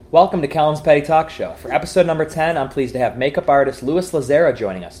Welcome to Kellen's Petty Talk Show. For episode number 10, I'm pleased to have makeup artist Louis Lazara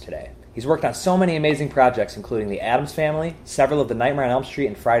joining us today. He's worked on so many amazing projects, including The Addams Family, several of the Nightmare on Elm Street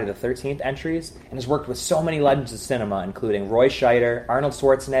and Friday the 13th entries, and has worked with so many legends of cinema, including Roy Scheider, Arnold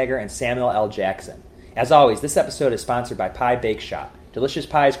Schwarzenegger, and Samuel L. Jackson. As always, this episode is sponsored by Pie Bake Shop. Delicious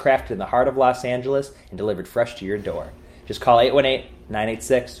pies crafted in the heart of Los Angeles and delivered fresh to your door. Just call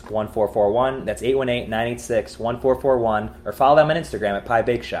 818-986-1441. That's 818-986-1441. Or follow them on Instagram at Pie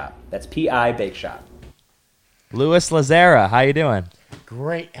Bake Shop. That's P-I Bake Shop. Louis Lazara, how you doing?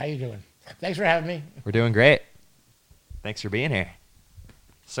 Great. How you doing? Thanks for having me. We're doing great. Thanks for being here.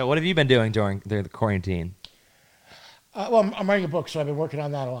 So what have you been doing during the quarantine? Well, I'm writing a book, so I've been working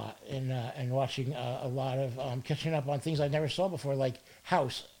on that a lot and watching a lot of catching up on things I never saw before, like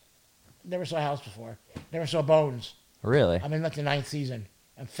House. Never saw House before. Never saw Bones. Really? I'm in like the 9th season.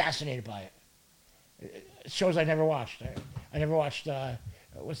 I'm fascinated by it. Shows I never watched. I never watched,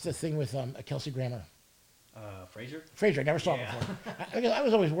 what's the thing with Kelsey Grammer? Frasier? Frasier, I never saw it before. I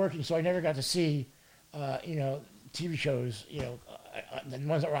was always working, so I never got to see, TV shows, the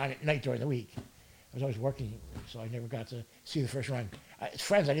ones that were on at night during the week. I was always working, so I never got to see the first run.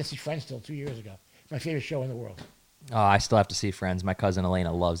 Friends, I didn't see Friends till 2 years ago. It's my favorite show in the world. Oh, I still have to see Friends. My cousin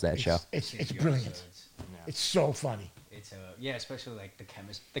Elena loves that show. It's brilliant. It's so funny. It's especially like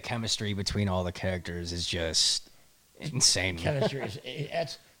the chemistry between all the characters is just insane. Chemistry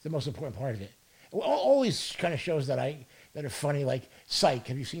that's the most important part of it. All these kind of shows that are funny, like Psych.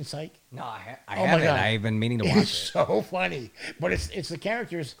 Have you seen Psych? No, I Oh my haven't. God. I've been meaning to watch It's it. so funny, but it's the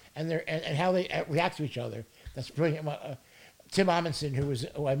characters and how they react to each other. That's brilliant. Tim Amundsen, who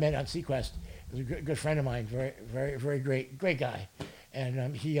I met on Sequest, was a good friend of mine. Very, very, very great guy,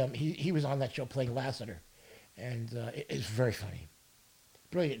 and he was on that show playing Lassiter, and it's very funny,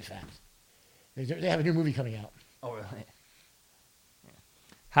 brilliant. In fact, they have a new movie coming out. Oh, really?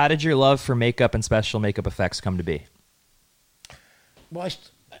 How did your love for makeup and special makeup effects come to be? Well,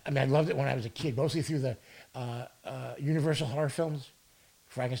 I loved it when I was a kid, mostly through the Universal horror films,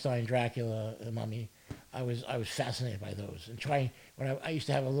 Frankenstein, Dracula, The Mummy. I was fascinated by those, and when I used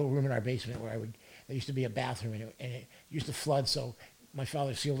to have a little room in our basement where there used to be a bathroom and it used to flood, so my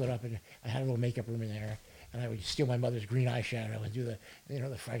father sealed it up, and I had a little makeup room in there, and I would steal my mother's green eyeshadow and do the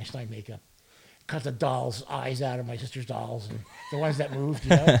Frankenstein makeup, cut the dolls' eyes out of my sister's dolls, and the ones that moved,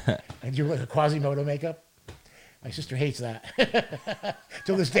 and do like a Quasimodo makeup. My sister hates that.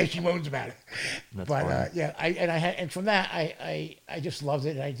 Till this day, she moans about it. That's but funny. from that, I just loved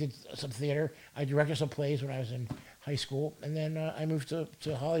it. And I did some theater. I directed some plays when I was in high school, and then I moved to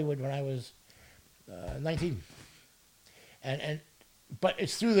Hollywood when I was 19. But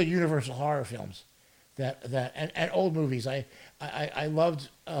it's through the Universal horror films and old movies. I loved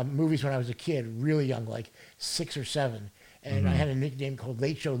movies when I was a kid, really young, like 6 or 7, and I had a nickname called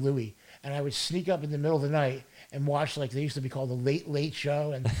Late Show Louie, and I would sneak up in the middle of the night and watch, like, they used to be called the Late Late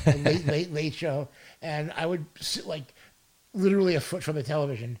Show and the Late Show. And I would sit, like, literally a foot from the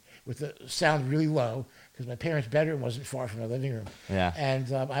television with the sound really low because my parents' bedroom wasn't far from the living room. Yeah. And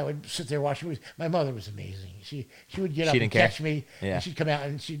I would sit there watching movies. My mother was amazing. She would get up She and didn't care? catch me, Yeah. and she'd come out,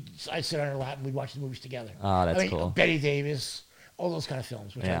 and I'd sit on her lap, and we'd watch the movies together. Oh, that's cool. Betty Davis, all those kind of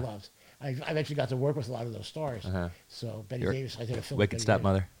films, which Yeah. I loved. I've actually got to work with a lot of those stars. So Betty Davis, I did a film with Wicked Betty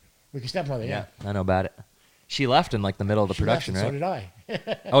Stepmother. Davis. Wicked Stepmother, yeah. I know about it. She left in like the middle of the She left, production, and right? So did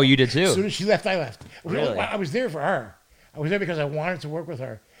I. Oh, you did too? As soon as she left, I left. Really? I was there for her. I was there because I wanted to work with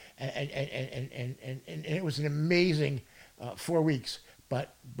her, and it was an amazing 4 weeks.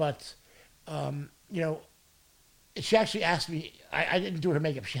 But she actually asked me. I didn't do her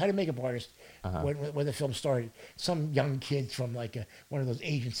makeup. She had a makeup artist when the film started. Some young kid from like one of those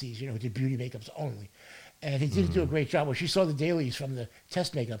agencies, who did beauty makeups only. And he didn't do a great job. When she saw the dailies from the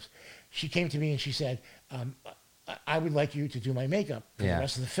test makeups, she came to me and she said, I would like you to do my makeup for the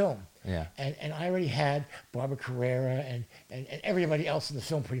rest of the film. Yeah. And I already had Barbara Carrera and everybody else in the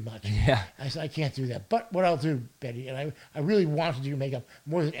film pretty much. Yeah. I said, I can't do that. But what I'll do, Betty, and I really want to do your makeup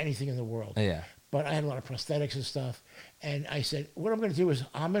more than anything in the world. Yeah. But I had a lot of prosthetics and stuff. And I said, what I'm going to do is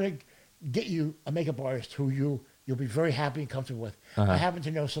I'm going to get you a makeup artist who you'll be very happy and comfortable with. I happen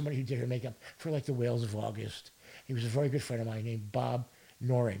to know somebody who did her makeup for like the Whales of August. He was a very good friend of mine named Bob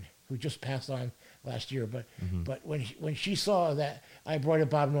Norin, who just passed on last year. But when she saw that I brought in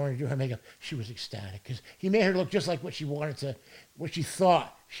Bob Norin to do her makeup, she was ecstatic because he made her look just like what she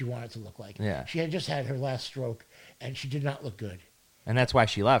thought she wanted to look like. Yeah. She had just had her last stroke, and she did not look good. And that's why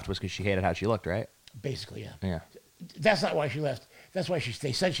she left, was because she hated how she looked, right? Basically, yeah. Yeah. That's not why she left. That's why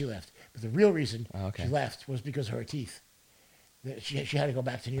they said she left. But the real reason Okay. she left was because of her teeth. She had to go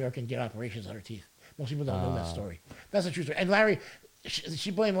back to New York and get operations on her teeth. Most people don't know that story. That's the true story. And Larry,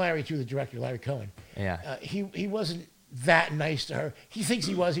 she blamed Larry too, the director, Larry Cohen. Yeah. He wasn't that nice to her. He thinks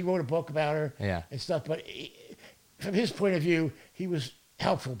he was. He wrote a book about her Yeah. and stuff. But from his point of view, he was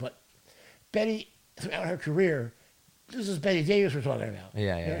helpful. But Betty, throughout her career, this is Betty Davis we're talking about.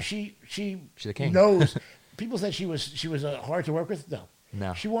 Yeah, You know, yeah. she She's a king. knows. People said she was hard to work with. No.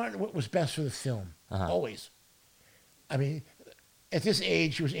 No. She wanted what was best for the film. Uh-huh. Always. I mean, at this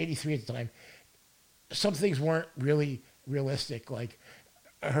age, she was 83 at the time. Some things weren't really realistic. Like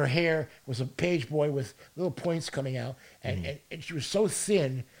her hair was a page boy with little points coming out, and she was so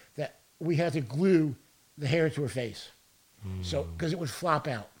thin that we had to glue the hair to her face, so because it would flop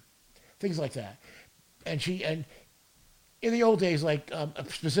out, things like that. And in the old days, like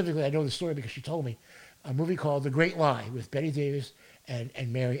specifically, I know the story because she told me, a movie called The Great Lie with Betty Davis and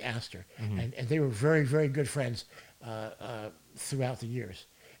Mary Astor, and they were very, very good friends throughout the years.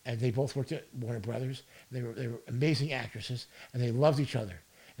 And they both worked at Warner Brothers. They were amazing actresses, and they loved each other.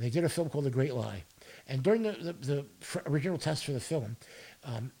 And they did a film called The Great Lie. And during the original test for the film,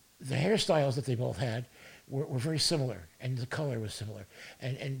 the hairstyles that they both had were very similar, and the color was similar.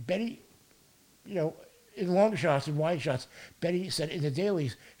 And Betty, you know, in long shots and wide shots, Betty said in the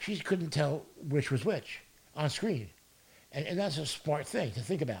dailies she couldn't tell which was which on screen, and that's a smart thing to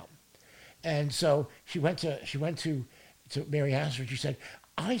think about. And so she went to Mary Astor and she said,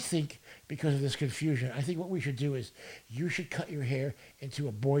 I think because of this confusion, I think what we should do is you should cut your hair into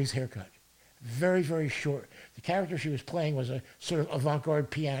a boy's haircut, very, very short. The character she was playing was a sort of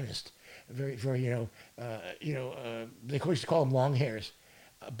avant-garde pianist, very, very, they used to call them long hairs,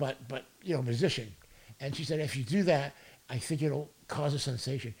 but musician. And she said, if you do that, I think it'll cause a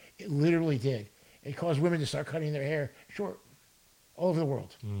sensation. It literally did. It caused women to start cutting their hair short all over the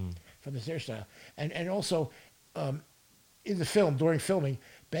world from this hairstyle. And also, in the film, during filming,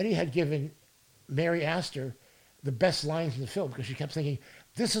 Betty had given Mary Astor the best lines in the film because she kept thinking,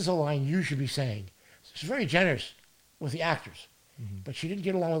 this is a line you should be saying. She's very generous with the actors, but she didn't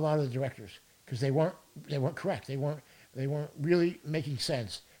get along with a lot of the directors because they weren't correct. They weren't really making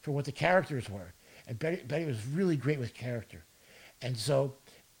sense for what the characters were. And Betty was really great with character. And so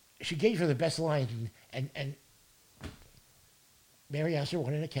she gave her the best lines, and Mary Astor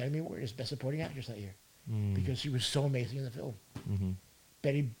won an Academy Award as Best Supporting Actress that year because she was so amazing in the film.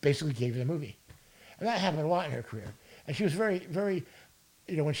 Betty basically gave her the movie. And that happened a lot in her career. And she was very, very,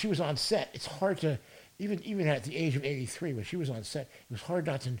 when she was on set, it's hard to, even at the age of 83, when she was on set, it was hard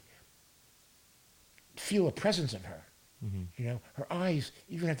not to feel a presence of her. Her eyes,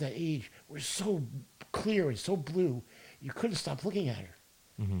 even at that age, were so clear and so blue, you couldn't stop looking at her.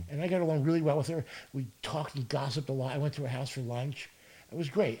 And I got along really well with her. We talked and gossiped a lot. I went to her house for lunch. It was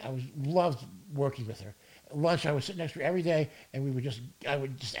great. Loved working with her. At lunch, I would sit next to her every day, and I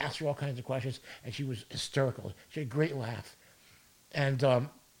would just ask her all kinds of questions, and she was hysterical. She had a great laugh. And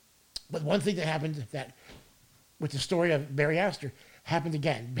but one thing that happened that, with the story of Mary Astor, happened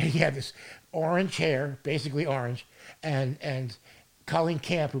again. Betty had this orange hair, basically orange, and Colleen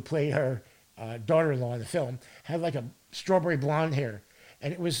Camp, who played her daughter-in-law in the film, had like a strawberry blonde hair,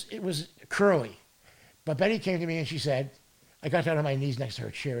 and it was curly. But Betty came to me and she said, I got down on my knees next to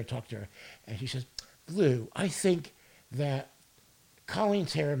her chair and talked to her, and she says, Lou, I think that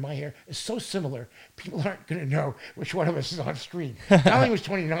Colleen's hair and my hair is so similar, people aren't going to know which one of us is on screen. Colleen was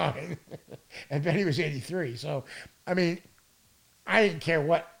 29, and Betty was 83. So, I mean, I didn't care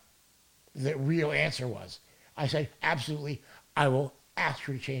what the real answer was. I said, absolutely, I will ask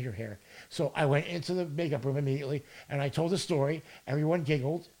her to change her hair. So I went into the makeup room immediately, and I told the story. Everyone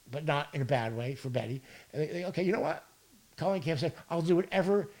giggled, but not in a bad way for Betty. And they okay, you know what? Colleen Camp said, I'll do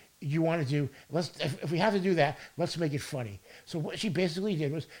whatever you want to do. If we have to do that, let's make it funny. So what she basically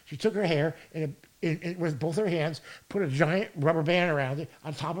did was she took her hair with both her hands, put a giant rubber band around it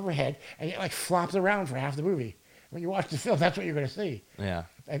on top of her head, and it like flopped around for half the movie. When you watch the film, that's what you're going to see. Yeah.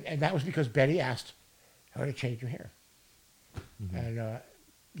 And that was because Betty asked her to change her hair. And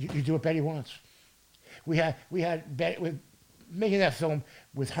you do what Betty wants. We had Betty with making that film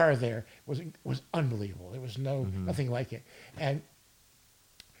with her there was unbelievable. There was nothing like it. And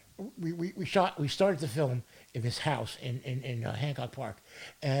we started the film in this house in Hancock Park,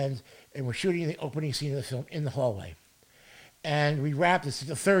 and we're shooting the opening scene of the film in the hallway. And we wrapped. This is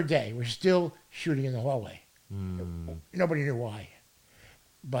the third day. We're still shooting in the hallway. Nobody knew why.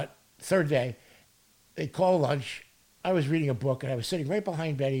 But third day, they call lunch. I was reading a book, and I was sitting right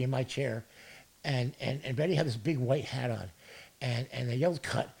behind Betty in my chair, and Betty had this big white hat on, and they yelled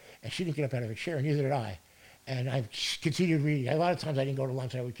cut, and she didn't get up out of her chair, and neither did I. And I continued reading. A lot of times I didn't go to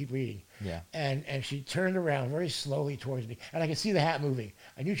lunch, I would keep reading. Yeah. And she turned around very slowly towards me, and I could see the hat moving.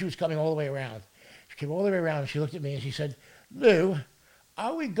 I knew she was coming all the way around. She came all the way around, and she looked at me, and she said, Lou,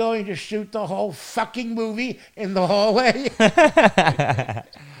 are we going to shoot the whole fucking movie in the hallway? I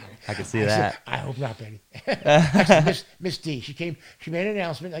could see I that. said, I hope not, Betty. Actually, Miss D, she made an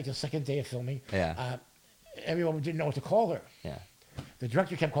announcement like the second day of filming. Yeah. Everyone didn't know what to call her. Yeah. The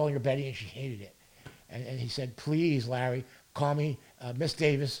director kept calling her Betty, and she hated it. And he said, please, Larry, call me Miss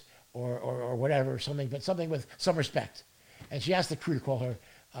Davis or whatever, something, but something with some respect. And she asked the crew to call her,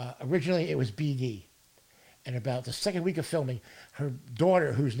 originally it was BD. And about the second week of filming, her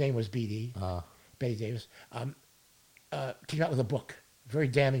daughter, whose name was BD, Betty Davis, came out with a book, a very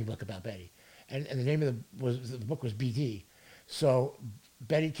damning book about Betty. And the name of the book was BD. So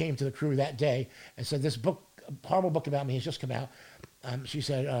Betty came to the crew that day and said, this book, a horrible book about me, has just come out. She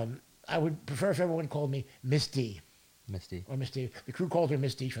said, I would prefer if everyone called me Miss D. Miss D. Or Miss D. The crew called her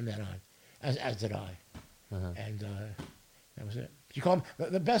Miss D from then on, as did I. And that was it. She called me,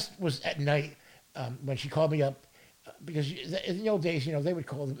 the best was at night when she called me up, because in the old days, they would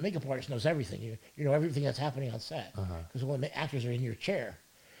call, the makeup artist knows everything. You know everything that's happening on set, because all the actors are in your chair.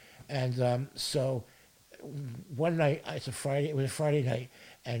 And so one night, it was a Friday night,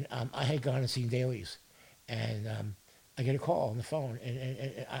 and I had gone and seen dailies, and I get a call on the phone,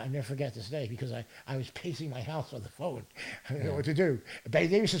 and I never forget this day, because I was pacing my house on the phone. I didn't know what to do. Betty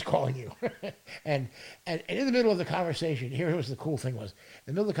Davis is calling you. and in the middle of the conversation, here was the cool thing was, in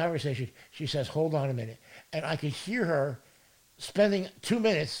the middle of the conversation, she says, hold on a minute. And I could hear her spending 2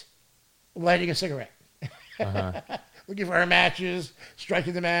 minutes lighting a cigarette. Looking for her matches,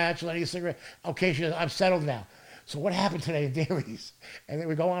 striking the match, lighting a cigarette. Okay, she says, I'm settled now. So what happened today in dailies? And then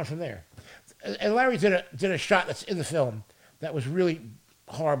we go on from there. And Larry did a shot that's in the film that was really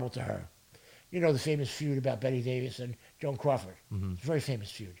horrible to her. You know the famous feud about Betty Davis and Joan Crawford. It's a very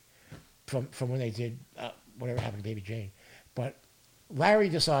famous feud from when they did whatever happened to Baby Jane. But Larry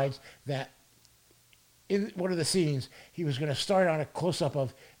decides that in one of the scenes, he was going to start on a close-up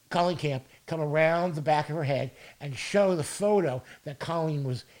of Colleen Camp come around the back of her head and show the photo that Colleen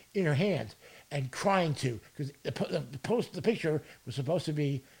was in her hand and crying to, because the picture was supposed to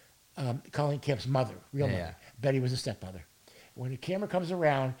be Colleen Camp's mother, real mother. Yeah. Betty was a stepmother. When the camera comes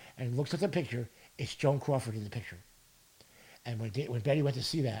around and looks at the picture, it's Joan Crawford in the picture. And when Betty went to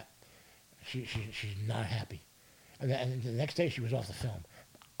see that, she's not happy. And the next day she was off the film.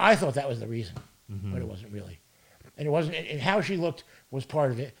 I thought that was the reason, but it wasn't really. And it wasn't. And how she looked was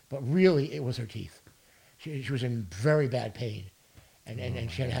part of it, but really it was her teeth. She was in very bad pain, and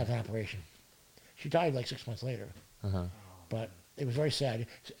she had to have an operation. She died like 6 months later. But it was very sad.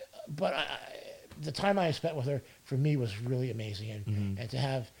 But the time I spent with her, for me, was really amazing. And to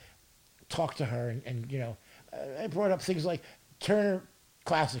have talked to her, and I brought up things like Turner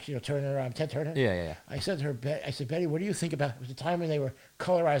Classics, Turner, Ted Turner. Yeah. I said to her, Betty, what do you think about, it was the time when they were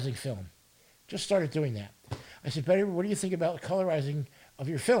colorizing film. Just started doing that. I said, Betty, what do you think about colorizing of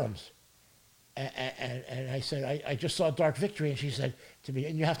your films? And I said, I just saw Dark Victory, and she said to me,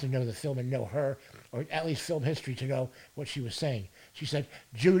 and you have to know the film and know her, or at least film history to know what she was saying. She said,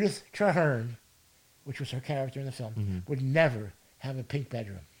 Judith Traherne, which was her character in the film, would never have a pink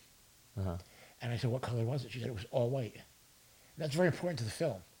bedroom. And I said, what color was it? She said it was all white. And that's very important to the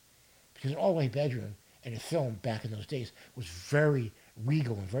film, because an all-white bedroom in a film back in those days was very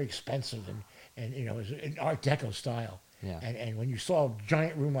regal and very expensive, and it was an Art Deco style. Yeah. And when you saw a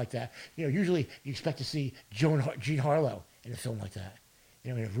giant room like that, usually you expect to see Jean Harlow in a film like that,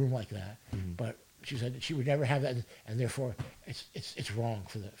 in a room like that. But she said that she would never have that, and therefore it's wrong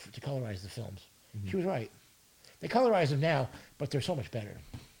to colorize the films. She was right. They colorize them now, but they're so much better.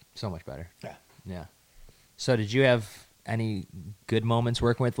 So much better. Yeah. So did you have any good moments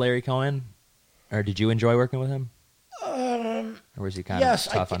working with Larry Cohen? Or did you enjoy working with him? Or was he kind of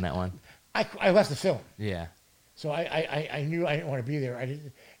tough on that one? I left the film. Yeah. So I knew I didn't want to be there.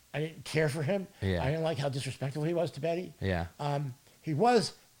 I didn't care for him. Yeah. I didn't like how disrespectful he was to Betty. Yeah. He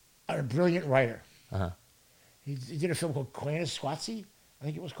was a brilliant writer. Uh-huh. He did a film called Koyaanisqatsi, I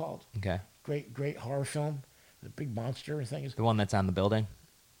think it was called. Okay. Great horror film. The big monster and things. The one that's on the building?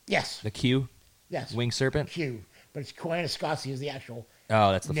 Yes. The Q? Yes. Winged serpent? Q. But it's Koyaanisqatsi is the actual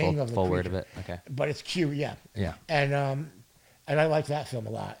Oh, that's the name of the full word of creature. it. Okay. But it's Q, yeah. Yeah. And I liked that film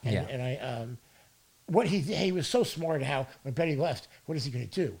a lot. And, Yeah. And I what he was so smart how when Betty left, what is he going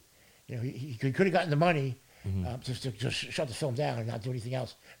to do? He could have gotten the money just to just shut the film down and not do anything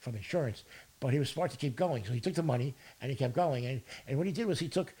else from insurance. But he was smart to keep going. So he took the money and he kept going. And what he did was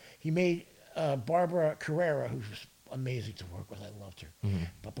he made Barbara Carrera, who was amazing to work with. I loved her.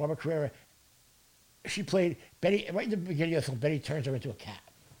 But Barbara Carrera, she played Betty, right in the beginning of the film, Betty turns her into a cat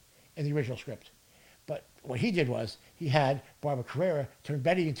in the original script. But what he did was he had Barbara Carrera turn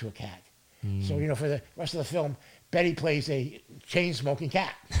Betty into a cat. So, for the rest of the film, Betty plays a chain-smoking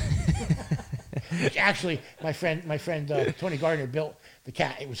cat. Which actually, my friend Tony Gardner built the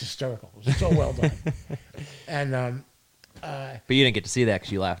cat. It was hysterical. It was so well done. And But you didn't get to see that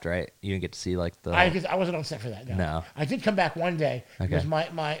because you left, right? You didn't get to see like the. I wasn't on set for that. No. I did come back one day Okay. because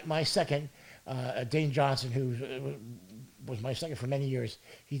my second, Dane Johnson, who was my second for many years,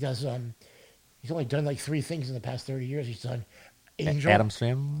 he does. He's only done like 3 things in the past 30 years. He's done Angel. Adam's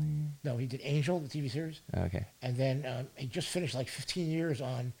Family. No, he did Angel, the TV series, Okay. and then he just finished like 15 years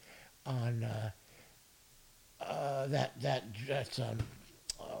on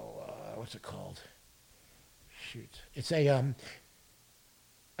what's it called? Shoot, it's a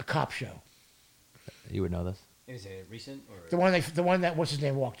cop show. You would know this. Is it recent or The one that what's his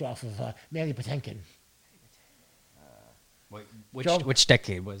name walked off of Mandy Patinkin. which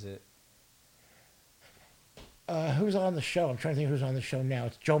decade was it? Who's on the show? I'm trying to think who's on the show now.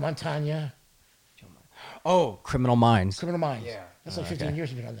 It's Joe Montana. Oh, Criminal Minds. Criminal Minds. Yeah. That's like Oh, 15 okay. years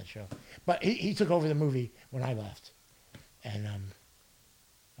he's been on that show. But he took over the movie when I left. And I've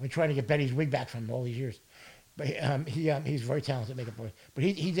been trying to get Betty's wig back from him all these years. But he's very talented makeup artist. But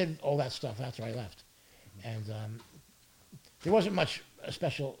he did all that stuff after I left. And there wasn't much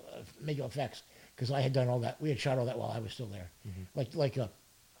special makeup effects because I had done all that. We had shot all that while I was still there. Like a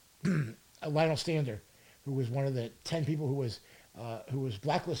Lionel Stander, who was one of the 10 people who was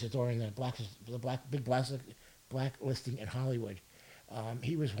blacklisted during the big blacklisting in Hollywood.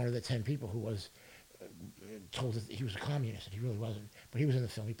 He was one of the 10 people who was told that he was a communist, and he really wasn't. But he was in the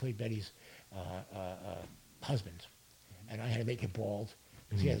film. He played Betty's husband, and I had to make him bald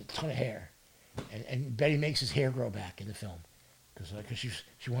because he had a ton of hair. And Betty makes his hair grow back in the film because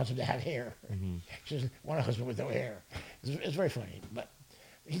she wants him to have hair. She doesn't want a husband with no hair. It's very funny, but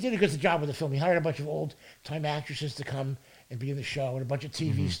he did a good job with the film. He hired a bunch of old-time actresses to come and be in the show, and a bunch of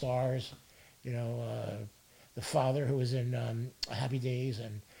TV stars. You know, the father who was in Happy Days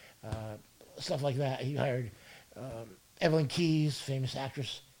and stuff like that. He hired Evelyn Keyes, famous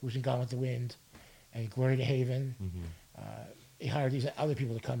actress who was in Gone with the Wind, and Gloria DeHaven. He hired these other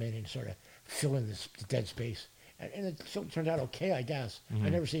people to come in and sort of fill in the dead space. And the film turned out okay, I guess.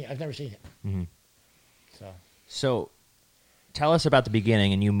 I've never seen it. So, tell us about the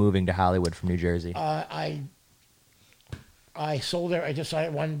beginning and you moving to Hollywood from New Jersey. I sold it. I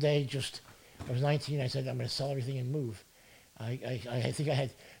decided one day, I was 19. I said I'm going to sell everything and move. I think I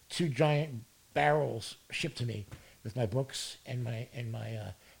had 2 giant barrels shipped to me with my books and my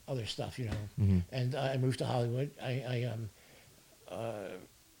other stuff, you know. And I moved to Hollywood.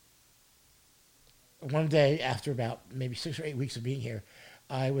 One day after about maybe 6 or 8 weeks of being here,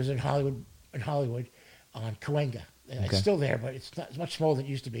 I was in Hollywood on Cahuenga. Okay. It's still there, but it's much smaller than it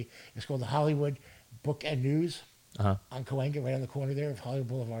used to be. It's called the Hollywood Book and News on Cahuenga, right on the corner there of Hollywood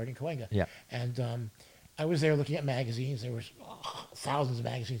Boulevard in Cahuenga. Yeah. And I was there looking at magazines. There was thousands of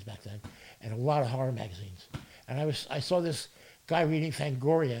magazines back then, and a lot of horror magazines. And I saw this guy reading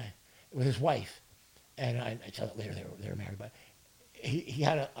Fangoria with his wife, and I tell it later they were married, but he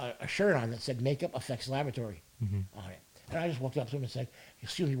had a shirt on that said Makeup Effects Laboratory on it. And I just walked up to him and said,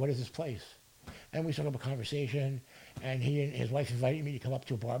 "Excuse me, what is this place?" And we struck up a conversation, and he and his wife invited me to come up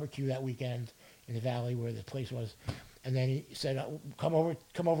to a barbecue that weekend in the valley where the place was. And then he said, come over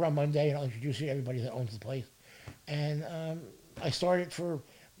on Monday, and I'll introduce you to everybody that owns the place. And I started for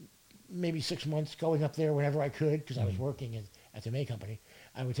maybe 6 months going up there whenever I could because I was working at the May Company.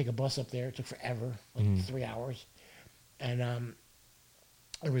 I would take a bus up there. It took forever, like 3 hours. And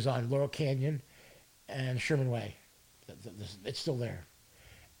it was on Laurel Canyon and Sherman Way. It's still there.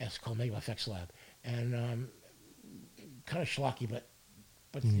 It's called Makeup Effects Lab. And kind of schlocky, but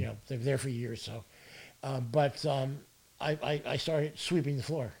you know, they're there for years. So, I started sweeping the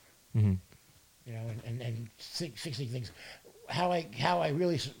floor, you know, and fixing things. How I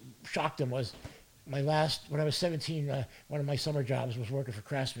really shocked them was when I was 17, one of my summer jobs was working for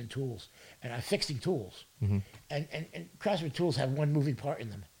Craftsman Tools, and I'm fixing tools. And Craftsman Tools have one moving part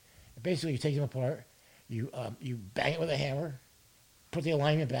in them. Basically, you take them apart, you bang it with a hammer, put the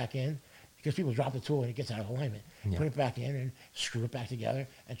alignment back in, because people drop the tool and it gets out of alignment. Yeah. Put it back in and screw it back together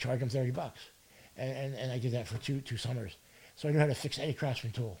and charge them $30. And I did that for two summers. So I knew how to fix any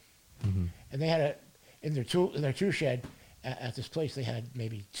Craftsman tool. And they had in their tool shed at this place, they had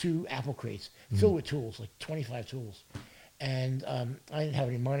maybe 2 apple crates filled with tools, like 25 tools. And I didn't have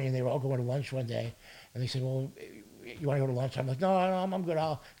any money, and they were all going to lunch one day. And they said, "Well, you want to go to lunch?" I'm like, no, I'm good.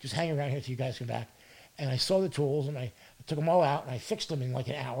 I'll just hang around here till you guys come back. And I saw the tools, and I took them all out, and I fixed them in like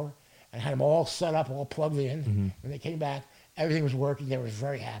an hour. I had them all set up, all plugged in. When they came back, everything was working. They were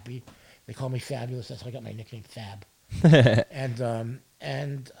very happy. They called me Fabulous. That's how I got my nickname, Fab.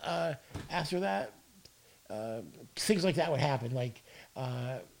 And after that, things like that would happen. Like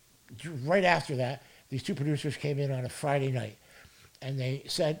right after that, these two producers came in on a Friday night, and they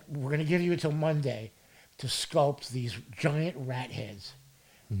said, "We're going to give you until Monday to sculpt these giant rat heads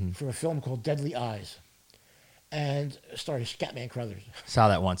for a film called Deadly Eyes," and started Scatman Crothers. Saw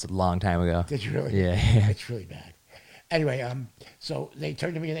that once a long time ago. Did you really? Yeah. It's really bad. Anyway, so they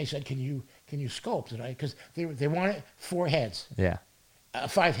turned to me and they said, "Can you sculpt?" And because they wanted 4 heads, Yeah.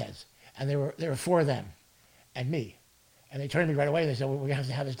 5 heads, and there were 4 of them, and me, and they turned to me right away. They said, "Well, we have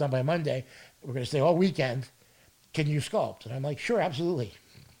to have this done by Monday. We're going to stay all weekend. Can you sculpt?" And I'm like, "Sure, absolutely."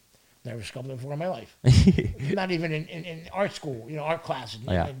 Never sculpted before in my life. Not even in art school, art class,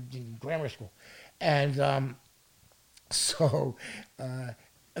 in grammar school, and so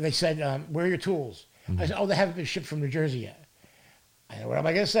they said, "Where are your tools?" I said, "Oh, they haven't been shipped from New Jersey yet." I said, "What am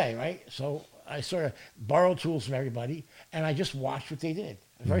I going to say, right?" So I sort of borrowed tools from everybody, and I just watched what they did.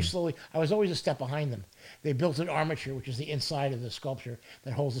 Very slowly. I was always a step behind them. They built an armature, which is the inside of the sculpture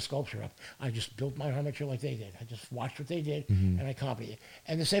that holds the sculpture up. I just built my armature like they did. I just watched what they did, and I copied it.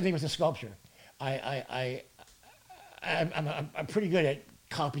 And the same thing with the sculpture. I'm pretty good at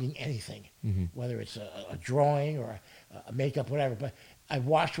copying anything, whether it's a drawing or a makeup, whatever. But I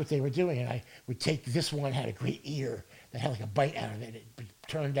watched what they were doing, and I would take this one had a great ear that had like a bite out of it. It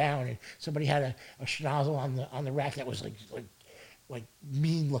turned down, and somebody had a schnozzle on the rack that was like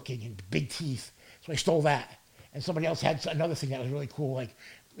mean looking and big teeth. So I stole that. And somebody else had another thing that was really cool, like,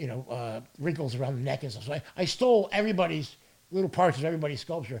 wrinkles around the neck and stuff. So I stole everybody's little parts of everybody's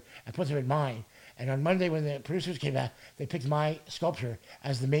sculpture and put them in mine. And on Monday when the producers came back, they picked my sculpture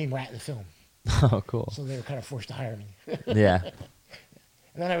as the main rat in the film. Oh, cool. So they were kind of forced to hire me. Yeah.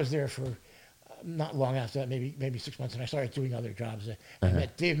 And then I was there for not long after that, maybe 6 months, and I started doing other jobs. I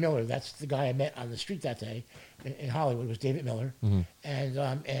met Dave Miller. That's the guy I met on the street that day in Hollywood. Was David Miller,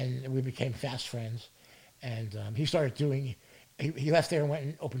 and we became fast friends. And he started doing. He left there and went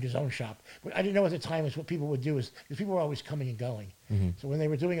and opened his own shop. But I didn't know at the time is what people would do is because people were always coming and going. So when they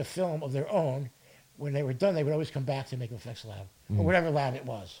were doing a film of their own, when they were done, they would always come back to Make Effects Lab or whatever lab it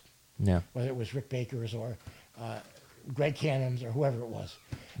was. Yeah. Whether it was Rick Baker's or Greg Cannon's or whoever it was.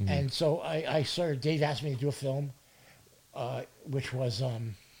 And so I started, Dave asked me to do a film, which was,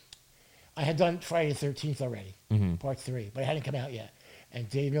 I had done Friday the 13th already, part 3, but it hadn't come out yet. And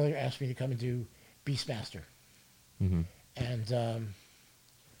Dave Miller asked me to come and do Beastmaster. And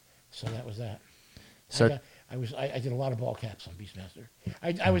so that was that. So I did a lot of ball caps on Beastmaster.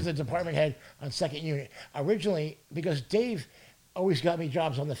 I was the department head on second unit. Originally, because Dave always got me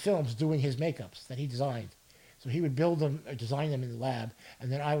jobs on the films doing his makeups that he designed. So he would build them or design them in the lab,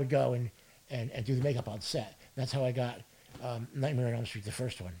 and then I would go and do the makeup on set. That's how I got Nightmare on Elm Street, the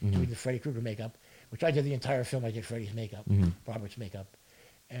first one, doing the Freddy Krueger makeup, which I did the entire film. I did Freddy's makeup, Robert's makeup,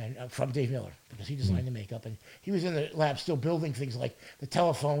 and from Dave Miller, because he designed the makeup. And he was in the lab still building things like the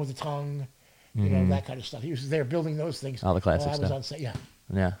telephone with the tongue, that kind of stuff. He was there building those things. All the classic while I was stuff. on set, yeah.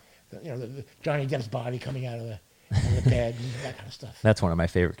 Yeah. The Johnny Depp's body coming out of the bed and that kind of stuff. That's one of my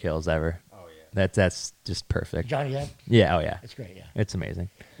favorite kills ever. Oh yeah. That's just perfect. Johnny Depp? Yeah. Oh yeah. It's great, yeah. It's amazing.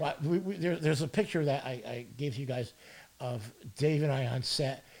 Well, there's a picture that I gave you guys of Dave and I on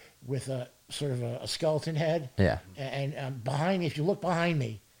set with a sort of a skeleton head. Yeah. And behind me, if you look behind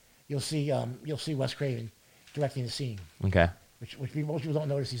me, you'll see Wes Craven directing the scene, Okay. which most people don't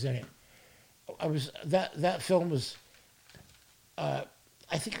notice he's in it. That film was, I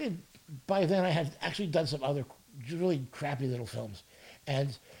think by then I had actually done some other really crappy little films,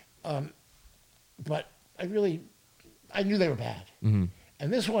 and but I knew they were bad. And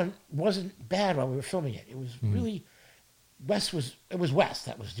this one wasn't bad while we were filming it. It was really, it was Wes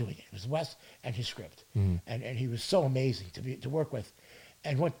that was doing it. It was Wes and his script. And he was so amazing to work with.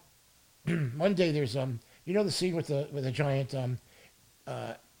 And one day there's, the scene with the giant,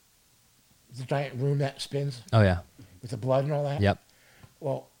 the giant room that spins Oh yeah. with the blood and all that? Yep.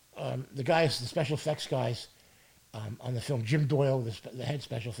 Well, the special effects guys on the film, Jim Doyle, the head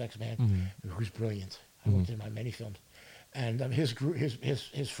special effects man, who's brilliant. I worked in my many films. And his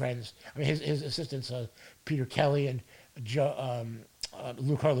friends, his assistants, Peter Kelly and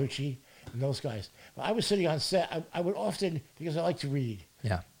Lou Carlucci, and those guys. Well, I was sitting on set. I would often, because I like to read,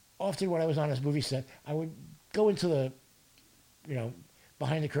 Yeah. often when I was on this movie set, I would go into the,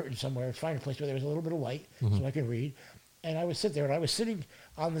 behind the curtain somewhere, find a place where there was a little bit of light so I could read. And I would sit there, and I was sitting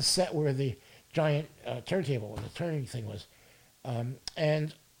on the set where the giant turntable, the turning thing was.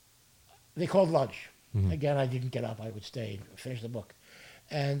 And they called lunch. Again, I didn't get up. I would stay and finish the book.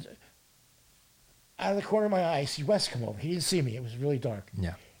 And out of the corner of my eye, I see Wes come over. He didn't see me. It was really dark.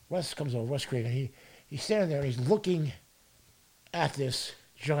 Yeah. Wes comes over, Wes Craven. He's standing there, and he's looking at this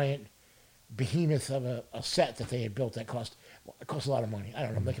giant behemoth of a set that they had built that cost a lot of money. I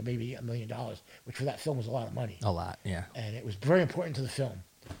don't know, like maybe $1 million, which for that film was a lot of money. A lot, yeah. And it was very important to the film.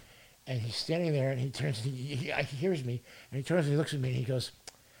 And he's standing there, and he turns, he hears me, and he turns and he looks at me, and he goes,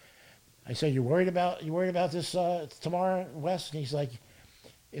 I said, you worried about this tomorrow, Wes? And he's like,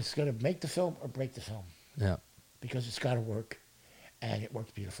 it's going to make the film or break the film. Yeah. Because it's got to work, and it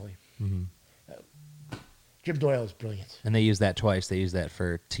works beautifully. Mm-hmm. Jim Doyle is brilliant. And they used that twice. They used that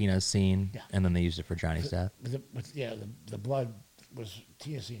for Tina's scene, Yeah. and then they used it for Johnny's death. The blood was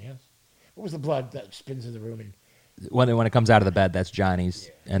Tina's scene, yes? What was the blood that spins in the room? And When it comes out of the bed, that's Johnny's,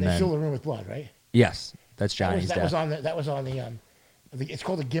 and they then fill the room with blood, right? yes, that's Johnny's that death. was on the it's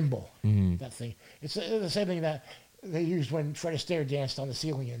called a gimbal. Mm-hmm. That thing. It's the same thing that they used when Fred Astaire danced on the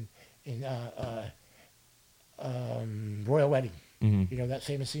ceiling in Royal Wedding. Mm-hmm. You know that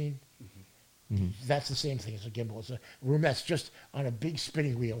famous scene. Mm-hmm. That's the same thing as a gimbal. It's a room that's just on a big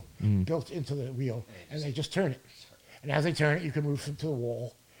spinning wheel built into the wheel, and they just turn it. And as they turn it, you can move to the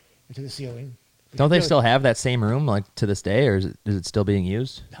wall, into the ceiling. Don't they still have that same room like to this day, or is it still being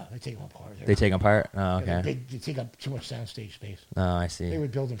used? No, they take them apart. They take them apart. Oh, They're okay. big, they take up too much soundstage space. Oh, I They see.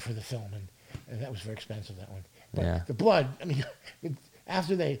 would build them for the film, and that was very expensive. That one. But Yeah. the blood. I mean,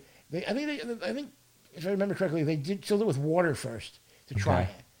 after I think if I remember correctly, they filled it with water first to try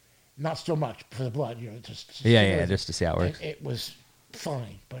Okay. it. Not so much for the blood, just Yeah, just to see how it works. And it was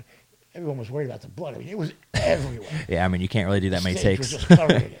fine, but everyone was worried about the blood. I mean, it was everywhere. Yeah, I mean, you can't really do that The many stage takes. was just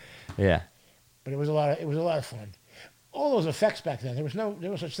covering it. Yeah. But it was a lot of fun. All those effects back then, there was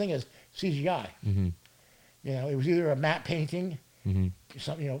no such thing as CGI. Mm-hmm. You know, it was either a matte painting, Mm-hmm.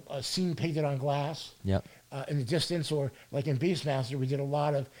 something, a scene painted on glass Yep. in the distance, or like in Beastmaster, we did a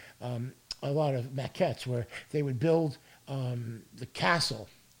lot of maquettes where they would build the castle,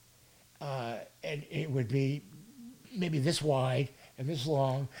 and it would be maybe this wide and this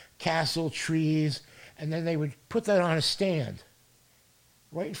long, castle, trees, and then they would put that on a stand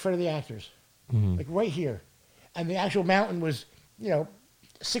right in front of the actors. Mm-hmm. Like right here. And the actual mountain was,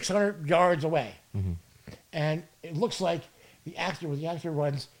 600 yards away. Mm-hmm. And it looks like the actor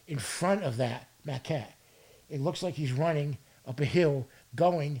runs in front of that maquette, it looks like he's running up a hill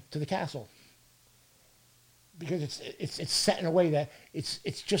going to the castle. Because it's set in a way that it's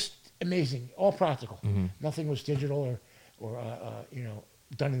just amazing, all practical. Mm-hmm. Nothing was digital or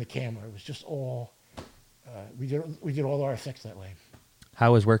done in the camera. It was just all we did all our effects that way.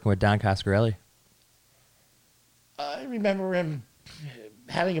 How was working with Don Coscarelli? I remember him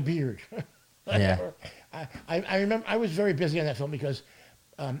having a beard. Yeah. I remember I was very busy on that film because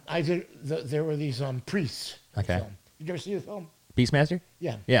there were these priests. In Okay. the film. Did you ever see the film? Beastmaster?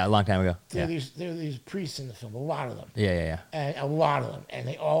 Yeah. Yeah, a long time ago. There Yeah. were these priests in the film, a lot of them. Yeah. And a lot of them, and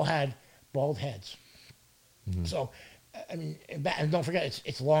they all had bald heads. Mm-hmm. So, I mean, and don't forget,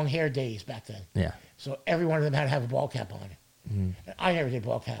 it's long hair days back then. Yeah. So every one of them had to have a ball cap on. Mm-hmm. And I never did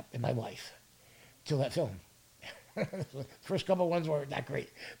ball cap in my life till that film. First couple ones weren't that great,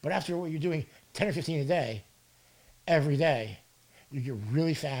 but after what you're doing 10 or 15 a day, every day, you get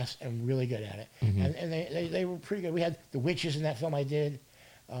really fast and really good at it. Mm-hmm. And they were pretty good. We had the witches in that film I did.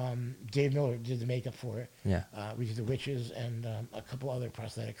 Dave Miller did the makeup for it. Yeah. We did the witches and a couple other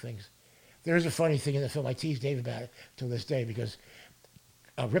prosthetic things. There's a funny thing in the film. I tease Dave about it till this day because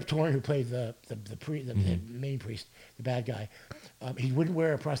Rip Torn, who played the main priest, the bad guy, he wouldn't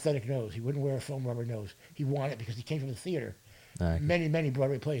wear a prosthetic nose. He wouldn't wear a foam rubber nose. He wanted, because he came from the theater, Okay. many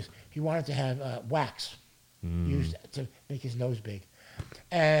Broadway plays. He wanted to have wax used to make his nose big.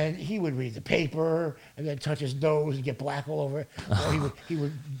 And he would read the paper and then touch his nose and get black all over it. Or he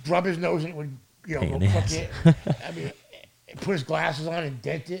would rub his nose and it would Pain go in the crook ass. it. I mean, put his glasses on and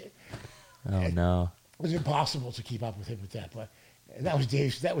dent it. Oh no. It was impossible to keep up with him with that. But that was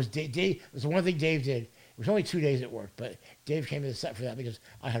Dave's. Dave. It was the one thing Dave did. It was only 2 days at work, but Dave came to the set for that because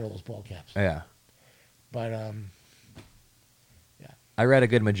I had all those ball caps. Yeah. But I read a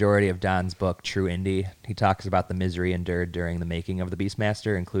good majority of Don's book, True Indie. He talks about the misery endured during the making of The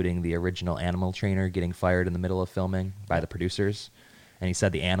Beastmaster, including the original animal trainer getting fired in the middle of filming by the producers. And he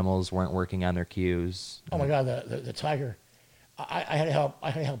said the animals weren't working on their cues. oh my God, the tiger! I had to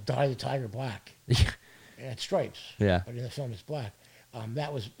help dye the tiger black. And it's stripes. Yeah. But in the film, it's black.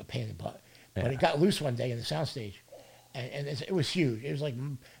 That was a pain in the butt. But Yeah. it got loose one day in the soundstage, and it was huge. It was like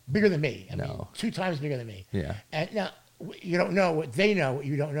bigger than me. I mean, No. 2 times bigger than me. Yeah. And now you don't know what they know. What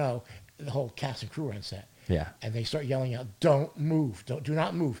you don't know. The whole cast and crew are on set. Yeah. And they start yelling out, "Don't move! Do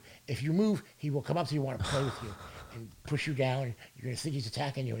not move! If you move, he will come up to you, want to play with you, and push you down. And you're going to think he's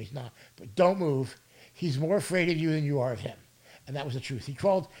attacking you, and he's not. But don't move. He's more afraid of you than you are of him." And that was the truth. He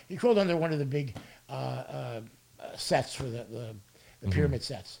crawled under one of the big sets for the the pyramid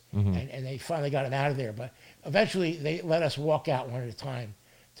sets, and they finally got him out of there. But eventually, they let us walk out one at a time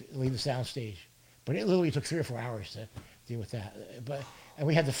to leave the sound stage. But it literally took 3 or 4 hours to deal with that. And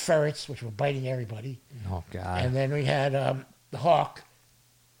we had the ferrets, which were biting everybody. Oh God. And then we had the hawk,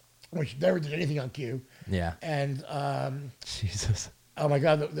 which never did anything on cue. Yeah. And Jesus. oh my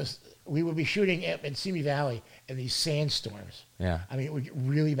God, we would be shooting in Simi Valley in these sandstorms. Yeah. I mean, it would get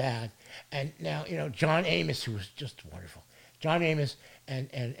really bad. And now, John Amos, who was just wonderful. John Amos and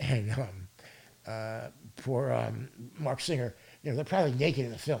poor Mark Singer, they're probably naked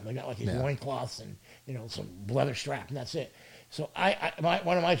in the film. They got like these loincloths and, some leather strap, and that's it. So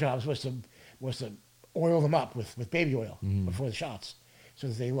one of my jobs was to oil them up with baby oil before the shots, so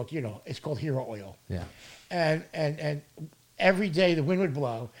that they look, it's called hero oil. Yeah. And every day the wind would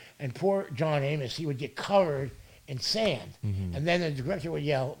blow, and poor John Amos, he would get covered in sand, and then the director would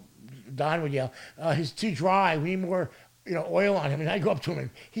yell, Don would yell, "He's too dry. We need more." Oil on him, and I go up to him, and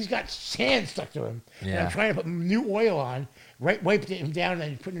he's got sand stuck to him. Yeah. And I'm trying to put new oil on, wiped him down, and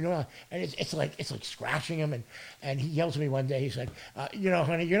then put new oil on, and it's like scratching him. And he yelled to me one day. He said,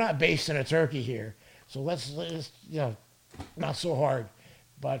 "Honey, you're not based in a turkey here, so let's not so hard."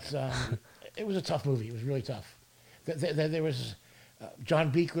 But it was a tough movie. It was really tough. There was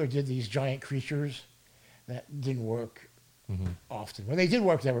John Buechler did these giant creatures that didn't work. Often. When they did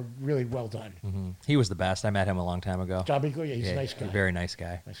work, they were really well done. He was the best. I met him a long time ago. John Buechler, yeah, he's a nice guy. Very nice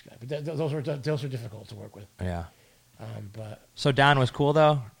guy. Nice guy. But those were difficult to work with. Yeah. But So Don was cool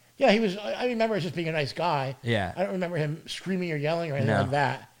though? yeah, he was. I remember just being a nice guy. Yeah. I don't remember him screaming or yelling or anything like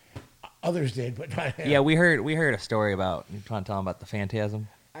that. Others did, but not him. Yeah, we heard a story about. You want to tell him about the Phantasm?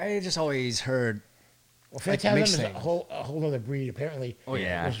 I just always heard. Well, Phantasm mixed is a things. whole other breed. Apparently, Oh,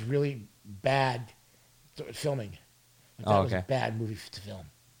 yeah. it was really bad filming. Like, that was a bad movie to film.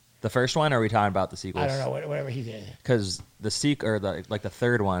 The first one, or are we talking about the sequels? I don't know, whatever he did. Because the the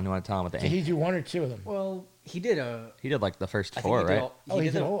third one, you want to tell him about the Did he do 1 or 2 of them? Well, he did He did like the first I think 4, he did right? all- He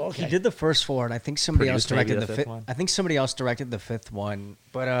did. Okay. He did the first 4, and I think somebody else Produced maybe directed the the fifth fifth one? I think somebody else directed the 5th one.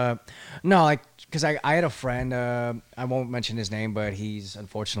 But no, like because I had a friend. I won't mention his name, but he's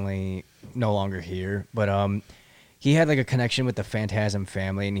unfortunately no longer here. But he had like a connection with the Phantasm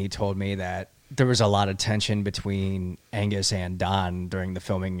family, and he told me that there was a lot of tension between Angus and Don during the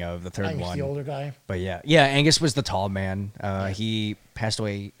filming of the third Angus, one. the older guy. But yeah, Angus was the tall man. He passed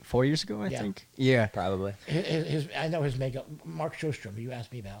away 4 years ago, I Yeah. think. Yeah. Probably. I know his makeup. Mark Shostrom, who you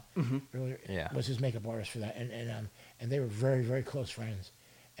asked me about, earlier, Yeah. was his makeup artist for that, and they were very, very close friends,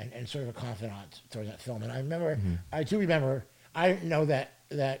 and sort of a confidant during that film. And I remember, I do remember, I didn't know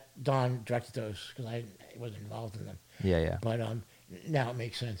that Don directed those because I wasn't involved in them. Yeah. But now it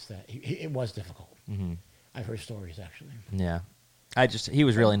makes sense that it was difficult. I've heard stories actually. Yeah. He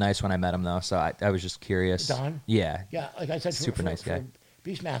was really nice when I met him though, so I was just curious. Don? Yeah. Yeah, like I said, Super nice guy.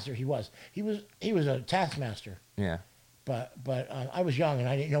 Beastmaster, he was a taskmaster. Yeah. But I was young and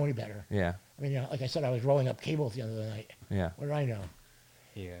I didn't know any better. Yeah. I mean, like I said, I was rolling up cable at the end of the night. Yeah. What did I know?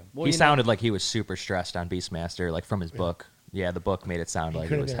 Yeah. He sounded like he was super stressed on Beastmaster, like from his book. Yeah, the book made it sound like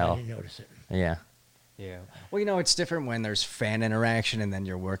Could it have was been, I hell. didn't notice it. Yeah. Yeah. Well, it's different when there's fan interaction and then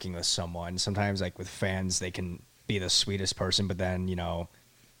you're working with someone. Sometimes, like with fans, they can be the sweetest person, but then,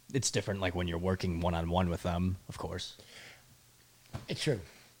 it's different like when you're working one-on-one with them, of course. It's true.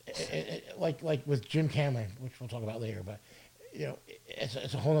 Like with Jim Cameron, which we'll talk about later, but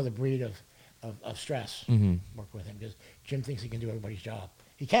it's a whole other breed of stress. Work with him because Jim thinks he can do everybody's job.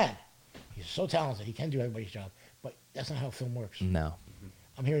 He can. He's so talented. He can do everybody's job, but that's not how film works. No.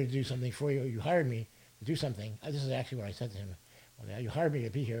 I'm here to do something for you. You hired me to do something. This is actually what I said to him. Well, you hired me to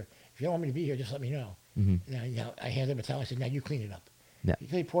be here. If you don't want me to be here, just let me know. Now I handed him a towel. I said, "Now you clean it up." Yeah.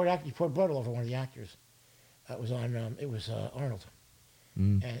 He poured blood all over one of the actors. It was Arnold,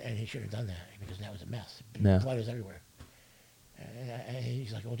 and he shouldn't have done that because that was a mess. No. Blood is everywhere. And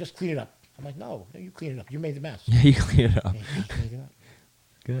he's like, "Well, just clean it up." I'm like, "No, you clean it up. You made the mess." Yeah, you cleaned it up. And he cleaned it up.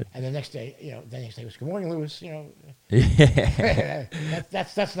 Good. And the next day, was "Good morning, Lewis." Yeah.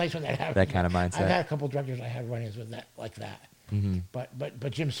 That's nice when that happens. That kind of mindset. I've had a couple of directors I had run-ins with that like that.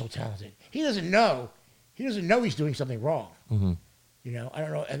 But Jim's so talented. He doesn't know he's doing something wrong. I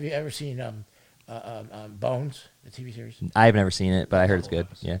don't know. Have you ever seen Bones, the TV series? I've never seen it, but I heard it's good.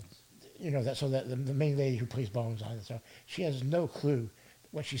 Yeah. The main lady who plays Bones on it, so she has no clue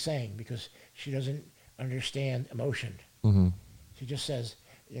what she's saying because she doesn't understand emotion. She just says,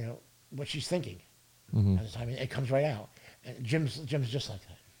 what she's thinking at the time. It comes right out. And Jim's just like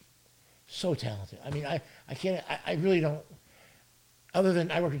that. So talented. I mean, I can't. I really don't. Other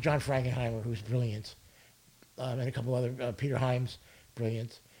than I worked with John Frankenheimer, who's brilliant, and a couple other Peter Hyams,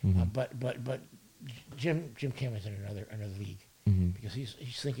 brilliant. But Jim Cameron's in another league. because he's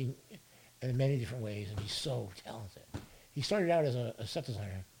thinking in many different ways, and he's so talented. He started out as a set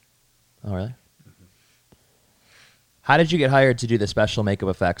designer. Oh, really? How did you get hired to do the special makeup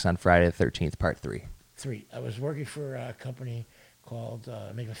effects on Friday the 13th, Part 3? 3. I was working for a company called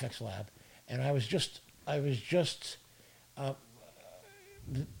Makeup Effects Lab, and I worked,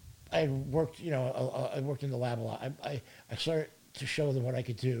 I worked in the lab a lot. I started to show them what I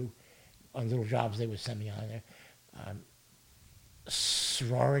could do on little jobs they would send me on there.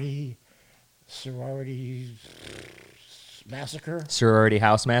 Sorority Massacre. Sorority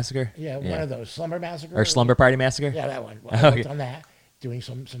House Massacre? Yeah, one of those. Slumber Massacre. Or Slumber Party Massacre? Yeah, that one. I worked on that, doing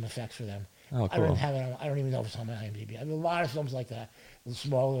some effects for them. Oh, I don't cool. have it on, I don't even know if it's on my IMDb. I have a lot of films like that,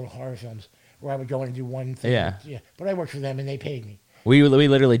 small little horror films, where I would go in and do one thing. Yeah. But I worked for them, and they paid me. We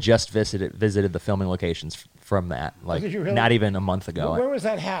literally just visited the filming locations from that, like did you really? not even a month ago. Where was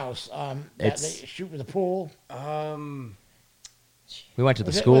that house? That It's- they shoot with the pool. We went to the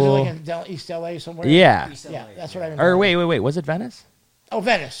Was it school. like in East LA somewhere? Yeah. Yeah, that's what I remember. Or wait, was it Venice? Oh,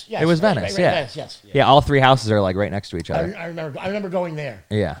 Venice. Yes. It was Right, Venice, right, yeah. Venice, yes. Yeah, all three houses are like right next to each other. I remember going there.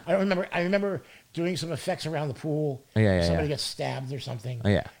 Yeah. I remember doing some effects around the pool. Yeah, Somebody yeah. gets stabbed or something. Oh,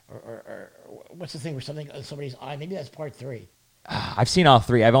 yeah. Or what's the thing where somebody's eye? Maybe that's part 3. I've seen all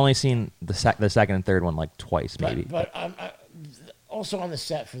three. I've only seen the second and third one like twice, maybe. But also on the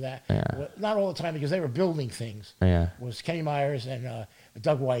set for that. Yeah. Not all the time because they were building things. Yeah. Was Kenny Myers and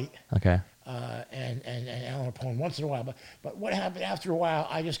Doug White. Okay. And Alan Rapone once in a while. But what happened after a while,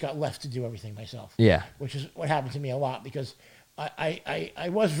 I just got left to do everything myself. Yeah. Which is what happened to me a lot because I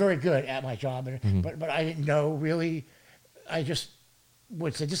was very good at my job, but I didn't know really. I just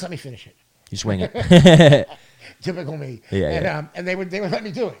would say, just let me finish it. You swing it. Typical me. Yeah, And they would let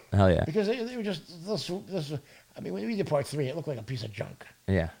me do it. Hell yeah. Because they were just this. I mean, when we did part 3, it looked like a piece of junk.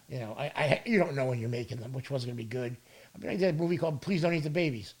 Yeah. You know, you don't know when you're making them, which wasn't going to be good. I mean, I did a movie called Please Don't Eat the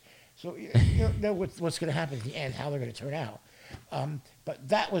Babies. So you don't know what's going to happen at the end, how they're going to turn out. But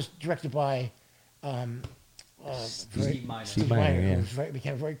that was directed by Steve Miner. Steve Miner, yeah. who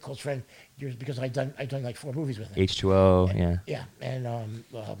became a very close friend years because I'd done like 4 movies with him. H2O, yeah. Yeah, and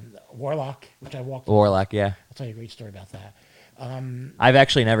Warlock, which I walked. Warlock, yeah. I'll tell you a great story about that. I've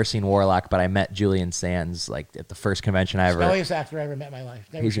actually never seen Warlock, but I met Julian Sands like at the first convention I ever. Smelliest actor I ever met in my life.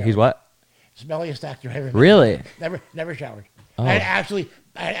 Never He's showered. what? Smelliest actor I ever met. Really? Never showered. Oh. I'd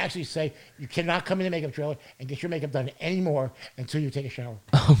actually say you cannot come in the makeup trailer and get your makeup done anymore until you take a shower.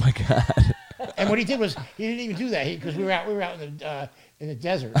 Oh my god. And what he did was he didn't even do that because we were out in the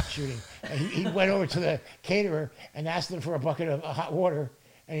desert shooting. And he went over to the caterer and asked them for a bucket of hot water.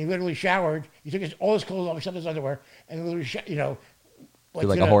 And he literally showered. He took all his clothes off, except his underwear, and literally,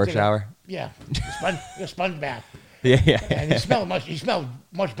 Like a horse shower? Yeah, a sponge bath. Yeah. And he smelled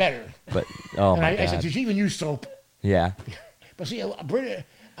much better. But oh And my I god. said, did you even use soap? Yeah. But see, British.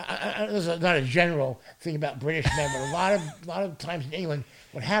 This is not a general thing about British men, but a lot of times in England,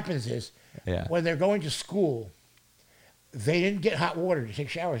 what happens is Yeah. when they're going to school, they didn't get hot water to take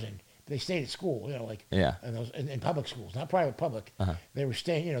showers in. They stayed at school, Yeah. in public schools, not private, public. Uh-huh. They were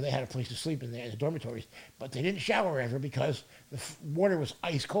staying, they had a place to sleep in the dormitories, but they didn't shower ever because the water was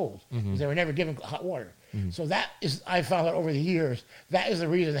ice cold. Mm-hmm. They were never given hot water. So that is, I found out over the years, that is the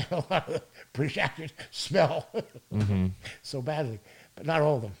reason that a lot of the British actors smell Mm-hmm. so badly, but not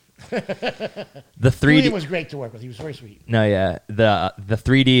all of them. The 3D Julian was great to work with. He was very sweet. No, yeah. The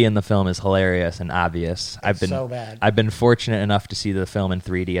 3D in the film is hilarious and obvious. so bad. I've been fortunate enough to see the film in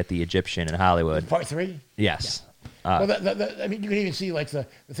 3D at the Egyptian in Hollywood. Part 3? Yes. Well, I mean, you can even see like the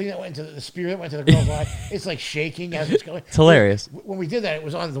thing that went into the spear that went to the girl's eye. It's like shaking as it's going. It's hilarious. When we did that, it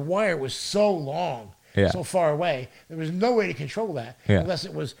was on the wire was so long, Yeah. so far away. There was no way to control that Yeah. unless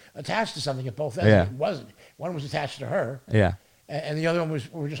it was attached to something at both ends. Yeah. It wasn't. One was attached to her, Yeah. and the other one we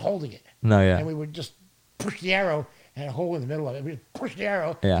were just holding it. No, yeah. And we would just push the arrow and a hole in the middle of it. We would push the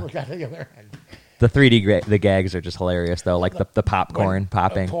arrow Yeah. until we got to the other end. The 3D the gags are just hilarious though, like the popcorn When,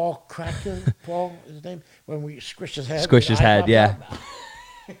 popping. Paul Cracker, Paul is his name. When we squished his head. Squished the his eye head, popped yeah. out.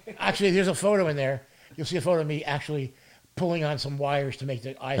 Actually, there's a photo in there. You'll see a photo of me actually pulling on some wires to make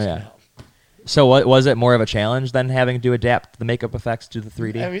the eyes Yeah. come out. So what was it more of a challenge than having to adapt the makeup effects to the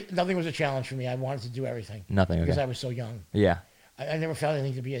 3D? Nothing was a challenge for me. I wanted to do everything. Nothing, Because okay. I was so young. Yeah. I never found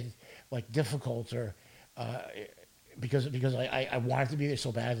anything to be difficult or because I wanted to be there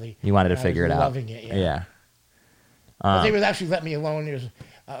so badly. You wanted to And I figure was it out. Loving it, yeah. Yeah. But they would actually let me alone. There's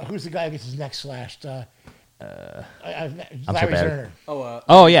who's the guy who gets his neck slashed? I'm so Larry bad. Zerner.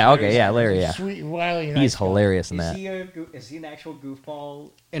 Oh yeah, okay, yeah, Larry, yeah. Sweet, wily, He's nice guy. hilarious in Is that. he is he an actual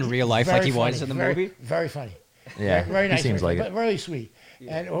goofball in real life like Very he was funny, in the very, movie? Very funny. Yeah, very he nice. seems like but it. really sweet.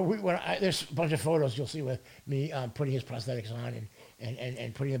 And there's a bunch of photos you'll see with me putting his prosthetics on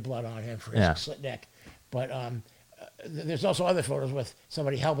and putting the blood on him for his Yeah. slit neck. But there's also other photos with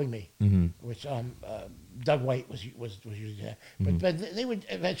somebody helping me, which Doug White was using that. But they would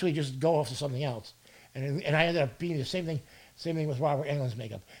eventually just go off to something else, and I ended up being the same thing with Robert Englund's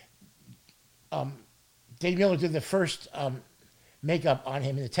makeup. Dave Miller did the first makeup on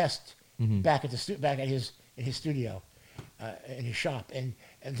him in the test back at his studio, in his shop, and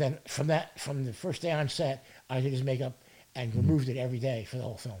then from the first day on set, I did his makeup and removed it every day for the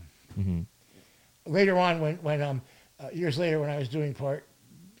whole film. Later on, when years later, when I was doing part,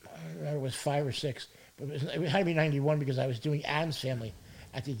 I don't remember it was 5 or 6, but it had to be 91 because I was doing Addams Family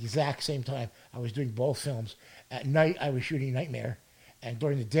at the exact same time. I was doing both films. At night, I was shooting Nightmare, and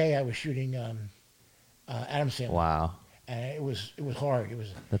during the day, I was shooting Addams Family. Wow. And it was hard. It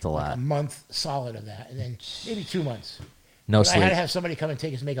was That's a like lot. a month solid of that, and then maybe 2 months. No But I sleep. had to have somebody come and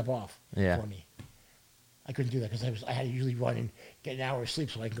take his makeup off Yeah. for me. I couldn't do that because I had to usually run and get an hour of sleep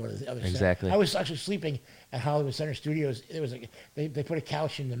so I can go to the other Exactly. set. I was actually sleeping at Hollywood Center Studios. There was they put a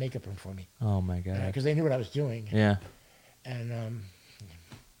couch in the makeup room for me Oh my god. because they knew what I was doing. Yeah. And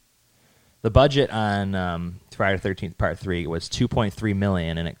The budget on Friday the 13th Part 3 was $2.3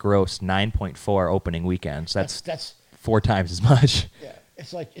 million, and it grossed $9.4 opening weekend. So that's 4 times as much. yeah,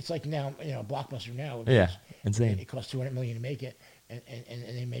 it's like now Blockbuster now. Yeah, because insane. It costs $200 million to make it, and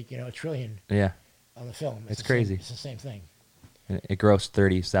they make $1 trillion Yeah. on the film. It's the crazy. It's the same thing. And it grossed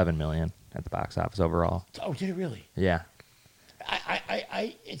 $37 million at the box office overall. Oh, did it really? Yeah.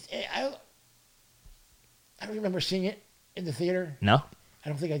 I don't remember seeing it in the theater. No? I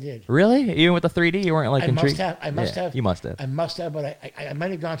don't think I did. Really? Even with the 3D, you weren't like I intrigued? must Yeah, have. You must have. I must have, but I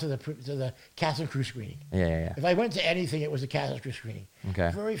might have gone to the Castle Crew screening. Yeah. If I went to anything, it was the Castle Crew screening.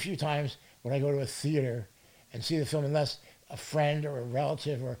 Okay. Very few times would I go to a theater and see the film unless a friend or a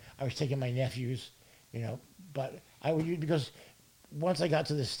relative or I was taking my nephews, But I would because once I got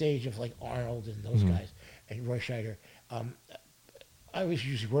to the stage of like Arnold and those guys and Roy Scheider, I was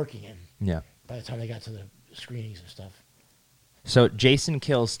usually working in Yeah. by the time they got to the screenings and stuff. So Jason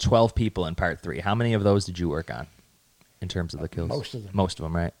kills 12 people in Part 3. How many of those did you work on in terms of the kills? Most of them. Most of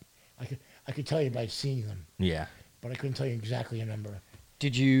them, right? I could tell you by seeing them, Yeah. but I couldn't tell you exactly a number.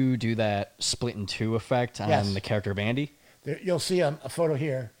 Did you do that split in 2 effect on Yes. the character of Andy? You'll see a photo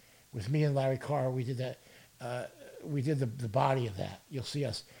here with me and Larry Carr. We did that. We did the body of that. You'll see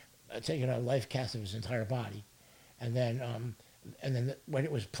us taking a life cast of his entire body, and then when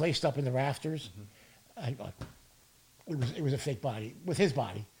it was placed up in the rafters, it was a fake body with his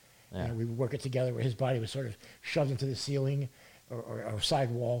body. Yeah. We would work it together where his body was sort of shoved into the ceiling or side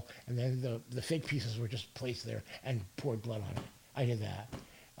wall, and then the fake pieces were just placed there and poured blood on it. I did that.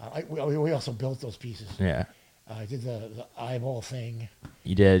 We also built those pieces. Yeah. I did the eyeball thing.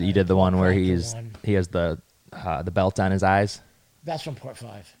 You did the one where Cracked the one. he has the belt on his eyes. That's from part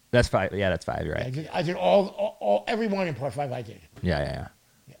 5. That's 5. Yeah, that's 5. You're I right. did all every one in part 5. I did. Yeah.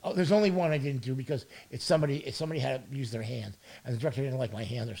 Oh, there's only one I didn't do because somebody had to use their hand, and the director didn't like my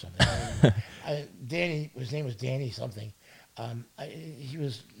hand or something. Danny, his name was Danny something. He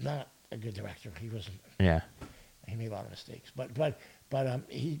was not a good director. He wasn't. Yeah. He made a lot of mistakes, but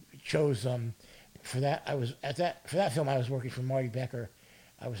he chose for that. For that film I was working for Marty Becker.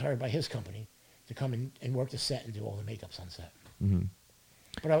 I was hired by his company to come in and work the set and do all the makeups on set. Mm-hmm.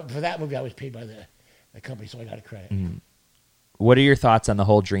 But for that movie, I was paid by the company, so I got a credit. Mm-hmm. What are your thoughts on the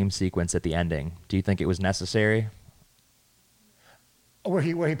whole dream sequence at the ending? Do you think it was necessary? Where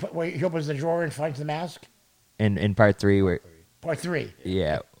he opens the drawer and finds the mask. In Part 3, where Part 3.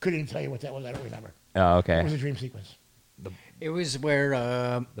 yeah. Couldn't even tell you what that was. I don't remember. Oh, It okay. was a dream sequence. It was where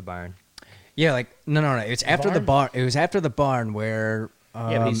The barn. yeah, like no. It's after the barn. It was after the barn where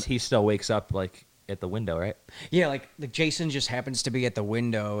Yeah, but he still wakes up like at the window, right? yeah, like Jason just happens to be at the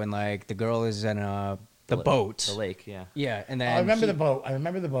window and like the girl is in the boat. The lake, yeah. Yeah, and then I remember he- the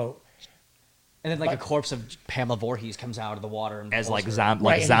boat. And then like a corpse of Pamela Voorhees comes out of the water and As pulls like her. like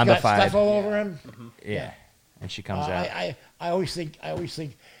Right, and he's got zombified. stuff all over him. Yeah. And she comes out. I always think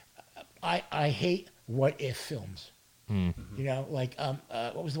I hate what if films. Mm-hmm. Like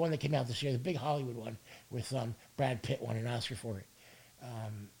what was the one that came out this year? The big Hollywood one with Brad Pitt won an Oscar for it.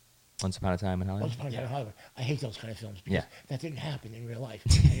 Once Upon a Time in Hollywood. Once Upon a Time in Hollywood. I hate those kind of films because Yeah. that didn't happen in real life.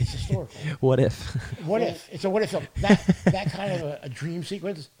 And it's historical. What if? What if? It's a what if film. That kind of a dream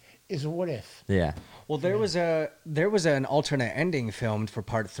sequence is a what if. Yeah. Well, there was an alternate ending filmed for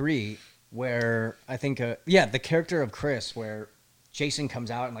part 3 where I think the character of Chris where Jason comes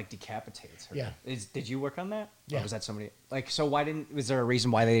out and like decapitates her. Yeah. Did you work on that? Yeah. Or was that somebody like so why didn't was there a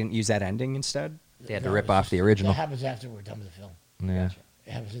reason why they didn't use that ending instead? They had to No, rip it's off just- the original. That happens after we're done with the film. Yeah.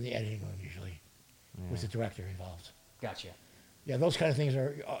 It happens in the editing room usually, with the director involved. Gotcha. Yeah, those kind of things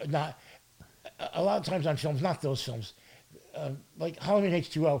are not. A lot of times on films, not those films, like Halloween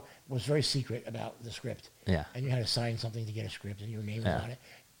H2O was very secret about the script. Yeah. And you had to sign something to get a script, and your name was Yeah. on it.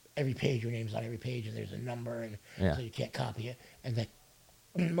 Every page, your name's on every page, and there's a number, and Yeah. so you can't copy it. And that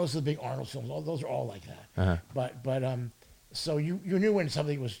most of the big Arnold films, all those are all like that. Uh-huh. But so you knew when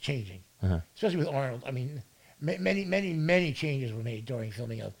something was changing, especially with Arnold. I mean, many changes were made during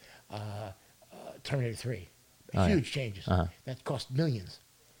filming of Terminator 3. Oh, yeah. Huge changes Uh-huh. that cost millions.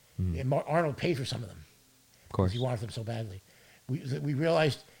 And Arnold paid for some of them. Of course. He wanted them so badly. We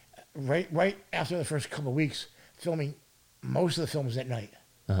realized right after the first couple of weeks filming most of the films at night.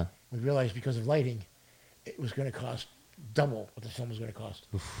 Uh-huh. We realized because of lighting, it was going to cost double what the film was going to cost.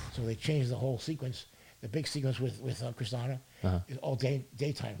 So they changed the whole sequence. The big sequence with Christina is all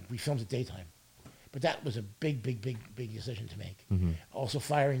daytime. We filmed at daytime, but that was a big decision to make. Also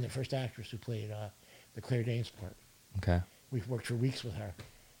firing the first actress who played the Claire Danes part. Okay. We worked for weeks with her,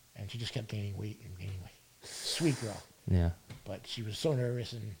 and she just kept gaining weight. Sweet girl, Yeah. but she was so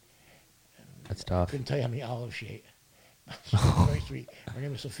nervous and That's tough. couldn't tell you how many olives she ate. She was very sweet. Her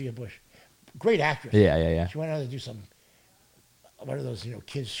name was Sophia Bush. Great actress. Yeah. She went on to do one of those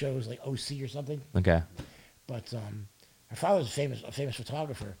kids shows like OC or something. Okay. But her father was a famous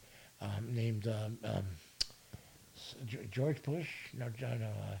photographer named George Bush. No, I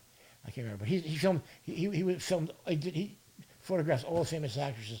can't remember. But he filmed. He photographed all the famous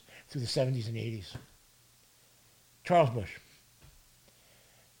actresses through the 70s and 80s. Charles Bush.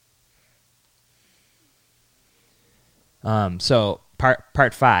 So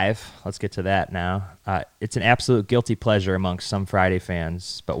part 5, let's get to that now. It's an absolute guilty pleasure amongst some Friday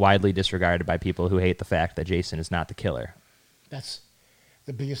fans, but widely disregarded by people who hate the fact that Jason is not the killer. That's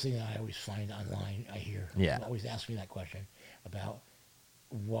the biggest thing that I always find online. I hear. Yeah. People always ask me that question about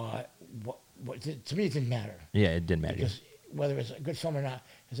what to me it didn't matter. Yeah, it didn't matter. Because whether it's a good film or not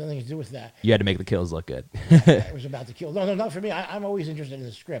has nothing to do with that. You had to make the kills look good. It was about the kill. No, not for me. I'm always interested in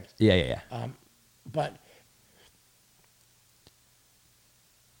the script. Yeah. But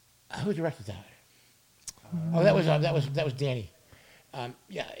who directed that? Oh, that was Danny. Yeah,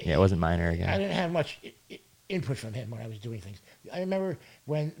 Yeah, it wasn't Miner I again. didn't have much input from him when I was doing things. I remember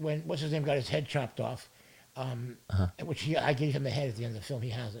when what's his name got his head chopped off, which I gave him the head at the end of the film. He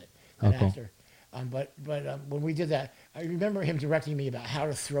has it, that cool. actor. But when we did that, I remember him directing me about how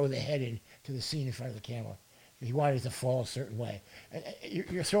to throw the head into the scene in front of the camera. He wanted it to fall a certain way. And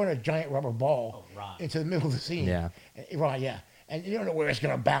you're throwing a giant rubber ball into the middle of the scene. Yeah. Right, yeah. And you don't know where it's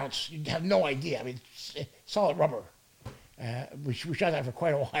going to bounce. You have no idea. I mean, it's solid rubber. We shot that for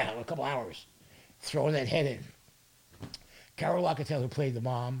quite a while, a couple hours, throwing that head in. Carol Locatell, who played his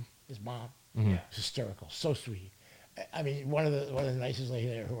mom, was hysterical, so sweet. I mean, one of the nicest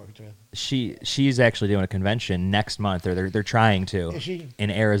ladies I ever worked with. She's actually doing a convention next month, or they're trying to. Is she? In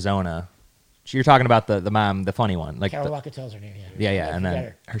Arizona? You're talking about the mom, the funny one, like Carol Locatell's her name. yeah, I and forget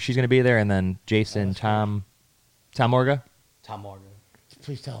then her. she's gonna be there, and then Jason, Tom Morga, Tom Morgan.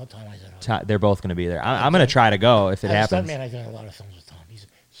 Please tell Tom I said they're both gonna be there. I'm gonna try to go if it happens. Stuntman, I've done a lot of films with Tom. He's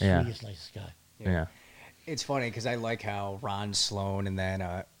the Yeah. sweetest, nicest guy. Yeah. It's funny because I like how Ron Sloan and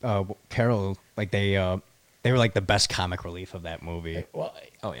then Carol, like they were like the best comic relief of that movie. Well,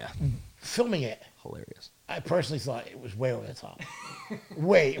 Oh yeah. filming it, Hilarious. I personally thought it was way over the top.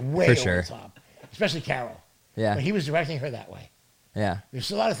 way For over sure. the top. Especially Carol. Yeah. But he was directing her that way. Yeah.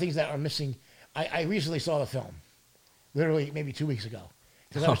 There's a lot of things that are missing. I recently saw the film, literally maybe 2 weeks ago,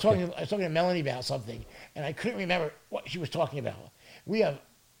 because I was talking to Melanie about something, and I couldn't remember what she was talking about. I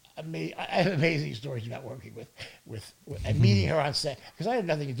have amazing stories about working with and meeting her on set, because I had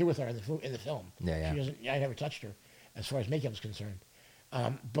nothing to do with her in the film. Yeah. I never touched her, as far as makeup is concerned.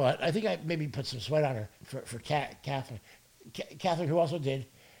 But I think I maybe put some sweat on her for Catherine. Catherine, who also did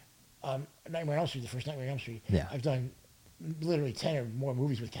Nightmare on Elm Street, the first Nightmare on Elm Street. Yeah. I've done literally 10 or more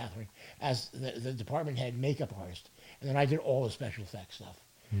movies with Catherine as the department head makeup artist. And then I did all the special effects stuff.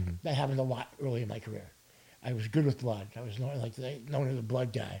 Mm-hmm. That happened a lot early in my career. I was good with blood. I was known as the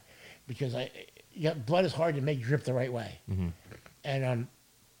blood guy, because blood is hard to make drip the right way. Mm-hmm. And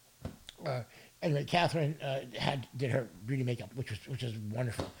anyway, Catherine did her beauty makeup, which is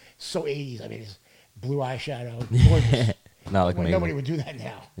wonderful. So 80s. I mean, it's blue eyeshadow, gorgeous. No, like amazing. Nobody would do that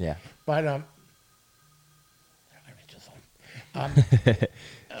now. Yeah. But I reached the phone.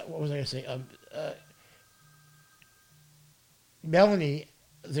 What was I going to say? Melanie,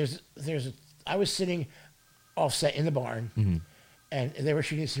 I was sitting offset in the barn, And they were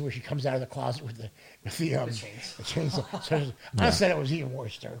shooting a scene where she comes out of the closet with the chains. the chainsaw. So I said it was even more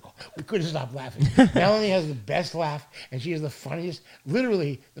hysterical. We couldn't stop laughing. Melanie has the best laugh, and she is the funniest,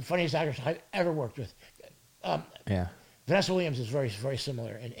 literally the funniest actress I've ever worked with. Yeah. Vanessa Williams is very, very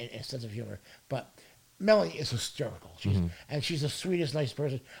similar in sense of humor, but Melanie is hysterical. And she's the sweetest, nice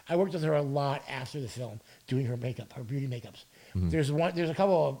person. I worked with her a lot after the film, doing her makeup, her beauty makeups. There's a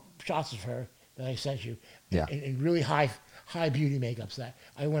couple of shots of her that I sent you, Yeah. in really high beauty makeups that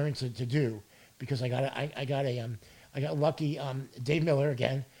I learned to do because I got lucky. Dave Miller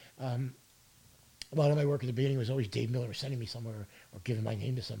again. A lot of my work at the beginning was always Dave Miller sending me somewhere or giving my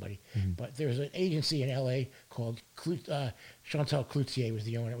name to somebody. But there's an agency in L.A. called Chantal Cloutier was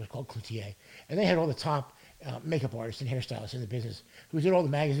the owner. It was called Cloutier. And they had all the top makeup artists and hairstylists in the business who did all the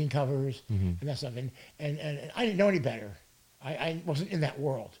magazine covers and that stuff. And I didn't know any better. I wasn't in that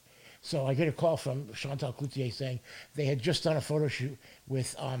world. So I get a call from Chantal Cloutier saying they had just done a photo shoot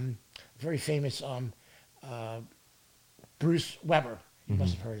with very famous Bruce Weber. You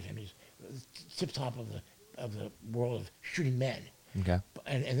must have heard of him. He's tip top of the world of shooting men. Okay.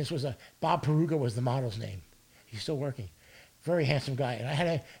 And this was Bob Peruga was the model's name. He's still working. Very handsome guy. And I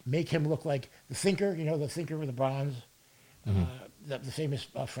had to make him look like the Thinker, the Thinker with the bronze, the famous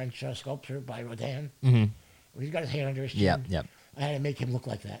French sculptor by Rodin. He's got his hand under his chin. Yep. I had to make him look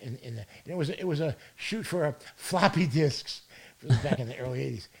like that. It was a shoot for floppy disks back in the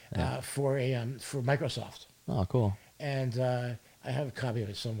early '80s for Microsoft. Oh, cool. And I have a copy of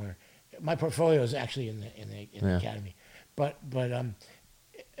it somewhere. My portfolio is actually in the academy, but I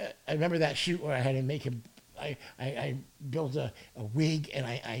remember that shoot where I had to make him. I built a wig and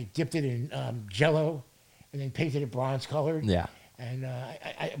I dipped it in Jello, and then painted it bronze colored. Yeah. And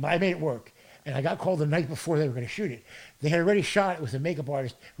but I made it work. And I got called the night before they were going to shoot it. They had already shot it with a makeup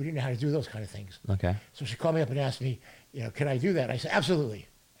artist who didn't know how to do those kind of things. Okay. So she called me up and asked me, can I do that? I said, absolutely.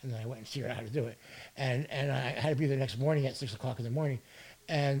 And then I went and figured out how to do it. And I had to be there the next morning at 6 o'clock in the morning.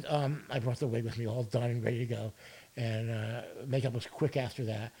 And I brought the wig with me all done and ready to go. And makeup was quick after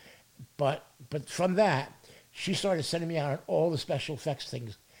that. But from that, she started sending me out on all the special effects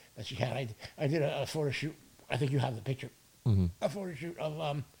things that she had. I did a photo shoot. I think you have the picture. A photo shoot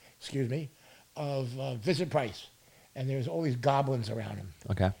of Vincent Price. And there's all these goblins around him.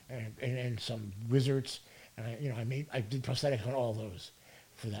 Okay. And some wizards. And I did prosthetics on all those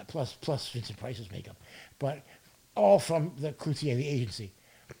for that, plus Vincent Price's makeup, but all from the Cloutier, the agency.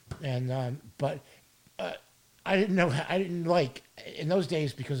 And but I didn't like in those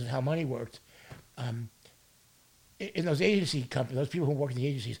days because of how money worked. In those agency companies, those people who work in the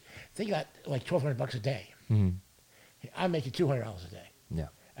agencies, they got like $1,200 a day. I'm making $200 a day. Yeah.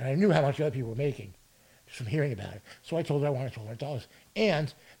 And I knew how much other people were making just from hearing about it. So I told her I wanted $1,200.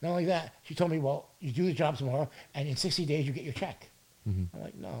 And not only that, she told me, well, you do the job tomorrow, and in 60 days you get your check. I'm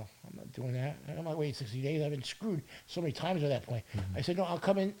like, no, I'm not doing that. I'm not waiting 60 days. I've been screwed so many times at that point. I said, no, I'll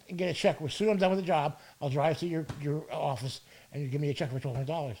come in and get a check. As soon as I'm done with the job, I'll drive to your office, and you give me a check for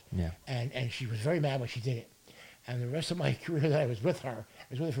 $1,200. Yeah. And she was very mad when she did it. And the rest of my career that I was with her, I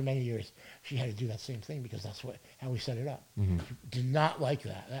was with her for many years, she had to do that same thing because that's how we set it up. She did not like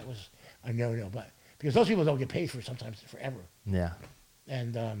that. That was a no-no. But because those people don't get paid for sometimes forever. Yeah.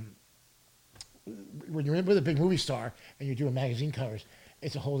 And when you're with a big movie star and you're doing magazine covers,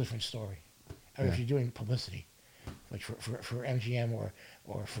 it's a whole different story. Or if you're doing publicity, like for MGM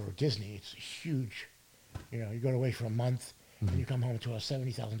or for Disney, it's huge. You go away for a month and you come home to a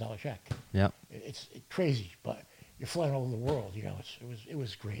 $70,000 check. Yep. It's crazy, but you're flying all over the world. It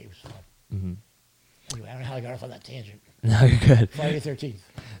was great. It was fun. Anyway, I don't know how I got off on that tangent. No, you're good. Friday the 13th.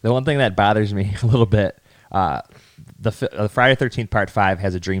 The one thing that bothers me a little bit, the Friday 13th Part 5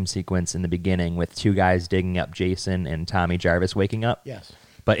 has a dream sequence in the beginning with two guys digging up Jason and Tommy Jarvis waking up. Yes.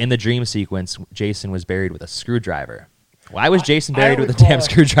 But in the dream sequence, Jason was buried with a screwdriver. Why was Jason I buried don't with a damn recall-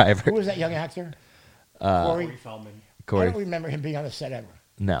 screwdriver? Who was that young actor? Corey. Corey Feldman. I Corey. don't remember him being on the set ever.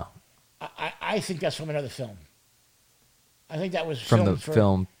 No. I think that's from another film. I think that was From the filmed for,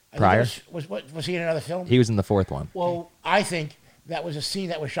 film I think prior? Was he in another film? He was in the fourth one. Well, I think that was a scene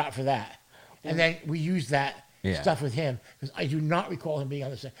that was shot for that, and then we used that stuff with him because I do not recall him being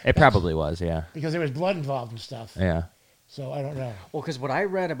on the set. It probably was, yeah. because there was blood involved and stuff. Yeah. So I don't know. Well, because what I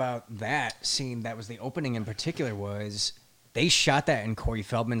read about that scene, that was the opening in particular, was they shot that in Corey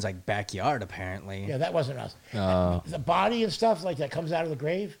Feldman's backyard, apparently. Yeah, that wasn't us. Oh. The body and stuff like that comes out of the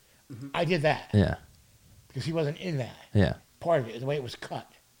grave. I did that Yeah. because he wasn't in that Yeah. part of it, the way it was cut.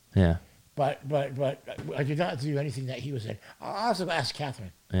 Yeah. But I did not do anything that he was in. I'll also ask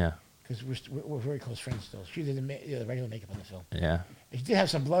Catherine Yeah. because we're very close friends still. She did the regular makeup on the film. Yeah. He did have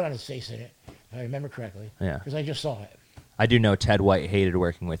some blood on his face in it, if I remember correctly. Yeah. Because I just saw it. I do know Ted White hated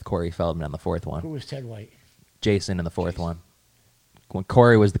working with Corey Feldman on the fourth Who one. was Ted White? Jason in the fourth one. When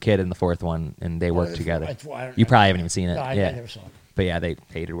Corey was the kid in the fourth one, and they worked together. You probably haven't even seen it. No, I yeah. never saw it. But yeah, they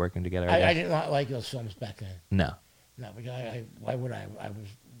hated working together. I did not like those films back then. No. No, because why would I? I was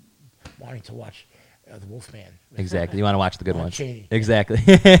wanting to watch The Wolfman. Exactly. You want to watch the good Lon ones. Chaney. Exactly.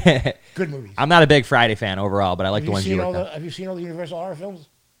 Good movies. I'm not a big Friday fan overall, but I like the ones you worked on. Have you seen all the Universal horror films?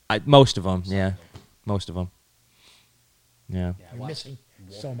 Most of them, yeah. Most of them. Yeah. You're missing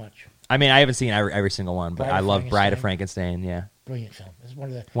so much. I mean, I haven't seen every single one, but Bride I of love Bride of Frankenstein. Frankenstein, yeah. Brilliant film. It's one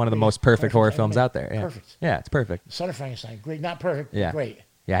of the One of the most perfect horror films out there. Yeah. Perfect. Yeah, it's perfect. Son of Frankenstein. Great. Not perfect. Yeah. Great.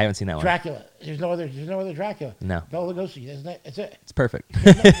 Yeah, I haven't seen that one. Dracula. There's no other Dracula. No. Bela Lugosi. That's it. It's perfect.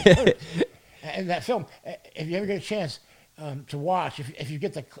 And that film, if you ever get a chance to watch, if you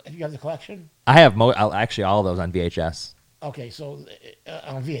have the collection. I have actually all of those on VHS. Okay, so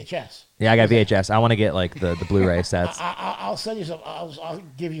on VHS. Yeah, I got VHS. I want to get like the Blu-ray sets. I'll send you some. I'll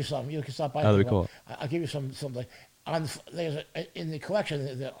give you some. You can stop by. That'd be cool. I'll give you some. Like there's in the collection,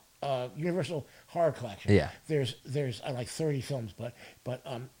 the Universal Horror Collection. Yeah. There's like 30 films, but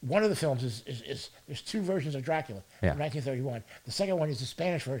one of the films is there's two versions of Dracula Yeah. from 1931. The second one is the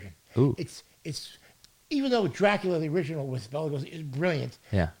Spanish version. Ooh. It's even though Dracula, the original with Bela Lugosi, is brilliant.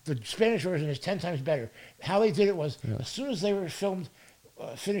 Yeah. The Spanish version is 10 times better. How they did it was as soon as they were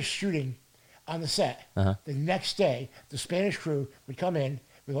finished shooting on the set, the next day the Spanish crew would come in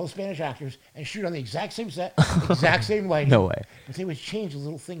with all the Spanish actors and shoot on the exact same set, exact same lighting. No way. But they would change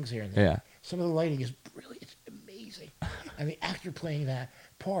little things here and there. Yeah. Some of the lighting is brilliant. It's amazing. And the actor playing that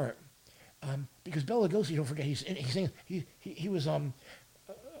part, because Bela Lugosi, don't forget, he was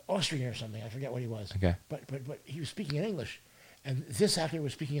Austrian or something. I forget what he was. Okay. But he was speaking in English, and this actor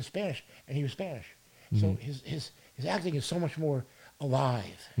was speaking in Spanish, and he was Spanish. So his acting is so much more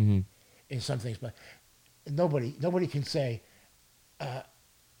alive in some things. But nobody can say, I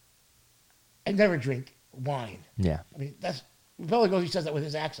never drink wine. Yeah. I mean, that's Bela Lugosi says that with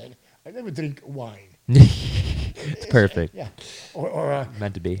his accent. I never drink wine. It's perfect. Yeah. Or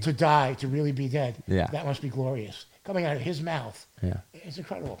Meant to be. to die, to really be dead. Yeah. That must be glorious. Coming out of his mouth. Yeah. It's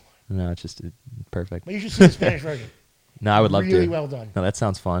incredible. No, it's just perfect. But you should see the Spanish version. No, I would love to. Really well done. No, that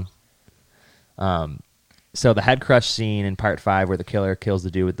sounds fun. So the head crush scene in part 5 where the killer kills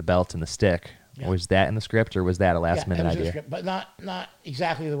the dude with the belt and the stick, Yeah. was that in the script or was that a last minute it was in the idea? script, but not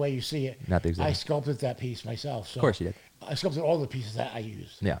exactly the way you see it. Not the exact. I sculpted that piece myself. So Of course you did. I sculpted all the pieces that I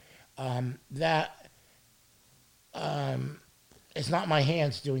used. Yeah. It's not my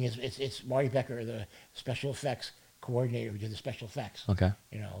hands doing it. It's Marty Becker, the special effects coordinator, who did the special effects. Okay.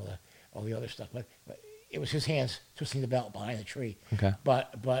 You know, all the other stuff. But it was his hands twisting the belt behind the tree. Okay.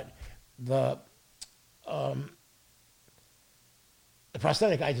 But the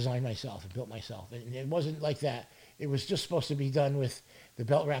prosthetic I designed myself and built myself, and it wasn't like that. It was just supposed to be done with the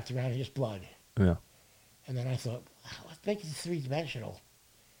belt wrapped around and just blood. Yeah. And then I thought, let's make it 3-dimensional.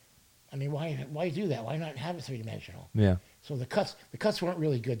 I mean, why do that? Why not have it 3-dimensional? Yeah. So the cuts weren't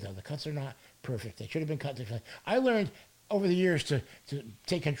really good though. The cuts are not perfect. They should have been cut differently. I learned over the years to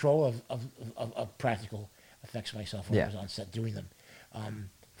take control of practical effects myself when I was on set doing them.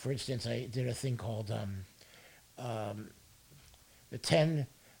 For instance, I did a thing called the 10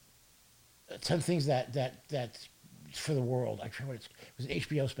 things that for the world. I forget what it was an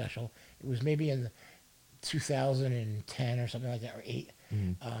HBO special. It was maybe in 2010 or something like that, or 8.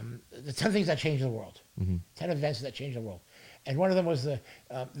 The 10 things that changed the world. 10 events that changed the world. And one of them was the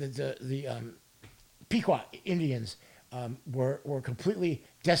Pequot Indians were completely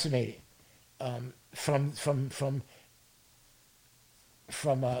decimated from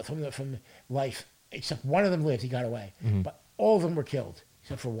life. Except one of them lived; he got away. But all of them were killed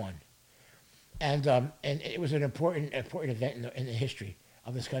except for one. And it was an important event in the history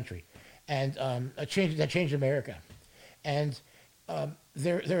of this country, and that changed America. And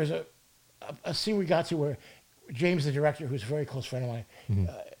there was a scene we got to where James, the director, who's a very close friend of mine,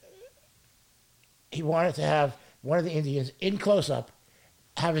 he wanted to have one of the Indians in close up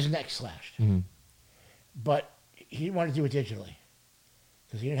have his neck slashed, but he didn't want to do it digitally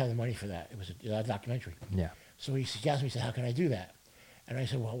because he didn't have the money for that. It was a documentary. Yeah. So he asked me, he said, "How can I do that?" And I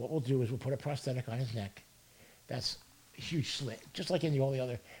said, "Well, what we'll do is we'll put a prosthetic on his neck. That's a huge slit, just like in all the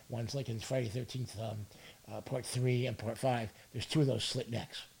other ones, like in Friday the 13th, Part 3 and Part 5. There's 2 of those slit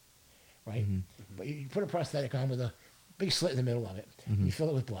necks, right? But you put a prosthetic on with a big slit in the middle of it. You fill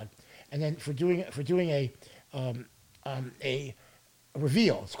it with blood, and then for doing a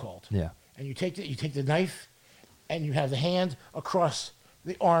reveal, it's called. Yeah. And you take the knife, and you have the hand across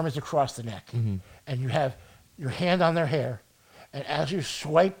the arm is across the neck, and you have your hand on their hair, and as you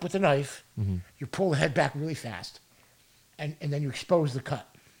swipe with the knife, you pull the head back really fast, and then you expose the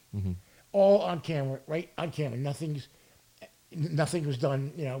cut. Mm-hmm. All on camera, right on camera. Nothing was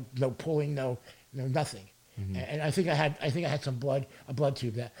done. No pulling, no nothing. Mm-hmm. And I think I had some blood, a blood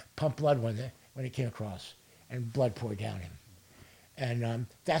tube that pumped blood when it came across, and blood poured down him. And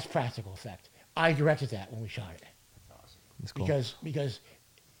that's practical effect. I directed that when we shot it. That's cool. Because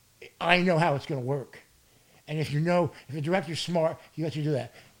I know how it's going to work. And if the director's smart, he lets you do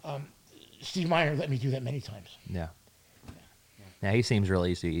that. Steve Miner let me do that many times. Yeah. Yeah, he seems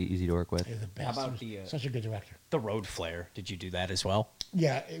really easy to work with. He's the best. How about He was such a good director. The road flare. Did you do that as well?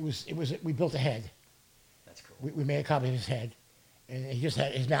 Yeah, it was. We built a head. That's cool. We made a copy of his head, and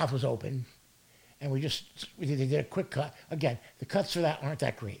his mouth was open, and we did a quick cut. Again, the cuts for that aren't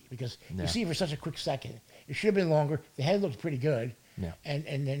that great because Yeah. you see for such a quick second. It should have been longer. The head looked pretty good. Yeah. And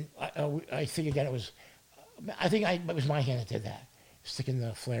then I think again it was. It was my hand that did that, sticking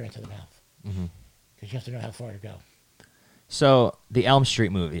the flare into the mouth. Mm-hmm. Because you have to know how far to go. So the Elm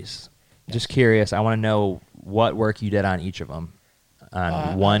Street movies. Just curious. I want to know what work you did on each of them,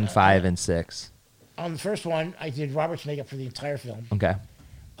 on 1, 5, and 6. On the first one, I did Robert's makeup for the entire film. Okay.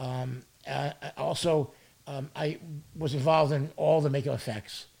 Also, I was involved in all the makeup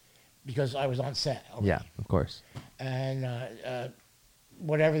effects because I was on set already. Yeah, of course. And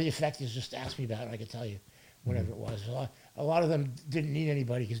whatever the effect is, just ask me about it. I can tell you whatever it was. A lot of them didn't need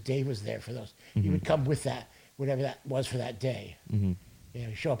anybody because Dave was there for those. He would come with that, whatever that was for that day. Mm-hmm.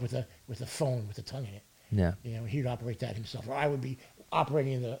 He'd show up with a phone with the tongue in it. Yeah. He'd operate that himself, or I would be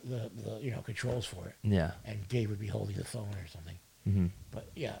operating the controls for it. Yeah. And Dave would be holding the phone or something. Mm-hmm. But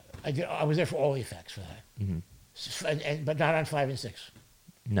yeah, I was there for all the effects for that. Mm-hmm. But not on 5 and 6.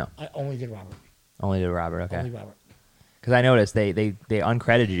 No. I only did Robert. Only did Robert. Okay. Only Robert. Because I noticed they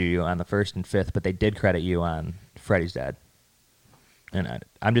uncredited you on the 1st and 5th, but they did credit you on Freddy's Dead. And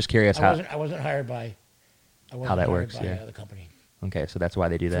I'm just curious I wasn't hired by. How that works, By, yeah. the company. Okay, so that's why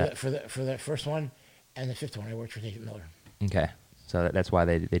they do that. For the first one and the 5th one, I worked for David Miller. Okay, so that's why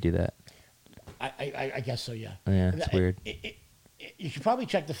they do that. I guess so. Yeah. Yeah, it's weird. You should probably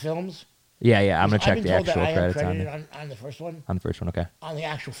check the films. Yeah, I'm gonna I've check been the told actual that I am credits on credited it. on the first one. On the first one, okay. On the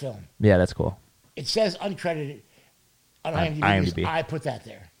actual film, Yeah, that's cool. it says uncredited on On IMDb. IMDb. Because I put that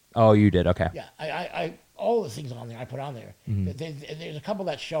there. Oh, you did. Okay. Yeah, I all the things on there I put on there. Mm-hmm. There's a couple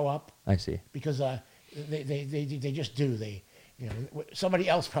that show up I see. because they just do. Somebody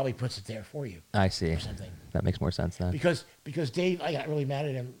else probably puts it there for you I see. or something. That makes more sense then. Because Dave, I got really mad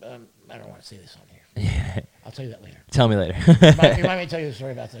at him. I don't want to say this on here. Yeah. I'll tell you that later. Tell me later. You might tell you the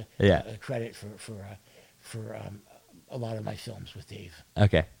story about the Yeah. credit for a lot of my films with Dave.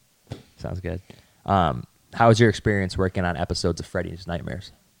 Okay. Sounds good. How was your experience working on episodes of Freddy's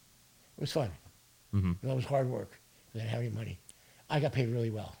Nightmares? It was fun. Mm-hmm. It was hard work. I didn't have any money. I got paid really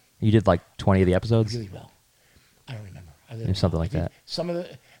well. You did like 20 of the episodes? Really well. I don't remember. Or something like that. Some of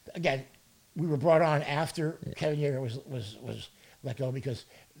again, we were brought on after Kevin Yeager was let go because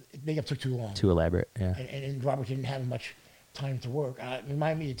makeup took too long. Too elaborate, yeah. And Robert didn't have much time to work.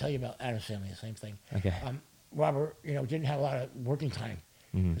 Remind me to tell you about Addams Family, the same thing. Okay. Robert, didn't have a lot of working time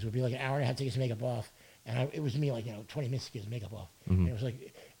because it would be like an hour and a half to get his makeup off, and it was me like 20 minutes to get his makeup off. And it was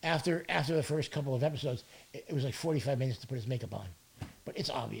like after the first couple of episodes, it was like 45 minutes to put his makeup on. But it's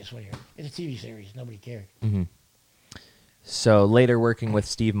obvious when it's a TV series, nobody cared. Mm-hmm. So later working with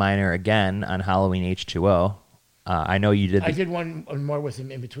Steve Miner again on Halloween H2O, I know you did. I did one more with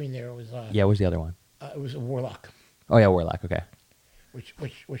him in between there. It was yeah, what's the other one? it was a Warlock, Oh yeah, Warlock. Okay, which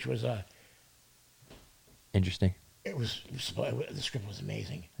was interesting. the script was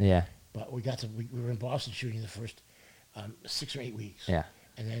amazing. Yeah, But we were in Boston shooting the first 6 or 8 weeks. yeah.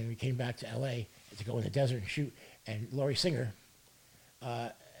 And then we came back to L.A. to go in the desert and shoot. And Laurie Singer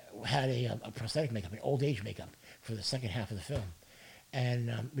had a prosthetic makeup, an old age makeup for the second half of the film.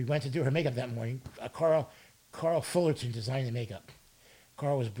 And we went to do her makeup that morning. Carl Fullerton designed the makeup.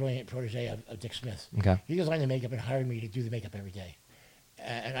 Carl was a brilliant protege of Dick Smith. Okay. He designed the makeup and hired me to do the makeup every day.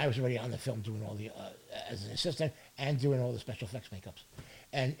 And I was already on the film doing all the as an assistant and doing all the special effects makeups.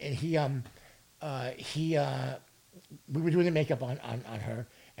 And we were doing the makeup on her,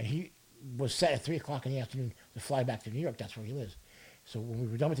 and he was set at 3:00 in the afternoon to fly back to New York. That's where he lives. So when we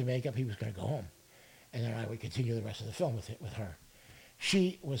were done with the makeup, he was going to go home, and then I would continue the rest of the film with her.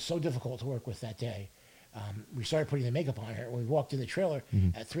 She was so difficult to work with that day. We started putting the makeup on her. We walked in the trailer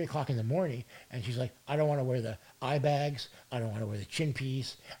at 3:00 in the morning, and she's like, "I don't want to wear the eye bags. I don't want to wear the chin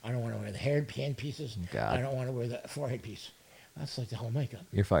piece. I don't want to wear the hand pieces. God. I don't want to wear the forehead piece." That's like the whole makeup.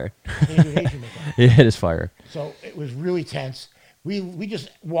 You're fired. Can't do Asian makeup. Yeah, it is fired. So it was really tense. We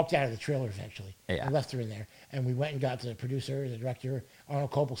just walked out of the trailer eventually. Yeah. And left her in there, and we went and got the producer, the director.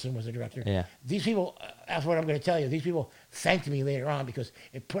 Arnold Kopelson was the director. Yeah. These people, that's what I'm going to tell you. These people thanked me later on because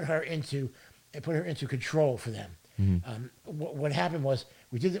it put her into control for them. What happened was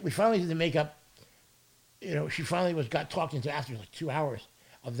we finally did the makeup. You know, she finally got talked into after like 2 hours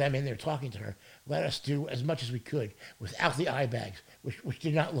of them in there talking to her. Let us do as much as we could without the eye bags, which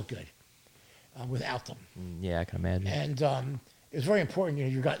did not look good without them. Yeah, I can imagine. And it was very important. You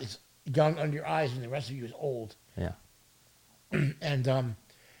know, you got this young under your eyes, and the rest of you is old. Yeah. And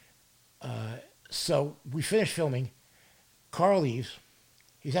so we finished filming. Carl leaves.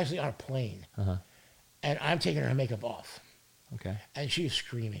 He's actually on a plane, and I'm taking her makeup off, Okay. and she's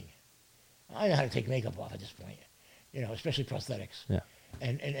screaming. I know how to take makeup off at this point, you know, especially prosthetics. Yeah.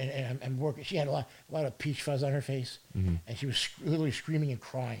 And I'm working. She had a lot of peach fuzz on her face, and she was literally screaming and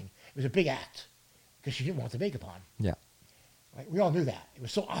crying. It was a big act because she didn't want the makeup on. Yeah. Right? We all knew that. It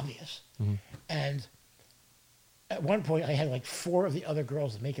was so obvious. And at one point, I had like 4 of the other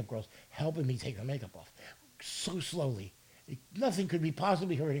girls, the makeup girls, helping me take her makeup off so slowly. Nothing could be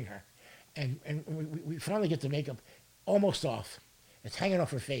possibly hurting her. And we finally get the makeup almost off. It's hanging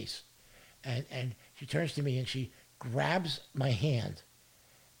off her face. And she turns to me and she grabs my hand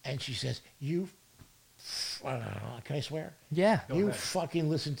and she says, can I swear? Yeah. You fucking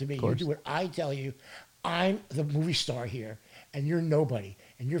listen to me. You course. do what I tell you. I'm the movie star here, and you're nobody,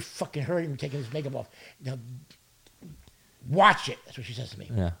 and you're fucking hurting me taking this makeup off. Now, watch it. That's what she says to me.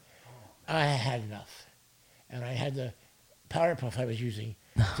 Yeah. I had enough, and I had the powder puff I was using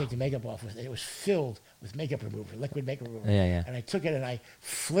to take the makeup off with, and it was filled with makeup remover, liquid makeup remover. Yeah. And I took it and I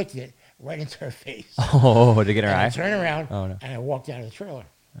flicked it right into her face. Oh, to get her And I eye? turned around Oh, no. and I walked out of the trailer.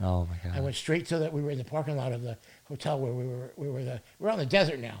 Oh, my God. I went straight to we were in the parking lot of the hotel where we're out in the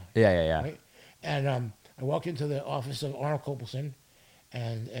desert now. Yeah. Right? And I walked into the office of Arnold Kopelson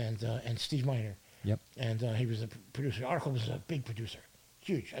and Steve Miner. Yep. And he was a producer. Arnold Kopelson was a big producer.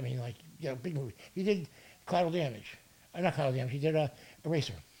 Huge. I mean, like, big movie. He did Collateral Damage. Not Collateral Damage. He did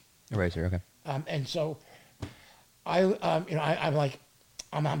Eraser. Eraser, okay. And so I'm like,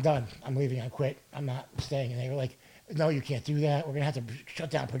 I'm done. I'm leaving. I quit. I'm not staying. And they were like, no, you can't do that. We're going to have to shut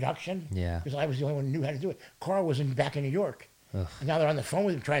down production. Yeah. Because I was the only one who knew how to do it. Carl was back in New York. Ugh. And now they're on the phone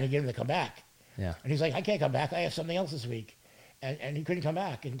with him trying to get him to come back. Yeah. And he's like, I can't come back. I have something else this week. And he couldn't come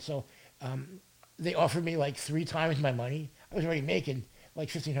back. And so they offered me like 3 times my money. I was already making like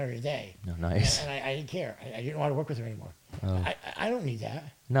 $1,500 a day. Oh, nice. And I didn't care. I didn't want to work with her anymore. Oh. I don't need that.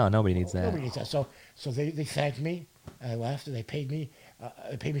 No, nobody needs that. Nobody needs that. So they thanked me. I left, and they paid me.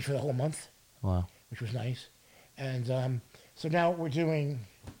 They paid me for the whole month, Wow. which was nice. And so now we're doing,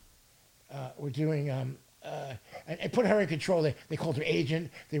 and put her in control. They called her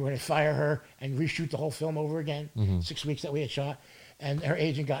agent. They were going to fire her and reshoot the whole film over again. 6 weeks that we had shot, and her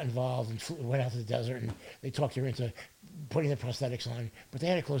agent got involved and went out to the desert, and they talked her into putting the prosthetics on. But they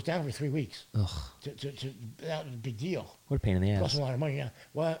had to close down for 3 weeks. Ugh. That was a big deal. What a pain in the Cost ass. a lot of money. Now,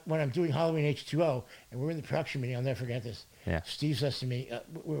 when I'm doing Halloween H2O, and we're in the production meeting, I'll never forget this. Yeah. Steve says to me,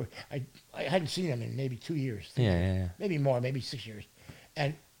 I hadn't seen him in maybe 2 years. Yeah. Maybe more, maybe 6 years.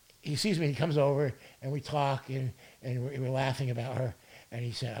 And he sees me, he comes over, and we talk, and we're laughing about her. And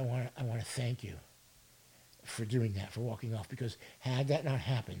he said, I want to thank you for doing that, for walking off, because had that not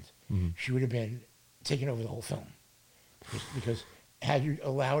happened, she would have been taking over the whole film. Because had you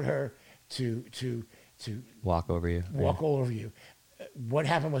allowed her to Walk over you. walk all over you, what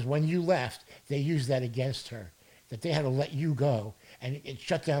happened was when you left, they used that against her, that they had to let you go, and it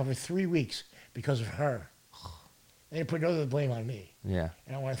shut down for 3 weeks because of her. They put no blame on me, Yeah.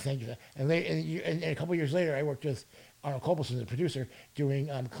 and I want to thank you for that. And a couple of years later, I worked with Arnold Kopelson, the producer,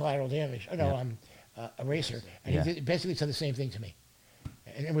 doing Collateral Damage. Eraser, and Yeah. he basically said the same thing to me,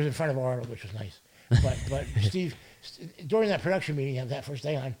 and it was in front of Arnold, which was nice. But Steve, during that production meeting, that first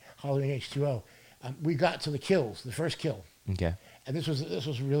day on Halloween H2O, we got to the kills, the first kill. Okay. And this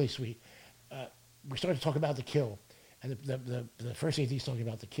was really sweet. We started to talk about the kill, and the first AD is talking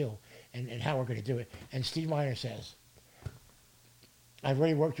about the kill and how we're going to do it. And Steve Miner says, "I've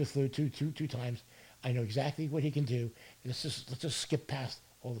already worked with Lou two times. I know exactly what he can do. Let's just skip past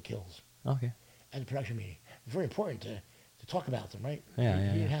all the kills." Okay. At the production meeting, it's very important to talk about them, right? Yeah, you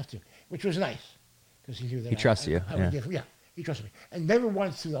yeah, didn't yeah. have to, which was nice because he knew that He trusts you, I would yeah. give, he trusted me, and never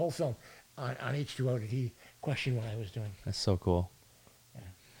once through the whole film on H2O did he question what I was doing. That's so cool.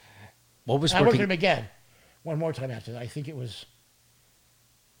 What was I worked with working? him again, one more time after that. I think it was.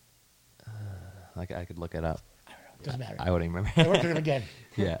 Like I could look it up. Doesn't matter. I wouldn't remember. I worked with him again.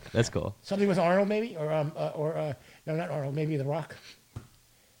 Yeah, that's cool. Something with Arnold, maybe, or no, not Arnold. Maybe The Rock.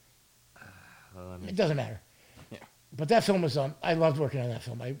 It doesn't matter. But that film was, I loved working on that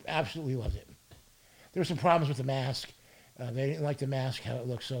film. I absolutely loved it. There were some problems with the mask. They didn't like the mask, how it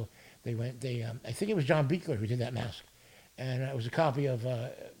looked, so I think it was John Buechler who did that mask. And it was a copy of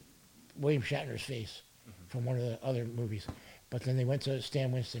William Shatner's face from one of the other movies. But then they went to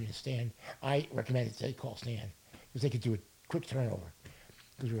Stan Winston, and Stan, I recommended they call Stan, because they could do a quick turnover,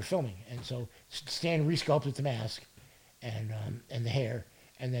 because we were filming. And so Stan resculpted the mask and the hair,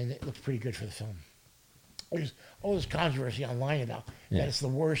 and then it looked pretty good for the film. There's all this controversy online about that it's the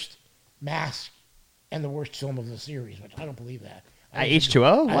worst mask and the worst film of the series, which I don't believe that.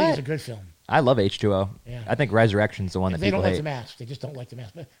 H2O? I think it's a good film. I love H2O. Yeah. I think Resurrection's the one that They people don't like hate. the mask. They just don't like the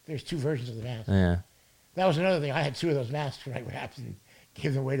mask. But there's two versions of the mask. Yeah. That was another thing. I had two of those masks when I wrapped and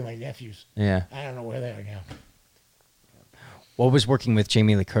gave them away to my nephews. Yeah. I don't know where they are now. What was working with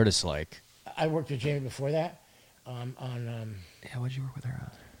Jamie Lee Curtis like? I worked with Jamie before that on Yeah, what did you work with her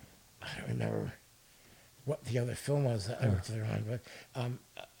on? I don't remember what the other film was that I worked with her on, but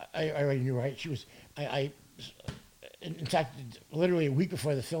I already knew, right? She was, in fact, literally a week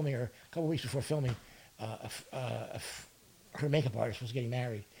before the filming, or a couple weeks before filming, her makeup artist was getting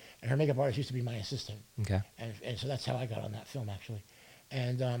married, and her makeup artist used to be my assistant. Okay. And so that's how I got on that film, actually.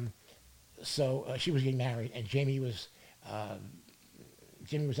 And so she was getting married, and Jamie was at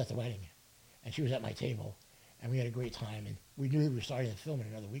the wedding, and she was at my table, and we had a great time, and we knew we were starting the film in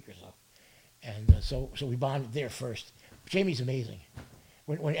another week or so. And so we bonded there first. Jamie's amazing.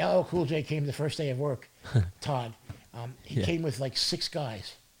 When LL Cool J came the first day of work, Todd, he came with like 6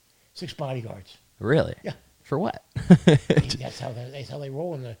 guys, 6 bodyguards. Really? Yeah. For what? That's how they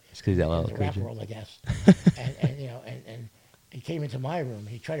roll in the LL Cool rap J. world, I guess. and he came into my room.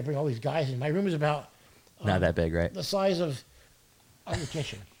 He tried to bring all these guys in. My room is about Not that big, right? the size of the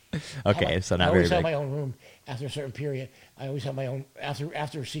kitchen. Okay, so I not very always had big. my own room after a certain period. I always had my own after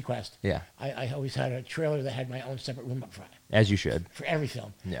Sequest. Yeah. I always had a trailer that had my own separate room up front As you should. for every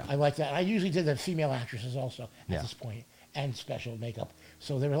film. Yeah. I like that. I usually did the female actresses also at Yeah. this point, and special makeup.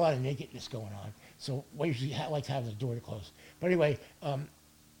 So there was a lot of nakedness going on. So I usually like to have the door to close. But anyway,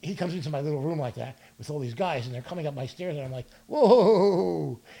 he comes into my little room like that with all these guys, and they're coming up my stairs, and I'm like,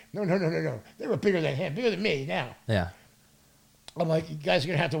 whoa, no. They were bigger than him, bigger than me now. Yeah. I'm like, you guys are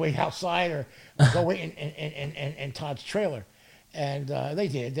going to have to wait outside or go wait in Todd's trailer. And they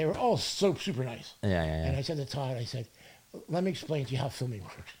did. They were all so super nice. Yeah. And I said to Todd, let me explain to you how filming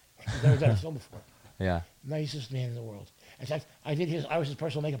works. I've never done a film before. Yeah. Nicest man in the world. In fact, I was his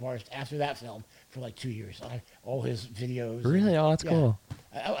personal makeup artist after that film for like 2 years on all his videos. Really? Oh, that's cool.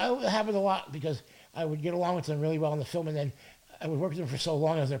 I happened a lot because I would get along with them really well in the film, and then I would work with them for so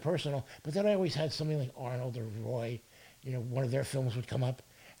long as their personal. But then I always had somebody like Arnold or Roy, one of their films would come up,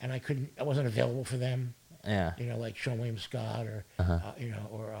 and I wasn't available for them. Yeah. Like Sean William Scott or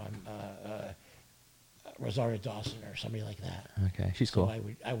Rosario Dawson or somebody like that. Okay, she's So cool.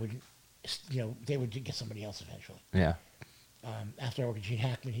 I would, they would get somebody else eventually. Yeah. After I worked with Gene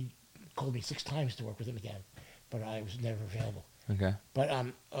Hackman, he called me 6 times to work with him again, but I was never available. Okay. But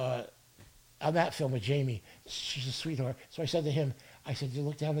on that film with Jamie, she's a sweetheart. So I said to him, you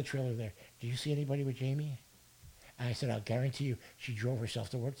look down the trailer there. Do you see anybody with Jamie? And I said, I'll guarantee you she drove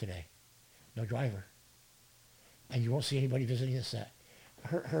herself to work today. No driver. And you won't see anybody visiting the set.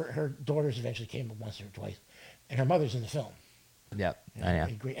 Her daughters eventually came once or twice, and her mother's in the film. Yep. I know.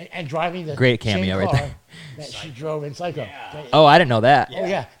 And driving the Great same cameo right car there. that she drove in Psycho. Oh, I didn't know that. Oh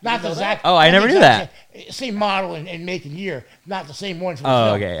yeah, not the Zach. Oh, I never knew that. Same model and make and year, not the same one from the Oh,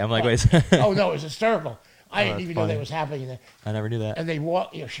 film. okay. I'm like, But- wait. oh no, it was hysterical. I didn't that's even know funny. that was happening. I never knew that. And they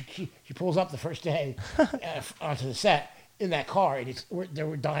walk. She pulls up the first day onto the set in that car, and they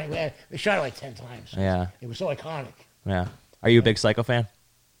were dying. They shot it like 10 times. Yeah. It was so iconic. Yeah. Are you a big Psycho fan?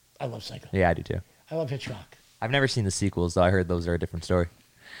 I love Psycho. Yeah, I do too. I love Hitchcock. I've never seen the sequels, though. I heard those are a different story.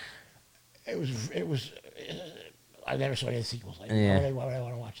 It was. I never saw any of the sequels. Yeah. Why would I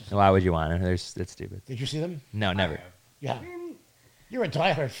want to watch this? Why would you want it? It's stupid. Did you see them? No, never. Yeah. You're a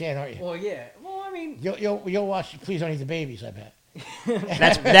diehard fan, aren't you? Well, yeah. Well, I mean, You'll watch. Please Don't Eat the Babies. I bet.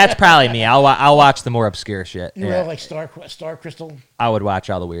 That's probably me. I'll watch the more obscure shit. You Yeah. have like Star Crystal. I would watch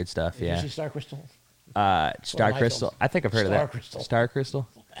all the weird stuff. Did you Yeah. see Star Crystal? Star my Crystal. films. I think I've heard of Star that. Crystal. Star Crystal.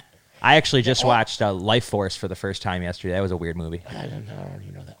 I actually just Oh. watched Life Force for the first time yesterday. That was a weird movie. I don't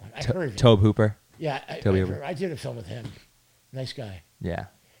even know that one. I heard of it. Tobe Hooper. Yeah, Toby Hooper. I did a film with him. Nice guy. Yeah.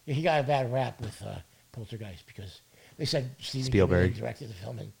 Yeah, he got a bad rap with Poltergeist because they said Steven Spielberg. Spielberg directed the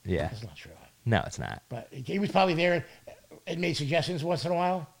film, and Yeah. that's not true. No, it's not. But he was probably there and made suggestions once in a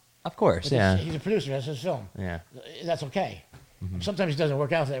while. Of course. But Yeah. he's a producer. That's his film. Yeah. That's okay. Sometimes it doesn't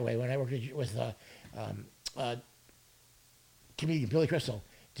work out that way. When I worked with comedian Billy Crystal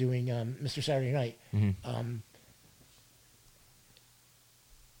doing Mr. Saturday Night,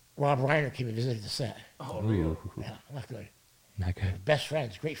 Rob Reiner came and visited the set. Oh, Ooh, Yeah, not good. not good. Best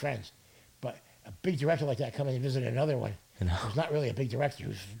friends, great friends. But a big director like that coming and visiting another one You know. who's not really a big director,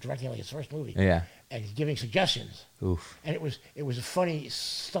 who's directing like his first movie. Yeah. And he's giving suggestions. Oof. And it was a funny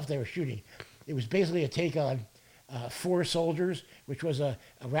stuff they were shooting. It was basically a take on Four Soldiers, which was a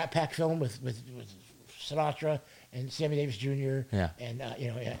Rat Pack film with Sinatra and Sammy Davis Jr. Yeah. And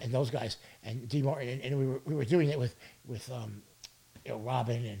and those guys and D. Martin, and we were doing it with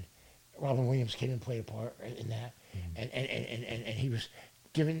Robin, and Robin Williams came and played a part in that, and he was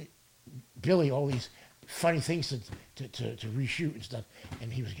giving Billy all these funny things to reshoot and stuff,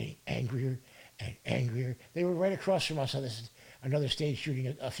 and he was getting angrier and angrier. They were right across from us on another stage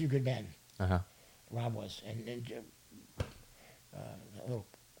shooting a Few Good Men. Uh-huh. Rob was, and that little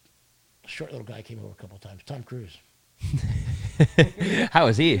short little guy came over a couple of times. Tom Cruise. How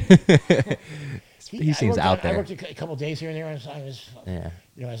is he? He seems out I there. worked a couple of days here and there on his, Yeah.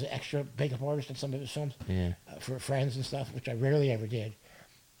 as an extra makeup artist in some of his films Yeah. for friends and stuff, which I rarely ever did.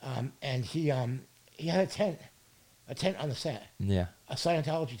 And he had a tent on the set, Yeah. a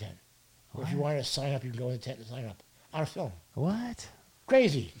Scientology tent. Where if you wanted to sign up, you can go in the tent and sign up on a film. What?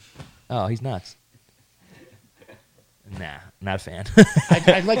 Crazy. Oh, he's nuts. Nah, not a fan.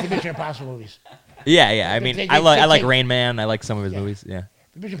 I like the Mission Impossible movies. Yeah, yeah. I mean, They I like take- Rain Man. I like some of his Yeah. movies. Yeah.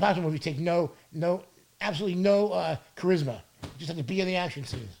 The Mission Impossible movies take absolutely no charisma. You just have to be in the action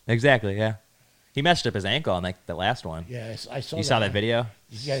scenes. Exactly. Yeah. He messed up his ankle on like the last one. Yes, I saw. You saw that video?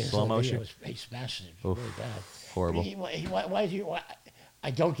 Yeah, I saw Slow the motion. video. He smashed it. It was Oof. really bad. Horrible. Why is he?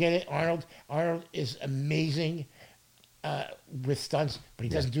 I don't get it. Arnold is amazing with stunts, but he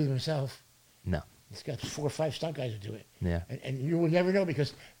doesn't do them himself. No. He's got 4 or 5 stunt guys who do it. Yeah. And you will never know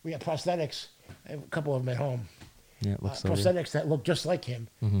because we have prosthetics. I have a couple of them at home. Yeah, it looks so good. Prosthetics that look just like him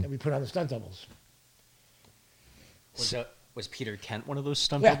Mhm. that we put on the stunt doubles. Was Peter Kent one of those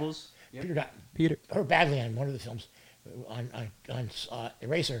stunt Yeah. doubles? Yep. Peter got Peter. hurt badly on one of the films. On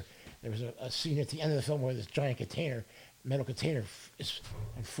Eraser, there was a scene at the end of the film where this giant container, metal container,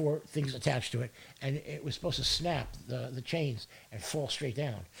 and 4 things attached to it, and it was supposed to snap the chains and fall straight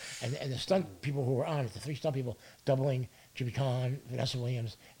down. And the stunt people who were on it, the 3 stunt people doubling Jimmy Caan, Vanessa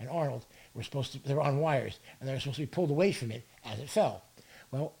Williams, and Arnold, they were on wires, and they were supposed to be pulled away from it as it fell.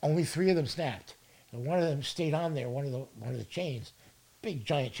 Well, only 3 of them snapped. And one of them stayed on there, one of the chains, big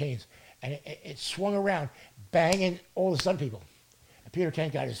giant chains, and it swung around, banging all the stunt people. And Peter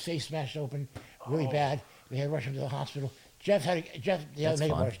Kent got his face smashed open really bad. They had to rush him to the hospital. The other That's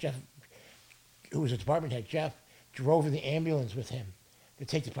makeup fun. artist, Jeff, who was a department head, Jeff drove in the ambulance with him to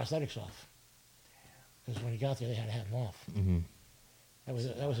take the prosthetics off. Because when he got there, they had to have them off. Mm-hmm. That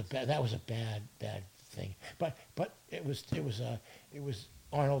was a bad thing. But it was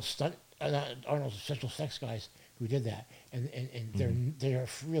Arnold's Arnold's special effects guys who did that, and they are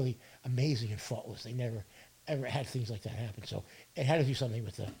really amazing and faultless. They never ever had things like that happen. So it had to do something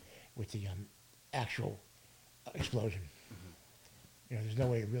with the actual explosion. There's no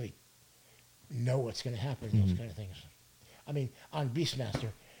way to really know what's going to happen in those kind of things. I mean, on Beastmaster,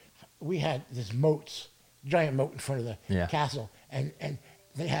 we had this giant moat in front of the castle, and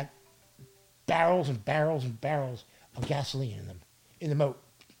they had barrels and barrels and barrels of gasoline in them, in the moat,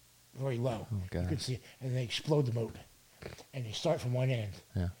 very low. Oh, God. You could see it, and they explode the moat, and they start from one end.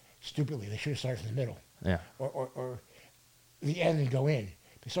 Yeah. Stupidly, they should have started from the middle, Yeah. or the end and go in.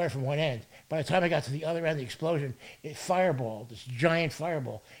 They started from one end. By the time I got to the other end of the explosion, it fireballed, this giant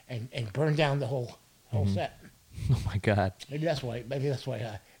fireball, and burned down the whole set. Oh my God. Maybe that's why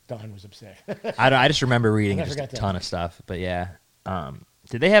Don was upset. I just remember reading I just a forgot that. ton of stuff. But yeah.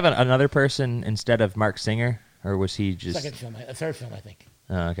 Did they have another person instead of Mark Singer, or was he just? Third film, I think.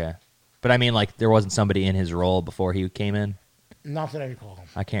 Oh, okay. But I mean, like, there wasn't somebody in his role before he came in. Not that I recall.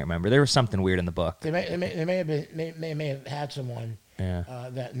 I can't remember. There was something weird in the book. They may have had someone Yeah.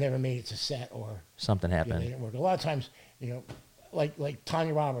 that never made it to set, or Something they happened. didn't work. A lot of times, like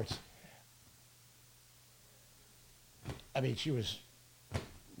Tanya Roberts. I mean, she was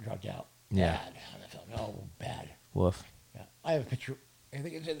drugged out. Yeah. Bad on the film. Oh, bad. Woof. Yeah. I have a picture. I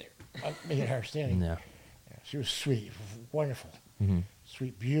think it's in there. I'm making her standing. Yeah. Yeah, she was sweet, wonderful, Mhm.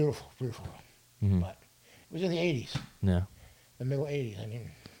 sweet, beautiful, beautiful. Mhm. But it was in the 80s, Yeah. the middle 80s. I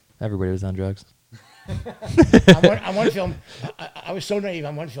mean, Everybody was on drugs. on one film, I was so naive.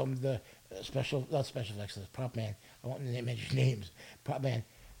 On one film, the not special effects, the prop man. I won't mention names. Prop man.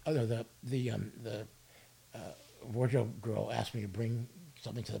 Oh no, the wardrobe girl asked me to bring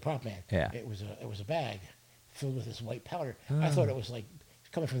something to the prop man. Yeah. It was a bag filled with this white powder. I thought it was like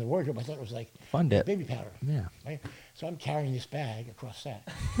coming from the wardrobe. I thought it was like Fun dip. baby powder. Yeah. Right? So I'm carrying this bag across set.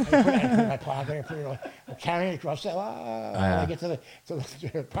 I put it in my pocket. I put it on. I'm carrying it across set. And I get to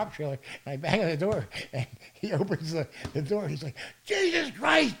the prop trailer, and I bang on the door, and he opens the door. And he's like, "Jesus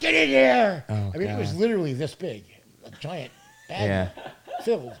Christ, get in here!" Oh, I mean, it was God. literally this big, a giant bag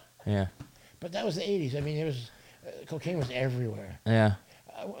filled. Yeah. But that was the '80s. I mean, it was cocaine was everywhere. Yeah.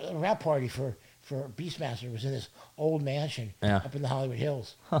 A rap party for Beastmaster was in this old mansion up in the Hollywood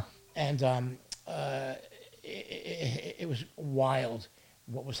Hills, and it was wild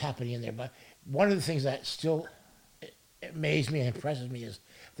what was happening in there. But one of the things that still amazed me and impresses me is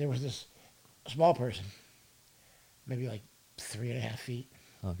there was this small person, maybe like 3.5 feet.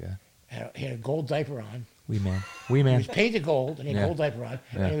 Okay. He had a gold diaper on. Wee man. He was painted gold, and he had Yeah. a gold diaper on,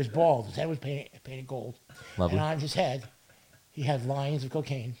 Yeah. and he was bald. His head was painted gold. Lovely. And on his head, he had lines of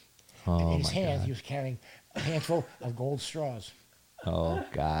cocaine. And Oh in his my hand, God. he was carrying a handful of gold straws. Oh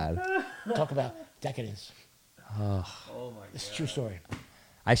God. Talk about decadence. Oh. It's a true story.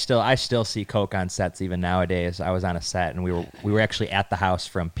 I still see coke on sets even nowadays. I was on a set and we were actually at the house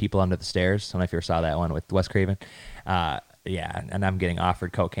from People Under the Stairs. I don't know if you ever saw that one with Wes Craven. Yeah, and I'm getting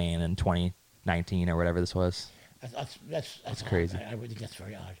offered cocaine in 2019 or whatever this was. That's odd. crazy. I would think that's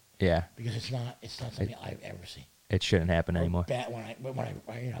very odd Yeah, because it's not something I've ever seen. it shouldn't happen anymore. Bad when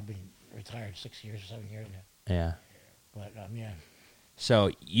I've been retired 6 years or 7 years now. Yeah. But yeah.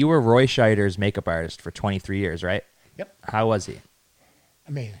 So you were Roy Scheider's makeup artist for 23 years, right? Yep. How was he?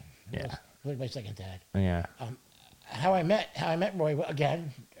 Amazing. Yeah. He was like my second dad. Yeah. How I met Roy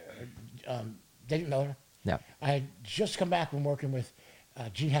again, David Miller. Yeah. I had just come back from working with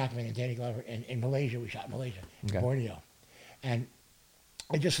Gene Hackman and Danny Glover in Malaysia. We shot in Malaysia, Okay. Borneo, and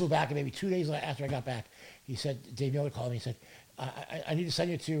I just flew back. And maybe 2 days after I got back, he said, Dave Miller called me. He said, "I need to send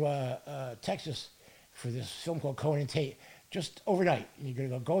you to Texas for this film called Cohen and Tate, just overnight. And you're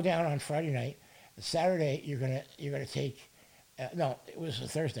gonna go down on Friday night. Saturday you're gonna take." No, it was a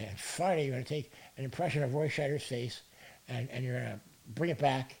Thursday. On Friday, you're going to take an impression of Roy Scheider's face, and you're going to bring it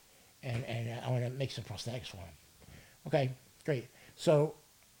back, and I'm going to make some prosthetics for him. Okay, great. So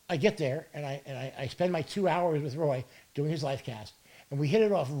I get there, and I spend my 2 hours with Roy doing his life cast, and we hit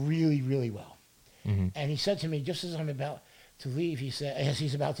it off really, really well. Mm-hmm. And he said to me, just as I'm about to leave, he said, as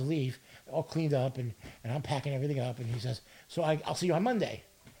he's about to leave, all cleaned up, and I'm packing everything up, and he says, "So I'll see you on Monday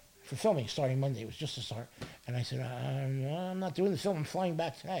for filming, starting Monday." It was just to start. And I said, "I'm not doing the film. I'm flying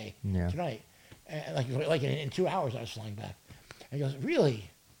back tonight. And like in 2 hours, I was flying back." And he goes, "Really?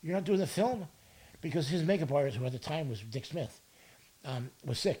 You're not doing the film?" Because his makeup artist, who at the time was Dick Smith,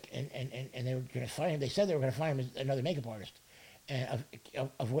 was sick, and they were going to find him. They said they were going to find him another makeup artist, and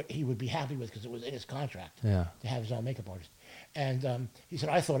of what he would be happy with, because it was in his contract Yeah. to have his own makeup artist. And he said,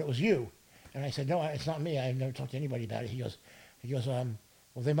 "I thought it was you," and I said, "No, it's not me. I've never talked to anybody about it." He goes,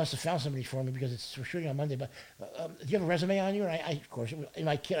 "Well, they must have found somebody for me because we're shooting on Monday. But do you have a resume on you?" And I of course, in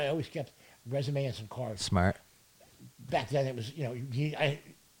my kit, I always kept resume and some cards. Smart. Back then, it was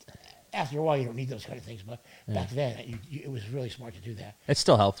after a while, you don't need those kind of things. But back then, it was really smart to do that. It's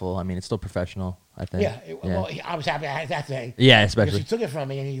still helpful. I mean, it's still professional, I think. Well, I was happy I had it that day. Yeah, Because especially. he took it from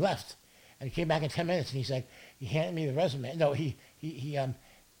me and he left, and he came back in 10 minutes and he said he handed me the resume. No, he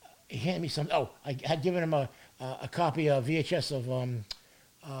handed me some. Oh, I had given him a copy of VHS of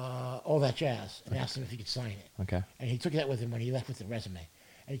All That Jazz and asked him if he could sign it. Okay. And he took that with him when he left with the resume.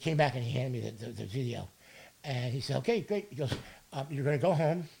 And he came back and he handed me the video. And he said, "Okay, great." He goes, "You're going to go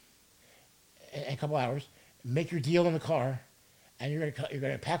home in a couple hours, make your deal in the car, and you're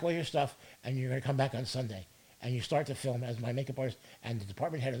going to pack all your stuff, and you're going to come back on Sunday. And you start the film as my makeup artist and the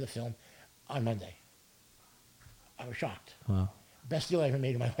department head of the film on Monday." I was shocked. Wow. Best deal I ever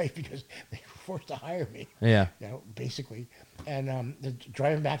made in my life because they were forced to hire me. Yeah. Basically. And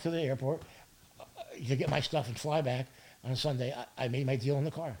driving back to the airport to get my stuff and fly back on Sunday, I made my deal in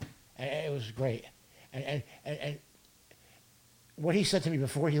the car. And it was great. And what he said to me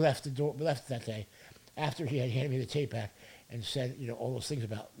before he left that day, after he had handed me the tape back and said, all those things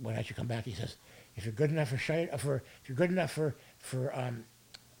about when I should come back, he says, "If you're good enough for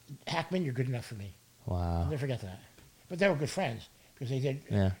Hackman, you're good enough for me." Wow. I'll never forget that. But they were good friends because they did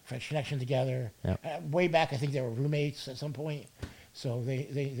French Connection together. Yep. Way back, I think they were roommates at some point. So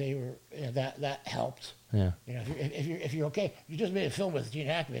they were that helped. Yeah. If you're okay, you just made a film with Gene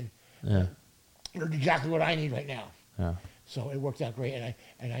Hackman. Yeah. You're exactly what I need right now. Yeah. So it worked out great,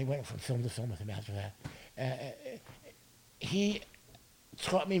 and I went from film to film with him after that. He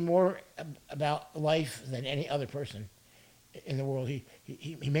taught me more about life than any other person in the world. He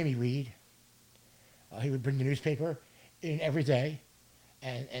made me read. He would bring the newspaper in every day,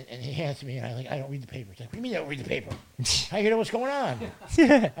 And he hands it to me, and I don't read the paper. He's like, what do you mean you don't read the paper? How do you know what's going on?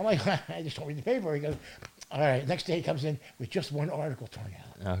 I'm like, I just don't read the paper. He goes, all right. Next day he comes in with just one article torn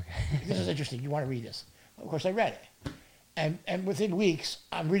out. Okay. This is interesting. You want to read this? Of course, I read it. And within weeks,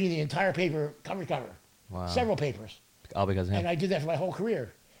 I'm reading the entire paper cover to cover. Wow. Several papers. All because of him. And I did that for my whole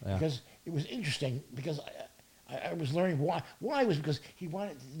career Yeah. because it was interesting because I was learning why. Why was because he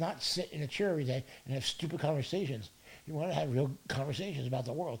wanted to not sit in a chair every day and have stupid conversations. He wanted to have real conversations about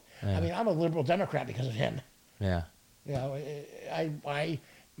the world. Yeah. I mean, I'm a liberal Democrat because of him. Yeah. You know,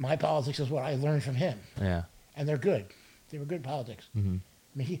 my politics is what I learned from him, Yeah. and they're good. They were good politics. Mm-hmm.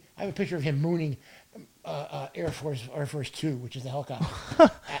 I mean, I have a picture of him mooning Air Force 2, which is the helicopter,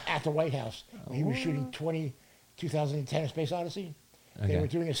 at the White House. When he was shooting 2010: A Space Odyssey. They Okay. were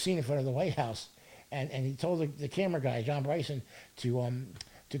doing a scene in front of the White House, and he told the camera guy, John Bryson,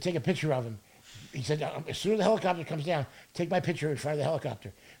 to take a picture of him. He said, as soon as the helicopter comes down, take my picture in front of the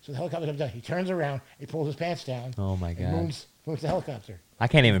helicopter. So the helicopter comes down. He turns around, he pulls his pants down. Oh, my and God. moves the helicopter. I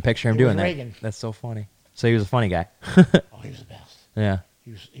can't even picture him It was doing that. Reagan. That's so funny. So he was a funny guy. Oh, he was the best. Yeah.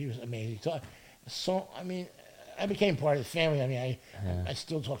 He was amazing. So I mean, I became part of the family. I mean, Yeah. I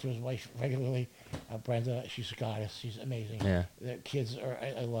still talk to his wife regularly. Brenda, she's a goddess. She's amazing. Yeah. Their kids are.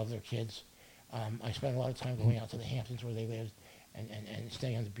 I love their kids. I spent a lot of time going out to the Hamptons where they lived, and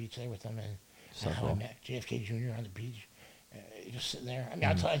staying on the beach there with them, and So how I cool. met JFK Jr. on the beach, just sitting there. I mean,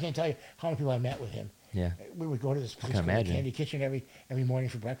 I can't tell you how many people I met with him. Yeah. We would go to this place can called the imagine. Candy Kitchen every morning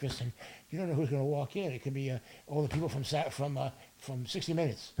for breakfast, and you don't know who's going to walk in. It could be all the people from 60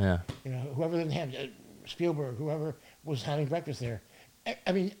 Minutes. Yeah. You know, whoever lived in Hampton, Spielberg, whoever was having breakfast there.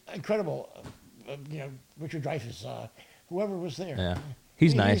 I mean, incredible. You know, Richard Dreyfuss, whoever was there. Yeah.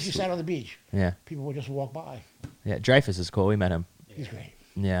 He's Even nice. If you sat on the beach, Yeah. people would just walk by. Yeah. Dreyfus is cool. We met him. He's great.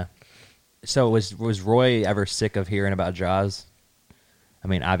 Yeah. So was Roy ever sick of hearing about Jaws? I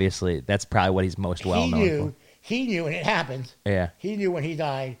mean, obviously, that's probably what he's most well known He knew, and it happened. for. Yeah. He knew when he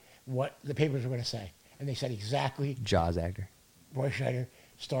died what the papers were going to say, and they said exactly. Jaws actor. Roy Scheider,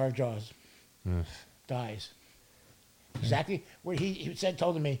 star of Jaws, dies. Exactly what he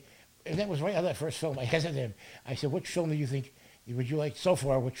told me, and that was right out of that first film. I said to him, I said, which film do you think, would you like, so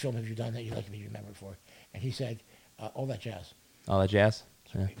far, which film have you done that you'd like to be remembered for? And he said, All That Jazz. All that jazz?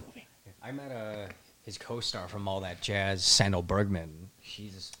 It's a Yeah. great movie. I met his co-star from All That Jazz, Sandal Bergman.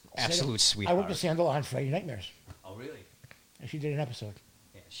 She's an absolute I sweetheart. worked with Sandal on Friday Nightmares, Oh, really? and she did an episode.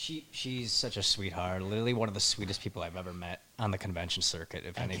 Yeah, she's such a sweetheart. Literally one of the sweetest people I've ever met on the convention circuit,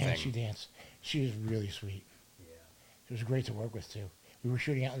 if And anything. Can She Dance? She was really sweet. Yeah. She was great to work with too. We were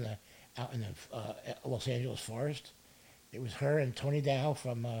shooting out in the Los Angeles forest. It was her and Tony Dow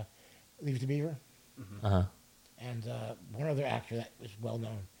from Leave It to Beaver, Uh-huh. and one other actor that was well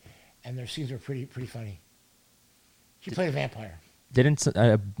known, and their scenes were pretty funny. She played a vampire. Didn't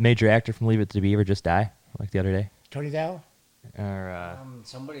a major actor from Leave It to Beaver just die, like the other day? Tony Dow? Or,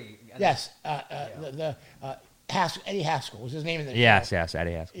 Somebody. Yes. Eddie Haskell was his name in the yes, show. yes,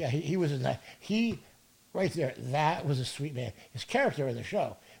 Eddie Haskell. Yeah, he was in that. He, right there, that was a sweet man. His character in the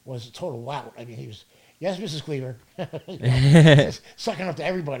show was a total lout. I mean, he was, yes, Mrs. Cleaver, just sucking up to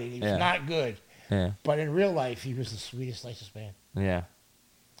everybody. He was Yeah. not good. Yeah, But in real life, he was the sweetest, nicest man. yeah.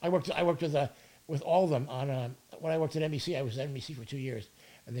 I worked with all of them on when I worked at NBC. I was at NBC for 2 years,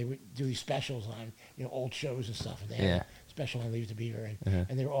 and they would do these specials on old shows and stuff. And they had Yeah. a special on Leave It to Beaver, and, Uh-huh.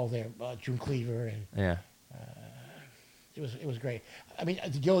 and they were all there. June Cleaver, and Yeah. it was great. I mean, I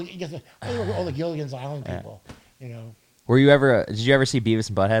worked with all the Gilligan's Island Yeah. people. You know, Were you ever? Did you ever see Beavis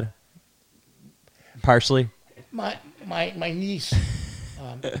and Butthead? Partially. my niece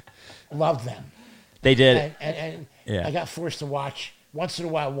loved them. They did. And Yeah. I got forced to watch once in a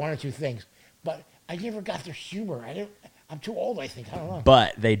while one or two things, but I never got their humor. I'm too old, I think. I don't know.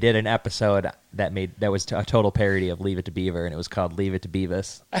 But they did an episode that was a total parody of Leave It to Beaver, and it was called Leave It to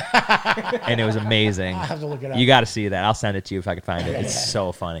Beavis, and it was amazing. I'll have to look it up. You got to see that. I'll send it to you if I can find it. It's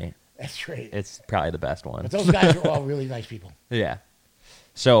so funny. That's great. It's probably the best one. But those guys are all really nice people. Yeah.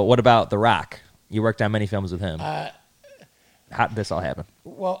 So what about The Rock? You worked on many films with him. How did this all happen?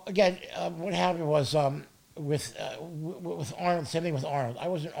 Well, again, what happened was with Arnold. Same thing with Arnold. I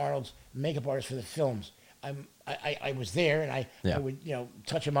wasn't Arnold's makeup artist for the films. I was there, and I would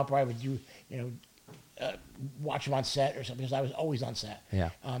touch him up, or I would do watch him on set or something, because I was always on set. Yeah.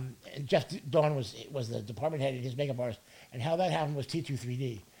 And Jeff Dawn was the department head and his makeup artist. And how that happened was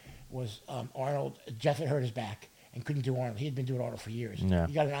T2-3D. Was Arnold? Jeff had hurt his back and couldn't do Arnold. He had been doing Arnold for years. Yeah.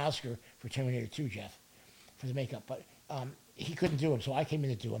 He got an Oscar for Terminator 2, Jeff, for the makeup, but he couldn't do him, so I came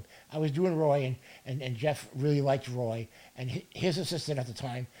in to do him. I was doing Roy, and Jeff really liked Roy, and his assistant at the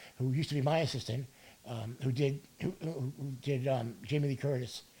time, who used to be my assistant, who did Jamie Lee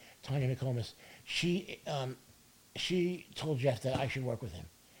Curtis, Tanya McComas. She told Jeff that I should work with him.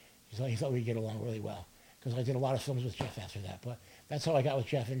 He thought we'd get along really well because I did a lot of films with Jeff after that. But that's how I got with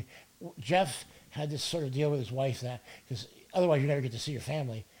Jeff. And Jeff had this sort of deal with his wife that because otherwise you never get to see your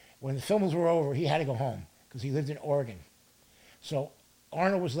family. When the films were over, he had to go home because he lived in Oregon. So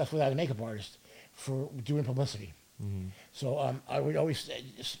Arnold was left without a makeup artist for doing publicity. So I would always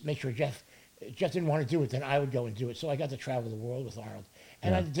just make sure Jeff didn't want to do it, then I would go and do it. So I got to travel the world with Arnold,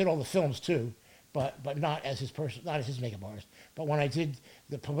 and I did all the films too, but not as his makeup artist. But when I did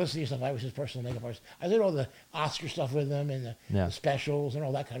the publicity stuff, I was his personal makeup artist. I did all the Oscar stuff with him and the specials and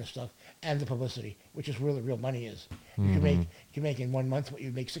all that kind of stuff, and the publicity, which is where the real money is. You can make in 1 month what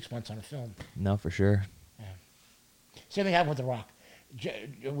you make 6 months on a film. No, for sure. Same thing happened with The Rock.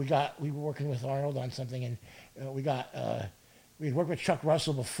 We were working with Arnold on something, and we had worked with Chuck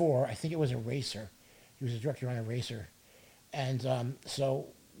Russell before. I think it was Eraser. He was a director on Eraser, and so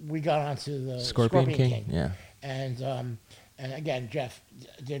we got onto the Scorpion King. Yeah. And again, Jeff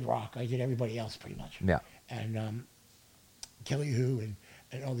did Rock. I did everybody else pretty much. Yeah. And Kelly Hu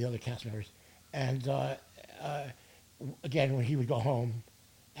and all the other cast members. And again, when he would go home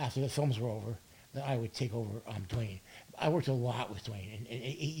after the films were over, then I would take over Dwayne. I worked a lot with Dwayne in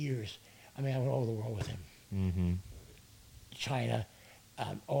 8 years. I mean, I went all over the world with him. Mm-hmm. China,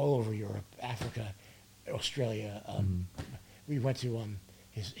 all over Europe, Africa, Australia. We went to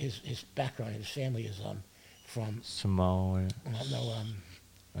his background. His family is from Samoa. no,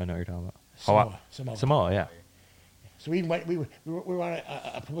 I know what you're talking about. Samoa. Yeah. So we were on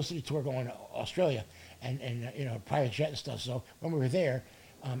a publicity tour going to Australia, and private jet and stuff. So when we were there,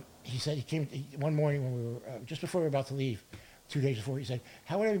 he said he came one morning when we were just before we were about to leave, 2 days before. He said,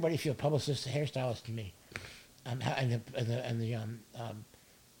 "How would everybody feel? Publicists, hairstylists, and me, and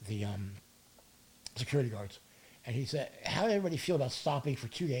the security guards." And he said, "How would everybody feel about stopping for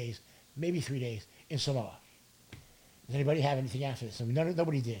 2 days, maybe 3 days in Samoa? Does anybody have anything after this?" And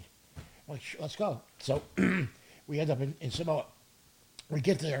nobody did. I'm like, let's go. So we end up in Samoa. We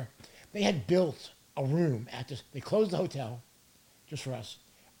get there. They had built a room at this. They closed the hotel just for us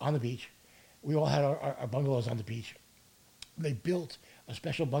on the beach. We all had our bungalows on the beach. They built a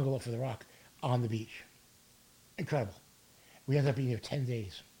special bungalow for The Rock on the beach. Incredible. We ended up being there 10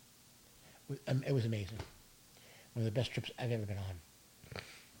 days. It was amazing. One of the best trips I've ever been on.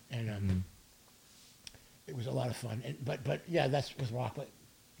 And it was a lot of fun. But yeah, that's with Rock. But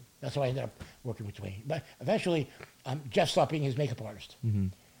that's how I ended up working with Dwayne. But eventually, Jeff stopped being his makeup artist.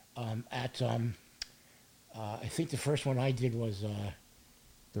 I think the first one I did was...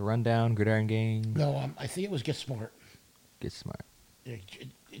 The Rundown, Gridiron Gang. No, I think it was Get Smart. Get Smart.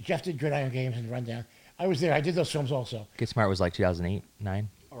 Jeff did Gridiron Games and Rundown. I was there. I did those films also. Get Smart was like 2008, 9?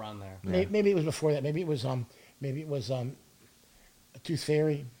 Around there. Yeah. Maybe it was before that. Maybe it was Tooth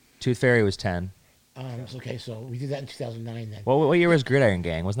Fairy. Tooth Fairy was 10. Okay, so we did that in 2009 then. What year was Gridiron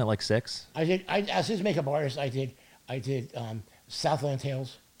Gang? Wasn't it like 6? I as his makeup artist, I did Southland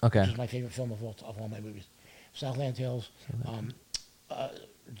Tales. Okay. Which is my favorite film of all my movies. Southland Tales,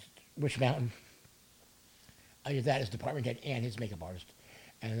 Witch Mountain. I did that as department head and his makeup artist,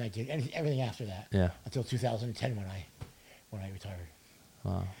 and then I did everything after that. Yeah. Until 2010 when I retired.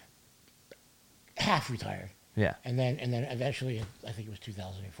 Wow. Half retired. Yeah. And then eventually, I think it was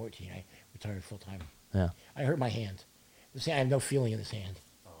 2014, I retired full time. Yeah. I hurt my hand. I have no feeling in this hand.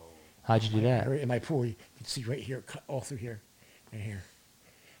 How'd you do I that? hurt it in my pool. You can see right here, cut all through here, and here.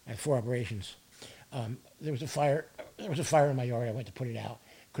 I had 4 operations. There was a fire. There was a fire in my yard. I went to put it out.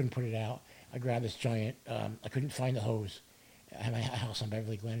 Couldn't put it out. I grabbed this giant. I couldn't find the hose. I had my house on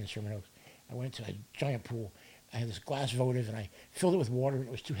Beverly Glen in Sherman Oaks. I went to a giant pool. I had this glass votive, and I filled it with water, and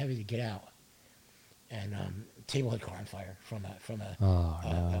it was too heavy to get out. And the table had caught on fire from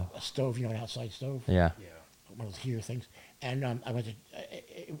a stove, an outside stove. Yeah. One of those heater things. And I went to.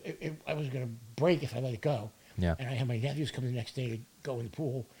 I was going to break if I let it go. Yeah. And I had my nephews come the next day to go in the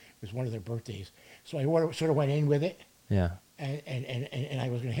pool. It was one of their birthdays. So I sort of went in with it. Yeah. And I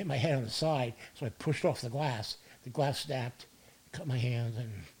was going to hit my head on the side, so I pushed off the glass. The glass snapped, cut my hand,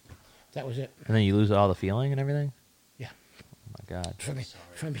 and that was it. And then you lose all the feeling and everything? Yeah. Oh, my God.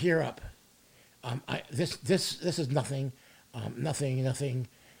 From here up, this is nothing, nothing.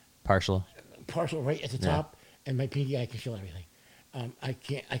 Partial? Partial right at the top, and my pinky, I can feel everything. I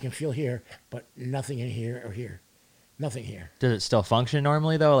can feel here, but nothing in here or here. Nothing here. Does it still function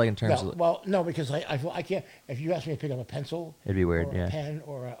normally, though, like in terms of... Well, no, because I can't... If you ask me to pick up a pencil... It'd be weird, or a pen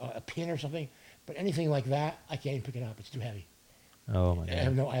or a pin or something, but anything like that, I can't even pick it up. It's too heavy. Oh, my God.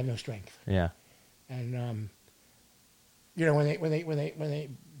 I have no strength. Yeah. And, when they...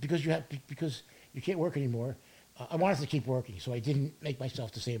 Because you can't work anymore. I wanted to keep working, so I didn't make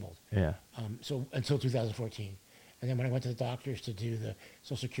myself disabled. Yeah. So until 2014, and then when I went to the doctors to do the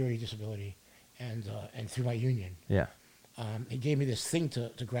Social Security disability, and through my union, Yeah. he gave me this thing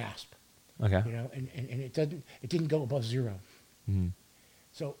to grasp, Okay. you know, and it didn't go above 0. Mm-hmm.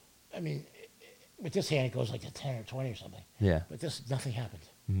 So I mean, with this hand it goes like to 10 or 20 or something. Yeah. But this nothing happened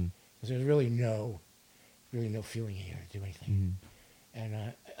Mm-hmm. because there's really no feeling in here to do anything. Mm-hmm.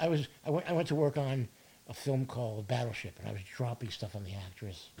 And I went to work on a film called Battleship, and I was dropping stuff on the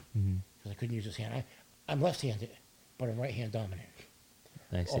actress Mm-hmm. because I couldn't use this hand. I'm left-handed, but I'm right-hand dominant.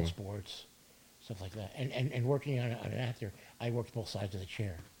 I All see. sports, stuff like that. And working on an actor, I worked both sides of the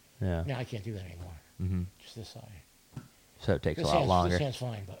chair. Yeah. Now I can't do that anymore. Mm-hmm. Just this side. So it takes This a lot longer. This hand's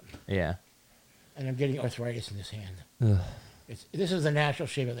fine, but Yeah. and I'm getting arthritis in this hand. Ugh. This is the natural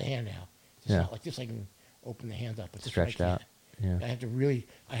shape of the hand now. It's Yeah. not like this. I can open the hand up, but this Stretched one I out. can't. Yeah.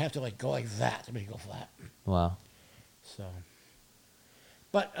 I have to like go like that to make it go flat. Wow. So,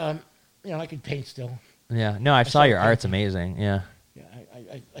 but you know, I could paint still. Yeah. No, I saw started your art's painting. amazing. Yeah.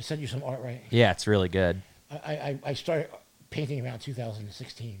 Yeah, I sent you some art, right? Yeah, it's really good. I started painting around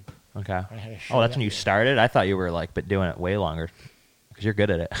 2016. Okay. I had a show Oh, that's that when you year. started? I thought you were like, but doing it way longer. Because you're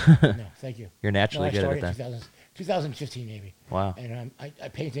good at it. No, thank you. You're naturally no, I good at it started then. 2015 maybe. Wow. And I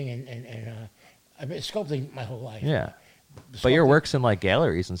painting and I've been sculpting my whole life. Yeah. But your Sculpting- work's in like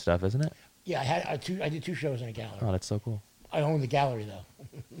galleries and stuff, isn't it? Yeah, I did 2 shows in a gallery. Oh, that's so cool. I own the gallery though.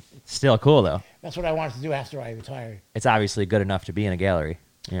 Still cool though. That's what I wanted to do after I retired. It's obviously good enough to be in a gallery.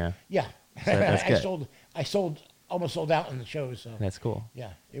 Yeah. Yeah, So that's good. I almost sold out in the shows. So That's cool.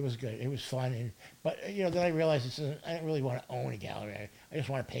 yeah, it was good. It was fun. But you know, then I realized I didn't really want to own a gallery. I just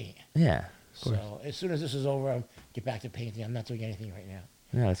want to paint. Yeah. Of course. So as soon as this is over, I'll get back to painting. I'm not doing anything right now.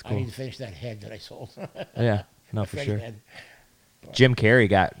 Yeah, that's I cool. need to finish that head that I sold. Yeah. No, My for Freddy sure. head. Jim Carrey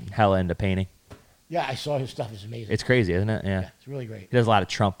got hella into painting. Yeah, I saw his stuff. It's amazing. It's crazy, isn't it? Yeah. Yeah, it's really great. He does a lot of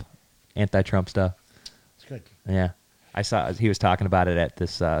Trump, anti-Trump stuff. It's good. Yeah. I saw he was talking about it at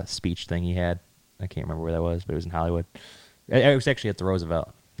this speech thing he had. I can't remember where that was, but it was in Hollywood. It was actually at the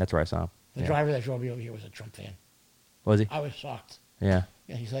Roosevelt. That's where I saw him. The Yeah. driver that drove me over here was a Trump fan. Was he? I was shocked. Yeah.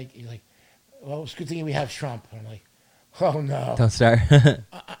 Yeah, he's like, well, it's a good thing we have Trump. And I'm like, oh no. Don't start.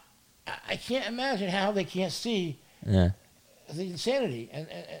 I can't imagine how they can't see Yeah. the insanity and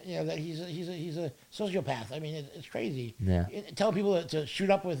you know that he's a sociopath. I mean, it's crazy. Yeah. Telling people to shoot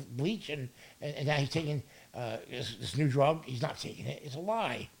up with bleach and now he's taking this new drug. He's not taking it. It's a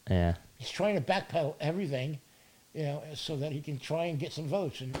lie. Yeah. He's trying to backpedal everything, you know, so that he can try and get some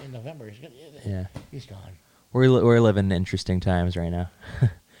votes in November. Yeah. He's gone. We're living in interesting times right now.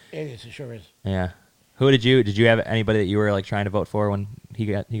 It is. It sure is. Yeah. Who did you have anybody that you were like trying to vote for when he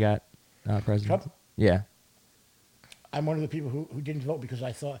got president? Trump? Yeah. I'm one of the people who didn't vote because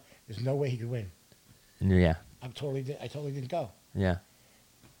I thought there's no way he could win. Yeah. I totally didn't go. Yeah.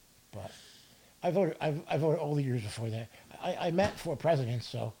 But I voted all the years before that. I met for president,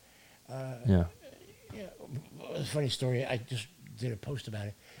 so Yeah. yeah. It was a funny story. I just did a post about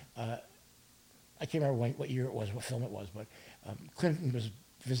it. I can't remember what year it was, what film it was, but Clinton was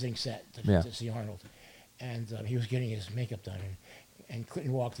visiting set Yeah. to see Arnold, and he was getting his makeup done, and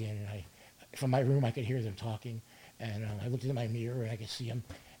Clinton walked in, and from my room I could hear them talking, and I looked in my mirror and I could see him,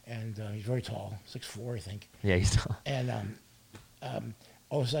 and he's very tall, 6'4", I think, Yeah. He's still. and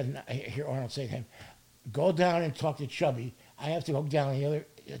all of a sudden I hear Arnold say to him, "Go down and talk to Chubby. I have to go down the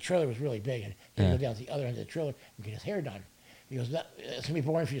trailer was really big, and he had to Yeah. go down to the other end of the trailer and get his hair done." He goes, "It's gonna be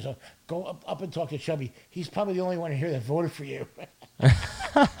boring for you, so go up and talk to Chubby. He's probably the only one in here that voted for you."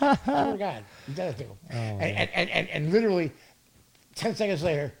 Oh God, he did it to him. And literally 10 seconds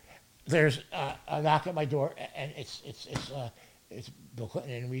later, there's a knock at my door, and it's Bill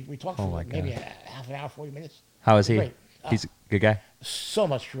Clinton, and we talked Oh for my like maybe God. a half an hour, 40 minutes. How is he? Great. He's a good guy. So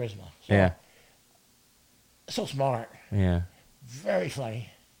much charisma. Yeah. So smart. Yeah. Very funny.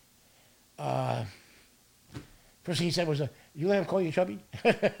 First thing he said was, "You let him call you Chubby?"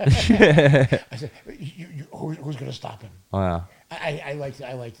 I said, "Who's going to stop him?" Wow. I liked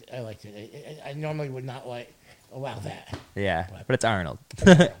it. I normally would not allow that. Yeah. But it's Arnold.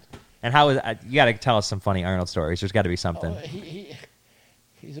 Arnold. And how is you got to tell us some funny Arnold stories. There's got to be something. Oh,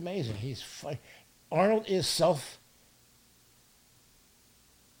 he's amazing. He's funny. Arnold is Well,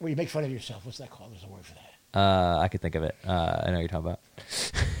 you make fun of yourself. What's that called? There's a word for that. I could think of it. I know what you're talking about.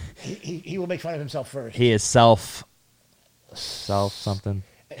 He will make fun of himself first. He is self something.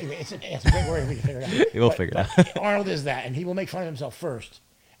 It's a great word. We can figure it out. We'll figure it out. Arnold is that, and he will make fun of himself first,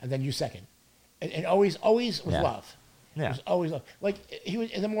 and then you second, and always with Yeah. love. Yeah. It was always love. Like he was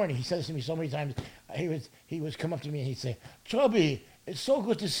in the morning. He said this to me so many times. He would come up to me and he'd say, "Chubby, it's so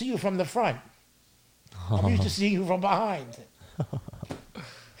good to see you from the front." I'm used to seeing you from behind.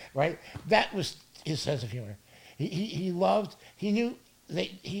 Right? That was his sense of humor. He loved, he knew,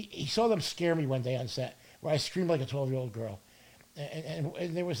 he saw them scare me one day on set where I screamed like a 12-year-old girl.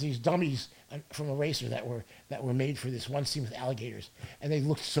 And there was these dummies from Eraser that were made for this one scene with alligators, and they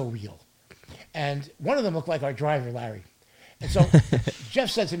looked so real. And one of them looked like our driver, Larry. And so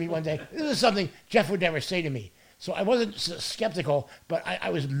Jeff said to me one day, this is something Jeff would never say to me. So I wasn't skeptical, but I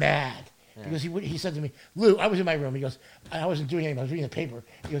was mad. Yeah. Because he said to me, Lou, I was in my room. He goes, I wasn't doing anything. I was reading the paper.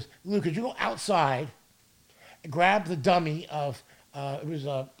 He goes, Lou, could you go outside and grab the dummy of, it was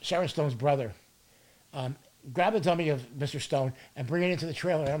Sharon Stone's brother, grab the dummy of Mr. Stone and bring it into the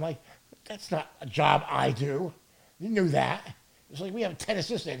trailer. And I'm like, that's not a job I do. You knew that. It's like we have 10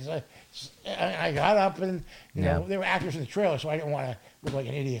 assistants. I got up and, you know, there were actors in the trailer, so I didn't want to look like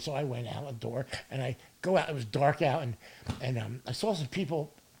an idiot. So I went out the door and I go out. It was dark out and I saw some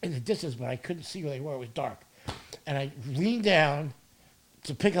people in the distance, but I couldn't see where they were. It was dark. And I leaned down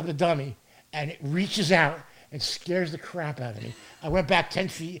to pick up the dummy and it reaches out and scares the crap out of me. I went back 10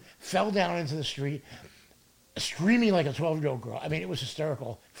 feet, fell down into the street, screaming like a 12-year-old girl. I mean, it was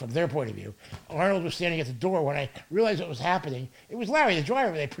hysterical from their point of view. Arnold was standing at the door when I realized what was happening. It was Larry, the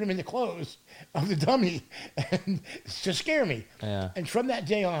driver. They put him in the clothes of the dummy and to scare me. Yeah. And from that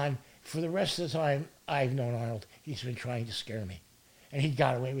day on, for the rest of the time I've known Arnold, he's been trying to scare me. And he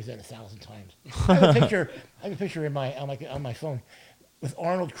got away with it 1,000 times. I have a picture on my phone with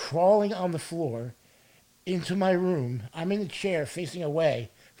Arnold crawling on the floor into my room. I'm in the chair facing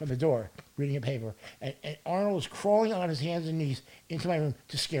away from the door, reading a paper, and Arnold was crawling on his hands and knees into my room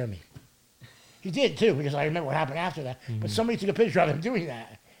to scare me. He did, too, because I remember what happened after that. Mm-hmm. But somebody took a picture of him doing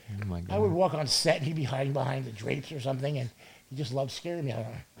that. Oh my God. I would walk on set, and he'd be hiding behind the drapes or something, and he just loved scaring me. I don't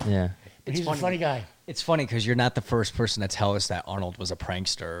know. Yeah. But he's a funny guy. It's funny because you're not the first person to tell us that Arnold was a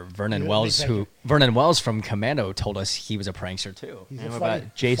prankster. Vernon Wells from Commando told us he was a prankster, too. He's and what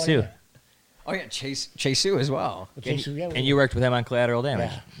about Jay Sue? Oh, yeah, Chase Sue as well. And you worked with him on Collateral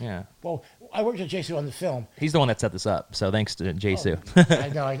Damage. Yeah. Well, I worked with Jay Sue on the film. He's the one that set this up, so thanks to Jay Sue. I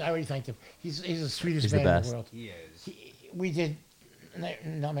know, I already thanked him. He's the sweetest man in the world. He is. We did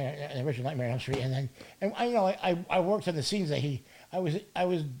the original Nightmare on Elm Street, and I worked on the scenes that I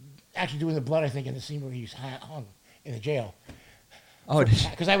was actually doing the blood, I think, in the scene where he was hung in the jail. Oh,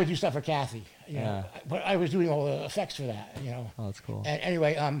 because I would do stuff for Kathy, you know, Yeah. but I was doing all the effects for that, you know. Oh, that's cool. And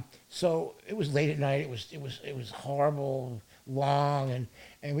anyway, so it was late at night. It was horrible, long,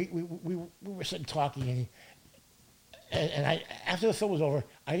 and we were sitting talking, and I after the film was over,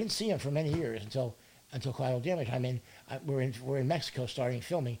 I didn't see him for many years until Collateral Damage. We're in Mexico starting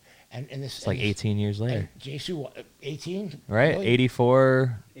filming, and this It's like 18 years later. Jay Sue, 18, Right? really?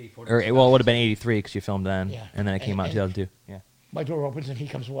 84. It would have been 83 because you filmed then. Yeah. And then it came out in 2002. Yeah. My door opens and he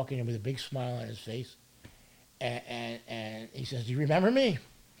comes walking in with a big smile on his face, and he says, "Do you remember me?"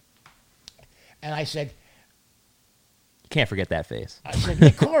 And I said, You can't forget that face.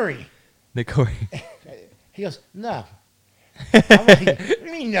 "Nick Corey." Nick Corey. He goes, "No." I'm like, "What do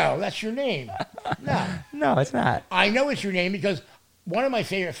you mean no? That's your name." No. No, it's not. I know it's your name because one of my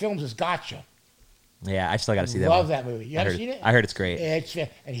favorite films is Gotcha. Yeah, I still got to see that Love one. that movie. You haven't seen it? I heard it's great.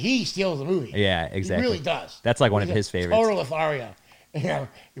 And he steals the movie. Yeah, exactly. He really does. That's like one of He's his a favorites. Total Lothario. You know,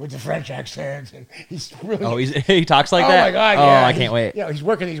 with the French accent, and he's really. Oh, he talks like oh that? my God! Oh, Yeah, I can't wait. Yeah, he's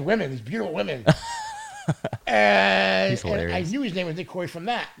working these women, these beautiful women. and He's hilarious. I knew his name was Nick Corey from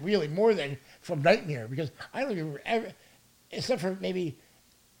that, really, more than from Nightmare, because I don't even ever, except for maybe,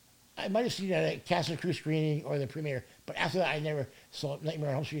 I might have seen it at a Cast and Crew screening or the premiere, but after that, I never saw Nightmare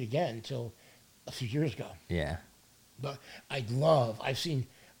on Elm Street again until a few years ago. Yeah. But I've seen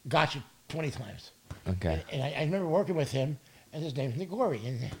Gotcha 20 times. Okay. And I remember working with him, and his name's Nick Corey.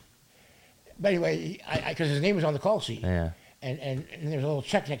 But anyway, because his name was on the call sheet. Yeah. And there's a little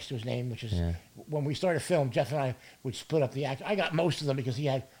check next to his name, which is when we started film, Jeff and I would split up the act. I got most of them because he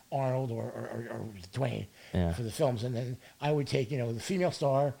had Arnold or Dwayne for the films, and then I would take the female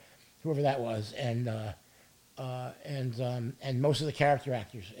star, whoever that was, and most of the character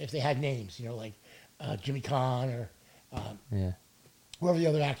actors if they had names, like Jimmy Caan or whoever the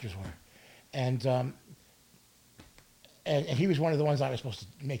other actors were, and he was one of the ones I was supposed to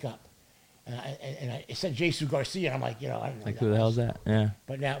make up. And I said Jay Sue Garcia, and I'm like, I don't know. Like, who the hell is that? Yeah.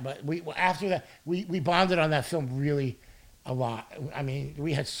 But after that, we bonded on that film really a lot. I mean,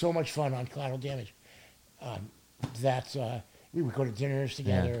 we had so much fun on Collateral Damage that we would go to dinners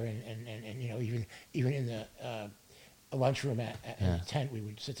together, and even in the lunchroom at the tent, we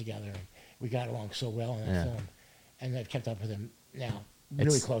would sit together, and we got along so well in that film. And I've kept up with him now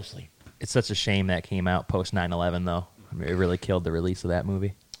really closely. It's such a shame that came out post 9/11, though. I mean, it really killed the release of that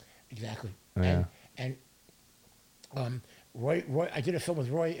movie. Exactly. Yeah. And Roy, I did a film with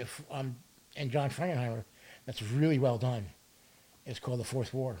Roy and John Frankenheimer that's really well done. It's called The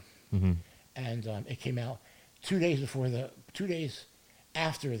Fourth War, and it came out 2 days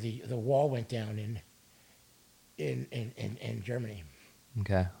after the wall went down in Germany.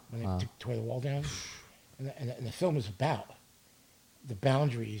 Okay. When Wow. they tore the wall down, and the film is about the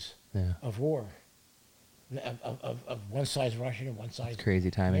boundaries Yeah. of war, of one side's Russian and one side's Crazy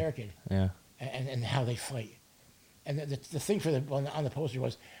timing. American, Yeah. and how they fight. And the thing for on the poster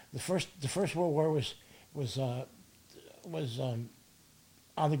was the first World War was on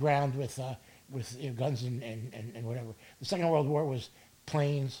the ground with guns and whatever. The Second World War was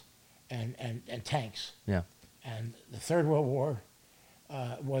planes and tanks. Yeah. And the Third World War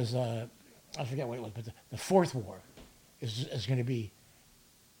was I forget what it was, but the Fourth War is going to be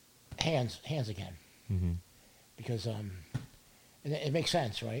hands again, because and it makes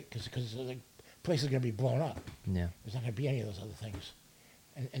sense, right? Because the place is going to be blown up. Yeah. There's not going to be any of those other things.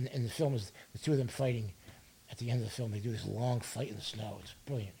 And the film is the two of them fighting. At the end of the film, they do this long fight in the snow. It's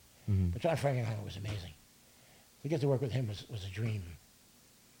brilliant. But John Frankenheimer was amazing. To get to work with him was a dream.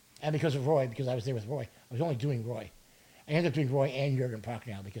 And because of Roy, because I was there with Roy, I was only doing Roy. I ended up doing Roy and Jürgen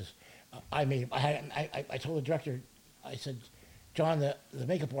Prochnow because I told the director, I said, John, the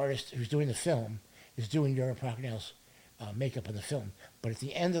makeup artist who's doing the film is doing Jürgen Prochnow's makeup in the film. But at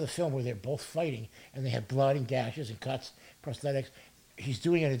the end of the film where they're both fighting and they have blood and gashes and cuts, prosthetics, he's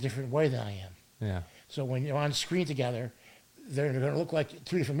doing it a different way than I am. Yeah. So when you're on screen together, they're going to look like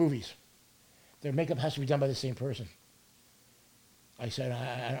two different movies. Their makeup has to be done by the same person. I said,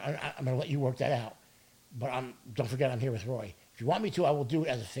 I'm going to let you work that out. But don't forget, I'm here with Roy. If you want me to, I will do it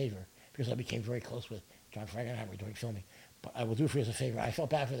as a favor, because I became very close with John Frankenheimer during filming. But I will do it for you as a favor. I felt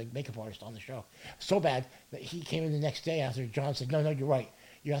bad for the makeup artist on the show. So bad that he came in the next day after John said, no, you're right.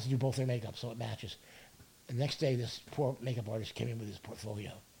 You have to do both their makeup so it matches. The next day, this poor makeup artist came in with his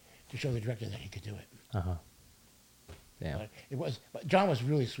portfolio to show the director that he could do it. Uh-huh. Damn. But John was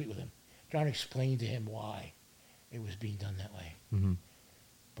really sweet with him. John explained to him why it was being done that way. Mm-hmm.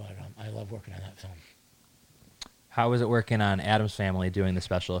 But I love working on that film. How was it working on Addams Family doing the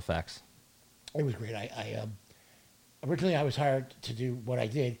special effects? It was great. Originally I was hired to do what I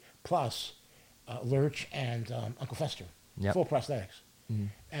did, plus Lurch and Uncle Fester, Yep. full prosthetics.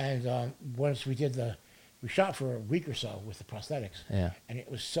 And once we shot for a week or so with the prosthetics, Yeah. and it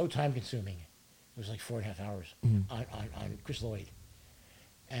was so time consuming. It was like 4.5 hours on Chris Lloyd.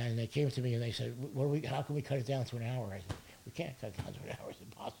 And they came to me and they said, how can we cut it down to an hour? I said, we can't cut it down to an hour. It's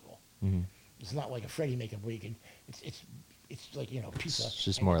impossible. It's not like a Freddy makeup where you can, it's like, pizza. It's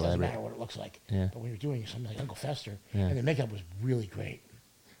just and more it doesn't elaborate. matter what it looks like. Yeah. But when you're doing something like Uncle Fester, Yeah. and the makeup was really great.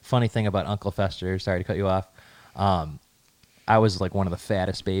 Funny thing about Uncle Fester, sorry to cut you off, I was like one of the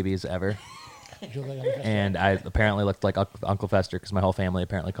fattest babies ever. Did you look like Uncle Fester? And I apparently looked like Uncle Fester because my whole family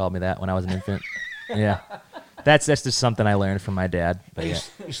apparently called me that when I was an infant. Yeah. That's just something I learned from my dad. But yeah.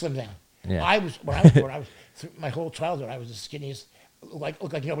 You slimmed down. Yeah. I was when I was born. Through my whole childhood. I was the skinniest.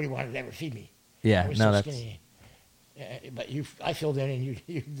 Looked like nobody wanted to ever feed me. Yeah, I was no, so that's skinny. But I filled in and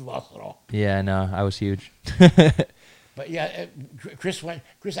you lost it all. yeah, no, I was huge. But yeah, Chris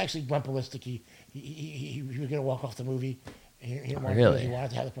actually went ballistic. He was going to walk off the movie. He didn't want to do it. Really? He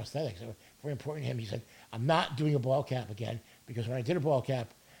wanted to have the prosthetics. They were very important to him. He said, "I'm not doing a ball cap again because when I did a ball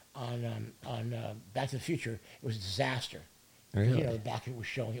cap on Back to the Future, it was a disaster. Because, Really? the back it was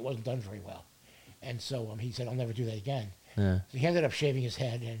showing. It wasn't done very well, and so he said, "I'll never do that again." Yeah. So he ended up shaving his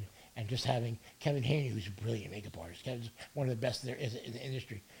head and just having Kevin Haney, who's a brilliant makeup artist. Kevin's one of the best there is in the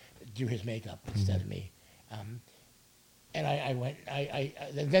industry, do his makeup instead of me. And I went.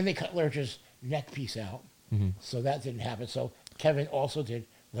 Then they cut Lurch's neck piece out, so that didn't happen. So Kevin also did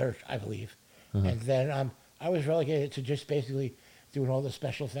Lurch, I believe, and then I was relegated to just basically doing all the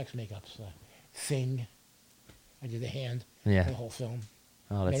special effects makeups. Thing, I did the hand Yeah. for the whole film.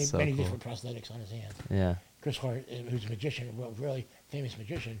 Oh, that's so many cool. different prosthetics on his hand. Yeah. Chris Hart, who's a magician, a really famous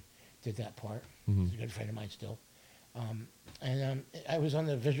magician, did that part. He's a good friend of mine still. And I was on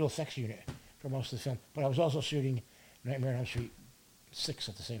the visual effects unit for most of the film, but I was also shooting Nightmare on Elm Street 6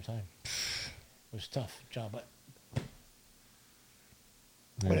 at the same time. It was a tough job, but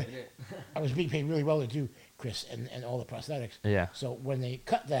I was being paid really well to do Chris and all the prosthetics. Yeah. So when they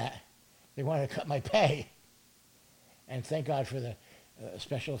cut that, they wanted to cut my pay. And thank God for the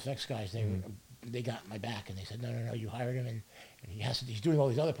special effects guys. They got my back and they said, no, you hired him and he's doing all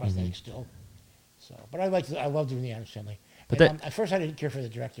these other prosthetics still. So, but I love doing the Addams Family. But And, at first I didn't care for the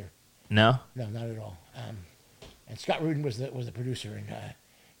director. No? No, not at all. And Scott Rudin was the producer, and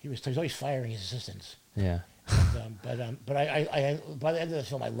he was always firing his assistants. Yeah. But I by the end of the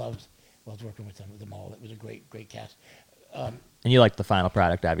film, I loved loved working with them all. It was a great cast. And you liked the final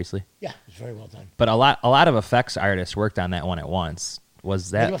product, obviously. Yeah, it was very well done. But a lot of effects artists worked on that one at once.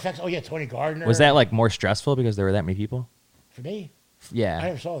 Was Visual that effects. Oh yeah, Tony Gardner. was that like more stressful because there were that many people? for me? I Yeah.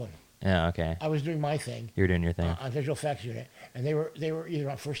 never saw them. Yeah. Okay. I was doing my thing You were doing your thing. on visual effects unit, and they were either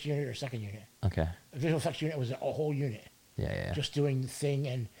on first unit or second unit. Okay. The visual effects unit was a whole unit, Yeah. Yeah. just doing the thing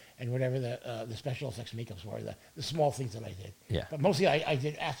and whatever the special effects makeups were, the small things that I did. Yeah. But mostly I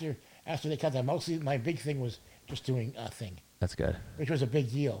did after they cut that. Mostly my big thing was just doing a thing, That's good. which was a big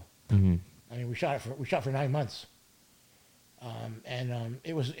deal. Hmm. I mean, we shot for 9 months, and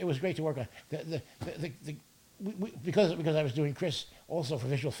it was great to work on. Because I was doing Chris also for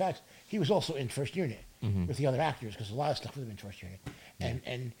visual effects, he was also in first unit with the other actors because a lot of stuff was in first unit,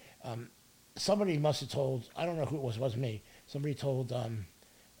 and somebody must have told, I don't know who it wasn't me. Somebody told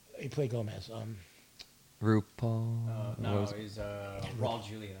he played Gomez. RuPaul. No, he's Raul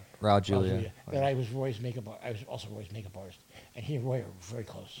Julia. Raul Julia. That I was Roy's makeup. I was also Roy's makeup artist, and he and Roy are very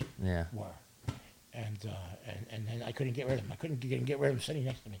close. Yeah. Were, and then I couldn't get rid of him. I couldn't get rid of him sitting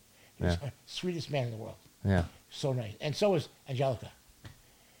next to me. He was Yeah. the sweetest man in the world. Yeah. So nice, and so was Angelica.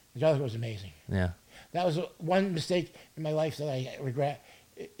 Angelica was amazing. Yeah. That was one mistake in my life that I regret.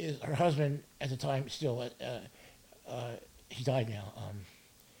 Is her husband at the time still? He died now.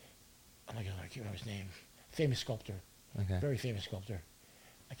 Oh my God, I can't remember his name. Famous sculptor, Okay. very famous sculptor.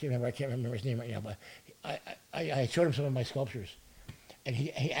 I can't remember his name right now, but I showed him some of my sculptures, and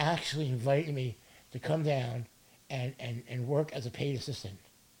he actually invited me to come down and work as a paid assistant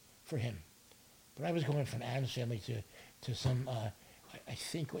for him. But I was going from Addams Family to some. I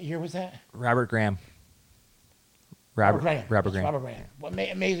think what year was that? Robert Graham. Robert Graham. Robert That's Graham. Robert Graham. What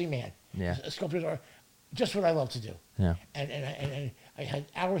amazing man. Yeah. Sculptors are just what I love to do. Yeah. And I had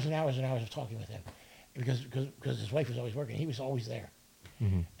hours and hours and hours of talking with him because his wife was always working. He was always there.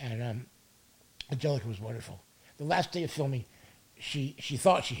 Mm-hmm. And Angelica was wonderful. The last day of filming, she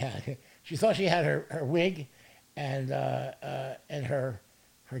thought she had her wig and her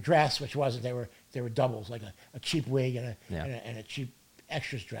dress, which wasn't. They were doubles, like a cheap wig and a cheap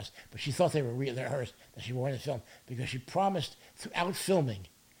extras dress. But she thought they were real. They're hers that she wore in the film because she promised throughout filming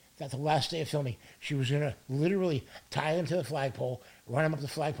that the last day of filming she was going to literally tie them to the flagpole, run them up the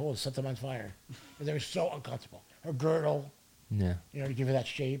flagpole, and set them on fire. But they were so uncomfortable. Her girdle, Yeah. to give her that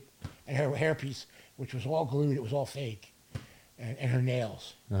shape, and her hairpiece, which was all glued, it was all fake, and her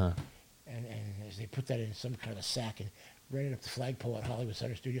nails. Uh-huh. And as they put that in some kind of a sack and ran it up the flagpole at Hollywood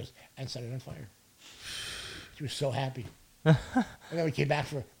Center Studios and set it on fire. She was so happy. And then we came back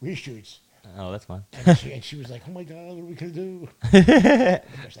for reshoots, Oh, that's fun. and she was like, "Oh my God, what are we gonna do?" Of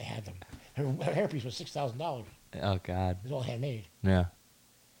course, they had them. Her hairpiece was $6,000. Oh God. It was all handmade. Yeah.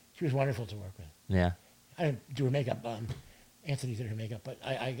 She was wonderful to work with. Yeah. I didn't do her makeup. Anthony did her makeup, but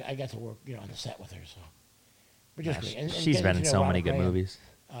I got to work, on the set with her. So, but just great. And She's getting been to in know so Robert many good Graham, movies.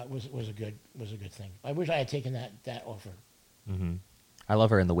 Was a good thing. I wish I had taken that offer. Hmm. I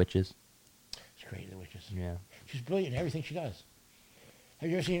love her in The Witches. She's great, The Witches. Yeah. She's brilliant in everything she does. Have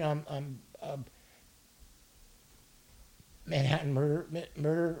you ever seen Manhattan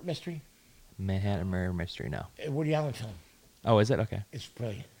Murder Mystery? Manhattan Murder Mystery. No. A Woody Allen film. Oh, is it? Okay. It's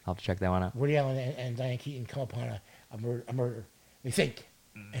brilliant. I'll have to check that one out. Woody Allen and Diane Keaton come upon a murder. They think.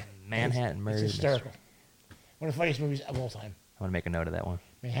 Manhattan Murder It's hysterical. Mystery. One of the funniest movies of all time. I want to make a note of that one.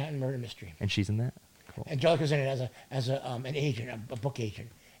 Manhattan Murder Mystery. And she's in that. Cool. Angelica's in it as an agent, a book agent,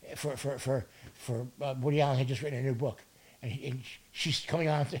 for Woody Allen had just written a new book, and she's coming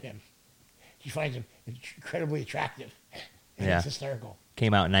on to him. She finds him incredibly attractive. And Yeah. It's hysterical.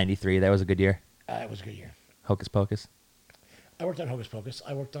 Came out in '93. That was a good year. It was a good year. Hocus Pocus. I worked on Hocus Pocus.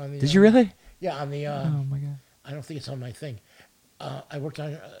 I worked on the. Did you really? Yeah, on the. Oh my God. I don't think it's on my thing. I worked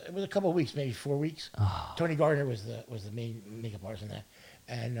on it was a couple of weeks, maybe 4 weeks. Oh. Tony Gardner was the main makeup artist in that,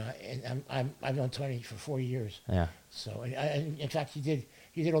 and I've known Tony for 4 years. Yeah. So and in fact he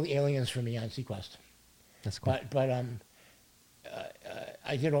did all the aliens for me on Sequest. That's cool. But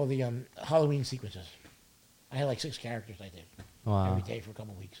I did all the Halloween sequences. I had like 6 characters I did Wow. every day for a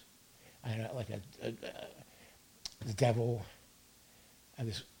couple of weeks. I had like the devil,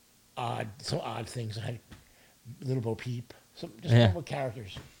 and some odd things. I had Little Bo Peep, just Yeah. normal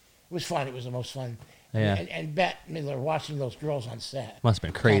characters. It was fun. It was the most fun. Yeah. And Bette Midler watching those girls on set. Must have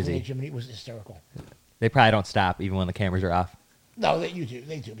been Kathleen crazy. and Jiminy was hysterical. They probably don't stop even when the cameras are off. No, they do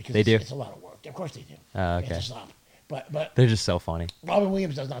because They do? it's a lot of work. Of course they do. Oh, They have okay. to stop. But They're just so funny. Robin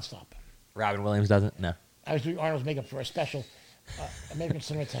Williams does not stop. Robin Williams doesn't. No. I was doing Arnold's makeup for a special. American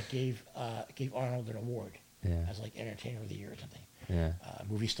Cinematheque gave Arnold an award Yeah. as like Entertainer of the Year or something, Yeah.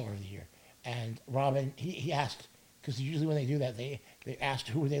 Movie Star of the Year. And Robin, he asked because usually when they do that, they asked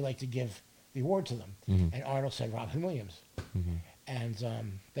who would they like to give the award to them, and Arnold said Robin Williams, and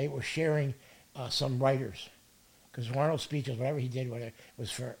they were sharing some writers, because Arnold's speeches, whatever he did, whether it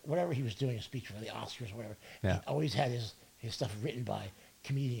was for whatever he was doing, a speech for the Oscars or whatever, Yeah. he always had his stuff written by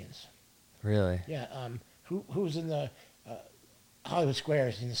comedians. Really? Yeah, who's in the Hollywood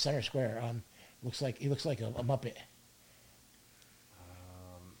Squares in the center square? He looks like a Muppet.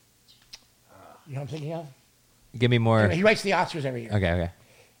 You know what I'm thinking of? Give me more. He writes the Oscars every year. Okay.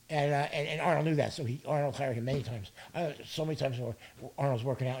 And Arnold knew that, so Arnold hired him many times. So many times where Arnold's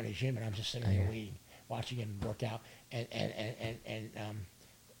working out in his gym, and I'm just sitting there waiting, watching him work out. And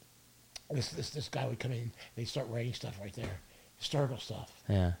this guy would come in, they'd start writing stuff right there, historical stuff.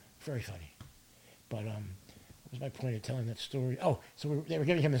 Yeah. Very funny. But what was my point of telling that story? Oh, so they were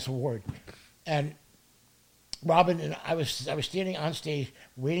giving him this award, and Robin and I was standing on stage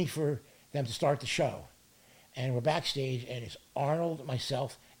waiting for them to start the show, and we're backstage, and it's Arnold,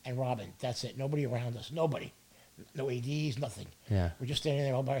 myself, and Robin. That's it. Nobody around us. Nobody. No ADs. Nothing. Yeah. We're just standing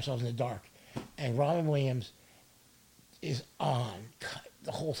there all by ourselves in the dark, and Robin Williams is on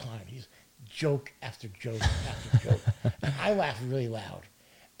the whole time. He's joke after joke after joke, and I laughed really loud.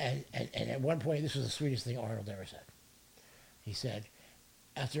 And at one point, this was the sweetest thing Arnold ever said. He said,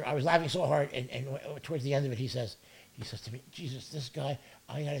 after I was laughing so hard, and towards the end of it, he says to me, Jesus, this guy,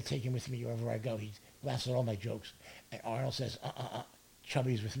 I got to take him with me wherever I go. He laughs at all my jokes. And Arnold says,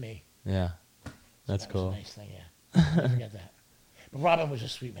 Chubby's with me. Yeah. So That's that was cool. a nice thing, yeah. I'll never forget that. But Robin was a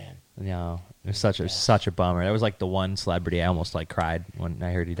sweet man. No, it was such a bummer. That was like the one celebrity I almost like cried when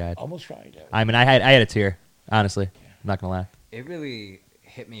I heard he died. Almost cried. I mean, I had a tear. Honestly, I'm not gonna lie. It really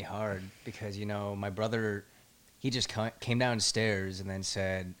hit me hard because, my brother, he just came downstairs and then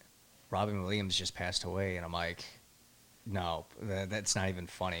said, Robin Williams just passed away. And I'm like, no, that's not even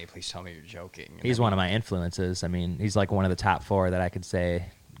funny. Please tell me you're joking. And He's one of my influences. I mean, he's like one of the top 4 that I could say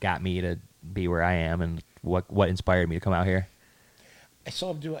got me to be where I am and what inspired me to come out here. I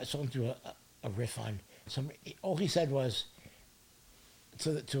saw him do a riff on some. All he said was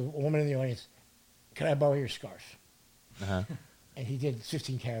to a woman in the audience, "Can I borrow your scarf?" Uh-huh. And he did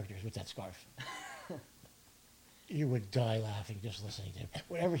 15 characters with that scarf. You would die laughing just listening to him.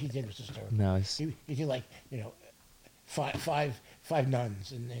 Whatever he did was hysterical. No, it's, He did like five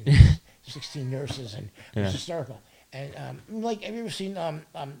nuns and 16 nurses, and it was Yeah. hysterical. And have you ever seen La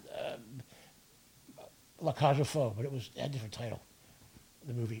Cage aux Folles? But it had a different title.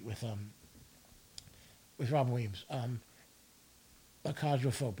 The movie with Robin Williams. La Cage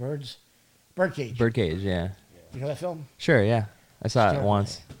aux Folles, Birdcage. Birdcage, yeah. You know that film? Sure, yeah. I saw it Hysterical.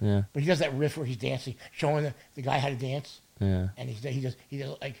 once. Yeah, But he does that riff where he's dancing, showing the guy how to dance, yeah. and he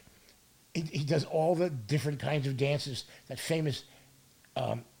does all the different kinds of dances that famous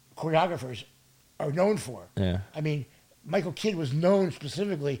choreographers are known for. Yeah. I mean, Michael Kidd was known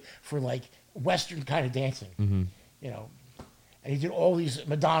specifically for like Western kind of dancing, Mm-hmm. And he did all these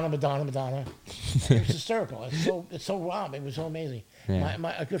Madonna. It was hysterical. It's so raw. It was so amazing. Yeah.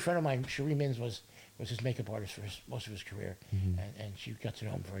 A good friend of mine, Cherie Mins, was his makeup artist for most of his career, Mm-hmm. and she got to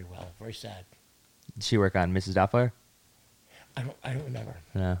know him very well. Very sad. Did she work on Mrs. Doubtfire? I don't remember.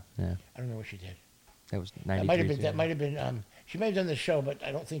 No, yeah. I don't know what she did. That was That 93. might have been. too. That might have been. She may have done the show, but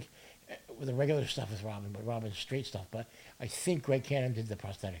I don't think with the regular stuff with Robin, but Robin's straight stuff. But I think Greg Cannon did the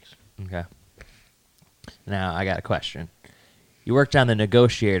prosthetics. Okay. Now, I got a question. You worked on The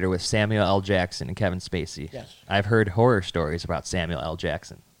Negotiator with Samuel L. Jackson and Kevin Spacey. Yes. I've heard horror stories about Samuel L.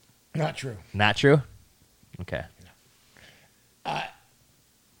 Jackson. Not true. Not true? Okay. I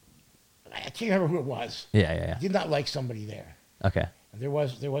can't remember who it was. Yeah. I did not like somebody there. Okay. There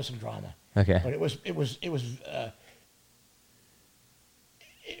was some drama. Okay. But it was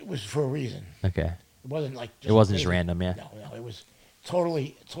for a reason. Okay. It wasn't like It wasn't just crazy. random, yeah. No, it was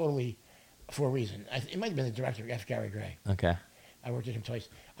totally for a reason. It might have been the director, F. Gary Gray. Okay. I worked with him twice.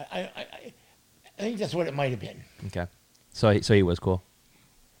 I think that's what it might have been. Okay. So he was cool.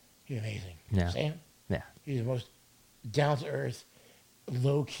 He's amazing. Yeah. Sam, Yeah. he's the most down to earth,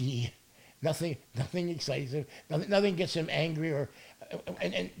 low key. Nothing excites him. Nothing gets him angry or.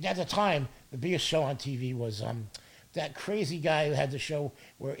 And at the time, the biggest show on TV was that crazy guy who had the show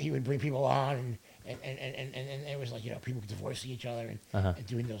where he would bring people on and it was like people divorcing each other and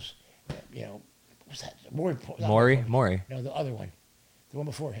doing those what's that Maury. No, the other one, the one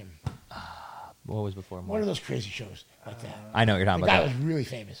before him. What was before One Maury? of those crazy shows like that. I know what you're talking The guy about. was really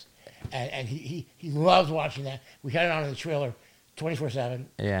famous, and he loved watching that. We had it on in the trailer, 24/7,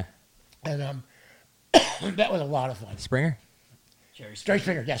 Yeah. and that was a lot of fun. Springer? Jerry Jerry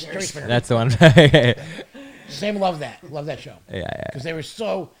Springer, Jerry Springer. That's the one. Yeah. Sam loved that show Yeah. because they were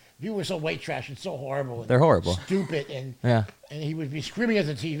so People were so white trash and so horrible. And They're horrible. Stupid. And Yeah. and he would be screaming at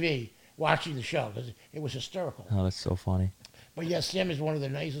the TV watching the show because it was hysterical. Oh, that's so funny. But yes, Sam is one of the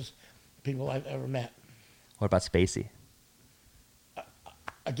nicest people I've ever met. What about Spacey?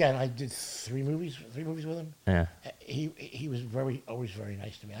 Again, I did three movies with him. Yeah. He was always very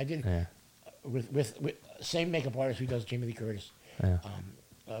nice to me. I did Yeah. with same makeup artist who does Jamie Lee Curtis. Yeah.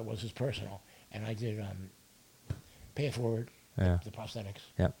 Was his personal, and I did Pay It Forward, Yeah. the prosthetics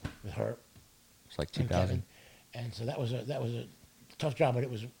Yep. with her It's like and 2000. Kevin, and so that was a tough job, but it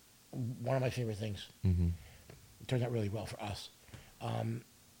was one of my favorite things. Mm-hmm. It turned out really well for us.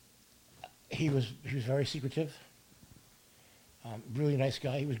 He was very secretive. Really nice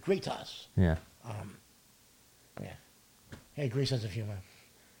guy. He was great to us. Yeah. Yeah, he had a great sense of humor.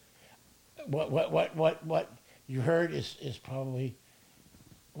 What you heard is probably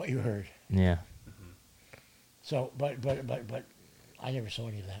what you heard. Yeah. So, but I never saw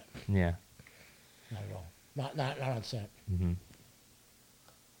any of that. Yeah. Not at all. Not on set. Mm-hmm.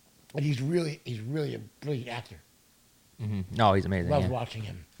 And he's really a brilliant actor. Mm-hmm. No, he's amazing. Loved Yeah. watching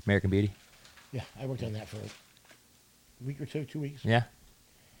him. American Beauty. Yeah, I worked on that for a week or 2 weeks. Yeah.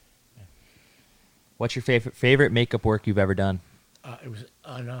 What's your favorite makeup work you've ever done? It was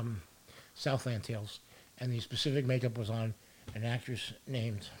on Southland Tales, and the specific makeup was on an actress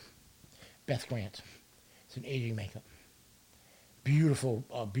named Beth Grant. It's an aging makeup, beautiful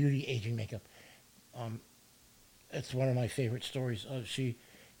beauty aging makeup. It's one of my favorite stories.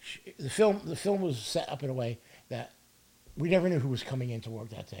 The film was set up in a way that we never knew who was coming in to work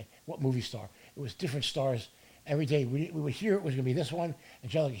that day, what movie star. It was different stars every day. We would hear it was going to be this one,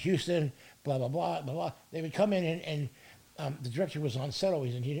 Angelica Houston, blah, blah, blah, blah, blah. They would come in, and the director was on set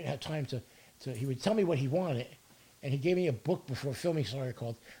always, and he didn't have time to he would tell me what he wanted, and he gave me a book before filming started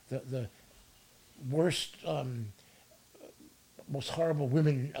called The Worst, Most Horrible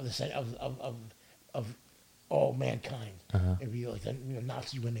Women of the set of all mankind. Uh-huh. It'd be like the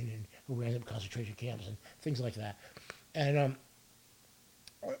Nazi women and who ran up concentration camps and things like that. And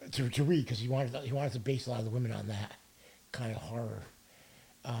to read, because he wanted to base a lot of the women on that kind of horror.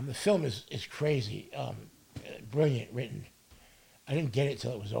 The film is crazy, brilliant written. I didn't get it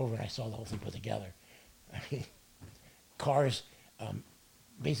till it was over and I saw the whole thing put together. I mean, cars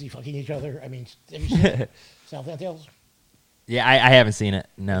basically fucking each other. I mean, have you seen it? Southland Tales? Yeah, I haven't seen it.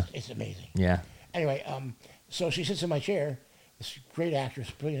 No. It's amazing. Yeah. Anyway, so she sits in my chair. This great actress,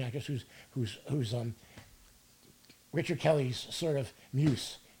 brilliant actress, who's Richard Kelly's sort of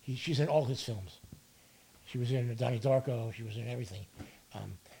muse. She's in all his films. She was in Donnie Darko. She was in everything.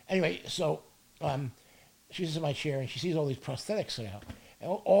 Anyway, so she sits in my chair and she sees all these prosthetics set out. And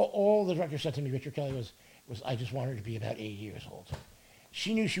all the director said to me, Richard Kelly, was I just want her to be about 8 years old.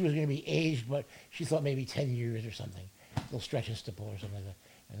 She knew she was going to be aged, but she thought maybe 10 years or something. Little stretch and stipple or something like that.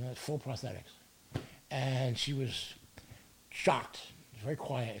 And that's full prosthetics. And she was shocked. Very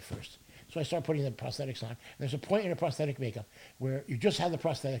quiet at first. So I started putting the prosthetics on. And there's a point in the prosthetic makeup where you just have the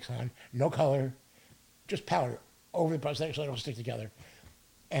prosthetics on, no color, just powder over the prosthetics so they don't stick together.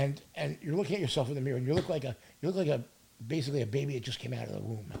 And you're looking at yourself in the mirror, and you look like basically a baby that just came out of the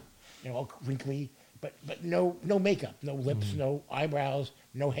womb. All wrinkly, but no makeup, no lips, no eyebrows,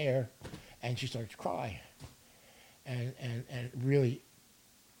 no hair. And she started to cry. And really,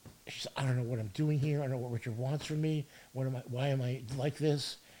 she said, I don't know what I'm doing here. I don't know what Richard wants from me. Why am I like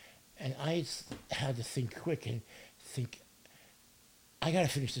this? And I had to think quick and think, I got to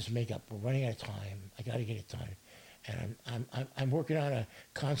finish this makeup. We're running out of time. I got to get it done. And I'm working on a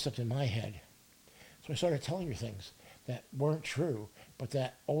concept in my head. So I started telling her things that weren't true, but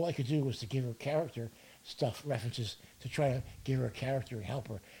that all I could do was to give her character stuff, references, to try to give her a character and help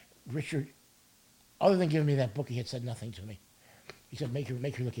her. Richard, other than giving me that book, he had said nothing to me. He said, make her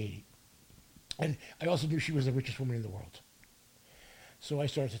look 80. And I also knew she was the richest woman in the world. So I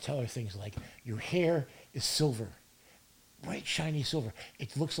started to tell her things like, your hair is silver, bright, shiny silver.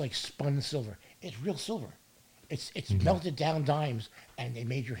 It looks like spun silver. It's real silver. It's melted down dimes, and they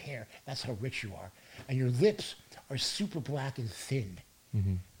made your hair. That's how rich you are. And your lips are super black and thin,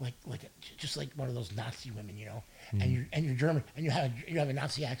 just like one of those Nazi women, And you're German, and you have a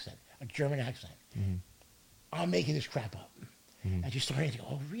Nazi accent, a German accent. I'm making this crap up. And she's starting to go,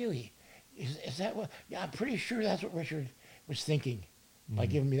 oh, really? Is that what? Yeah, I'm pretty sure that's what Richard was thinking by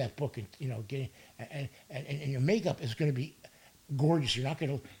giving me that book, and getting and your makeup is going to be gorgeous. You're not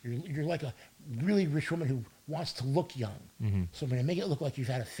going to. You're like a really rich woman who wants to look young. So I'm going to make it look like you've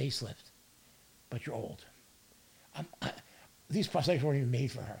had a facelift, but you're old. These prosthetics weren't even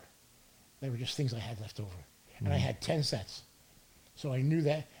made for her. They were just things I had left over, and I had 10 sets, so I knew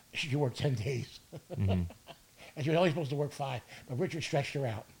that she could work 10 days, and she was only supposed to work 5. But Richard stretched her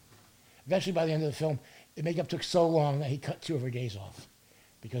out. Eventually, by the end of the film, the makeup took so long that he cut 2 of her days off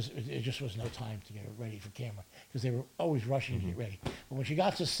because it just was no time to get her ready for camera because they were always rushing to get ready. But when she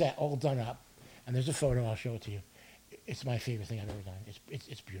got to set, all done up, and there's a photo, I'll show it to you. It's my favorite thing I've ever done.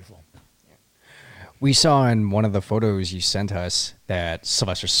 It's beautiful. We saw in one of the photos you sent us that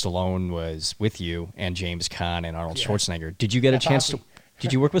Sylvester Stallone was with you and James Caan and Arnold Yeah. Schwarzenegger. Did you get a That chance to? posse.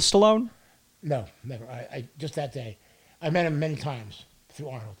 Did you work with Stallone? No, never. I just that day. I met him many times through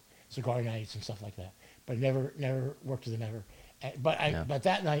Arnold, cigar nights and stuff like that. But never worked with him ever. But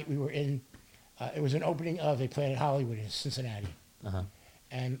that night we were in. It was an opening of a Planet Hollywood in Cincinnati,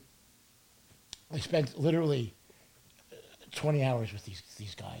 and I spent literally 20 hours with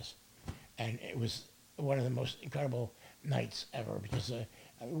these guys, and it was one of the most incredible nights ever because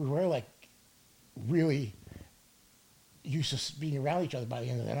we were like really used to being around each other by the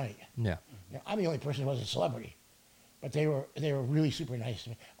end of the night. Yeah. You know, I'm the only person who was a celebrity, but they were really super nice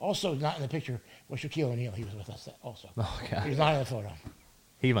to me. Also, not in the picture was Shaquille O'Neal. He was with us also. Oh, God. He was not in the photo.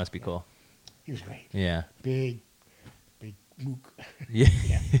 He must be cool. He was great. Yeah. Big mook. Yeah.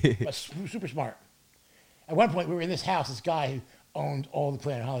 Yeah, but super smart. At one point, we were in this house. This guy who owned all the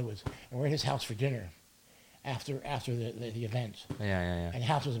Planet Hollywoods, and we're in his house for dinner after the event. Yeah. And the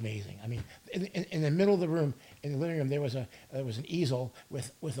house was amazing. I mean, in the middle of the room, in the living room, there was an easel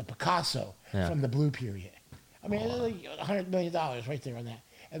with a Picasso from the Blue Period. I mean, like $100 million right there on that.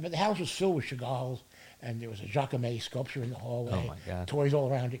 But the house was filled with Chagall's, and there was a Jacquemet sculpture in the hallway. Oh, my God. Toys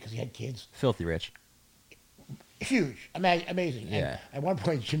all around it because he had kids. Filthy rich. Huge, amazing. Yeah. And at one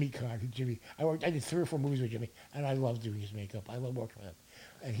point, Jimmy Carr, I did 3 or 4 movies with Jimmy, and I loved doing his makeup. I love working with him.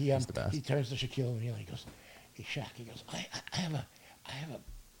 And He's the best. he turns to Shaquille O'Neal and he goes, "Hey Shaq," he goes, I have a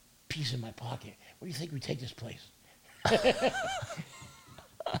piece in my pocket. What do you think we take this place?"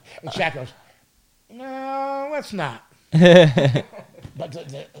 And Shaq goes, "No, let's not." But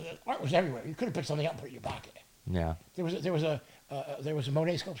the art was everywhere. You could have picked something up and put it in your pocket. Yeah. There was a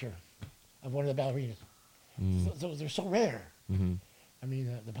Monet sculpture of one of the ballerinas. They're so rare. Mm-hmm. I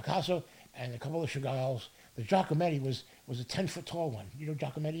mean, the Picasso and a couple of Chagall's. The Giacometti was a 10-foot tall one. You know who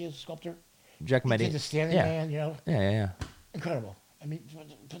Giacometti is, a sculptor? Giacometti. He did the Standing yeah. Man, you know? Yeah. Incredible. I mean,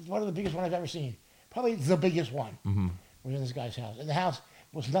 one of the biggest one I've ever seen. Probably the biggest one was in this guy's house. And the house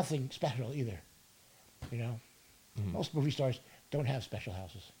was nothing special either. You know? Most movie stars don't have special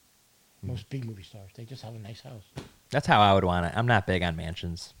houses. Most big movie stars, they just have a nice house. That's how I would want it. I'm not big on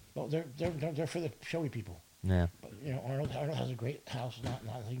mansions. Well, they're for the showy people. Yeah. But, you know, Arnold has a great house,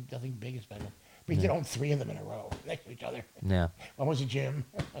 nothing big and special. But he did own 3 of them in a row next to each other. Yeah. One was a gym.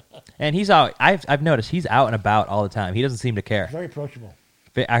 And he's out. I've noticed he's out and about all the time. He doesn't seem to care. Very approachable.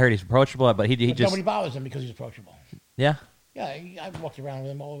 I heard he's approachable, but he But just nobody bothers him because he's approachable. yeah. Yeah, I've walked around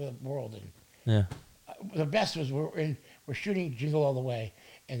with him all over the world. And Yeah. the best was we're shooting Jingle All the Way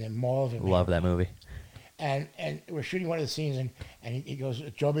in the Mall of America. Love that movie. And we're shooting one of the scenes, and he goes,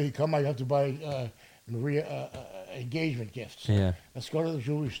 "Joby, come, I have to buy Maria engagement gifts. Yeah. Let's go to the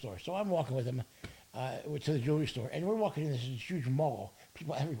jewelry store." So I'm walking with him to the jewelry store, and we're walking in this huge mall,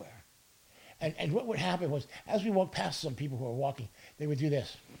 people everywhere. And what would happen was, as we walked past some people who were walking, they would do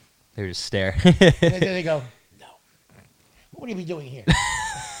this. They would just stare. And then they go, "No, what would you be doing here?"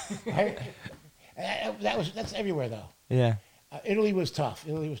 Right? And that's everywhere though. Yeah. Italy was tough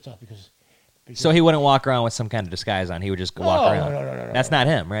because So he wouldn't walk around with some kind of disguise on. He would just walk No, around. no. That's not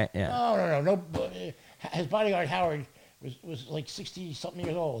him, right? Yeah. no. His bodyguard Howard was like 60-something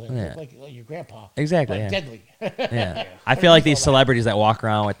years old, and Yeah. looked like your grandpa. Exactly, But yeah. deadly. Yeah. I feel like these celebrities that walk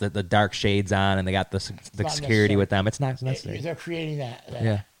around with the dark shades on and they got the not security necessary. with them. It's not necessary. They're creating that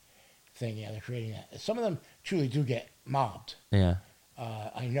Yeah. thing. Yeah, they're creating that. Some of them truly do get mobbed. Yeah.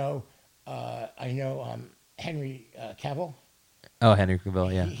 I know. Henry Cavill. Oh, Henry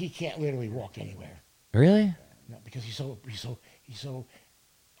Cavill. Yeah. He can't literally walk anywhere. Really? No, because he's so.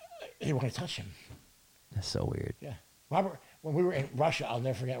 They want to touch him. That's so weird. Yeah, Robert. When we were in Russia, I'll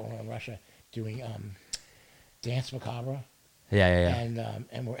never forget when we were in Russia doing Dance Macabre. Yeah.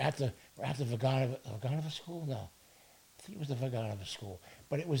 And we're at the Vaganova school. No, I think it was the Vaganova school,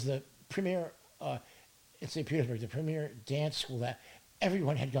 but it was the premier in St. Petersburg, the premier dance school that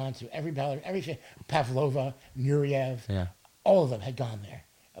everyone had gone to. Every ballerina, everything. Pavlova, Nureyev, Yeah. all of them had gone there.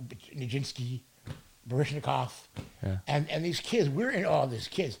 Nijinsky, Baryshnikov, Yeah. and these kids. We're in awe of these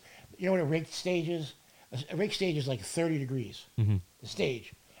kids. You know what a rake stage is? A rake stage is like 30 degrees. Mm-hmm. The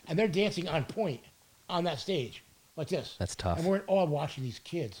stage, and they're dancing on point on that stage like this. That's tough. And we're in awe watching these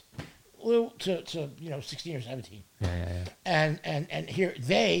kids, little to 16 or 17. Yeah. And here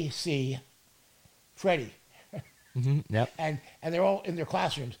they see Freddie, Mm-hmm. Yep. and they're all in their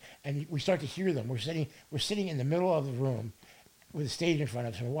classrooms, and we start to hear them. We're sitting in the middle of the room, with a stage in front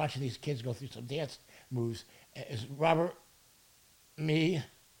of us, and we're watching these kids go through some dance moves. It's Robert, me,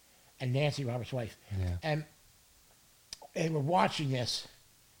 and Nancy, Robert's wife. Yeah. And we're watching this.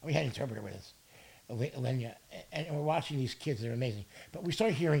 We had an interpreter with us, Elenia, and we're watching these kids. They're amazing. But we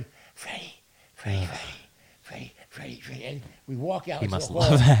start hearing, Freddie, Freddie, Freddie, Freddie, Freddie. And we walk out He into must the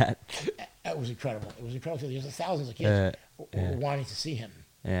love hall. that. It was incredible. It was incredible. There's thousands of kids who were wanting to see him.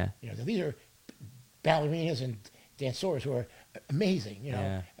 Yeah. You know, these are ballerinas and dancers who are amazing. You know,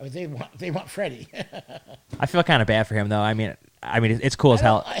 Yeah. I mean, they want Freddie. I feel kind of bad for him though. I mean, it's cool as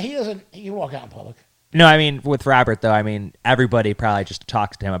hell. He doesn't. He can walk out in public. No, I mean with Robert though. I mean everybody probably just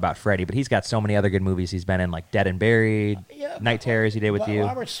talks to him about Freddie, but he's got so many other good movies he's been in, like Dead and Buried, Yeah, Night Terrors. He did with but you.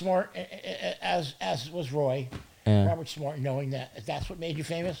 Robert's smart, as was Roy. Yeah. Robert's smart, knowing that that's what made you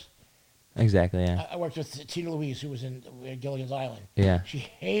famous. Exactly. Yeah. I worked with Tina Louise, who was in Gilligan's Island. Yeah. She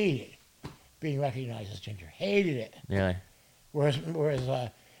hated being recognized as Ginger. Hated it. Really. Whereas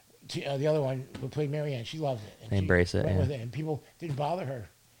the other one who played Marianne, she loved it. And They she embrace it, went yeah. with it, and people didn't bother her.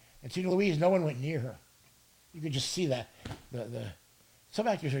 And Tina Louise, no one went near her. You could just see that. Some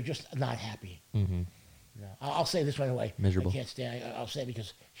actors are just not happy. Mm-hmm. No, I'll say this right away. Miserable. I can't stand. I'll say it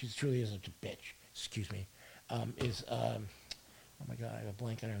because she truly is a bitch. Excuse me. Oh my God, I have a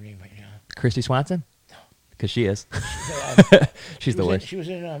blank on her name right now. Christy Swanson. Because she is. She's the worst. She was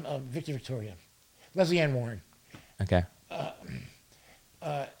in Victor Victoria. Leslie Ann Warren. Okay.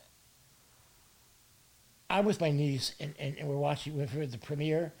 I'm with my niece, and we're watching the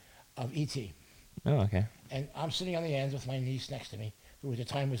premiere of E.T. Oh, okay. And I'm sitting on the end with my niece next to me, who at the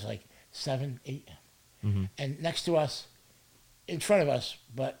time was like 7, 8. Mm-hmm. And next to us, in front of us,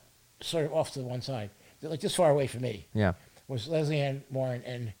 but sort of off to the one side, like this far away from me, Yeah. was Leslie Ann Warren,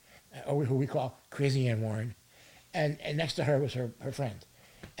 and or who we call Crazy Ann Warren. And next to her was her friend.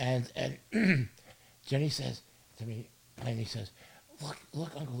 And Jenny says to me, my niece says,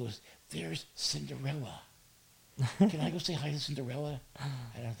 look, Uncle Louis, there's Cinderella. Can I go say hi to Cinderella?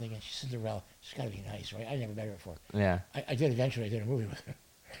 And I'm thinking, she's Cinderella. She's got to be nice, right? I never met her before. Yeah. I did eventually. I did a movie with her.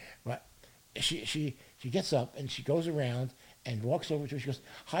 But she gets up and she goes around and walks over to her. She goes,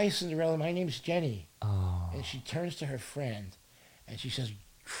 hi, Cinderella. My name's Jenny. Oh. And she turns to her friend and she says,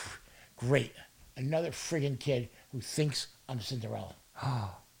 great. Another friggin' kid who thinks I'm Cinderella.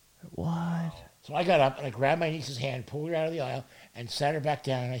 What? So I got up and I grabbed my niece's hand, pulled her out of the aisle, and sat her back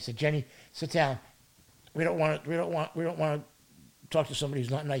down. And I said, Jenny, sit down. We don't want to talk to somebody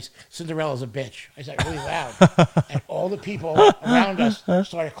who's not nice. Cinderella's a bitch. I said it really loud, and all the people around us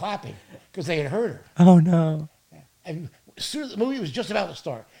started clapping because they had heard her. Oh no. And as soon as the movie was just about to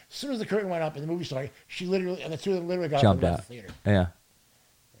start, as soon as the curtain went up and the movie started, the two of them literally got Jumped up and out. left the theater. Yeah.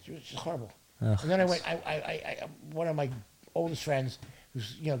 It was just horrible. Ugh. And then I went. I one of my oldest friends,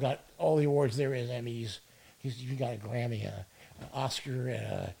 who's got all the awards there is, Emmys. He's even got a Grammy, an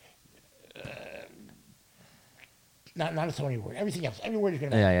Oscar, not a Tony Award. Everything else, every award he's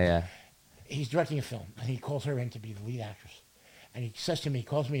gonna. Yeah. He's directing a film, and he calls her in to be the lead actress. And he says to me, he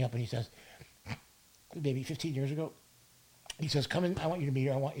calls me up, and he says, maybe 15 years ago, he says, come in. I want you to meet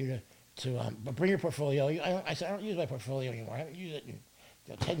her. I want you to bring your portfolio. I said, I don't use my portfolio anymore. I haven't used it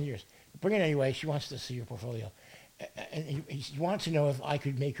in 10 years. Bring it anyway. She wants to see your portfolio. And he wants to know if I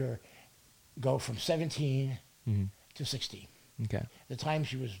could make her go from 17 Mm-hmm. to 16. Okay. At the time,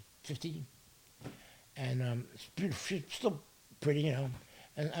 she was 15. And it's beautiful. She's still pretty,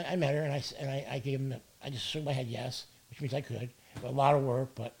 And I met her, and I gave him, I just shook my head yes, which means I could. A lot of work,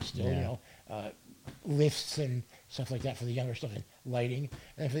 but still, Yeah. Lifts and stuff like that for the younger stuff, and lighting.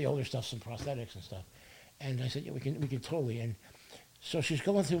 And then for the older stuff, some prosthetics and stuff. And I said, yeah, we can totally. And so she's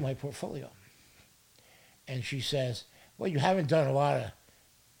going through my portfolio. And she says, well, you haven't done a lot of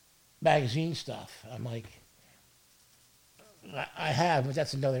magazine stuff. I'm like, I have, but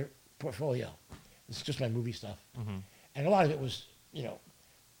that's another portfolio. It's just my movie stuff. Mm-hmm. And a lot of it was,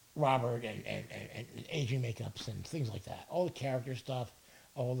 Robert and aging makeups and things like that. All the character stuff,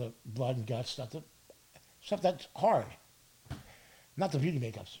 all the blood and guts stuff, stuff that's hard. Not the beauty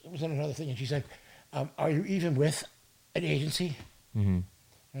makeups. It was another thing. And she said, are you even with an agency? Mm-hmm.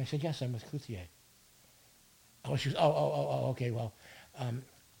 And I said, yes, I'm with Cloutier. Oh, she was, okay, well,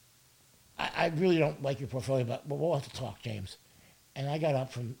 I really don't like your portfolio, but we'll have to talk, James. And I got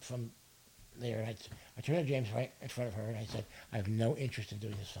up from there, and I turned to James right in front of her, and I said, I have no interest in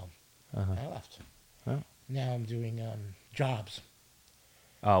doing this film. Uh-huh. And I left. Oh. Now I'm doing Jobs.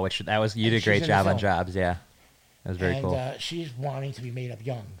 Oh, you did a she's great in job the on film. Jobs. Yeah. That was very cool. And she's wanting to be made up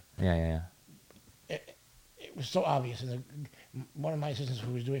young. Yeah. It was so obvious. And one of my assistants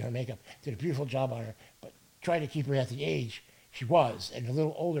who was doing her makeup did a beautiful job on her, but tried to keep her at the age she was, and a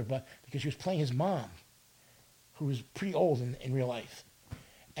little older, but because she was playing his mom, who's pretty old in real life,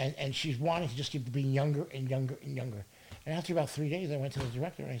 and she's wanting to just keep being younger and younger and younger. And after about 3 days, I went to the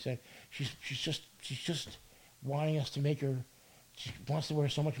director and I said, she's just wanting us to make her. She wants to wear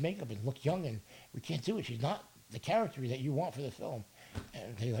so much makeup and look young, and we can't do it. She's not the character that you want for the film,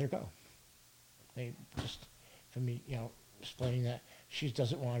 and they let her go. They just, for me, explaining that she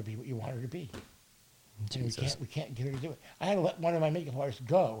doesn't want to be what you want her to be. And we can't get her to do it. I had to let one of my makeup artists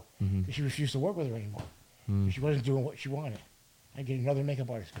go because she refused to work with her anymore. She wasn't doing what she wanted. I had to get another makeup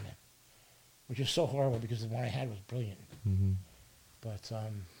artist come in, which is so horrible because the one I had was brilliant. But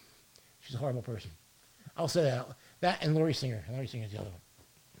she's a horrible person. I'll say that. That and Laurie Singer. Laurie Singer is the other one,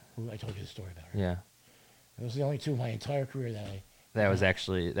 who I told you the story about her. Yeah. Those are the only two in my entire career that I... That was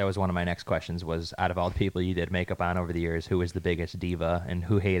one of my next questions, was out of all the people you did makeup on over the years, who was the biggest diva and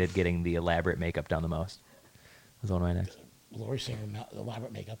who hated getting the elaborate makeup done the most? That was one of my next. Laurie Singer,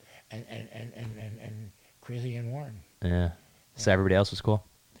 elaborate makeup, and Crazy Ann Warren. Yeah. So everybody else was cool?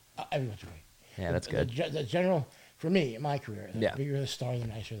 Everyone's great. Yeah, that's good. The general, for me, in my career, the Yeah. bigger the star, the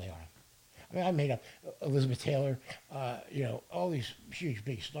nicer they are. I mean, I made up Elizabeth Taylor, all these huge,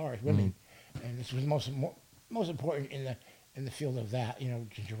 big stars, women, and this was most important in the field of that,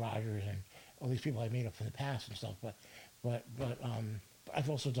 Ginger Rogers and all these people I made up in the past and stuff. But I've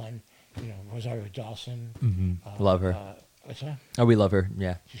also done, Rosario Dawson. Love her. What's that? Oh, we love her.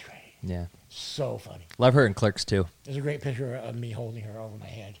 Yeah. She's great. Yeah. So funny. Love her in Clerks, too. There's a great picture of me holding her over my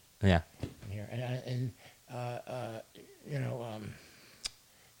head. Yeah. In here,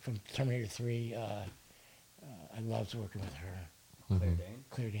 from Terminator 3, I loved working with her. Claire Danes.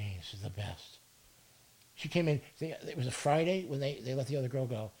 Claire Danes is the best. She came in. It was a Friday when they let the other girl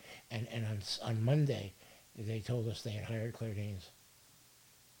go, and on Monday, they told us they had hired Claire Danes.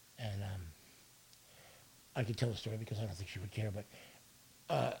 And I could tell the story because I don't think she would care, but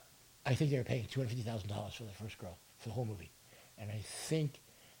I think they were paying $250,000 for the first girl for the whole movie, and I think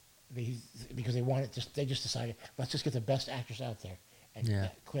because they just decided, let's just get the best actress out there, and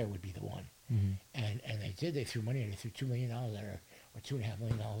Claire would be the one. And they did. They threw money at her. They threw $2 million at her, or $2.5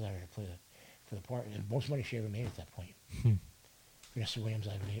 million at her to play for the part. And most money she ever made at that point. Vanessa Williams,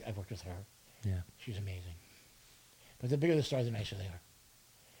 I've worked with her. Yeah. She's amazing. But the bigger the star, the nicer they are.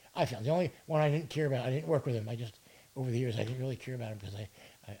 I found the only one I didn't care about. I didn't work with him. Over the years, I didn't really care about him because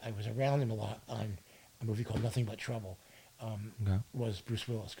I was around him a lot on a movie called Nothing But Trouble. Was Bruce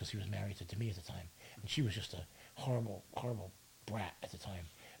Willis, because he was married to Demi at the time, and she was just a horrible, horrible brat at the time.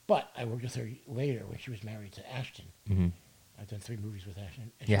 But I worked with her later when she was married to Ashton. I've done 3 movies with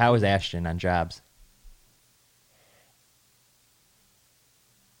Ashton. Yeah, how was Ashton on Jobs?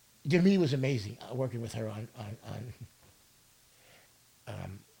 Demi was amazing working with her on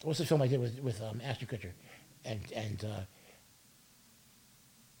what's the film I did with Ashton Kutcher, and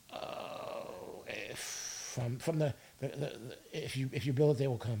from the if you build it, they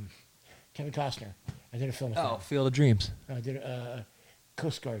will come. Kevin Costner. I did a film with him. Field of Dreams. I did a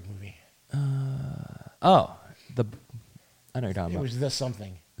Coast Guard movie. I know you're talking It about. was The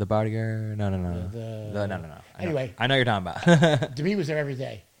Something. The Bodyguard? No. No. Anyway. I know you're talking about. Demi was there every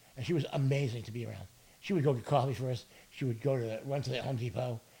day, and she was amazing to be around. She would go get coffee for us. She would run to the Home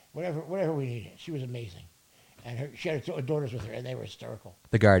Depot, whatever we needed. She was amazing. And she had her daughters with her, and they were hysterical.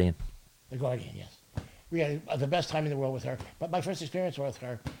 The Guardian. The Guardian, yes. We had the best time in the world with her. But my first experience with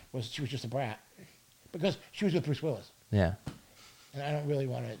her was she was just a brat. Because she was with Bruce Willis. Yeah. And I don't really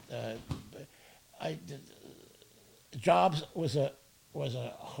want to... Jobs was a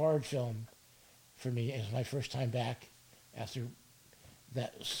hard film for me. It was my first time back after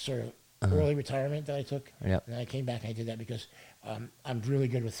that sort of early retirement that I took. Yep. And I came back and I did that because I'm really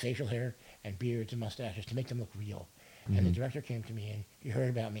good with facial hair and beards and mustaches to make them look real. And the director came to me and he heard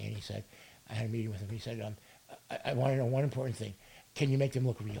about me and he said, I had a meeting with him. He said, I want to know one important thing. Can you make them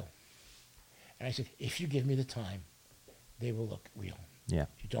look real? And I said, if you give me the time, they will look real. Yeah.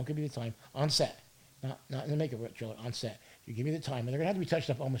 If you don't give me the time on set, not in the makeup trailer, on set, you give me the time, and they're going to have to be touched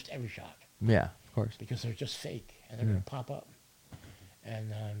up almost every shot. Yeah, of course. Because they're just fake, and they're going to pop up.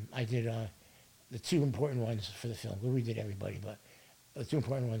 And I did the 2 important ones for the film. Well, we did everybody, but the 2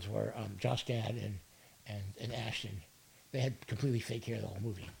 important ones were Josh Gad and Ashton. They had completely fake hair the whole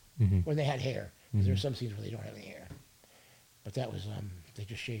movie. When they had hair. There are some scenes where they don't have any hair. But that was, they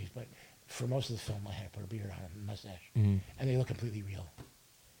just shaved. But for most of the film, I had to put a beard on and a mustache. And they look completely real.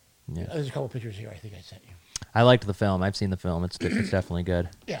 Yeah. There's a couple pictures here I think I sent you. I liked the film. I've seen the film. It's definitely good.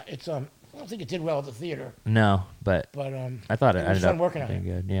 Yeah, it's I don't think it did well at the theater, No, but but I thought it was ended fun up working on being it.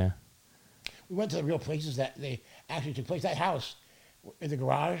 good. Yeah. We went to the real places that they actually took place. That house in the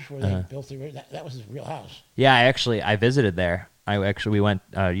garage where they built that was his real house. Yeah, I visited there. We went.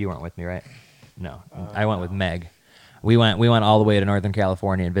 You weren't with me, right? No, I went with Meg. We went all the way to Northern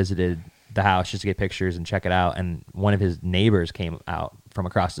California and visited the house just to get pictures and check it out. And one of his neighbors came out from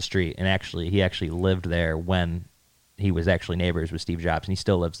across the street, and he actually lived there when he was actually neighbors with Steve Jobs, and he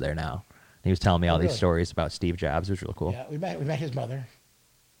still lives there now. And he was telling me all these really? stories about Steve Jobs. It was real cool. Yeah, we met his mother.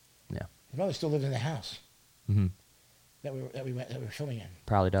 Yeah. His mother still lived in the house Hmm. that we were filming in.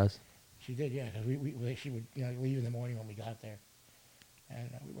 Probably does. She did, yeah, because she would leave in the morning when we got there, and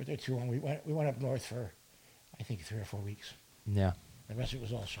we were there too long. We went up north for I think 3 or 4 weeks. Yeah. The rest of it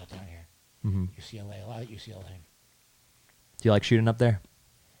was all shot down here. Hmm. UCLA, a lot at UCLA. Do you like shooting up there?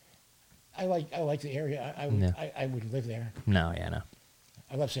 I like the area. I wouldn't live there. No, yeah, no.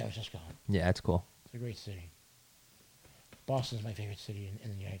 I love San Francisco. Yeah, it's cool. It's a great city. Boston's my favorite city in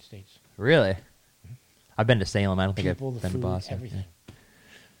the United States. Really? I've been to Salem. I don't think People, I've the been food, to Boston. everything.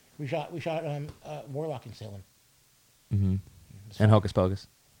 We shot Warlock in Salem. Hmm. It's And fun. Hocus Pocus.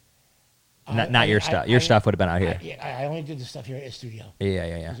 I- Not your I- stuff. I- Your I- stuff would have been out here. I only did the stuff here at the studio.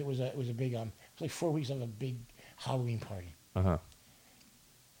 Yeah. 'Cause it was a big it was like 4 weeks of a big Halloween party. Uh-huh.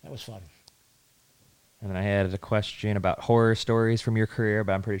 That was fun. And then I had a question about horror stories from your career,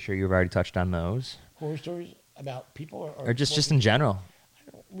 but I'm pretty sure you've already touched on those. Horror stories about people Or just in general.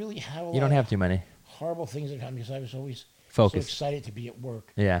 I don't really have a You lot don't of have too many. horrible things that happen because I was always Focus. so excited to be at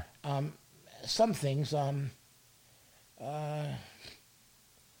work. Yeah. Some things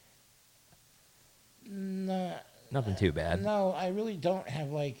no, Nothing too bad. no, I really don't have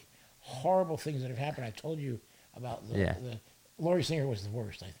like horrible things that have happened. I told you about the Laurie Singer was the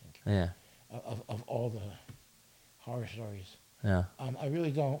worst, I think, Yeah. of all the horror stories. Yeah. I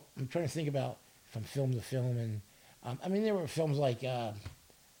really don't. I'm trying to think about from film to film, and I mean there were films like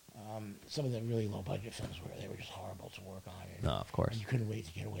some of the really low budget films where they were just horrible to work on. And, No, of course. and you couldn't wait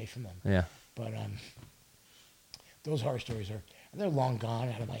to get away from them. Yeah. But those horror stories they're long gone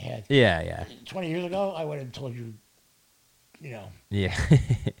out of my head. Yeah. 20 years ago, I would have told you, Yeah.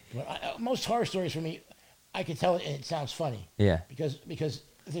 But most horror stories for me, I could tell it and it sounds funny Yeah. because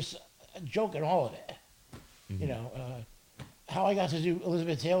there's a joke in all of it. Mm-hmm. How I got to do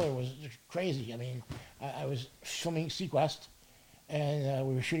Elizabeth Taylor was crazy. I mean, I was filming Sequest, and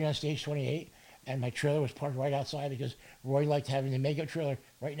we were shooting on Stage 28, and my trailer was parked right outside because Roy liked having the makeup trailer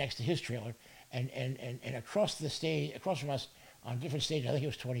right next to his trailer, and across the stage, across from us on a different stage, I think it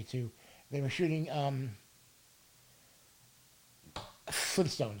was 22, they were shooting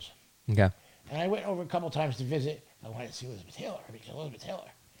Flintstones. Okay. And I went over a couple times to visit. I wanted to see Elizabeth Taylor because Elizabeth Taylor,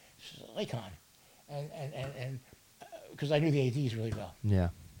 she's an icon, and because I knew the ADs really well, Yeah.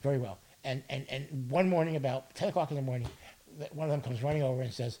 very well. And one morning about 10 o'clock in the morning, one of them comes running over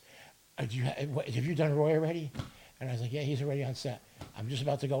and says, have you done Roy already? And I was like, yeah, he's already on set. I'm just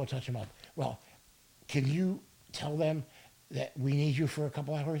about to go and touch him up. Well, can you tell them that we need you for a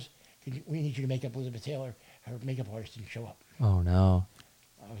couple hours? We need you to make up Elizabeth Taylor. Her makeup artist didn't show up. Oh no.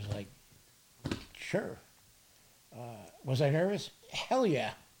 I was like, sure. Was I nervous? Hell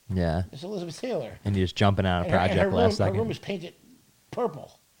yeah. Yeah. It's Elizabeth Taylor. And you're just jumping on a And her project last her second. room was painted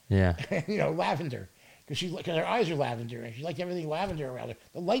purple, Yeah. lavender, because her eyes are lavender, and she liked everything lavender around her.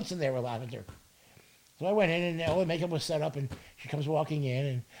 The lights in there were lavender. So I went in, and all the makeup was set up, and she comes walking in,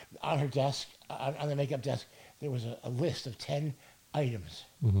 and on her desk, on the makeup desk, there was a list of 10 items,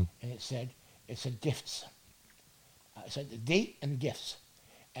 Mhm. and it said gifts. It said the date and gifts,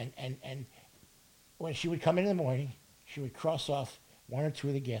 and when she would come in the morning, she would cross off 1 or 2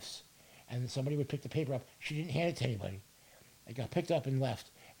 of the gifts, and then somebody would pick the paper up. She didn't hand it to anybody. It got picked up and left,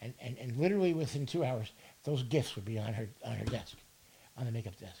 and literally within 2 hours, those gifts would be on her desk, on the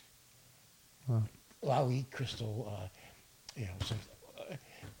makeup desk. Wow. Lolly, Crystal, some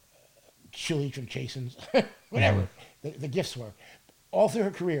chili from Chasen's, whatever the gifts were. All through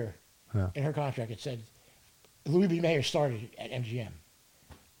her career, Yeah. in her contract, it said Louis B. Mayer started at MGM.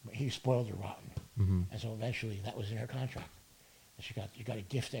 He spoiled her rotten, Mhm. and so eventually that was in her contract. And she got a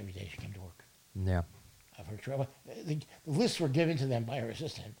gift every day she came to work Yeah. of her travel. The lists were given to them by her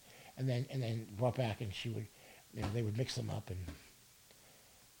assistant, and then brought back, and she would, they would mix them up. And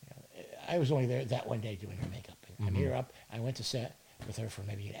I was only there that one day doing her makeup. And I made her up. I went to set with her for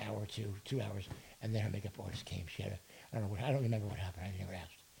maybe an hour or 2 hours, and then her makeup artist came. She had I don't remember what happened. I never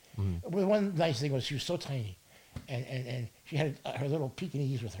asked. But one nice thing was she was so tiny, and she had her little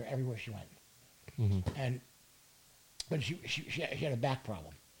Pekingese with her everywhere she went. But she had a back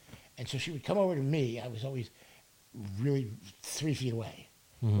problem, and so she would come over to me. I was always really 3 feet away.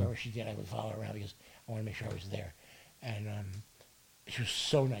 Wherever she did, I would follow her around because I wanted to make sure I was there. And she was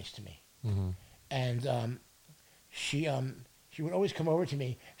so nice to me. And she would always come over to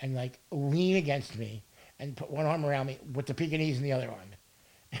me and like lean against me and put one arm around me with the Pekingese in the other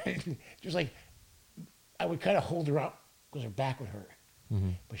arm. Just like I would kind of hold her up because her back would hurt,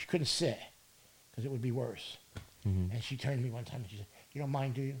 but she couldn't sit because it would be worse. And she turned to me one time and she said, "You don't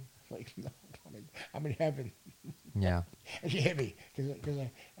mind, do you?" Like, no, I'm in heaven. Yeah. And she hit me because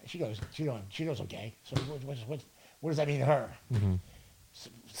she knows I'm gay. So what does that mean to her?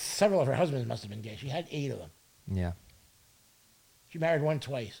 Several of her husbands must have been gay. She had 8 of them. Yeah. She married one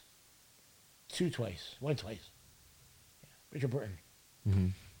twice, 2 twice, one twice. Yeah. Richard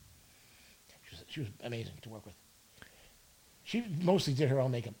Burton. She was amazing to work with. She mostly did her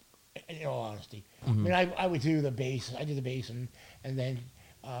own makeup, in all honesty. I mean, I would do the base. I did the base, and then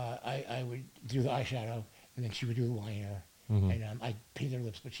I would do the eyeshadow, and then she would do the liner. And I painted her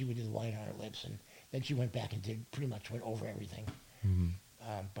lips, but she would do the liner on her lips, and then she went back and went over everything.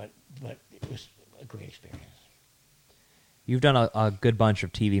 But it was a great experience. You've done a good bunch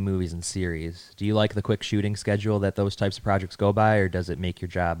of TV movies and series. Do you like the quick shooting schedule that those types of projects go by, or does it make your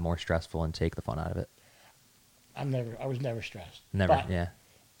job more stressful and take the fun out of it? I was never stressed. Never, but yeah.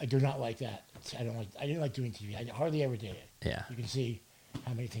 I do not like that. I didn't like doing TV. I hardly ever did it. Yeah. You can see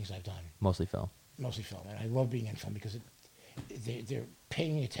how many things I've done. Mostly film. Mostly film, and I love being in film because they're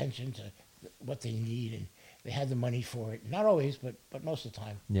paying attention to what they need, and they had the money for it. Not always, but most of the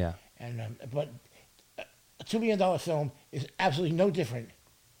time. Yeah. And but a $2 million film is absolutely no different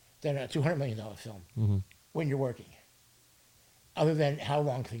than a $200 million film when you're working, other than how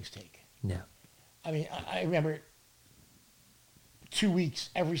long things take. Yeah. I mean, I remember 2 weeks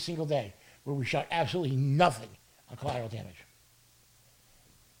every single day where we shot absolutely nothing on collateral damage.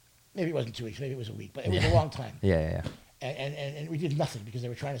 Maybe it wasn't 2 weeks, maybe it was a week, but it was a long time. Yeah. And we did nothing because they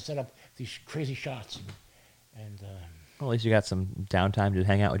were trying to set up these crazy shots. And Well, at least you got some downtime to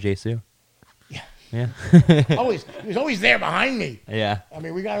hang out with Jisoo. yeah, Yeah. he was always there behind me. Yeah. I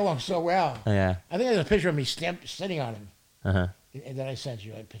mean, we got along so well. Yeah. I think there's a picture of me sitting on him. Uh-huh. And then I sent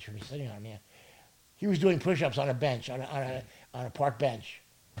you a picture of me sitting on him. Yeah, he was doing push-ups on a bench, on a park bench,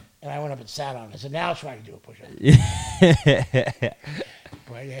 and I went up and sat on him. I said, "Now try to do a push-up."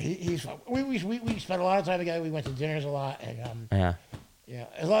 But yeah, he's fun. We spent a lot of time together. We went to dinners a lot, and Yeah.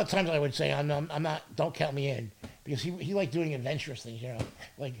 a lot of times I would say I'm not. Don't count me in because he liked doing adventurous things.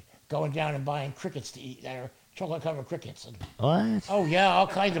 Like going down and buying crickets to eat that are chocolate-covered crickets. And, What? oh yeah, all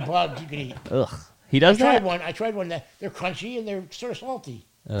kinds of bugs you could eat. Ugh. He does that? I tried one that they're crunchy and they're sort of salty.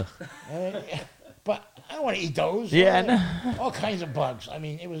 Ugh. But I don't want to eat those. Yeah, All kinds of bugs. I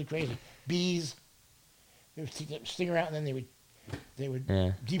mean, it was crazy. Bees. They would sting around and then they would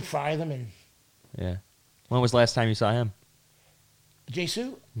Yeah. deep fry them. And Yeah. When was the last time you saw him?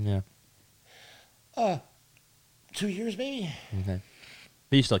 Jisoo, Yeah. 2 years maybe. Okay.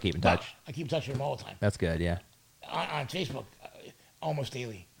 But you still keep in touch. I keep touching them all the time That's good, yeah. on Facebook, almost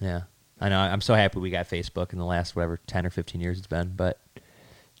daily. Yeah. I know. I'm so happy we got Facebook in the last, 10 or 15 years it's been, but...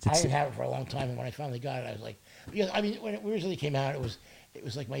 I didn't have it for a long time, and when I finally got it, I was like, because I mean, when it originally came out, it was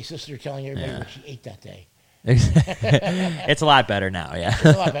like my sister telling everybody what she ate that day. It's a lot better now, yeah. It's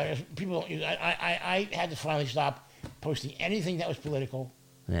a lot better. People, I had to finally stop posting anything that was political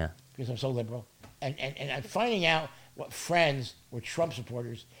Yeah. because I'm so liberal, and I'm finding out what friends were Trump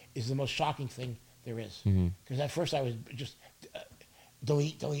supporters is the most shocking thing there is. Because at first I was just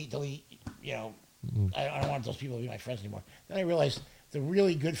delete. You know, I don't want those people to be my friends anymore. Then I realized the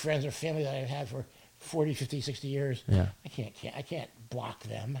really good friends or family that I've had for 40, 50, 60 years, Yeah. I can't block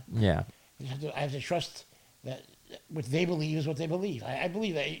them. Yeah. I have to trust that what they believe is what they believe. I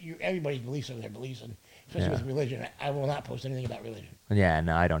believe that everybody's beliefs are their beliefs, and especially with religion. I will not post anything about religion. Yeah,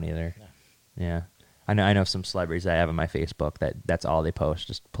 no, I don't either. No. Yeah. I know some celebrities I have on my Facebook that's all they post,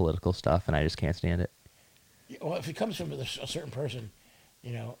 just political stuff, and I just can't stand it. Well, if it comes from a certain person,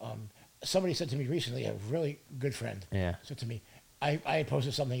 somebody said to me recently, a really good friend said to me, I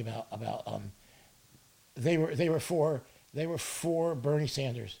posted something about they were for Bernie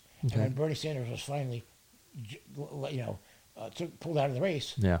Sanders, and when Bernie Sanders was finally, pulled out of the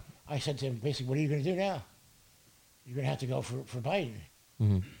race, Yeah. I said to him basically, "What are you going to do now? You're going to have to go for Biden."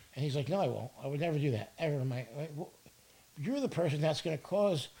 Mm-hmm. And he's like, "No, I won't. I would never do that ever." Well, you're the person that's going to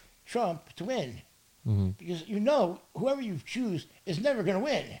cause Trump to win, because whoever you choose is never going to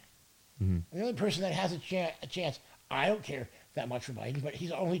win. And the only person that has a chance, I don't care that much for Biden, but he's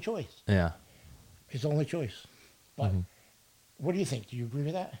the only choice. Yeah. His only choice. But what do you think? Do you agree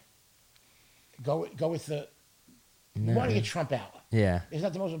with that? Go with the. You want to get Trump out. Yeah. Isn't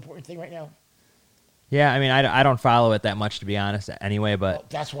that the most important thing right now? Yeah, I mean, I don't follow it that much, to be honest, anyway, but Well,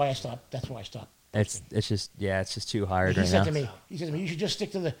 that's why I stopped. That's why I stopped. it's just too hard He right said now. to me, "You should just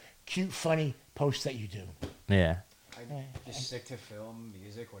stick to the cute, funny posts that you do." Yeah. I just stick to film,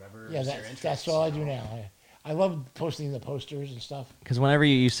 music, whatever. Yeah, is your interest. that's all I do now. I love posting the posters and stuff. Because whenever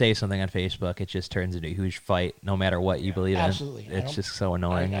you say something on Facebook, it just turns into a huge fight, no matter what you believe Absolutely. in. It's just so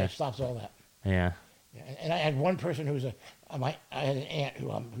annoying. I stops all that. Yeah. Yeah, and I had one person who was I had an aunt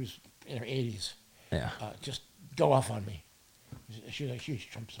who's in her 80s. Yeah. Just go off on me. She was a huge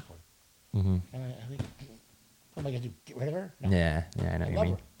Trump supporter. Mm-hmm. And I think, what am I going to do? Get rid of her? No. Yeah. Yeah, I know I what you love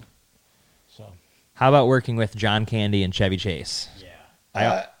mean. her. So. How about working with John Candy and Chevy Chase?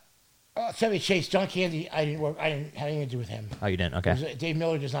 Yeah. Chevy Chase, John Candy, I didn't have anything to do with him. Oh, you didn't? It Okay. was, Dave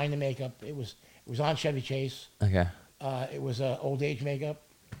Miller designed the makeup. It was on Chevy Chase. Okay. It was old age makeup.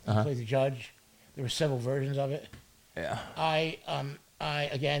 He Uh-huh. played the judge. There were several versions of it. Yeah. I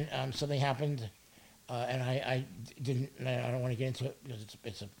again, something happened, and I didn't. And I don't want to get into it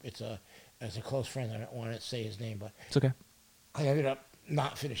because it's a close friend. I don't want to say his name, but It's okay. I ended up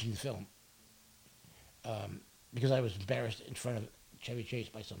not finishing the film because I was embarrassed in front of Chevy Chase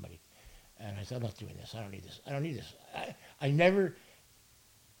by somebody, and I said, I'm not doing this. I don't need this. I don't need this. I never.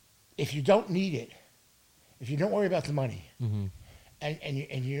 If you don't need it, if you don't worry about the money, Mm-hmm.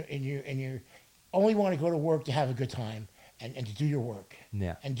 and you only want to go to work to have a good time and to do your work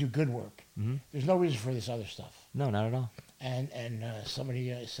Yeah. and do good work, Mm-hmm. there's no reason for this other stuff. No, not at all. And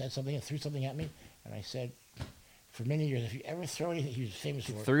somebody said something and threw something at me, and I said, for many years, if you ever throw anything, he was famous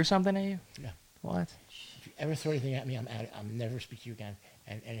for it. Threw something at you? Yeah. What? If you ever throw anything at me, I'm out. I'm never speak to you again.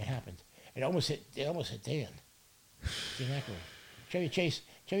 And it happened. It almost hit Dan Aykroyd. Chevy Chase.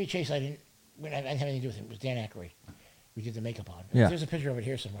 I didn't have anything to do with him. It was Dan Aykroyd. We did the makeup on. Yeah. There's a picture of it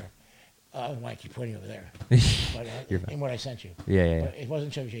here somewhere. I don't know why I keep pointing over there. But You're fine. in what I sent you. Yeah, yeah, But it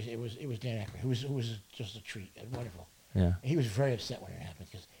wasn't Chevy Chase. It was Dan Aykroyd, who was just a treat and wonderful. yeah. And he was very upset when it happened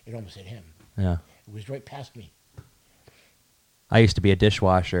because it almost hit him. Yeah. It was right past me. I used to be a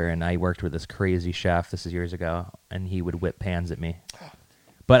dishwasher, and I worked with this crazy chef. This is years ago, and he would whip pans at me.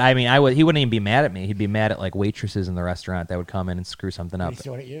 But I mean, he wouldn't even be mad at me. He'd be mad at like waitresses in the restaurant that would come in and screw something Would up. he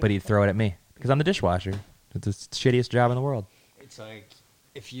throw it at you? But he'd throw it at me because I'm the dishwasher. It's the shittiest job in the world. It's like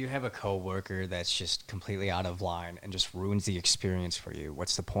if you have a coworker that's just completely out of line and just ruins the experience for you,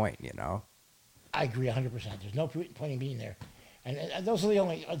 what's the point, you know? I agree 100%. There's no point in being there. And those are the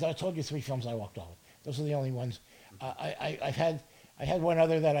only, I told you 3 films I walked off. Those are the only ones. I had one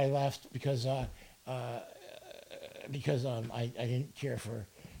other that I left because I didn't care for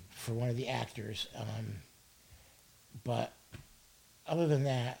one of the actors. But other than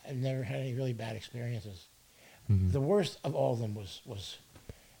that, I've never had any really bad experiences. Mhm. The worst of all of them was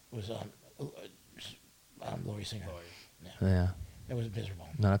Laurie Singer. Yeah. That was miserable.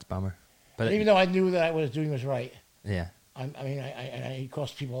 No, that's a bummer. But Even though I knew that I was doing was right, yeah. it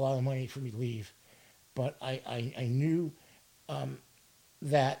cost people a lot of money for me to leave, but I knew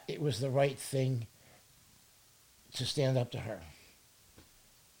that it was the right thing to stand up to her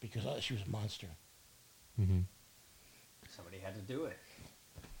because she was a monster. Mm-hmm. Somebody had to do it.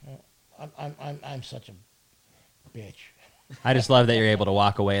 I'm such a bitch. I just love that you're able to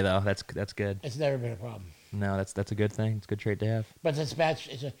walk away, though. That's good. It's never been a problem. No, that's a good thing. It's a good trait to have. But it's bad.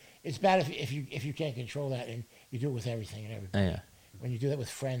 It's bad if you can't control that and you do it with everything and everybody. Yeah. When you do that with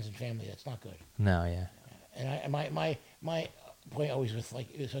friends and family, that's not good. No, yeah. And my point always with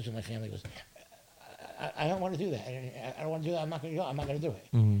especially my family was, I don't want to do that. I don't want to do that. I'm not going to go. I'm not going to do it.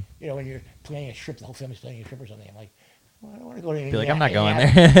 Mm-hmm. You know, when you're planning a trip, the whole family's planning a trip or something. I'm like, well, I don't want to go to Be like, I'm not going there.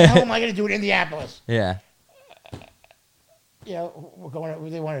 Indianapolis. How am I going to do it in Indianapolis? Yeah. You know, we're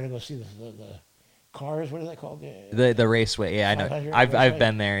going. They wanted to go see the cars. What are they called? The raceway. Yeah, I know. 500 I've raceway.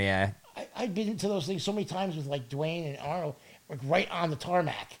 been there. Yeah. I've been to those things so many times with like Dwayne and Arnold, like right on the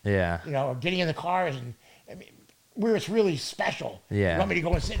tarmac. Yeah. You know, or getting in the cars and where it's really special. Yeah. You want me to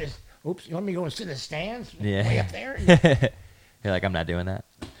go and sit in this? Oops. You want me to go and sit in the stands? Yeah. Way up there. You're like, I'm not doing that.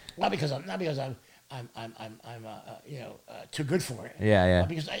 Not because I'm too good for it. Yeah, yeah. But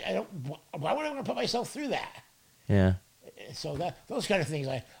because I don't. Why would I want to put myself through that? Yeah. So those kind of things,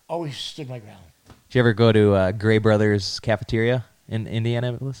 I always stood my ground. Did you ever go to Gray Brothers Cafeteria in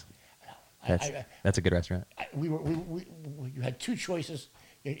Indianapolis? That's a good restaurant. You had 2 choices.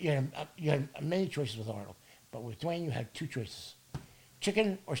 You had many choices with Arnold, but with Dwayne you had 2 choices: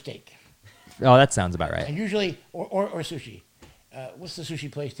 chicken or steak, Oh, that sounds about right. and usually or sushi. What's the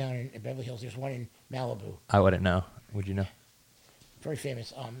sushi place down in Beverly Hills? There's one in Malibu, I wouldn't know. Would you know? very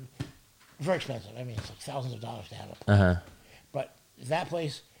famous. Very expensive. I mean, it's like thousands of dollars to have it. Uh-huh. But that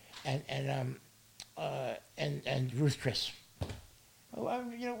place and Ruth Chris. Well,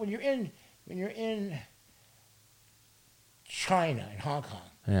 you know, when you're in China and Hong Kong,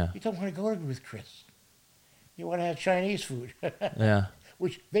 Yeah. you don't want to go to Ruth Chris. You want to have Chinese food, Yeah.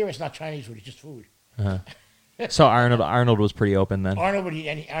 which there it's not Chinese food; it's just food. Uh-huh. So Arnold was pretty open then. Arnold would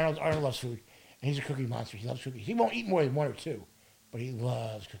eat Arnold loves food. And he's a cookie monster. He loves cookies. He won't eat more than one or two, but he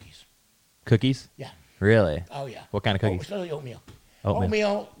loves cookies. Cookies? Yeah. Really? Oh, yeah. What kind of Oh, cookies? especially oatmeal. Oatmeal.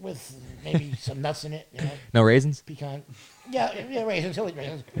 Oatmeal with maybe some nuts in it, you know, No raisins? pecan. Yeah, raisins. He'll eat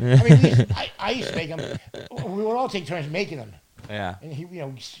raisins. I mean, I used to make them. We would all take turns making them. Yeah. And he,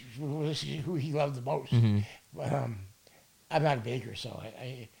 who he loved the most. Mm-hmm. But I'm not a baker, so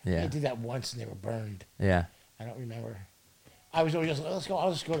I Yeah. did that once and they were burned. Yeah. I don't remember. I was always just let's go.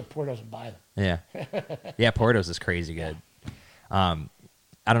 I'll just go to Porto's and buy them. Yeah. Yeah, Porto's is crazy good. I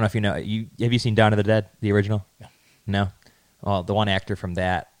don't know if you know. Have you seen Dawn of the Dead, the original? No. No. Well, the one actor from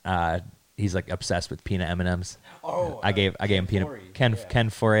that, he's like obsessed with peanut M&Ms. Oh, I gave him peanut Foree, Ken yeah. Ken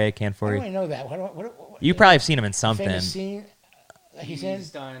Foray. How do I know that? What You probably have seen him in something. famous scene that he's in?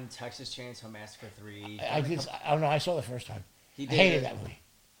 He's done Texas Chainsaw Massacre 3. I did. I don't know. I saw the first time. He I did hated it. that movie.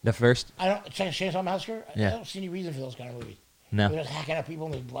 The first? I don't. Chainsaw Massacre. I Yeah. don't see any reason for those kind of movies. No. They're just hacking at people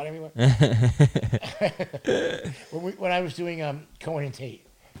and there's blood everywhere. when I was doing Cohen and Tate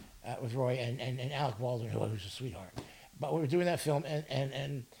with Roy and Alec Baldwin, who's a sweetheart, but we were doing that film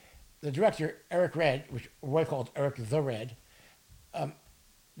and the director Eric Red, which Roy called Eric the Red.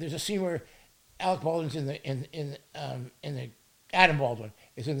 There's a scene where Alec Baldwin's in the Adam Baldwin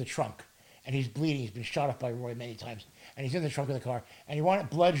is in the trunk and he's bleeding. He's been shot up by Roy many times, and he's in the trunk of the car and he wanted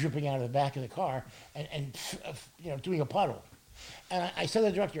blood dripping out of the back of the car and doing a puddle. And I said to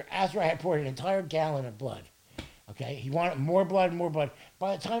the director, after I had poured an entire gallon of blood, okay, he wanted more blood, more blood.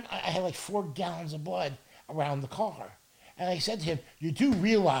 By the time I had like 4 gallons of blood around the car. And I said to him, you do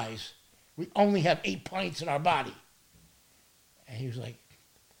realize we only have 8 pints in our body. And he was like,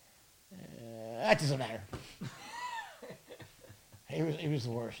 that doesn't matter. It was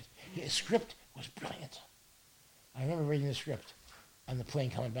the worst. His script was brilliant. I remember reading the script on the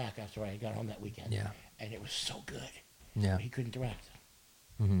plane coming back after I got home that weekend. Yeah. And it was so good. Yeah. He couldn't direct.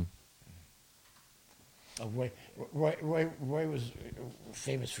 Mm-hmm. Roy was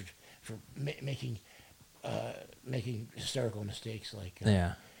famous for making hysterical mistakes. Like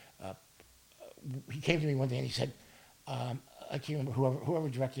Yeah. he came to me one day and he said, I can't remember whoever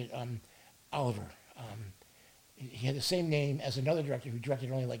directed Oliver. He had the same name as another director who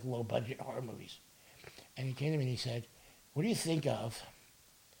directed only like low budget horror movies. And he came to me and he said, what do you think of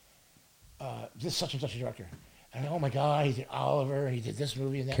this such and such a director? And oh my God, he did Oliver and he did this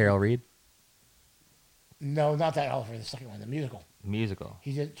movie and that. Carol Reed? No, not that Oliver, the second one, the musical. Musical.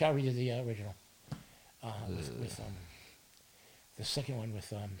 Carol Reed did the original. With the second one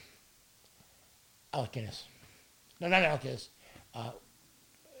with Alec Guinness. No, not Alec Guinness.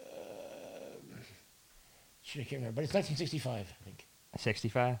 Shit, I can't remember, but it's 1965, I think.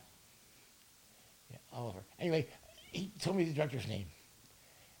 65? Yeah, Oliver. Anyway, he told me the director's name.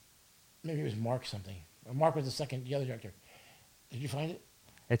 Maybe it was Mark something. Or Mark was the other director. Did you find it?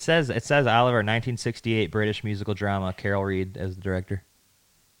 It says Oliver, 1968 British musical drama. Carol Reed as the director.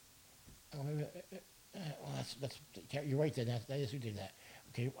 Oh, maybe, well, that's you're right then. That is who did that.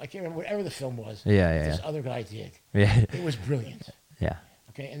 Okay, I can't remember whatever the film was. Yeah. This other guy did. Yeah. It was brilliant. Yeah.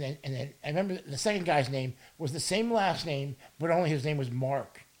 Okay, and then I remember the second guy's name was the same last name, but only his name was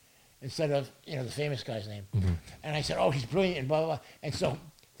Mark instead of the famous guy's name. Mm-hmm. And I said, oh, he's brilliant and blah blah blah. And so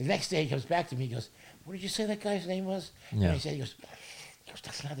the next day he comes back to me. He goes, what did you say that guy's name was? Yeah. And I said, he goes,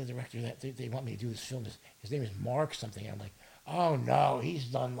 that's not the director that they want me to do this film. His name is Mark something. And I'm like, oh no, he's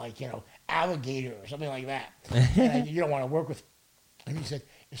done like Alligator or something like that. And you don't want to work with. And he said,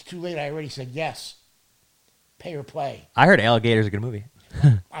 it's too late. I already said yes. Pay or play. I heard Alligator's a good movie.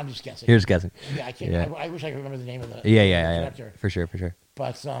 I'm just guessing. You're just guessing. Yeah, I can't. Yeah. I wish I could remember the name of the Yeah. director. For sure.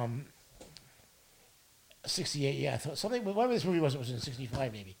 68. Yeah, I thought something. Whatever this movie was, it was in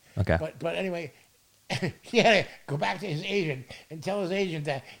 65 maybe. Okay. But anyway, he had to go back to his agent and tell his agent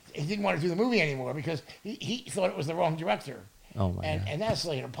that he didn't want to do the movie anymore because he thought it was the wrong director. Oh my God. And that's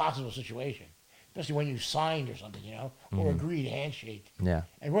like an impossible situation, especially when you signed or something, or agreed handshake. Yeah.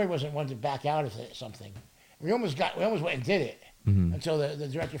 And Roy wasn't one to back out of something. We almost went and did it until the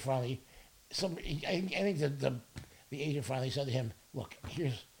director finally. I think the agent finally said to him, "Look,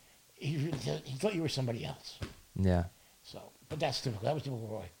 he thought you were somebody else." Yeah. So, but that's typical. That was typical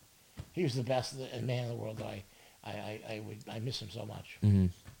Roy. He was the best man in the world. I miss him so much. Mm-hmm.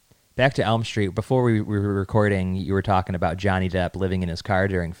 Back to Elm Street. Before we were recording, you were talking about Johnny Depp living in his car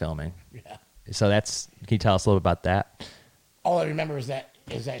during filming. Yeah. So can you tell us a little bit about that? All I remember is that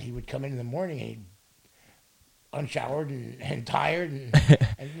he would come in the morning and he'd unshowered and tired and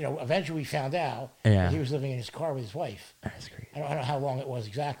eventually we found out that he was living in his car with his wife. That's great. I don't know how long it was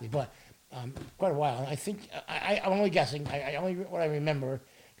exactly, but quite a while. And I think I'm only guessing. What I remember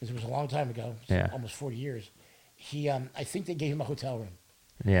because it was a long time ago, Yeah. almost 40 years. I think they gave him a hotel room.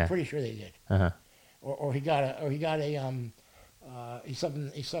 Yeah. Pretty sure they did. Uh huh. Or he slept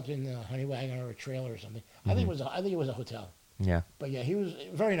in the honey wagon or a trailer or something. I think it was a hotel. Yeah. But yeah, he was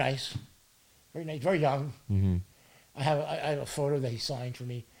very nice, very young. Mm-hmm. I have a photo that he signed for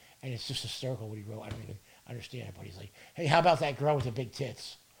me, and it's just hysterical what he wrote. I don't even understand it, but he's like, "Hey, how about that girl with the big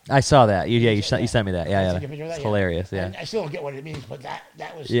tits?" I saw that. You sent me that. Yeah, Take a picture of that, It's yeah. hilarious. Yeah. And I still don't get what it means, but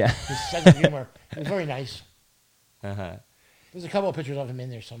that was Yeah. his sense of humor. It was very nice. Uh huh. There's a couple of pictures of him in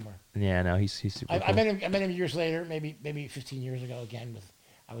there somewhere. Yeah. No, he's super. I cool. met him years later, maybe 15 years ago again.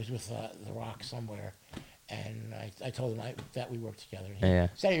 I was with The Rock somewhere, and I told him that we worked together. Yeah.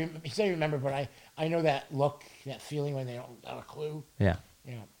 He said he remembered, but I know that look, that feeling when they don't have a clue. Yeah.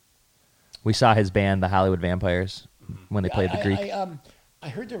 You know. We saw his band, the Hollywood Vampires, when they played the Greek. I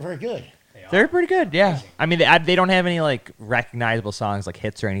heard they're very good. They're pretty good. Yeah. I mean, they don't have any like recognizable songs like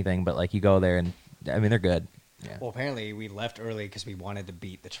hits or anything, but like you go there and I mean they're good. Yeah. Well, apparently we left early because we wanted to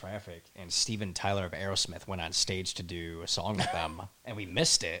beat the traffic, and Steven Tyler of Aerosmith went on stage to do a song with them, and we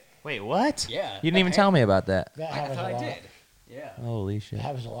missed it. Wait, what? Yeah. You didn't even tell me about that. That I happens thought a I lot. did. Yeah. Holy shit. That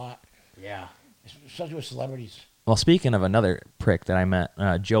happens a lot, Yeah. especially with celebrities. Well, speaking of another prick that I met,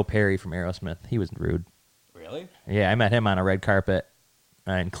 Joe Perry from Aerosmith. He was rude. Really? Yeah, I met him on a red carpet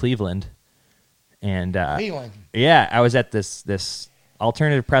in Cleveland, and Cleveland. yeah, I was at this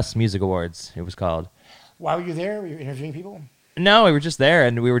Alternative Press Music Awards. It was called. Why were you there? Were you interviewing people? No, we were just there,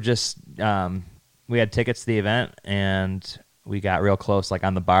 and we were just we had tickets to the event, and we got real close, like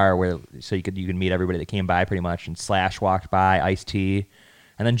on the bar, where so you could meet everybody that came by, pretty much. And Slash walked by, Ice-T,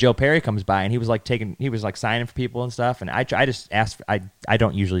 and then Joe Perry comes by, and he was like signing for people and stuff. And I just asked, I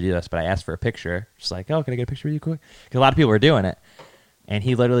don't usually do this, but I asked for a picture, just like, oh, can I get a picture with you quick? Because a lot of people were doing it, and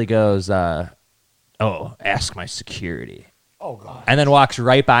he literally goes, oh, ask my security. Oh God. And then walks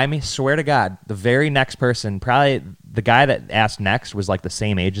right by me. Swear to God, the very next person, probably the guy that asked next was like the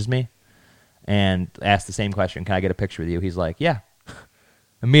same age as me, and asked the same question. Can I get a picture with you? He's like, yeah.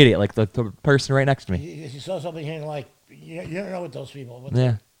 Immediate, like the person right next to me. You saw something here and like you don't know what those people. But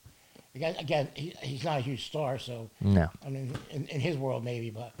Yeah. Again, he's not a huge star, so No. I mean, in his world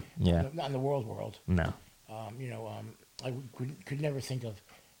maybe, but Yeah. not in the world. No. I could never think of,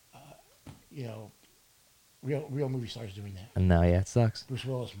 real movie stars doing that. No. Yeah, it sucks. Bruce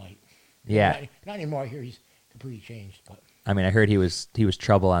Willis might. Yeah. Not anymore. I hear he's completely changed, but I mean, I heard he was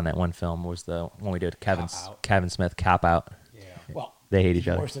trouble on that one film. Was the one we did with Kevin Smith, Cop Out. Yeah. well, They hate he's each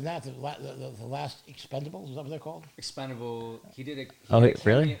other. Worse than that, the last Expendables, is that what they're called? Expendable. He did a. Oh, had a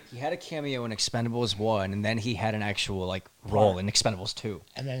really? cameo- He had a cameo in Expendables 1, and then he had an actual like role in Expendables 2.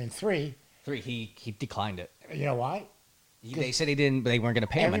 And then in 3, 3, he declined it. you know why? They said he didn't. They weren't going to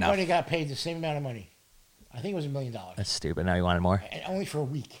pay him Everybody enough. got paid the same amount of money. I think it was $1 million, That's stupid. Now you wanted more. and only for a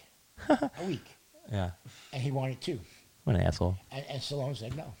week. A week, Yeah. and he wanted 2. What an asshole. And Stallone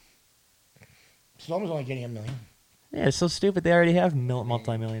said no. Stallone was only getting $1 million. Yeah, it's so stupid. They already have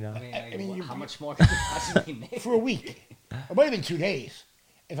multi-million dollars. I I mean, mean, you- how much more could you possibly make? For a week. It might have been 2 days.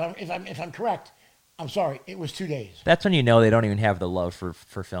 If I'm correct, I'm sorry. It was 2 days. That's when you know they don't even have the love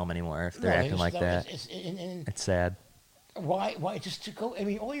for film anymore. If they're No, acting like that, And it's sad. why just to go? I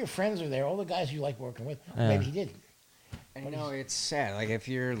mean, all your friends are there. All the guys you like working with. Yeah. Maybe he didn't. And it's sad. Like if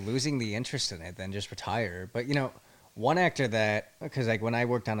you're losing the interest in it, then just retire. But one actor that, because like when I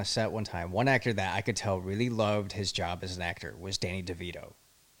worked on a set one time, one actor that I could tell really loved his job as an actor was Danny DeVito.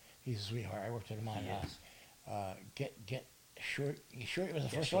 He's a sweetheart. I worked with him on Get Short. Sure, it was the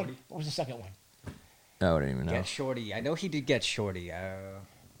Get first Shorty? one. What was the second one? No, I don't even know. Get Shorty. I know he did Get Shorty.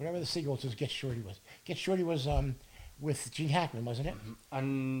 Whatever the sequel to Get Shorty was. Get Shorty was with Gene Hackman, wasn't it?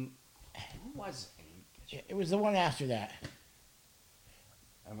 Who was It was the one after that.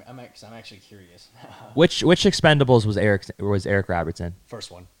 I'm actually curious. Which Expendables was Eric Robertson?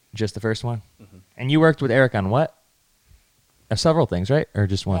 First one. Just the first one. Mm-hmm. And you worked with Eric on what? Several things, right? Or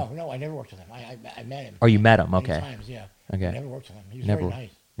just one? No, I never worked with him. I met him. Oh, you met him. many Okay. times, yeah. Okay. I never worked with him. He was Never- very nice.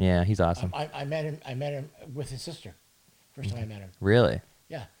 Yeah, he's awesome. I met him with his sister. First time I met him. Really?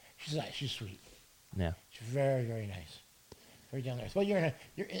 Yeah, she's nice. She's sweet. Yeah. She's very, very nice. Very down there. Well, you're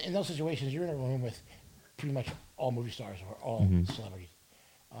in those situations. You're in a room with pretty much all movie stars or all celebrities.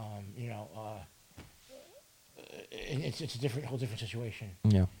 It's a whole different situation.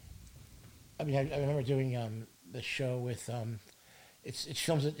 Yeah. I mean, I remember doing the show with it's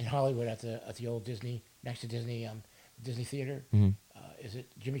films in Hollywood at the old Disney, next to Disney Disney Theater. Mhm. Is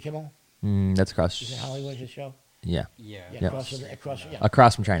it Jimmy Kimmel? That's across. Is it Hollywood his show? Yeah. Yeah. Yeah, Yep. across. Yeah.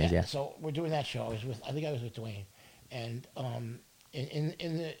 Across from Chinese. Yeah. So we're doing that show. I think I was with Dwayne, and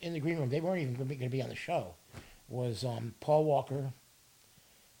in the green room, they weren't even going to be on the show. Was Paul Walker?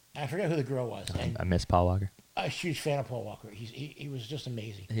 I forget who the girl was. And I miss Paul Walker. a huge fan of Paul Walker. He was just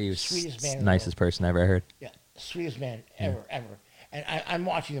amazing. He was sweetest man. nicest person I ever heard. Yeah, sweetest man ever. And I'm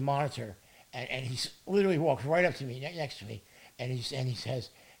watching the monitor, and he literally walks right up to me, next to me, and he says,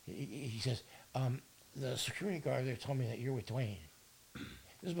 the security guard there told me that you're with Dwayne.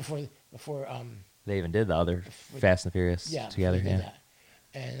 This is before They even did the other Fast and Furious together. They did Yeah. that.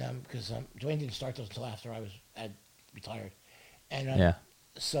 And because Dwayne didn't start those until after I'd retired, and Yeah.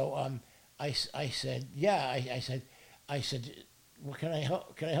 so I said, yeah, I said, well, can I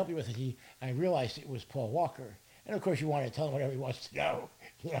help you with it? I realized it was Paul Walker, and of course you want to tell him whatever he wants to know,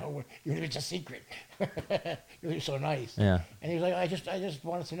 even if it's a secret. You're so nice. Yeah. And he was like, I just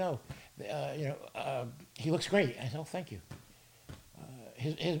wanted to know, he looks great. I said, oh, thank you.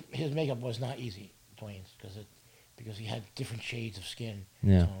 His makeup was not easy, Dwayne's, because he had different shades of skin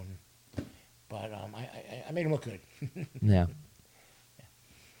tone. But I made him look good. Yeah.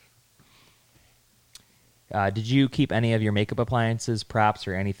 Did you keep any of your makeup appliances, props,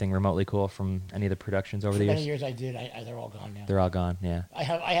 or anything remotely cool from any of the productions over For the many years? years I did. They're all gone now. They're all gone. Yeah. I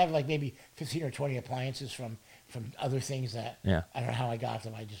have like maybe 15 or 20 appliances from other things that Yeah. I don't know how I got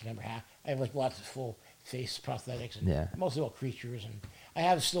them. I just remember I have like lots of full face prosthetics and Yeah. mostly all creatures, and I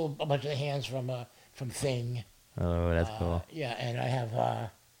have still a bunch of the hands from Thing. Oh, that's cool. Yeah, and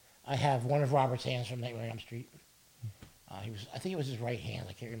I have one of Robert's hands from Nightmare on Elm Street. I think it was his right hand.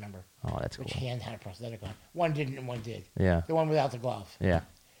 I can't remember Oh, that's which cool. hand had a prosthetic on. One didn't, and one did. Yeah. The one without the glove. Yeah.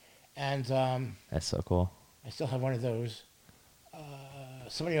 And That's so cool. I still have one of those.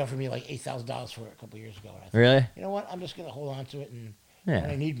 Somebody offered me like $8,000 for it a couple of years ago. And I thought, Really? you know what? I'm just gonna hold on to it, and Yeah.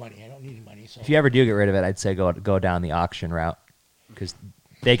 when I need money. I don't need money. So If you ever do get rid of it, I'd say go down the auction route because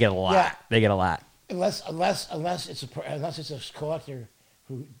they get a lot. Yeah. They get a lot. unless it's a collector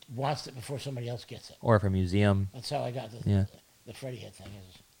who wants it before somebody else gets it. Or if a museum. That's how I got the Freddy head thing.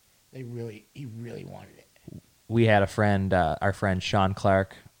 Is he really wanted it. We had a friend, our friend Sean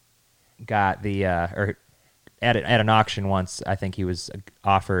Clark, got the or at an auction once. I think he was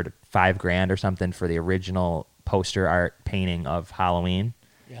offered $5,000 or something for the original poster art painting of Halloween,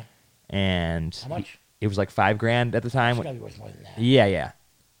 Yeah. and How much? it was like $5,000 at the time. It's gotta be worth more than that. Yeah.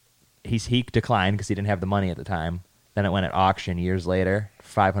 He declined because he didn't have the money at the time. Then it went at auction years later,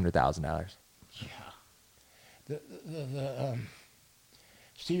 $500,000. Yeah.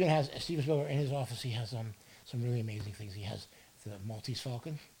 Steven Spielberg in his office. He has some really amazing things. He has the Maltese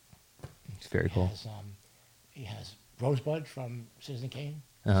Falcon. It's very cool. He has Rosebud from Citizen Kane.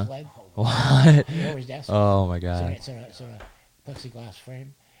 Uh-huh. Sled. What? Over his desk. Oh my It's god! in a plexiglass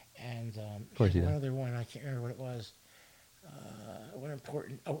frame, and course he one does. other one. I can't remember what it was. What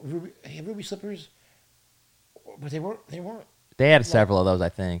important? Oh, ruby slippers, but they weren't. They had several of those, I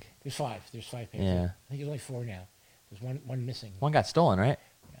think. There's 5. There's 5 pairs. Yeah. I think there's only 4 now. There's one missing. One got stolen, right?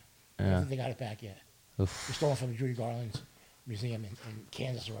 I don't Yeah. think they got it back yet. Oof. They stole it from Judy Garland's museum in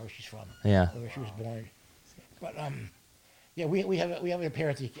Kansas, or wherever she's from. Yeah. Where she was born. But yeah, we have a pair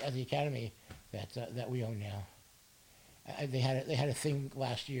at the academy that we own now. They had a thing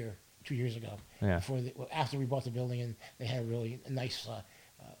last year, 2 years ago. Yeah. After we bought the building, and they had a really nice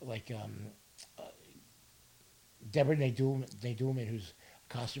Deborah Naydulman, who's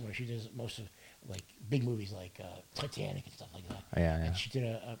a costumer. She does most of like big movies like Titanic and stuff like that. Yeah. And she did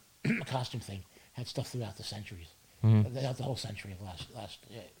a costume thing. Had stuff throughout the centuries, Mhm. throughout the whole century of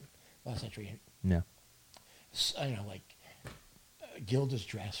last century. Yeah. I don't know, like Gilda's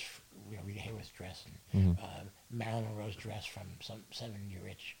dress, Rita Hayworth's dress, and Mhm. Marilyn Monroe's dress from some 7-Year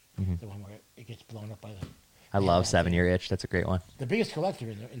Itch, Mhm. the one where it gets blown up by the. I love 7-Year Itch. That's a great one. The biggest collector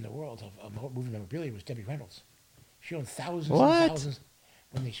in the world of movie memorabilia was Debbie Reynolds. She owned thousands What? and thousands.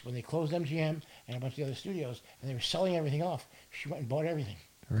 When they closed MGM and a bunch of the other studios, and they were selling everything off, she went and bought everything,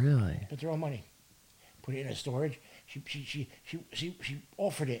 Really? put their own money, put it in a storage. She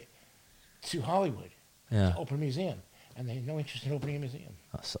offered it to Hollywood Yeah. to open a museum, and they had no interest in opening a museum.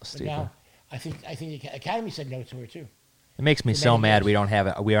 Oh, so But stupid. now, I think the Academy said no to her too. It makes me for so many mad years.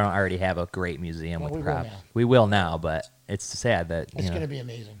 we don't already have a great museum Well, with we will props. now. We will now, but it's sad that It's going to be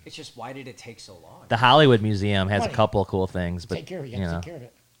amazing. It's just, why did it take so long? the Hollywood Museum has Money. a couple cool things, but Take care of it. You you have to know, take care of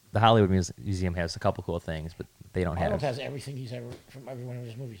it. the Hollywood Museum has a couple cool things, but they don't Arnold have. has everything he's ever from every one of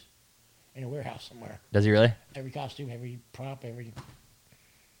his movies in a warehouse somewhere. Does he really? Every costume, every prop,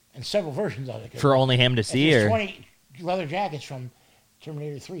 and several versions of it. For only him to Like, see, there's or 20 leather jackets from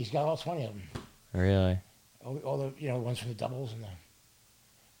Terminator 3. He's got all 20 of them. really? All the ones from the doubles and the.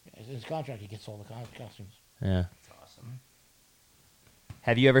 In his contract, he gets all the costumes. Yeah. That's awesome.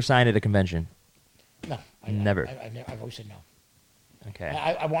 Have you ever signed at a convention? No, Never. I've always said no. Okay.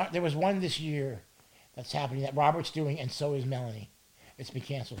 I want. There was one this year that's happening that Robert's doing, and so is Melanie. It's been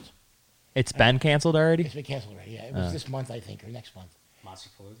canceled. It's been canceled already? It's been canceled already. Yeah, it was this month, I think, or next month. Monster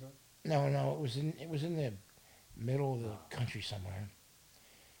Palooza? No, it was in the middle of the country somewhere.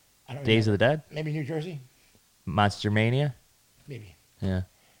 I don't Days of remember. the Dead? Maybe New Jersey. Monster Mania? Maybe Yeah. it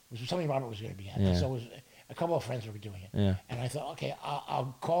was something Robert was going to be at. Yeah. So it was a couple of friends were doing it. Yeah. And I thought, okay,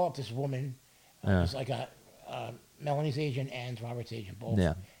 I'll call up this woman. Yeah. 'Cause I got Melanie's agent and Robert's agent both.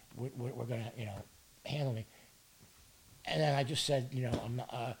 Yeah. We're going to handle me. And then I just said, I'm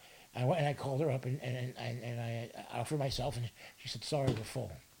not. I went and I called her up and I offered myself and she said, sorry, we're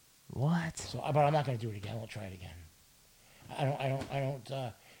full. What? So, but I'm not going to do it again. I'll try it again. I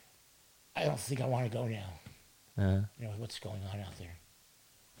don't think I want to go now. With what's going on out there,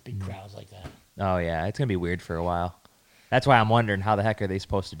 big crowds like that. Oh, yeah. It's going to be weird for a while. That's why I'm wondering how the heck are they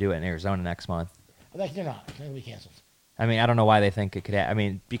supposed to do it in Arizona next month? Well, they're not. They're going to be canceled. I mean, I don't know why they think it could I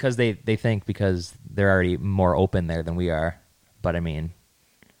mean, because they think because they're already more open there than we are. But, I mean,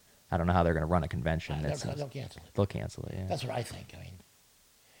 I don't know how they're going to run a convention. They'll cancel it. They'll cancel it, yeah. That's what I think.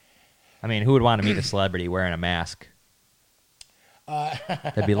 I mean, who would want to meet a celebrity wearing a mask?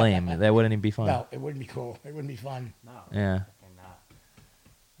 That'd be lame. That wouldn't even be fun. No, it wouldn't be cool. It wouldn't be fun. No. Yeah. Definitely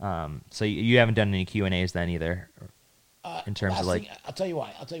not. So you haven't done any Q&As then either, in terms of like... I'll tell you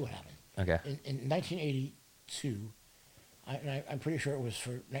why. I'll tell you what happened. Okay. In 1982, I'm pretty sure it was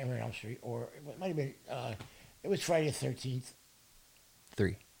for Nightmare on Elm Street, or it might have been, it was Friday the 13th.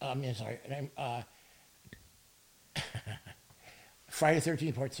 3. Sorry. Friday the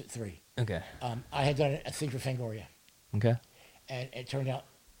 13th, part 3. Okay. I had done a thing for Fangoria, Okay. and it turned out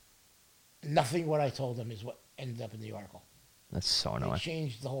nothing what I told them is what ended up in the article. That's so They annoying.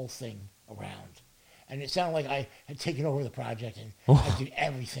 changed the whole thing around. And it sounded like I had taken over the project and Oh. I did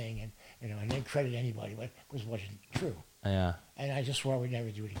everything and and didn't credit anybody, but it wasn't true. Yeah. And I just swore I would never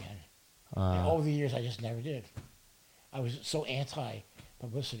do it again. And over the years, I just never did. I was so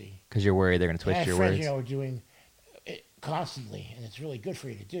anti-publicity. Because you're worried they're going to And I twist had your friends, words. were doing it constantly, and it's really good for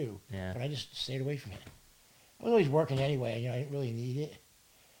you to do. Yeah. But I just stayed away from it. I was always working anyway. I didn't really need it.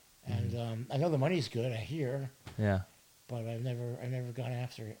 And Mm-hmm. I know the money's good. I hear, Yeah. but I've never gone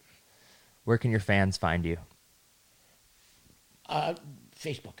after it. Where can your fans find you?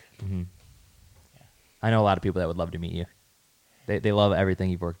 Facebook. I know a lot of people that would love to meet you. They love everything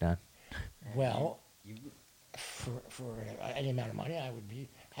you've worked on. Well, for any amount of money, I would be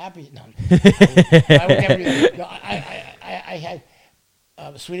happy. No, I would never do that. No, I had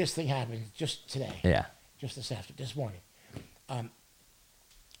the sweetest thing happen just today. Yeah. Just this morning.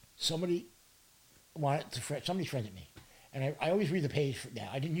 Somebody somebody friended me, and I always read the page now.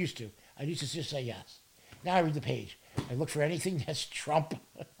 I didn't used to. I used to just say yes. Now I read the page. I look for anything that's Trump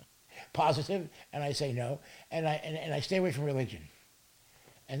positive, and I say no. And I stay away from religion.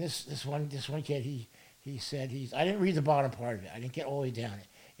 And this one kid, he said I didn't read the bottom part of it. I didn't get all the way down it.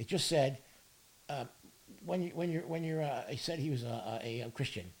 It just said when you're he said he was a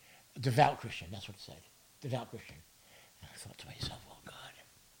Christian, a devout Christian. That's what it said, devout Christian. And I thought to myself, oh God,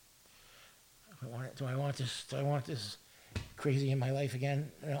 do I want this crazy in my life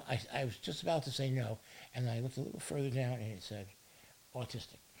again? No, I was just about to say no, and I looked a little further down, and it said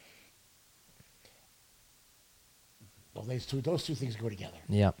autistic. Well, those two things go together.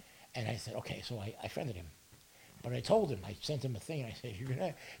 Yep. And I said, okay, so I friended him. But I told him, I sent him a thing, and I said, if you're going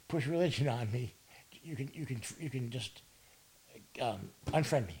to push religion on me, you can just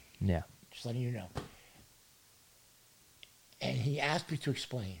unfriend me. Yeah. Just letting you know. And he asked me to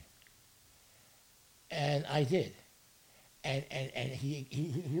explain. And I did. And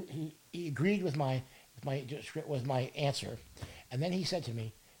he agreed with my answer. And then he said to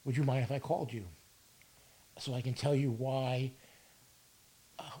me, would you mind if I called you? So I can tell you why.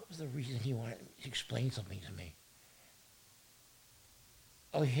 What was the reason he wanted to explain something to me?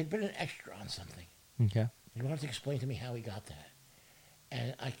 Oh, he had been an extra on something. Okay. He wanted to explain to me how he got that.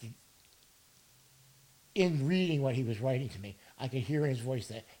 And I could, in reading what he was writing to me, I could hear in his voice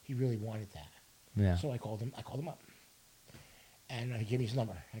that he really wanted that. Yeah. So I called him up. And he gave me his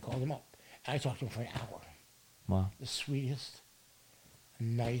number. I called him up. And I talked to him for an hour. Wow. The sweetest,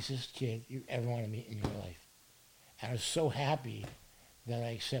 nicest kid you ever want to meet in your life. And I was so happy that I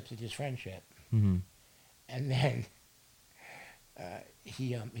accepted his friendship. Mm-hmm. And then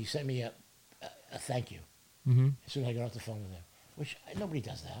he sent me a thank you Mm-hmm. as soon as I got off the phone with him, which nobody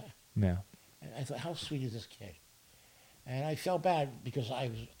does that. Yeah. And I thought, how sweet is this kid? And I felt bad because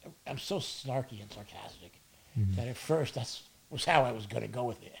I'm so snarky and sarcastic that at first was how I was going to go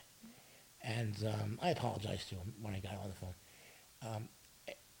with it. And I apologized to him when I got on the phone.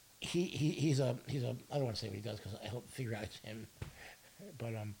 He's a I don't want to say what he does because I hope to figure out it's him,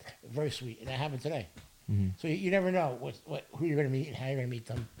 but very sweet, and that happened today. Mm-hmm. So you never know who you're going to meet and how you're going to meet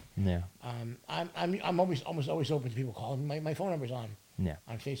them. Yeah. I'm almost always open to people calling. My phone number's on Yeah.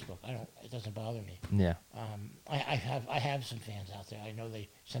 Facebook. It doesn't bother me. Yeah. I have some fans out there. I know they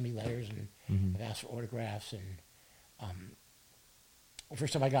send me letters and Mhm. have asked for autographs. And the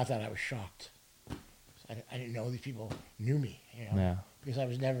first time I got that, I was shocked. I didn't know these people knew me, Yeah. because I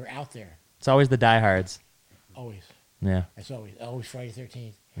was never out there. It's always the diehards. Always. Yeah. It's always Friday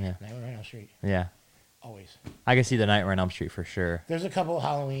 13th. Yeah. Nightmare on Elm Street. Yeah. Always. I can see the Nightmare on Elm Street for sure. There's a couple of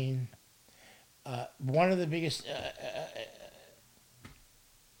Halloween. One of the biggest,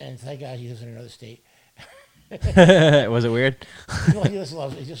 and thank God he lives in another state. Was it weird? Well, he just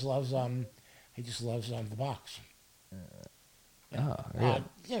loves the box. Oh, really?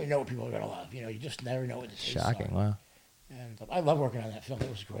 You never know what people are gonna love. You just never know what the tastes Shocking. are. Wow. And I love working on that film. It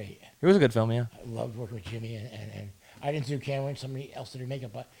was great. It was a good film, yeah. I loved working with Jimmy, and I didn't do Cameron. Somebody else did her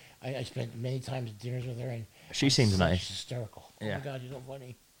makeup, but I spent many times dinners with her, and She seems such nice. hysterical. Oh Yeah. my God, you're so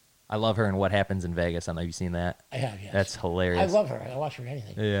funny. I love her in What Happens in Vegas. I don't know if you've seen that. I have, yes. That's hilarious. I love her. I watch her in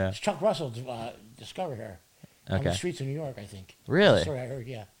anything. Yeah. Chuck Russell discovered her on the Okay. streets of New York, I think. Really? That's the story I heard,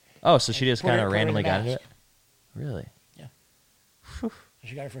 yeah. Oh, so she just Put her- kind of put her in randomly the got into it? mask. Really? Yeah. Phew. So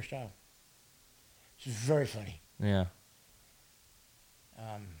she got her first job. She's very funny. Yeah.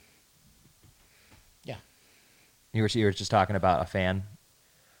 Yeah. You were just talking about a fan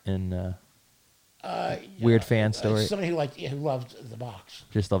in Weird fan story. Somebody who loved the box.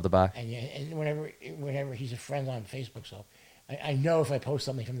 Just Love the Box. And whenever he's a friend on Facebook, so I know if I post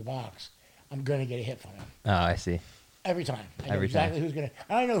something from the box, I'm gonna get a hit from him Oh, I see. every time. I know Every exactly who's gonna.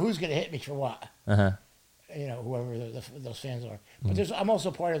 I don't know who's gonna hit me for what. Uh-huh. Whoever those fans are. But I'm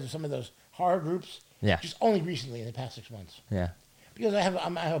also part of some of those horror groups. Yeah. Just only recently in the past 6 months, Yeah. because I have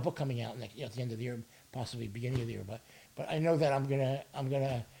a book coming out at the end of the year, possibly beginning of the year. But I know that I'm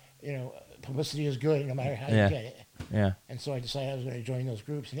gonna publicity is good no matter how Yeah. you get it. Yeah. And so I decided I was going to join those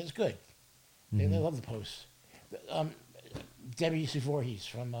groups, and it's good. They love the posts. Debbie Voorhees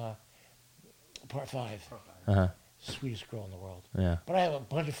from Part 5, Uh-huh. sweetest girl in the world. Yeah. But I have a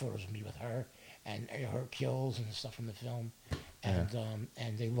bunch of photos of me with her and her kills and stuff from the film,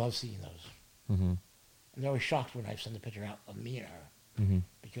 and they love seeing those. Mm-hmm. And they're always shocked when I send a picture out of me and her, Mm-hmm.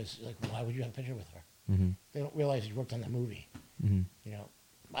 because why would you have a picture with her? Mm-hmm. They don't realize you worked on that movie. Mm-hmm.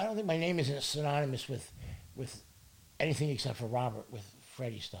 I don't think my name isn't synonymous with anything except for Robert with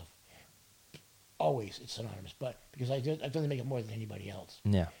Freddie stuff. Always it's synonymous, but because I've done the makeup more than anybody else.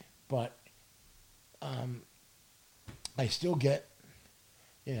 Yeah. But I still get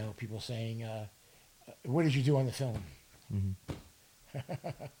people saying, "What did you do on the film?" Mm-hmm.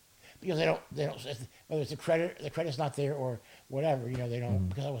 Because they don't whether it's the credit's not there or whatever. They don't,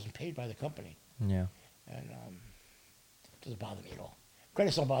 because I wasn't paid by the company, Yeah. and it doesn't bother me at all.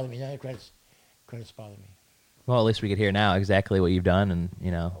 Credits don't bother me. None of the credits bother me. Well, at least we could hear now exactly what you've done, and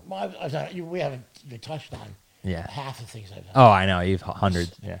Well, I've done, we haven't even touched on Yeah. half the things I've done. Oh, I know. You've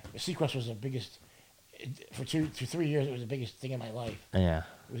hundreds. Yeah. Sequest was the biggest, for 3 years, it was the biggest thing in my life. Yeah.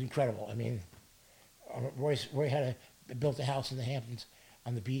 It was incredible. I mean, Roy built a house in the Hamptons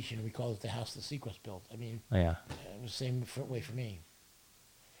on the beach, and we called it the house the Sequest built. I mean, Yeah. it was the same way for me.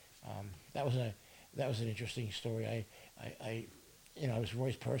 That was an interesting story. I was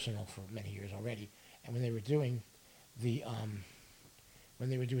Roy's personal for many years already, and when they were doing the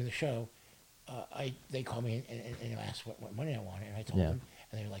show, they called me and asked what money I wanted, and I told Yeah. them,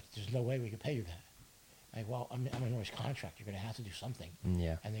 and they were like, "There's no way we could pay you that." Well, I'm in Roy's contract. You're going to have to do something.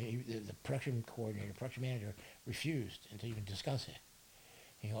 Yeah. And the production coordinator, production manager, refused to even discuss it.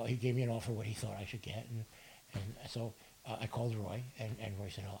 He gave me an offer what he thought I should get, and so I called Roy, and Roy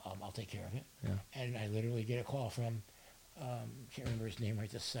said, "I'll take care of it." Yeah. And I literally get a call from, can't remember his name right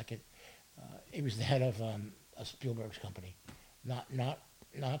this second. He was the head of Spielberg's company, not the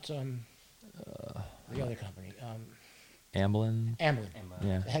other company, Amblin. Amblin.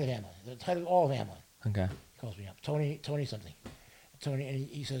 Yeah. The head of Amblin, the head of all of Amblin. Okay. He calls me up, Tony something, Tony, and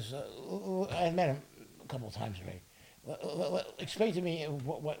he says, I had met him a couple of times already. Explain to me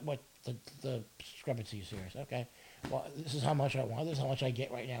what the discrepancy is here. I said, okay, well, this is how much I want. This is how much I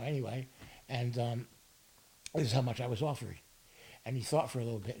get right now anyway, and this is how much I was offered. And he thought for a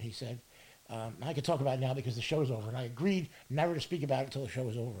little bit, and he said, I could talk about it now because the show's over. And I agreed never to speak about it until the show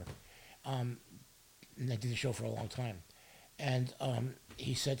was over. And I did the show for a long time. And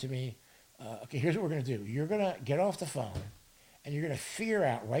he said to me, okay, here's what we're going to do. You're going to get off the phone, and you're going to figure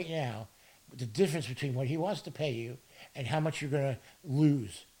out right now the difference between what he wants to pay you and how much you're going to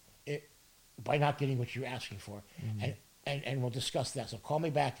lose by not getting what you're asking for. Mm-hmm. And we'll discuss that. So call me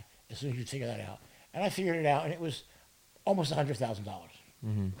back as soon as you figure that out. And I figured it out, and it was almost $100,000,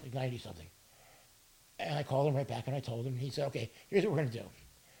 like 90-something. And I called him right back, and I told him. He said, okay, here's what we're going to do.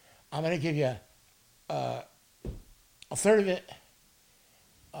 I'm going to give you a third of it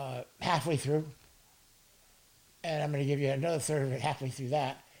halfway through, and I'm going to give you another third of it halfway through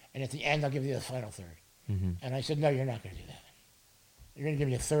that, and at the end I'll give you the final third. Mm-hmm. And I said, no, you're not going to do that. You're going to give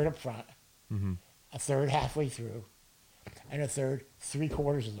me a third up front, Mm-hmm. a third halfway through, and a third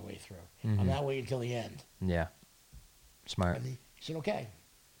 3/4 of the way through. Mhm. I'm not waiting until the end. Yeah. Smart. And he said, okay.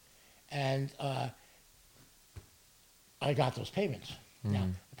 And I got those payments. Now,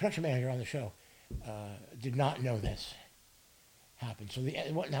 Mhm. the production manager on the show did not know this happened. So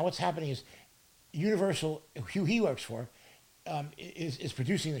now what's happening is Universal, who he works for, is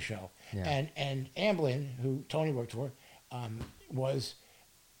producing the show. Yeah. And Amblin, who Tony worked for, was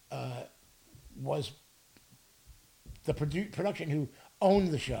the production who owned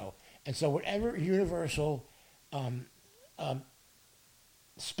the show. And so whatever Universal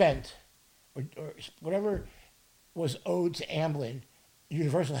spent, or whatever was owed to Amblin,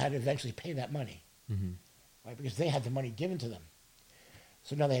 Universal had to eventually pay that money, Mm-hmm. right? Because they had the money given to them.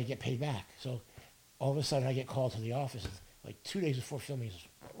 So now they had to get paid back. So all of a sudden I get called to the office like 2 days before filming is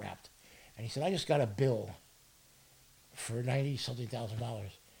wrapped. And he said, I just got a bill for $90-something thousand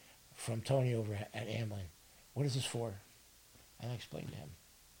from Tony over at Amblin. What is this for? And I explained to him.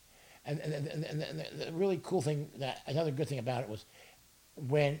 And the really cool thing, another good thing about it was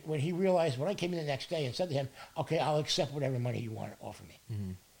when he realized, when I came in the next day and said to him, okay, I'll accept whatever money you want to offer me,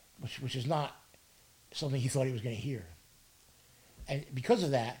 Mm-hmm. which is not something he thought he was going to hear. And because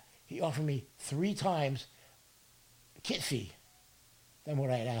of that, he offered me 3 times kit fee than what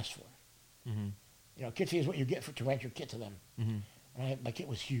I had asked for. Mm-hmm. You know, kit fee is what you get to rent your kit to them. Mm-hmm. And my kit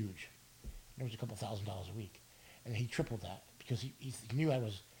was huge. It was a couple $1,000s a week. And he tripled that because he knew I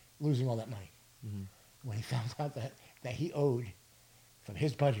was losing all that money. Mm-hmm. When he found out that he owed, from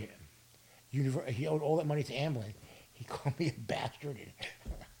his budget, he owed all that money to Amblin, he called me a bastard.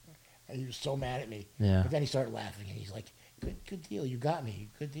 And he was so mad at me. Yeah. But then he started laughing, and he's like, good deal, you got me,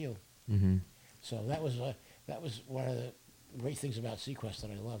 good deal. Mm-hmm. So that was one of the great things about Sequest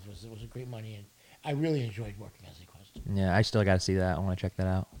that I loved, was it was a great money, and I really enjoyed working on Sequest. Yeah, I still got to see that. I want to check that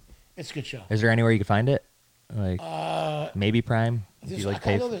out. It's a good show. Is there anywhere you can find it? Like maybe Prime? If you like I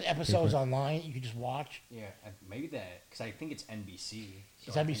pay know for- there's pay for episodes it? online you can just watch. Yeah, maybe that, because I think it's NBC.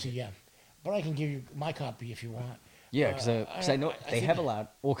 It's NBC, yeah. But I can give you my copy if you want. Yeah, because I know I they think- have a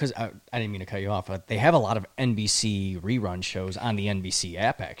lot. Well, because I didn't mean to cut you off, but they have a lot of NBC rerun shows on the NBC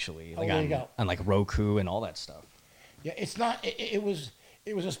app, actually, like there you go. on like Roku and all that stuff. Yeah, it's not. It was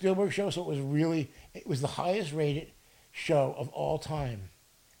a Spielberg show, so it was the highest rated show of all time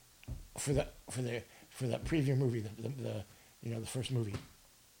for the preview movie, the first movie.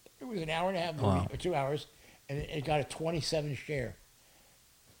 It was an hour and a half movie, Wow. or 2 hours, and it got a 27 share,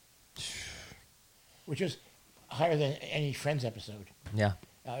 which is higher than any Friends episode. Yeah.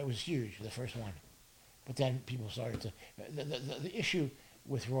 It was huge, the first one. But then people started to. The issue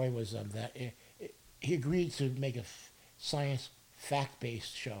with Roy was that he agreed to make a science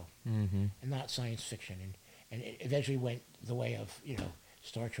fact-based show Mm-hmm. and not science fiction, and it eventually went the way of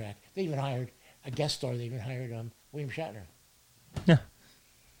Star Trek. They even hired a guest star. They even hired William Shatner. Yeah.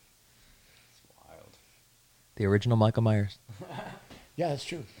 It's wild. The original Michael Myers. Yeah, that's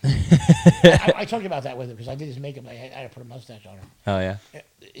true. I talked about that with him because I did his makeup. I had to put a mustache on him. Oh yeah.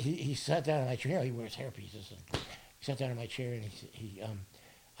 He sat down in my chair. He wears hair pieces. And he sat down in my chair, and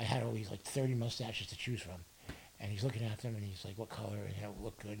I had all these like 30 mustaches to choose from, and he's looking at them, and he's like, "What color?" And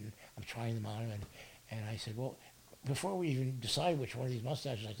look good. And I'm trying them on him, and I said, "Well, before we even decide which one of these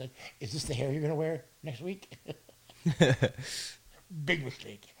mustaches," I said, "Is this the hair you're going to wear next week?" Big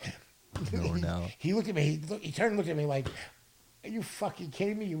mistake. Oh, no. He looked at me. He turned and looked at me like, "Are you fucking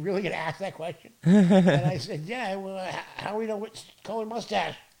kidding me? You really gonna ask that question?" And I said, "Yeah. Well, how do we know which color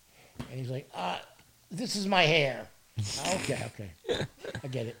mustache?" And he's like, "This is my hair." Okay, I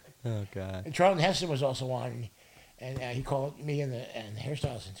get it. Oh god. And Charlton Heston was also on, and he called me and the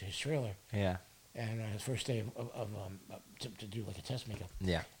hairstylist into his trailer, Yeah. and his first day to do like a test makeup,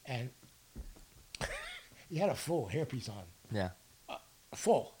 Yeah. and he had a full hairpiece on, Yeah.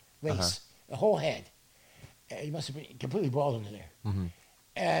 full lace, the whole head. He must have been completely bald under there. Mm-hmm.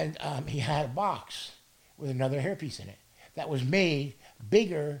 And he had a box with another hairpiece in it that was made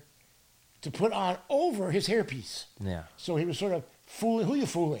bigger to put on over his hairpiece. Yeah. So he was sort of fooling. Who are you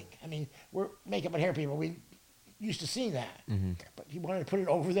fooling? I mean, we're makeup and hair people. We used to seeing that. Mm-hmm. But he wanted to put it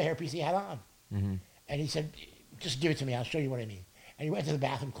over the hairpiece he had on. Mm-hmm. And he said, "Just give it to me. I'll show you what I mean." And he went to the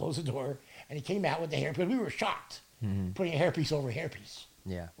bathroom, closed the door, and he came out with the hair. Because we were shocked, Mhm. putting a hairpiece over a hairpiece.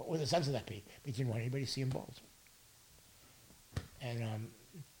 Yeah. What would the sense of that be? He didn't want anybody to see him bald. And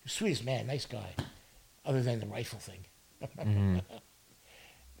sweetest man, nice guy, other than the rifle thing. Mhm.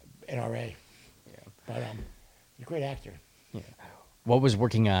 NRA. Yeah. But he's a great actor. What was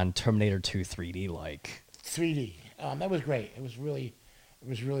working on Terminator 2 3D like? 3D. That was great. It was really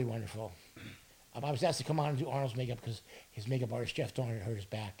wonderful. I was asked to come on and do Arnold's makeup because his makeup artist Jeff Dorn had hurt his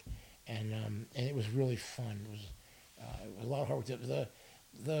back, and it was really fun. It was a lot of hard work.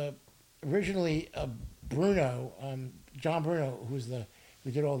 The originally Bruno, John Bruno,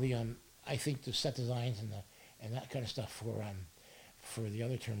 who did all the I think the set designs and that kind of stuff for the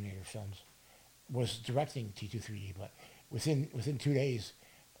other Terminator films, was directing T2 3D. But within 2 days,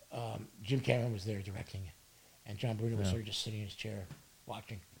 Jim Cameron was there directing, and John Bruno was sort of just sitting in his chair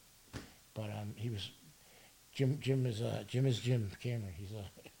watching. But he was Jim is Jim Cameron. He's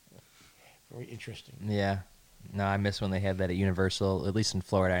very interesting. Yeah. No, I miss when they had that at Universal. At least in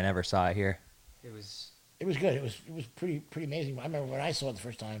Florida, I never saw it here. It was good. It was pretty amazing. I remember when I saw it the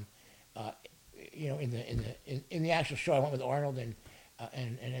first time. In the actual show, I went with Arnold and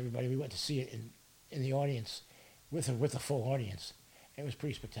everybody. We went to see it in the audience with a full audience. It was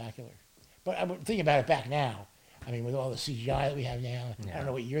pretty spectacular. But I'm thinking about it back now. I mean, with all the CGI that we have now, I don't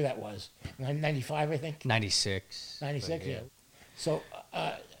know what year that was. 95, I think. 96. 96, yeah. So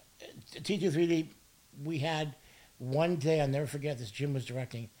T2 3D, we had one day, I'll never forget this, Jim was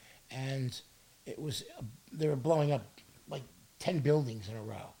directing, and they were blowing up like 10 buildings in a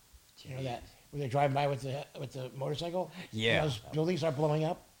row. You know that, where they're driving by with the motorcycle? Yeah. And those buildings are blowing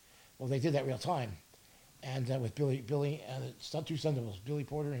up. Well, they did that real time. And with Billy, two stunt doubles, Billy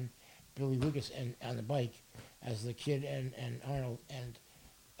Porter and Billy Lucas, and on the bike as the kid and Arnold, and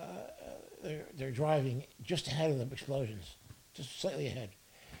they're driving just ahead of the explosions, just slightly ahead.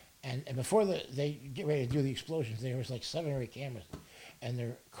 And before they get ready to do the explosions, there was like 7 or 8 cameras, and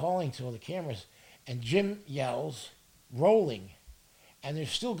they're calling to all the cameras, and Jim yells, "Rolling," and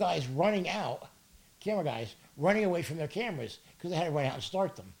there's still guys running out, camera guys running away from their cameras because they had to run out and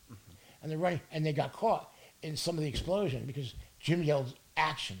start them, and they're running, and they got caught in some of the explosion because Jim yelled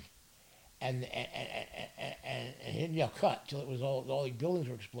action, and he didn't yell cut till it was all the buildings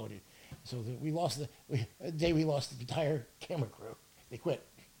were exploded, so we lost the entire camera crew. They quit.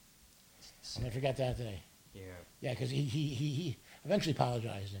 And I forgot that day. Yeah. Yeah, because he eventually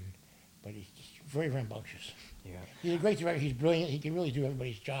apologized, but he's very rambunctious. Yeah. He's a great director. He's brilliant. He can really do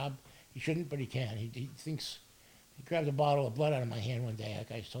everybody's job. He shouldn't, but he can. He thinks. He grabbed a bottle of blood out of my hand one day,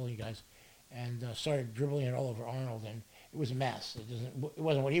 like I was telling you guys, and started dribbling it all over Arnold, and it was a mess. It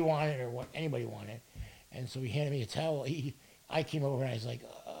wasn't what he wanted or what anybody wanted, and so he handed me a towel. I came over and I was like,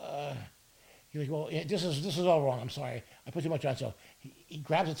 he was like, well, this is all wrong. I'm sorry. I put too much on. So he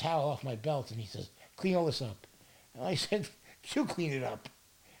grabs a towel off my belt and he says, "Clean all this up." And I said, "You clean it up.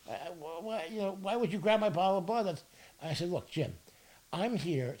 Why would you grab my bottle of blood?" I said, "Look, Jim, I'm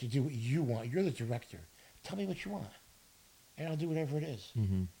here to do what you want. You're the director. Tell me what you want, and I'll do whatever it is.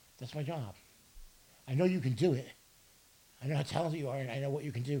 Mm-hmm. That's my job. I know you can do it. I know how talented you are, and I know what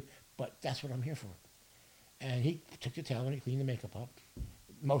you can do, but that's what I'm here for." And he took the towel and he cleaned the makeup up.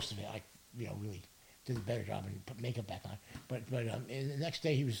 Most of it, I really did a better job and put makeup back on. But and the next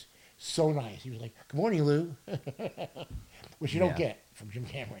day he was so nice. He was like, "Good morning, Lou," which you don't get from Jim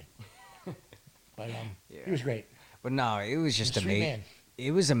Cameron. But he was great. But no, it was just He's a sweet amazing. man.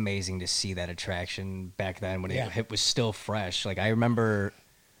 It was amazing to see that attraction back then when Yeah. it was still fresh. Like I remember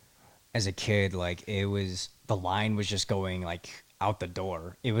as a kid, like the line was just going like out the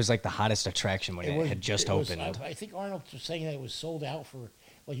door. It was like the hottest attraction when it had just opened. I think Arnold was saying that it was sold out for,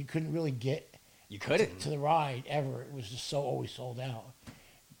 like, you couldn't really get You couldn't. to the ride ever. It was just always sold out.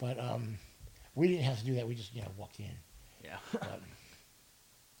 But we didn't have to do that. We just walked in. Yeah. But,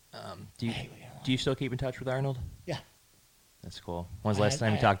 Do you Hey, do you still keep in touch with Arnold? yeah. That's cool. When was the last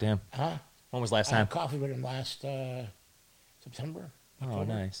time you I- talked to him? Huh? When was the last I time? had coffee with him last September. Oh, October.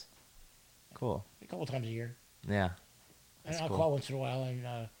 nice. Cool. A couple times a year. Yeah. And That's I'll cool. call once in a while and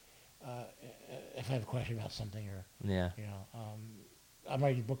if I have a question about something or Yeah. I'm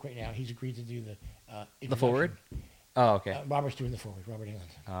writing a book right now. He's agreed to do the The forward? Oh, okay. Robert's doing the forward. Robert England.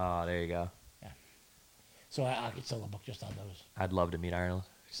 Oh, there you go. So I could sell a book just on those. I'd love to meet Arnold.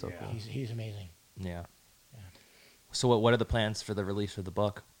 So Yeah. cool. He's amazing. Yeah. Yeah. So what are the plans for the release of the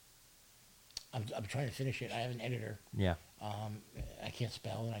book? I'm trying to finish it. I have an editor. Yeah. I can't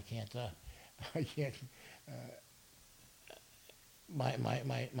spell and I can't. I can't.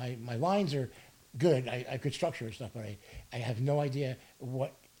 My lines are good. I could structure and stuff, but I have no idea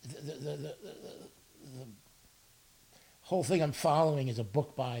what the whole thing I'm following is a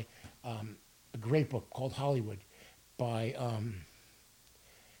book by a great book called Hollywood by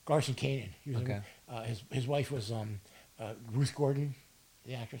Garson Kanin. He was Okay. His wife was Ruth Gordon,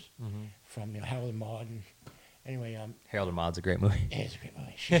 the actress Mm-hmm. from Harold and Maude, Anyway, Harold and Maude's a great movie. it's a great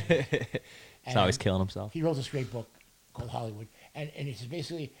movie. She's great. He's always killing himself. He wrote this great book called Hollywood, and it's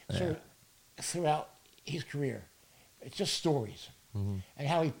basically sort of throughout his career, it's just stories, and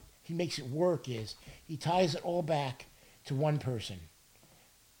how he makes it work is he ties it all back to one person,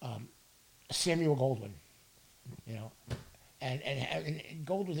 Samuel Goldwyn, you know, and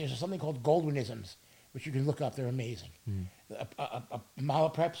Goldwyn. There's something called Goldwynisms, which you can look up. They're amazing.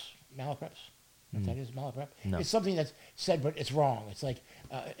 Malapreps. What that is, malaprep? No. It's something that's said, but it's wrong. It's like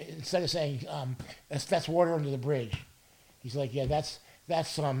instead of saying that's water under the bridge, he's like, yeah, that's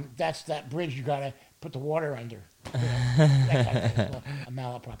that bridge you gotta put the water under. You know, that kind of thing. A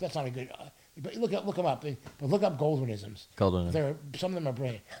malaprop. That's not a good. But look them up. But look up Goldwynisms. Goldwyn. Some of them are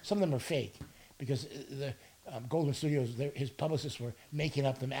brilliant. Some of them are fake, because the Goldwyn Studios, his publicists were making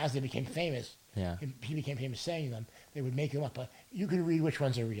up them as they became famous. Yeah. He became famous saying them. They would make them up, but you can read which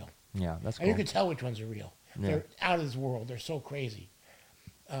ones are real. Yeah, that's cool. And you can tell which ones are real. Yeah. They're out of this world. They're so crazy.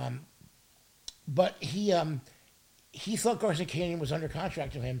 But he thought Garson Kanin was under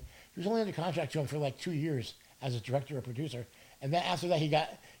contract to him. He was only under contract to him for like 2 years as a director or producer. And then after that, he got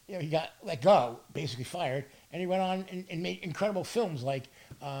let go, basically fired. And he went on and made incredible films like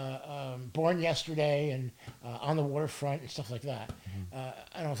Born Yesterday and On the Waterfront and stuff like that. I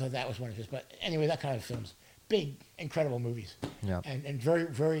don't know if that was one of his, but anyway, that kind of films. Big, incredible movies. Yeah. And very,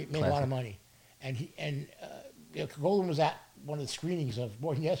 very made a lot of money. And Goldwyn was at one of the screenings of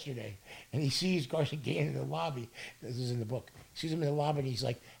Born Yesterday, and he sees Garson Kanin in the lobby. This is in the book. He sees him in the lobby, and he's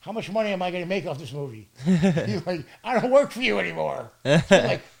like, "How much money am I going to make off this movie?" He's like, "I don't work for you anymore." It's been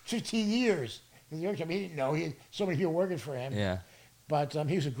like 15 years. I mean, he didn't know he had so many people working for him. Yeah. But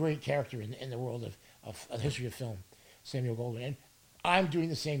he was a great character in the world of the history of film, Samuel Goldwyn. And I'm doing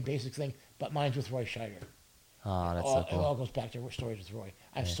the same basic thing, but mine's with Roy Scheider. Oh, that's so It all cool. goes back to stories with Roy.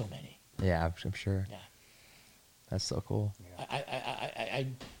 I have so many. Yeah, I'm sure. Yeah. That's so cool.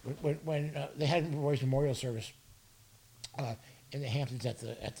 When they had Roy's memorial service in the Hamptons at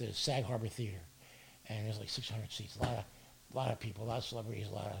the Sag Harbor Theater, and there's like 600 seats, a lot of people, a lot of celebrities,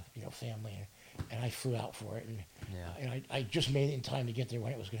 a lot of family, and I flew out for it, and I just made it in time to get there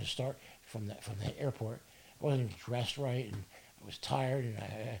when it was going to start from the airport. I wasn't even dressed right, and I was tired,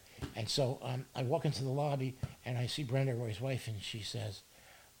 and so I walk into the lobby, and I see Brenda, Roy's wife, and she says,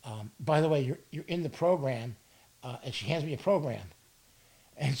 "By the way, you're in the program," and she hands me a program,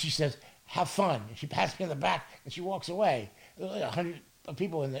 and she says, "Have fun." And she pats me on the back, and she walks away. There were like 100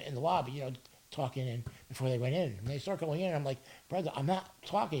 people in the lobby, talking in before they went in. And they start going in, and I'm like, "Brenda, I'm not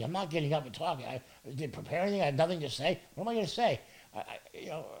talking. I'm not getting up and talking. I didn't prepare anything. I had nothing to say. What am I going to say?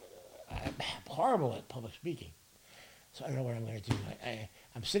 I'm horrible at public speaking." So I don't know what I'm going to do.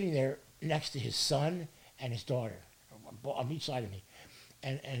 I'm sitting there next to his son and his daughter on each side of me.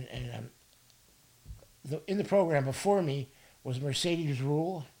 And in the program before me was Mercedes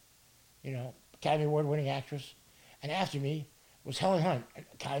Rule, Academy Award-winning actress. And after me was Helen Hunt,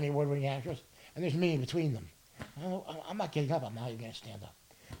 Academy Award-winning actress. And there's me in between them. I'm not getting up. I'm not even going to stand up.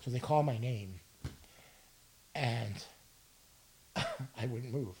 So they call my name. And I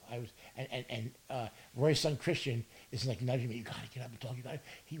wouldn't move. Roy's son Christian is like nudging me. "You got to get up and talk.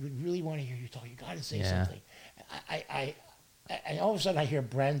 He would really want to hear you talk. You got to say something." And all of a sudden I hear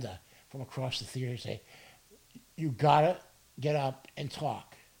Brenda from across the theater say, "You got to get up and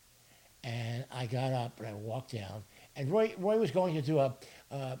talk." And I got up and I walked down. And Roy was going to do a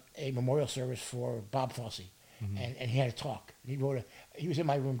memorial service for Bob Fosse. And he had to talk. And he was in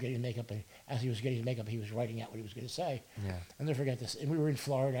my room getting makeup, and as he was getting his makeup, he was writing out what he was going to say. Yeah. I'll never forget this. And we were in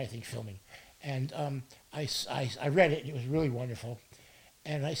Florida, I think, filming. And I read it, and it was really wonderful.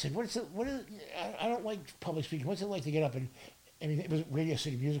 And I said, I don't like public speaking. What's it like to get up and, it was Radio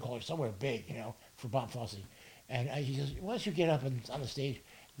City Music Hall or somewhere big, for Bob Fosse. And he says, once you get up and on the stage,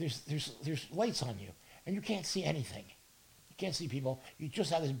 there's lights on you, and you can't see anything. You can't see people. You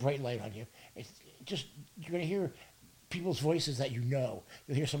just have this bright light on you. You're going to hear people's voices that you know.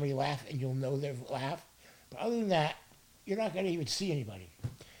 You'll hear somebody laugh, and you'll know their laugh. But other than that, you're not going to even see anybody.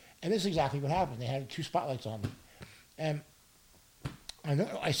 And this is exactly what happened. They had 2 spotlights on me. And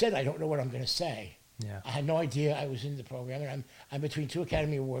I said, I don't know what I'm going to say. Yeah. I had no idea I was in the program, and I'm between 2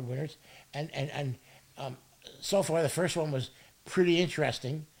 Academy Award winners. And so far, the first one was pretty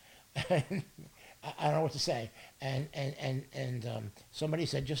interesting. I don't know what to say. And somebody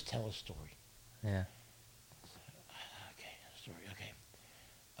said, "Just tell a story." Yeah. Okay, story. Okay.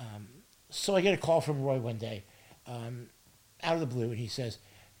 So I get a call from Roy one day, out of the blue, and he says,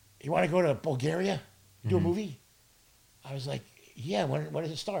 "You want to go to Bulgaria, do a movie?" I was like, "Yeah. When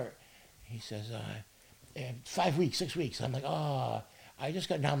does it start?" He says, 5 weeks, 6 weeks. I'm like, "Oh, I just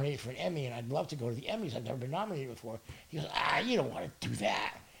got nominated for an Emmy, and I'd love to go to the Emmys. I've never been nominated before. He goes, you don't want to do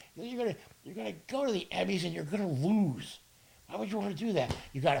that. You're gonna go to the Emmys and you're gonna lose. Why would you want to do that?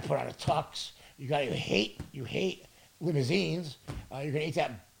 You got to put on a tux. You hate limousines. You're gonna eat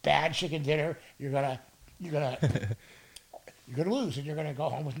that bad chicken dinner. You're gonna lose, and you're gonna go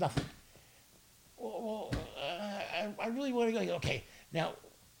home with nothing. Well, I really want to go. Okay, now,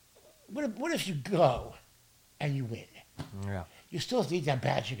 what if you go and you win? Yeah. You still have to eat that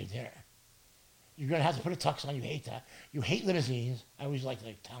bad chicken dinner. You're gonna have to put a tux on. You hate that. You hate limousines. I always like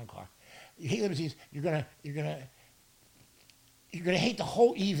the town car. You hate limousines. You're gonna hate the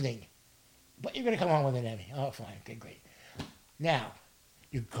whole evening, but you're gonna come home with an Emmy. Oh, fine. Okay, great. Now,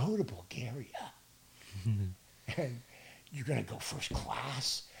 you go to Bulgaria, and you're gonna go first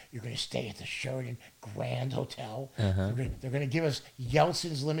class. You're going to stay at the Sheraton Grand Hotel. Uh-huh. They're going to give us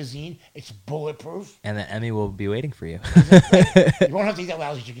Yeltsin's limousine. It's bulletproof. And the Emmy will be waiting for you. You won't have to eat that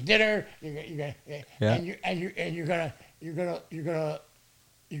lousy chicken dinner. You're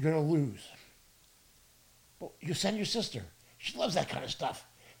gonna lose. But you send your sister. She loves that kind of stuff.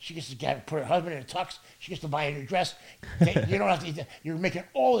 She gets to put her husband in a tux. She gets to buy a new dress. You don't have to eat that. You're making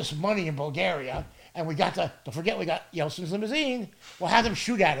all this money in Bulgaria. And we got don't forget we got Yeltsin's limousine. We'll have them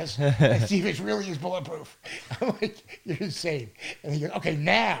shoot at us and see if it really is bulletproof. I'm like, you're insane. And he goes, okay,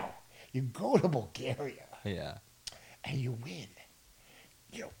 now you go to Bulgaria. Yeah. And you win.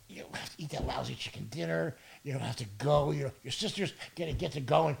 You don't have to eat that lousy chicken dinner. You don't have to go. Your sister's gonna get to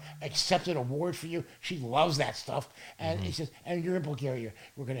go and accept an award for you. She loves that stuff. And he says, and you're in Bulgaria.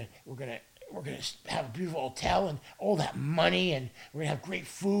 We're gonna have a beautiful hotel and all that money, and we're gonna have great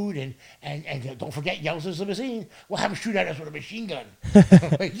food, and don't forget Yeltsin's limousine. We'll have him shoot at us with a machine gun.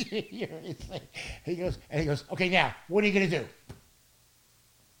 He goes, okay, now what are you gonna do?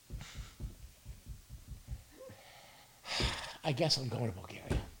 I guess I'm going to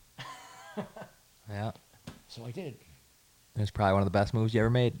Bulgaria. Yeah. So I did. It was probably one of the best moves you ever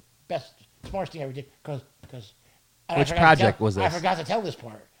made. Smartest thing I ever did, because. Which project was this? I forgot to tell this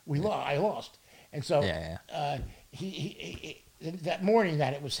part. I lost, and so he that morning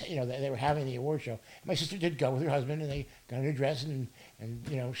that it was that they were having the award show. My sister did go with her husband, and they got a new dress, and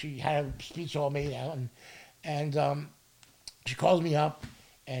she had a speech all made out, and she calls me up,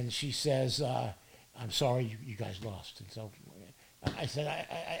 and she says, "I'm sorry, you guys lost." And so I said,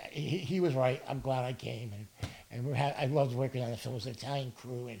 he was right. I'm glad I came, and I loved working on the film. It was an Italian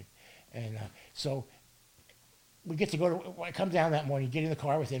crew, and so. We get to I come down that morning, get in the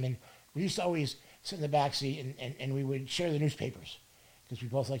car with him, and we used to always sit in the back seat and we would share the newspapers because we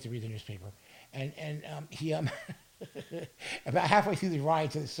both like to read the newspaper. And he, about halfway through the ride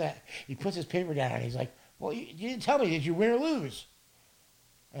to the set, he puts his paper down and he's like, well, you didn't tell me, did you win or lose?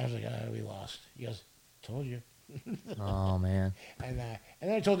 And I was like, we lost. He goes, told you. Oh, man. And then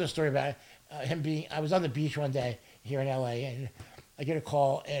I told this story about I was on the beach one day here in L.A., and I get a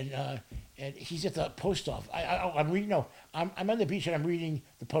call, and he's at the post office. I'm reading. No, I'm on the beach and I'm reading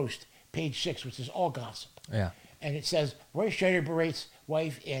the Post, page 6, which is all gossip. Yeah. And it says Roy Scheider berates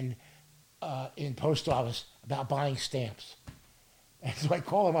wife in post office about buying stamps. And so I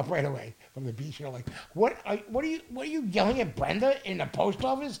call him up right away from the beach, and I'm like, "What are you yelling at Brenda in the post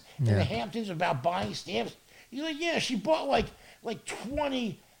office in the Hamptons about buying stamps?" He's like, "Yeah, she bought like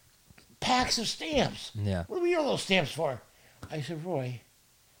 20 packs of stamps. Yeah. What do we need all those stamps for?" I said, "Roy,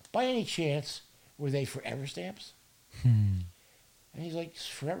 by any chance, were they forever stamps?" And he's like,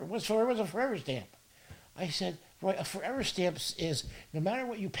 "Forever? What's a forever stamp?" I said, "Roy, a forever stamp is no matter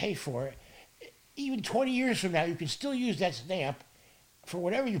what you pay for it, even 20 years from now, you can still use that stamp for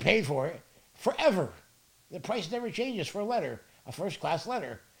whatever you paid for it forever. The price never changes for a letter, a first-class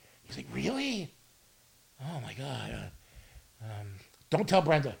letter." He's like, "Really? Oh, my God. Don't tell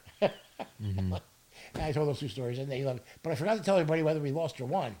Brenda." Mm-hmm. And I told those two stories, and they loved it. But I forgot to tell everybody whether we lost or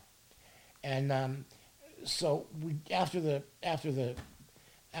won. And so after the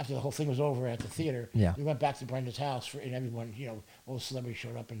whole thing was over at the theater, we went back to Brenda's house, and everyone, all the celebrities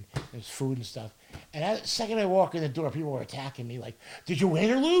showed up, and there's food and stuff. And the second I walk in the door, people were attacking me like, "Did you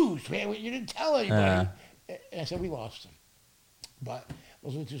win or lose? Man, you didn't tell anybody." And I said, "We lost." But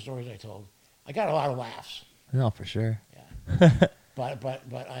those are the two stories I told. I got a lot of laughs. No, for sure. Yeah.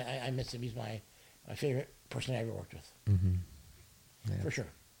 but I miss him. He's my favorite person I ever worked with. Mm-hmm. Yeah. For sure.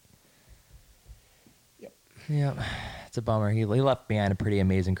 Yeah, it's a bummer. He left behind a pretty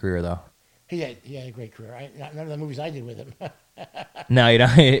amazing career, though. He had a great career. None of the movies I did with him. No, you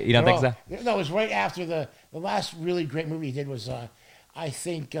don't. You don't think so? No, it was right after the last really great movie he did was I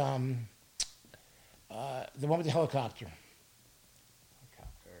think the one with the helicopter.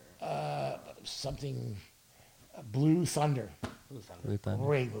 Something Blue Thunder. Blue Thunder.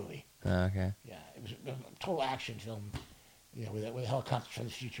 Great movie. Oh, okay. Yeah, it was a total action film. You know, with helicopters from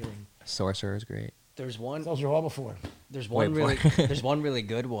the future, and Sorcerer is great. There's one. those are all before. There's Wait one for really. it. There's one really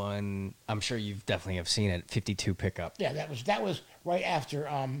good one. I'm sure you've definitely have seen it. 52 Pickup. Yeah, that was right after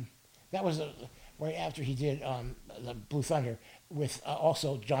right after he did the Blue Thunder with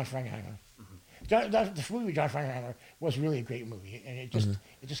also John Frankenheimer. The movie with John Frankenheimer was really a great movie, and it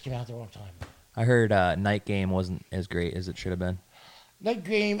just came out at the wrong time. I heard Night Game wasn't as great as it should have been. Night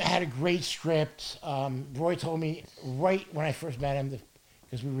Game had a great script. Roy told me right when I first met him,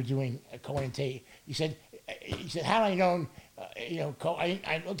 because we were doing Cohen and Tate. He said, had I known,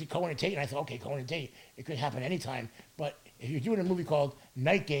 I looked at Cohen and Tate and I thought, okay, Cohen and Tate, it could happen anytime. But if you're doing a movie called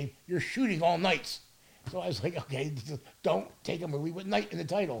Night Game, you're shooting all nights. So I was like, okay, don't take a movie with night in the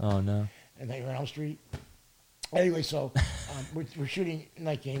title. Oh no. And Nightmare on Elm Street. Anyway, so we're shooting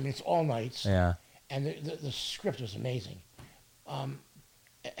Night Game. It's all nights. Yeah. And the script was amazing. And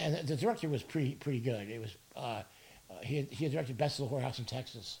the director was pretty good. It was he had directed Best of the Whorehouse in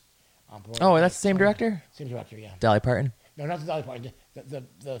Texas. Oh, that's the same director? Same director, yeah. Dolly Parton? No, not the Dolly Parton.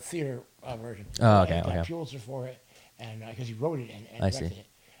 The theater version. Oh, okay, And he got okay. Pulitzer for it, and because he wrote it and I directed see. it.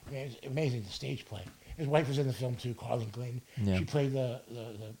 I mean, it was amazing, the stage play. His wife was in the film too, Carlin Glynn. Yeah. She played the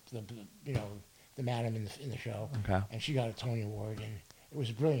madam in the show. Okay. And she got a Tony Award, and it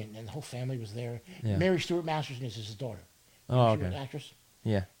was brilliant. And the whole family was there. Yeah. Mary Stuart Masterson is his daughter. Oh, She was okay. an actress.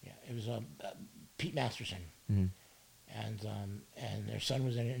 Yeah. Yeah, it was Pete Masterson, Mhm. and their son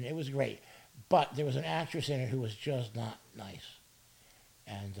was in it, and it was great. But there was an actress in it who was just not nice,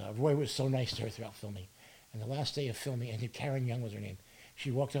 and Roy was so nice to her throughout filming. And the last day of filming, and Karen Young was her name,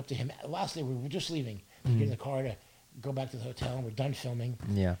 she walked up to him. Last day we were just leaving to get in the car to go back to the hotel, and we're done filming,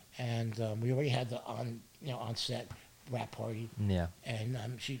 Yeah. and we already had the on set wrap party, Yeah. and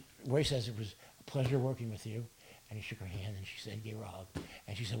Roy says it was a pleasure working with you. And he shook her hand, and she said, gave her a hug.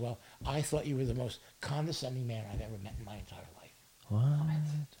 And she said, well, I thought you were the most condescending man I've ever met in my entire life. What?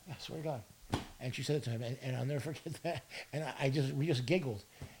 I swear to God. And she said it to him, and I'll never forget that. And we just giggled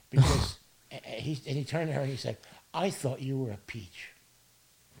because he turned to her and he said, I thought you were a peach.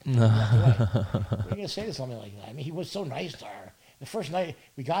 No. What are you going to say to something like that? I mean, he was so nice to her. The first night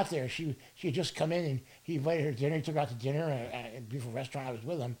we got there, she had just come in, and he invited her to dinner. He took her out to dinner at a beautiful restaurant. I was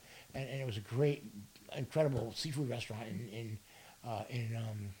with him, and it was a great, incredible seafood restaurant in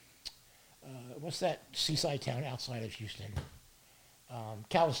what's that seaside town outside of Houston?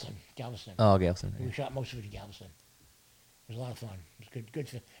 Galveston. Oh, Galveston. We shot most of it in Galveston. It was a lot of fun. It was good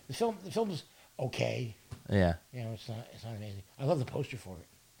film. The film is okay. Yeah. It's not amazing. I love the poster for it.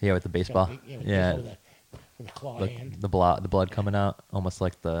 Yeah, with the baseball. With the Yeah. baseball with the claw Like hand. the blood coming out, almost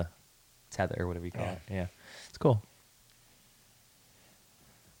like the tether or whatever you call Yeah. it. Yeah. It's cool.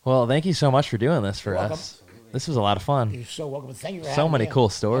 Well, thank you so much for doing this for You're welcome. us. This was a lot of fun. You're so welcome. Thank you for So having many me. cool I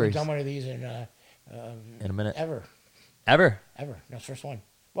haven't stories. done one of these in In a minute. ever. That's the first one.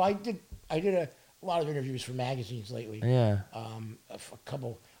 Well, I did a lot of interviews for magazines lately. Yeah. A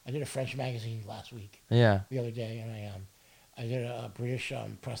couple. I did a French magazine last week, Yeah. the other day, and I did a British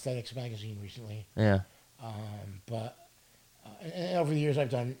prosthetics magazine recently. Yeah. And over the years, I've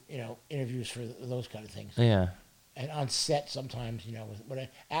done interviews for those kind of things. Yeah. And on set, sometimes with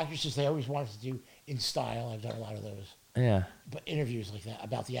actresses, they always wanted to do in style. I've done a lot of those. Yeah. But interviews like that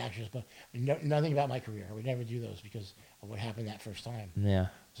about the actors, but nothing about my career. I would never do those because of what happened that first time. Yeah.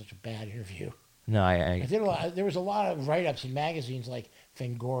 Such a bad interview. No, I did a lot. There was a lot of write-ups in magazines like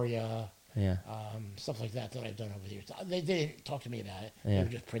Fangoria, yeah. stuff like that I've done over the years. They didn't talk to me about it. Yeah. They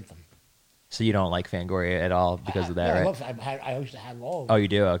would just print them. So you don't like Fangoria at all because of that, no, right? I used to have all. Oh, you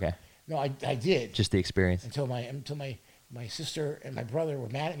do? Okay. No, I did. Just the experience. Until my sister and my brother were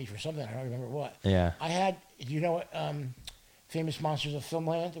mad at me for something. I don't remember what. Yeah. I had. Do you know what? Famous Monsters of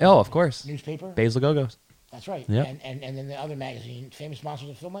Filmland. Oh, of course. Newspaper. Basil Gogos. That's right. Yep. And then the other magazine, Famous Monsters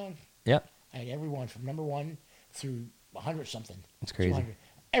of Filmland. Yep. I had every one from number 1 through 100 something. It's crazy. 200.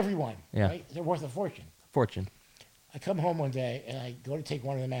 Every one. Yeah. Right? They're worth a fortune. Fortune. I come home one day and I go to take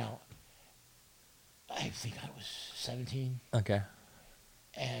one of them out. I think I was 17, Okay.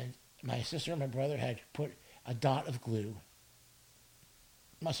 and my sister and my brother had put a dot of glue,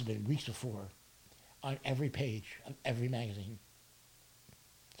 must have been weeks before, on every page of every magazine.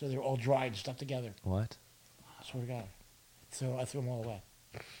 So they were all dried and stuck together. What? I swear to God. So I threw them all away.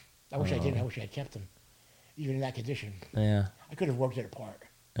 I wish I didn't. I wish I had kept them, even in that condition. Yeah. I could have worked it apart,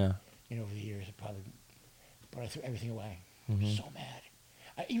 Yeah. over the years, probably. But I threw everything away. I Mm-hmm. was so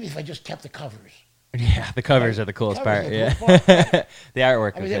mad. Even if I just kept the covers. Yeah, the covers are the coolest Covers part. are Yeah. the coolest part. The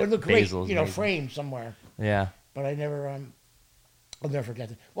artwork. I mean, of they would look great, Basil's amazing. framed somewhere. Yeah. But I never, I'll never forget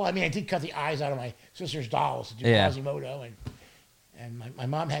that. Well, I mean, I did cut the eyes out of my sister's dolls to do Yeah. Quasimodo, and And my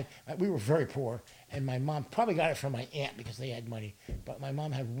mom had, we were very poor, and my mom probably got it from my aunt because they had money. But my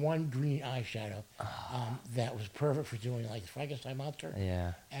mom had one green eyeshadow that was perfect for doing like the Frankenstein monster.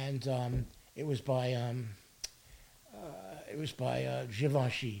 Yeah. And it was by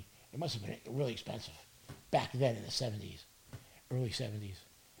Givenchy. It must have been really expensive back then in the 70s, early 70s.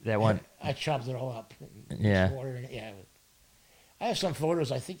 That one. I chopped it all up. Yeah. Water in it. Yeah. I have some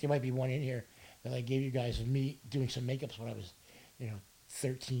photos. I think there might be one in here that I gave you guys of me doing some makeups when I was,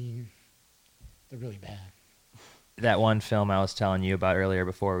 13. They're really bad. That one film I was telling you about earlier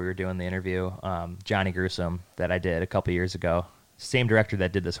before we were doing the interview, Johnny Gruesome, that I did a couple years ago. Same director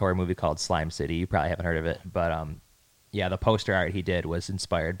that did this horror movie called Slime City. You probably haven't heard of it, but yeah, the poster art he did was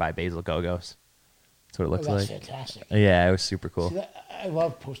inspired by Basil Gogos. That's what it looks that's like. fantastic. Yeah, it was super cool. See, I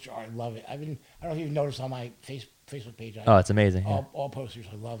love poster art. I love it. I don't know if you've noticed on my Facebook page. Oh, it's amazing. Yeah. All posters.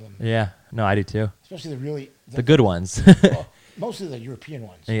 I love them. Yeah, no, I do too. Especially The good ones. well, mostly the European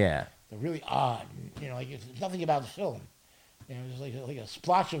ones. Yeah. They're really odd. Like it's nothing about the film. It's like a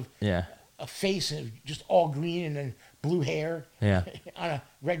splotch of Yeah. a face and just all green and then blue hair Yeah. on a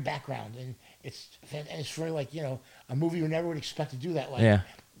red background, and it's for a movie you never would expect to do that, like Yeah.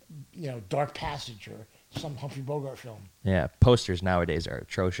 Dark Passage or some Humphrey Bogart film. Yeah. Posters nowadays are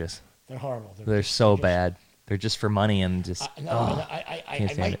atrocious. They're horrible. They're so bad. They're just for money and just.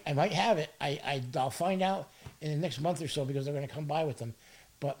 I might have it. I'll find out in the next month or so because they're going to come by with them.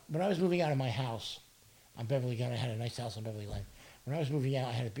 But when I was moving out of my house on Beverly Glen, I had a nice house on Beverly Glen. When I was moving out,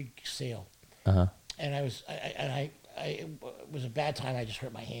 I had a big sale, Uh-huh. and it was a bad time. I just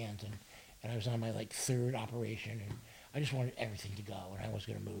hurt my hand, and I was on my third operation, and I just wanted everything to go, and I was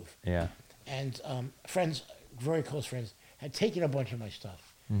going to move. Yeah. And friends, very close friends, had taken a bunch of my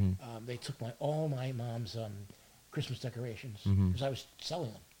stuff. Mm-hmm. They took all my mom's Christmas decorations Mm-hmm. because I was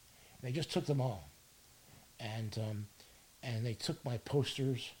selling them. They just took them all, and they took my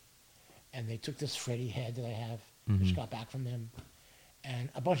posters, and they took this Freddy head that I have, which Mhm. got back from them, and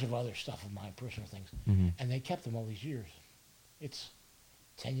a bunch of other stuff of mine, personal things, Mhm. and they kept them all these years. It's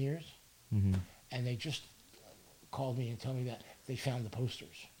 10 years, Mm-hmm. and they just called me and told me that they found the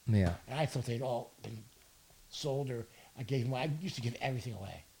posters. Yeah. And I thought they'd all been sold, or I gave them away. I used to give everything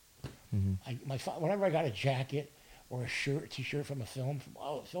away. Mm-hmm. Whenever I got a jacket or a t-shirt from a film, from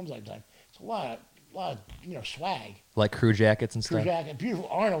all the films I've done, it's a lot of swag. Like crew jackets and Crew stuff. jacket, beautiful.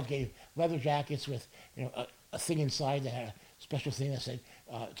 Arnold gave leather jackets with a thing inside that had a special thing that said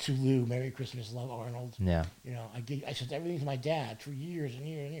 "To Lou, Merry Christmas, Love Arnold." Yeah. I sent everything to my dad for years and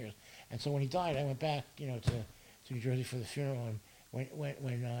years and years. And so when he died, I went back to New Jersey for the funeral. And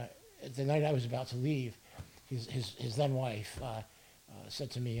when the night I was about to leave, his then wife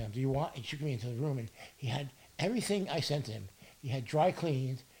said to me, "Do you want?" He took me into the room, and he had everything I sent him. He had dry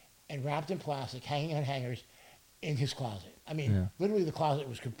cleaned and wrapped in plastic, hanging on hangers, in his closet. I mean, Yeah. literally, the closet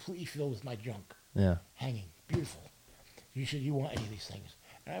was completely filled with my junk, Yeah. hanging, beautiful. You said, "You want any of these things?"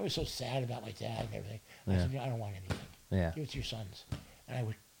 And I was so sad about my dad and everything. I Yeah. said, "I don't want anything. Yeah. Give it to your sons." And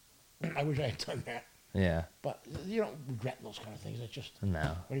I wish I had done that. Yeah. But you don't regret those kind of things. It's just, No.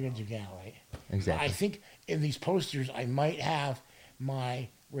 what are you going to do now, right? Exactly. I think in these posters, I might have my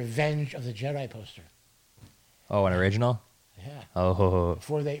Revenge of the Jedi poster. Oh, an original? Yeah. Oh,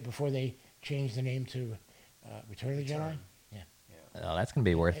 Before they changed the name to Return of the Jedi. Yeah. oh, that's gonna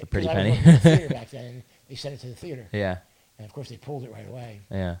be worth a pretty 'Cause I penny. was working in the theater back then, and they sent it to the theater. Yeah. And of course, they pulled it right away.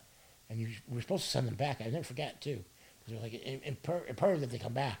 Yeah. And we were supposed to send them back. I never forget too, because they're like imperative that they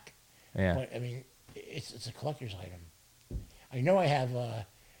come back. Yeah. But I mean, it's a collector's item. I know I have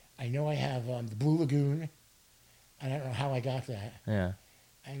the Blue Lagoon. And I don't know how I got that. Yeah.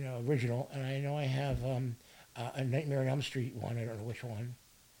 I know original, and I know I have a Nightmare on Elm Street one. I don't know which one.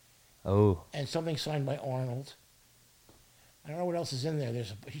 Oh. And something signed by Arnold. I don't know what else is in there.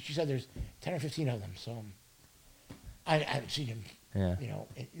 She said there's 10 or 15 of them. So I haven't seen him. Yeah.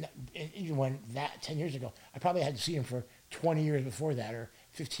 Even when 10 years ago, I probably had to see him for 20 years before that, or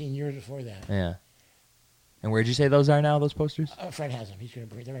 15 years before that. Yeah. And where'd you say those are now? Those posters? A friend has them. They're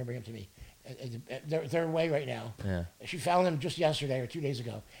going to bring them to me. They're away right now. Yeah. She found them just yesterday or 2 days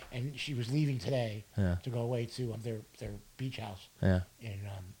ago, and she was leaving today Yeah. to go away to their beach house Yeah. in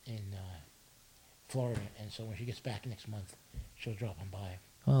Florida. And so when she gets back next month, she'll drop them by.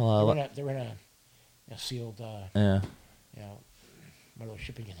 Well, They're in a sealed, yeah. one of those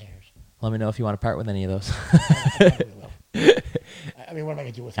shipping containers. Let me know if you want to part with any of those. I probably will. I mean, what am I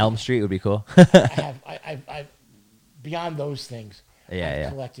going to do with them? Elm Street would be cool. I beyond those things. Yeah, I've yeah.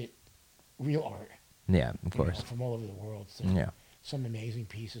 collected real art. Yeah, of course. From all over the world. There's Yeah. some amazing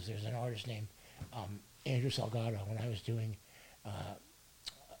pieces. There's an artist named Andrew Salgado. When I was doing,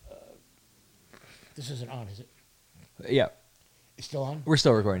 this isn't on, is it? Yeah. It's still on? We're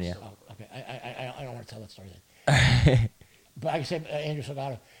still recording, yeah. Oh, okay. I don't want to tell that story then. But like I said, Andrew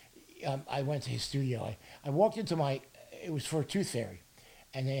Salgado, I went to his studio. I walked into it was for a Tooth Fairy,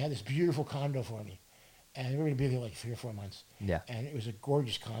 and they had this beautiful condo for me. And we were going to be there like 3 or 4 months. Yeah. And it was a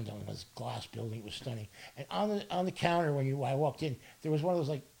gorgeous condo. It was a glass building. It was stunning. And on the counter when I walked in, there was one of those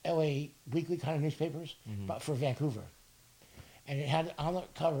like L.A. Weekly kind of newspapers, but for Vancouver. And it had on the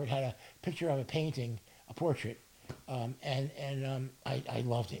cover, it had a picture of a painting, a portrait. I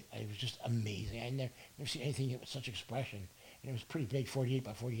loved it. It was just amazing. I never seen anything with such expression. And it was pretty big, 48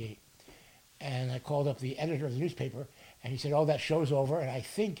 by 48. And I called up the editor of the newspaper, and he said, "Oh, that show's over." And I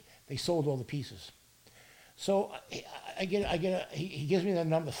think they sold all the pieces. So he gives me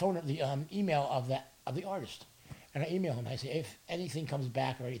the phone, the email of the artist, and I email him. I say, if anything comes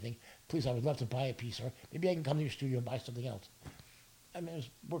back or anything, please, I would love to buy a piece, or maybe I can come to your studio and buy something else. I mean, I was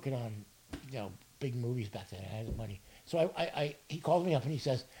working on, big movies back then. I had the money, so he calls me up and he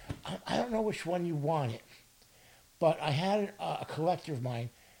says, I don't know which one you wanted, but I had a collector of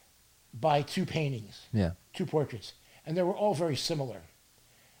mine buy 2 paintings, 2 portraits, and they were all very similar.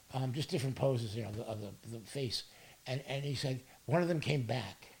 Just different poses, of the face. And he said, one of them came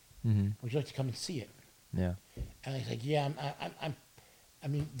back. Mm-hmm. Would you like to come and see it? Yeah. And I said, yeah, I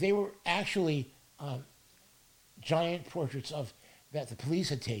mean, they were actually giant portraits that the police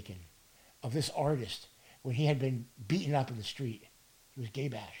had taken of this artist when he had been beaten up in the street. He was gay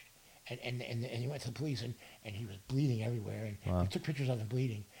bashed. And he went to the police and he was bleeding everywhere. And Wow. they took pictures of him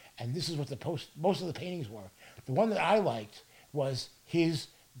bleeding. And this is what most of the paintings were. The one that I liked was his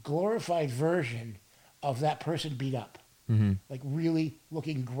glorified version of that person beat up, like really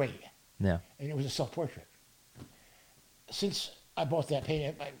looking great. Yeah. And it was a self-portrait. Since I bought that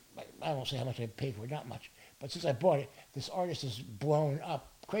painting, I won't say how much I paid for it, not much, but since I bought it, this artist is blown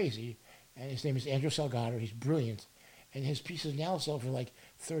up crazy, and his name is Andrew Salgado. He's brilliant, and his pieces now sell for like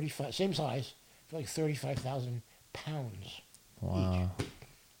 35, same size, for like 35,000 pounds Wow. each.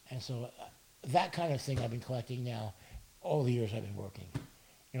 And so that kind of thing I've been collecting now all the years I've been working.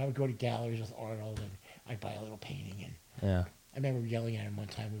 I would go to galleries with Arnold, and I'd buy a little painting. And Yeah. I remember yelling at him one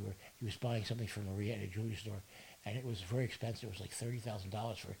time. He was buying something for Maria at a jewelry store, and it was very expensive. It was like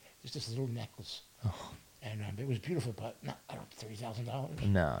 $30,000 for just this little necklace. Oh. And it was beautiful, but not $30,000.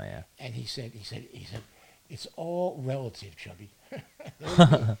 No, yeah. And he said, it's all relative, Chubby. He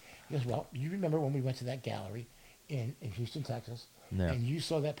goes, well, you remember when we went to that gallery in Houston, Texas, Yeah. and you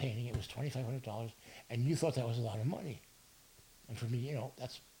saw that painting, it was $2,500, and you thought that was a lot of money. And for me,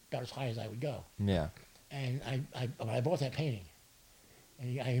 that's about as high as I would go. Yeah. And I bought that painting.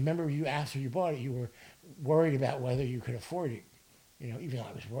 And I remember after you bought it, you were worried about whether you could afford it. Even though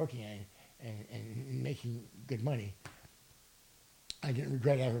I was working and making good money, I didn't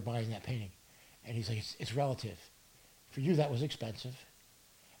regret ever buying that painting. And he's like, it's relative. For you, that was expensive.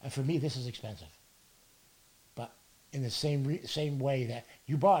 And for me, this is expensive. But in the same way that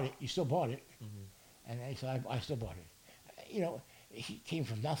you bought it, you still bought it. Mm-hmm. And I said, I still bought it. He came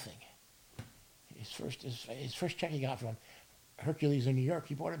from nothing. His first check he got from Hercules in New York,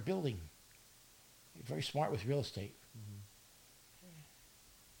 he bought a building. He's very smart with real estate.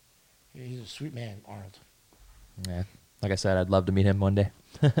 Mm-hmm. He's a sweet man, Arnold. Yeah. Like I said, I'd love to meet him one day.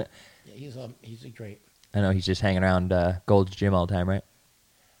 Yeah, he's a great. I know he's just hanging around Gold's Gym all the time, right?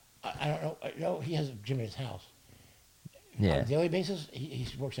 I don't know. No, he has a gym at his house. Yeah. On a daily basis, he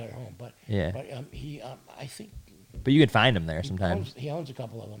works out at home. But Yeah. But I think But you can find him there sometimes. he owns a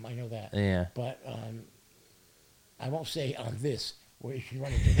couple of them. I know that. Yeah. But I won't say on this where you can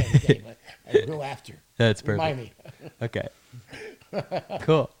run into him every day, but I will after. That's Remind perfect. me. Okay.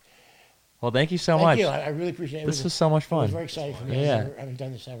 Cool. Well, thank you so Thank much. you. I really appreciate it. This was so much It was fun. very exciting for me. Yeah. I haven't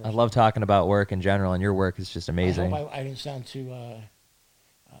done this ever. I love talking about work in general, and your work is just amazing. I hope I didn't sound too,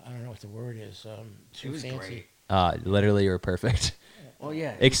 I don't know what the word is, too It was fancy. great. Literally, you were perfect. Well,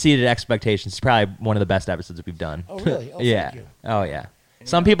 yeah. Exceeded expectations. It's probably one of the best episodes we've done. Oh, really? Oh, yeah. thank you. Oh, yeah.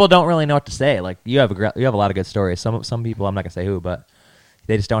 Some people don't really know what to say. Like you have a lot of good stories. Some people, I'm not gonna say who, but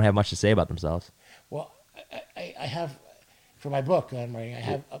they just don't have much to say about themselves. Well, I have, for my book that I'm writing, I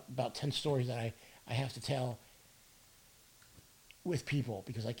have about 10 stories that I have to tell with people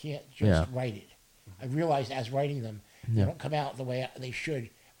because I can't just write it. I realize as writing them, they don't come out the way they should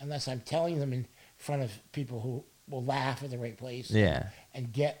unless I'm telling them in front of people who will laugh at the right place. Yeah.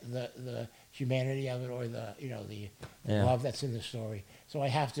 And get the humanity of it or the love that's in the story. So I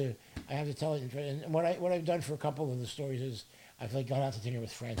have to tell it. And what I've done for a couple of the stories is I've like gone out to dinner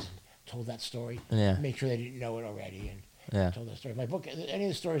with friends and told that story. Yeah. Make sure they didn't know it already and told that story. My book, any of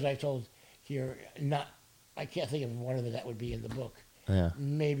the stories I've told here, I can't think of one of them that would be in the book. Yeah.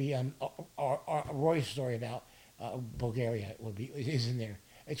 Maybe Roy's story about Bulgaria is in there.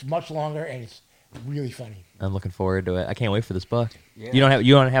 It's much longer and it's really funny. I'm looking forward to it. I can't wait for this book. Yeah.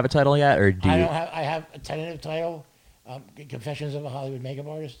 You don't have a title yet, or do you? I have a tentative title, Confessions of a Hollywood Makeup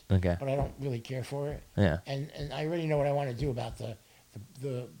Artist. Okay. But I don't really care for it. Yeah. And I already know what I want to do about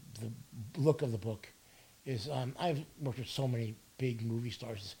the look of the book. I've worked with so many big movie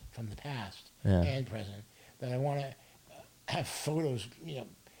stars from the past Yeah. and present that I want to have photos,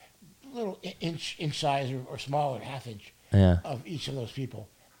 little inch size or smaller, half inch Yeah. of each of those people,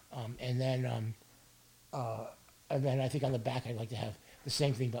 and then I think on the back I'd like to have the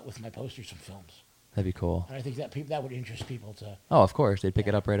same thing but with my posters from films. That'd be cool. And I think that would interest people to. Oh, of course, they'd pick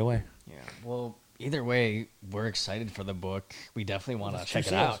it up right away. Yeah. Well, either way, we're excited for the book. We definitely want to It's check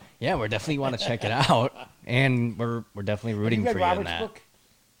true it out. sales. Yeah, we definitely want to check it out, and we're definitely rooting Have for you you read in Robert's that. book?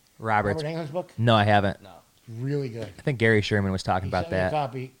 Robert's. Robert Englund's book? No, I haven't. No. It's really good. I think Gary Sherman was talking He about sent me a that.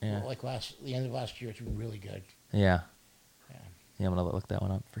 copy Yeah. like the end of last year. It's really good. Yeah. Yeah. Yeah, I'm gonna look that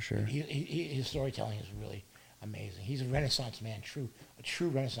one up for sure. His storytelling is really amazing. He's a Renaissance man, a true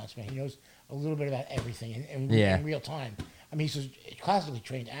Renaissance man. He knows a little bit about everything in real time. I mean, he's a classically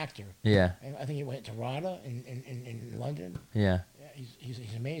trained actor. Yeah. And I think he went to RADA in London. Yeah. Yeah, he's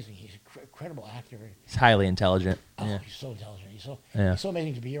amazing. He's an incredible actor. He's highly intelligent. Oh, Yeah. he's so intelligent. Yeah. He's so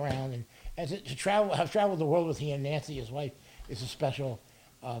amazing to be around, and to travel, have traveled the world with he and Nancy, his wife, is a special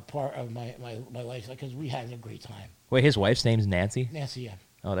part of my life because we had a great time. Wait, his wife's name's Nancy? Nancy, yeah.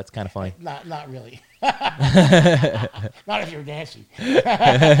 Oh, that's kind of funny. Not really. Not if you're Nancy.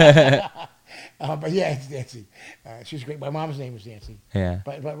 But yeah, it's Nancy. She's great. My mom's name was Nancy. Yeah.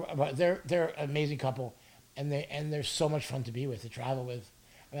 But they're an amazing couple, and they're so much fun to be with, to travel with.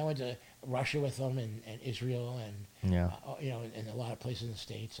 I mean, I went to Russia with them and Israel and Yeah. and a lot of places in the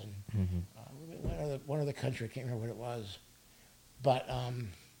States and Mm-hmm. one other country. I can't remember what it was, but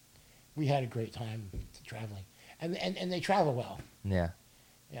we had a great time traveling, and they travel well. Yeah.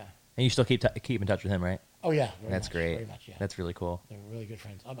 Yeah. And you still keep in touch with him, right? Oh yeah. That's great. Very much. Yeah. That's really cool. They're really good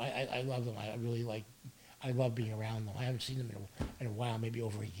friends. I love them. I love being around them. I haven't seen them in a while, maybe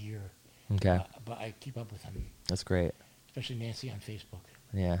over a year. Okay. But I keep up with them, That's great. especially Nancy on Facebook.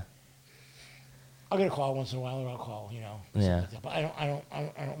 Yeah. I'll get a call once in a while, or I'll call, something Yeah. like that. But I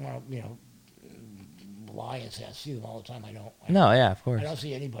don't want to, lie and say I see them all the time. I don't. No, yeah, of course. I don't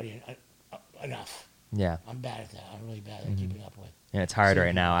see anybody enough. Yeah. I'm bad at that. I'm really bad Mm-hmm. at keeping up with. And it's hard See,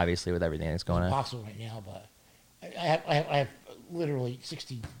 right now, obviously, with everything that's going It's on. impossible right now, but I have literally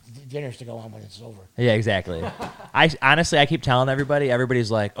 60 dinners to go on when it's over. Yeah, exactly. I honestly, I keep telling everybody's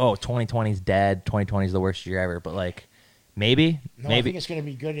like, "Oh, 2020's dead. 2020's the worst year ever." But like, maybe. I think it's going to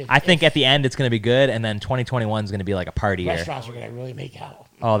be good. I think at the end it's going to be good, and then 2021 is going to be like a party year. Restaurants are going to really make out.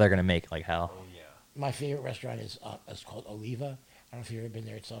 Oh, they're going to make like hell. My favorite restaurant is called Oliva. I don't know if you've ever been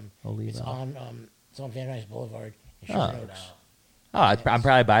there. It's Oliva. It's on Van Nuys Boulevard in Oh. Sherman Oaks. Oh, I'm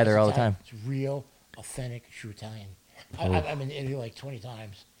probably by there all the Italian. time. It's real, authentic, true Italian. Ooh. I've been in Italy like 20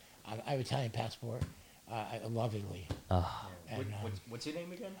 times. I have an Italian passport. I love Italy. Oh, And, What's your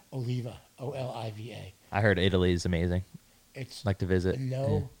name again? Oliva, Oliva. I heard Italy's amazing. It's Like to visit.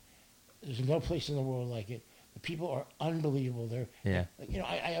 there's no place in the world like it. The people are unbelievable. Yeah.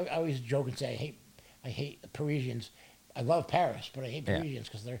 I always joke and say I hate Parisians. I love Paris, but I hate Yeah. Parisians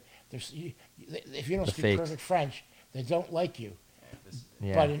because if you don't The speak fakes. perfect French, they don't like you.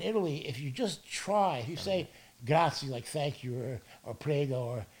 Yeah. But in Italy, if you just try, if you say grazie, like thank you, or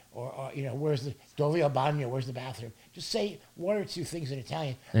prego, or where's the dove il bagno, where's the bathroom? Just say one or two things in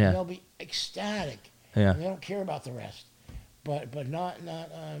Italian, Yeah. and they'll be ecstatic. Yeah. And they don't care about the rest. But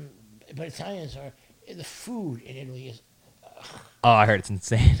Italians are, the food in Italy is, Oh, I heard it's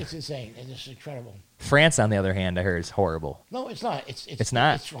insane. it's insane. And it's incredible. France, on the other hand, I heard is horrible. No, it's not. It's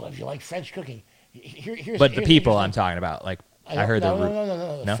not? Well, if you like French cooking, here's But the here's people I'm interesting- talking about, like I don't- heard no, the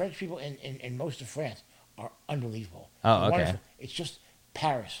no. The No? French people in most of France are unbelievable. Oh, They're okay. wonderful. It's just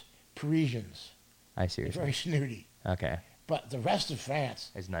Paris, Parisians. I see. They're what you're very snooty. saying. Okay, But the rest of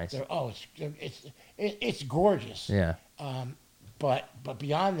France, it's nice. it's gorgeous. Yeah, But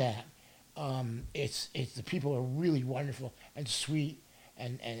beyond that, it's the people are really wonderful and sweet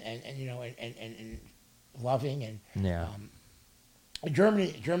and loving and yeah, in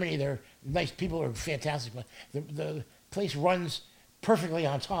Germany, they're nice. People are fantastic, but the place runs perfectly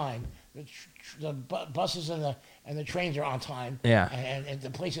on time. The buses and the trains are on time. Yeah. And the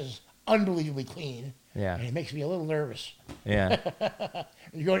place is unbelievably clean. Yeah. And it makes me a little nervous. yeah.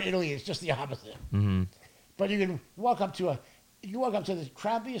 You go to Italy, it's just the opposite. Mm-hmm. But you can walk up to the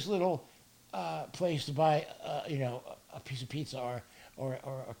crappiest little place to buy a piece of pizza or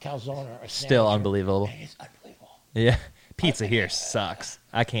a calzone or a Still sandwich. unbelievable. And it's unbelievable. Yeah, pizza here sucks.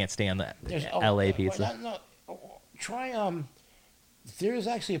 I can't stand that There's LA pizza. try there is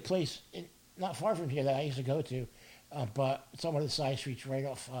actually a place not far from here that I used to go to, but it's on one of the side streets right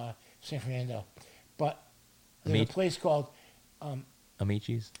off San Fernando. But there's a place called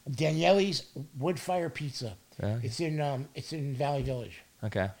Amici's. Daniele's Wood Fire Pizza. Really? It's in Valley Village,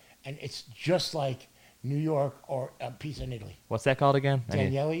 Okay. and it's just like New York or pizza in Italy. What's that called again?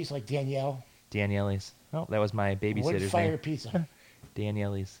 Daniele's, like Danielle. Daniele's. Oh, that was my babysitter's Wood Fire name. Pizza.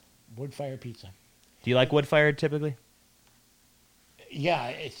 Daniele's. Wood Fire Pizza. Do you like wood fired typically? Yeah,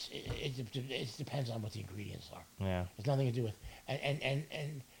 it depends on what the ingredients are. Yeah. It's nothing to do with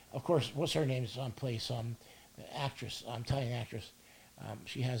and of course, what's her name? Plays actress, Italian actress.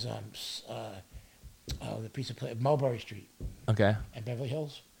 She has the pizza place, Mulberry Street Okay. and Beverly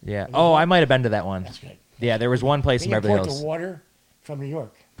Hills. Yeah. Beverly Oh, Hills? I might have been to that one. That's good. Yeah, there was one place They in Beverly import Hills. the water from New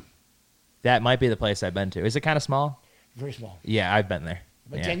York. That might be the place I've been to. Is it kind of small? Very small. Yeah, I've been there.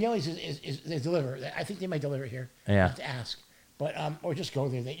 But Yeah. Daniele's is they deliver. I think they might deliver here. Yeah. I have to ask. But or just go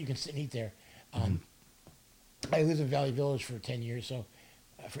there. That you can sit and eat there. I lived in Valley Village for 10 years, so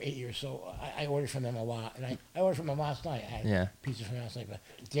for 8 years. So I ordered from them a lot, and I ordered from them last night. I had Yeah. pizza from last night. But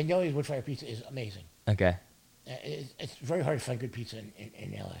Daniele's Wood Fire Pizza is amazing. Okay. It's very hard to find good pizza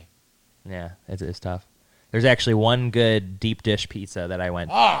in LA. Yeah, it's tough. There's actually one good deep dish pizza that I went.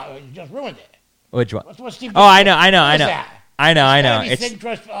 Ah, you just ruined it. Which one? What's deep? Oh, I know. What is that? I know. Gotta be It's thin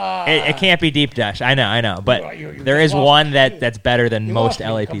crust. it can't be deep dish. I know. But You there is lost one me. that's better than You most lost me,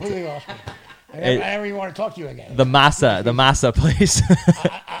 LA completely pizza. lost me. I It- never even want to talk to you again. The masa place.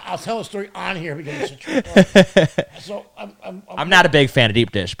 I'll tell a story on here because it's a true story. So I'm not a big fan of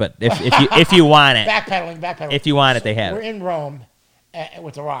deep dish, but if you want it, backpedaling. if you want it, they have We're it. in Rome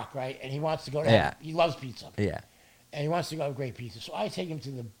with The Rock, right? And he wants to go to. Yeah. He loves pizza, Yeah. and he wants to go to great pizza. So I take him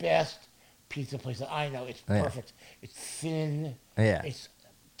to the best pizza place that I know. It's Yeah. perfect. It's thin. Yeah. It's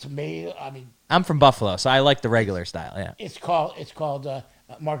tomato. I mean, I'm from Buffalo, so I like the regular style. Yeah. it's called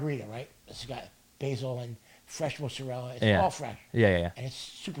margarita, right? It's got basil and fresh mozzarella. It's Yeah. all fresh, Yeah. and it's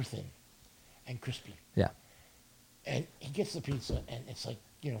super thin and crispy. Yeah. And he gets the pizza, and it's like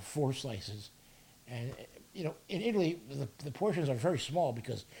 4 slices, and in Italy the portions are very small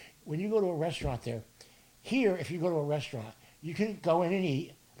because when you go to a restaurant there, here if you go to a restaurant you can go in and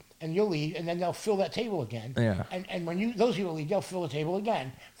eat, and you'll leave, and then they'll fill that table again. Yeah. And when those people leave, they'll fill the table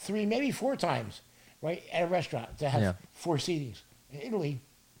again 3, maybe 4 times, right, at a restaurant to have Yeah. 4 seatings. In Italy,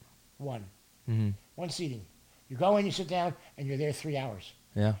 1. Mhm. 1 seating. You go in, you sit down, and you're there 3 hours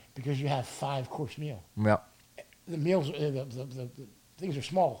Yeah. because you have 5-course meal. Yep. The meals, the things are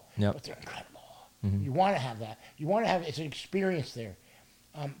small, Yep. but they're incredible. Mhm. You want to have that. You want to have it's an experience there.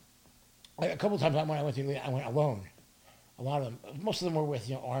 Like a couple of times when I went to Italy, I went alone. A lot of them, most of them were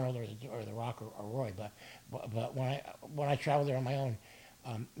with Arnold or The Rock or Roy. But when I traveled there on my own,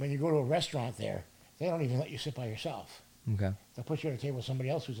 when you go to a restaurant there, they don't even let you sit by yourself. Okay. They'll put you at a table with somebody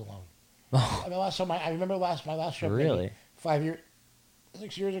else who's alone. Oh, I mean, last time I remember my last trip. Really? Maybe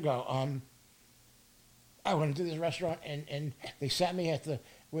 6 years ago. I went into this restaurant and they sat me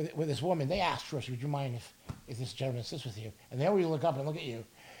with this woman. They asked first, "Would you mind if this gentleman sits with you?" And they always look up and look at you.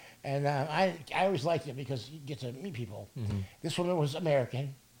 And I always liked it because you get to meet people. Mm-hmm. This woman was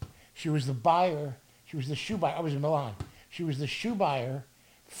American. She was the buyer. She was the shoe buyer. I was in Milan. She was the shoe buyer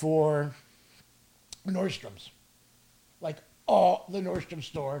for Nordstrom's, like all the Nordstrom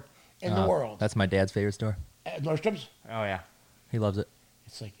store in the world. That's my dad's favorite store. Nordstrom's. Oh yeah. He loves it.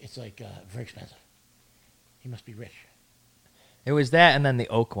 It's like very expensive. He must be rich. It was that, and then the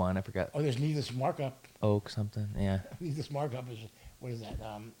oak one. I forgot. Oh, there's Needless Markup. Oak something. Yeah. Needless Markup is, what is that?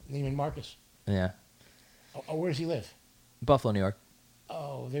 Neiman Marcus. Yeah. Oh, where does he live? Buffalo, New York.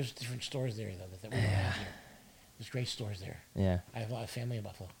 Oh, there's different stores there though that we don't have here. There's great stores there. Yeah. I have a lot of family in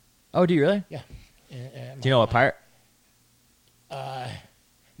Buffalo. Oh, do you really? Yeah. Do you know what part? No.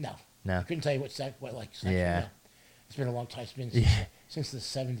 No. I couldn't tell you section, Yeah. no. It's been a long time. It's been since the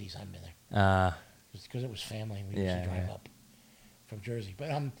 70s I've been there. Just because it was family and we used to drive up from Jersey.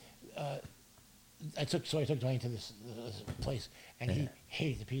 But I took Dwayne to this place and he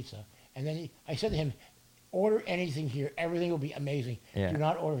hated the pizza. And then I said to him, order anything here. Everything will be amazing. Yeah. Do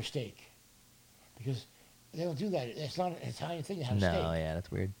not order steak. Because they don't do that. It's not an Italian thing to have steak. No, yeah, that's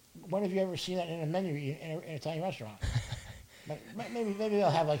weird. When have you ever seen that in a menu in an Italian restaurant? maybe they'll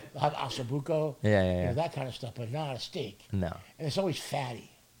have ossobuco, Yeah. that kind of stuff, but not a steak. No. And it's always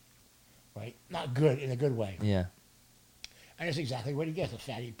fatty, right? Not good in a good way. Yeah. And that's exactly what he gets, a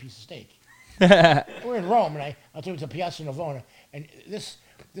fatty piece of steak. We're in Rome, and I took him to Piazza Navona, and this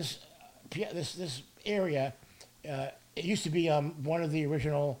area, it used to be one of the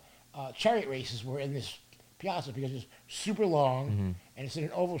original chariot races were in this piazza because it's super long and it's in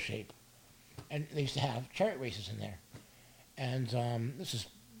an oval shape. and they used to have chariot races in there. And this is,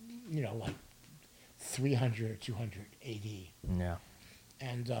 like 300 or 200 AD. Yeah.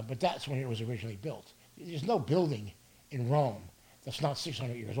 And but that's when it was originally built. There's no building in Rome that's not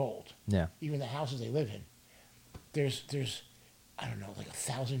 600 years old. Yeah. Even the houses they live in. There's I don't know, like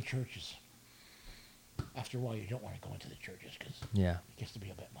 1,000 churches. After a while, you don't want to go into the churches because Yeah. it gets to be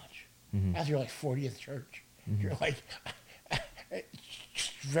a bit much. Mhm. After you're like 40th church, you're like it's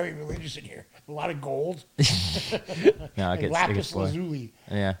very religious in here. A lot of gold. No, it Like gets lapis boring. lazuli.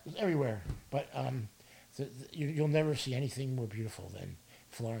 Yeah. It's everywhere. But you'll never see anything more beautiful than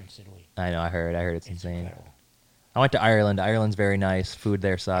Florence, Italy. I know. I heard it's It's insane. incredible. I went to Ireland. Ireland's very nice. Food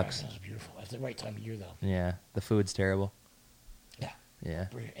there sucks. It's beautiful. It's the right time of year, though. Yeah. The food's terrible. Yeah. Yeah.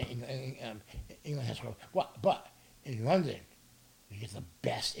 England has but in London, you get the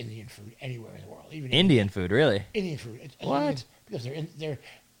best Indian food anywhere in the world. Even Indian food, really? Indian food. What? Because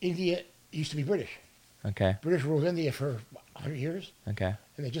India used to be British. Okay. British ruled India for 100 years, Okay.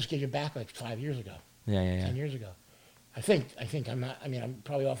 and they just gave it back like 5 years ago, Yeah. 10 years ago. I think I'm not. I mean, I'm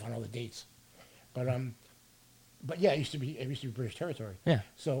probably off on all the dates, but yeah, it used to be British territory. Yeah.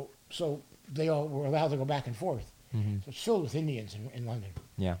 So they all were allowed to go back and forth. Mm-hmm. So it's filled with Indians in London,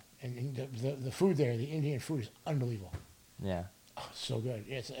 Yeah. and the food there, the Indian food is unbelievable. Yeah. Oh, it's so good.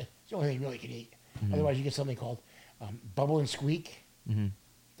 It's the only thing you really can eat. Mhm. Otherwise, you get something called bubble and squeak. Mm-hmm.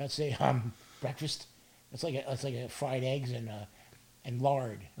 That's a breakfast. It's like a fried eggs and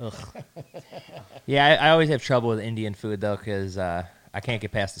lard. Ugh. Yeah, I always have trouble with Indian food though, because I can't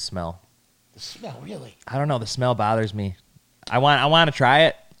get past the smell. The smell, really. I don't know. The smell bothers me. I want to try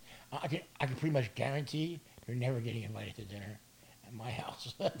it. I can pretty much guarantee you're never getting invited to dinner at my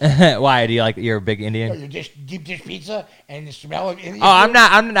house. Why? Do you like? You're a big Indian? Your deep dish pizza and the smell of Indian Oh, I'm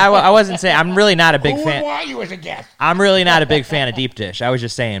food? not. I wasn't saying. I'm really not a big Who would fan. want you as a guest? I'm really not a big fan of deep dish. I was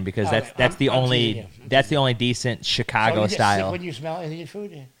just saying because Oh, that's the I'm only teasing you. that's the only decent So Chicago you get style. sick when you smell Indian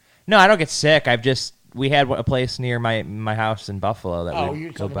food? No, I don't get sick. We had a place near my house in Buffalo that Oh, we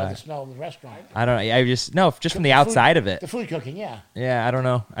you're go talking about by. the smell of the restaurant. I don't know. Just from the food- outside of it. The food cooking, yeah. Yeah, I don't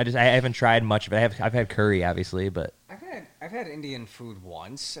know. I haven't tried much of it. I've had curry obviously, but I've had Indian food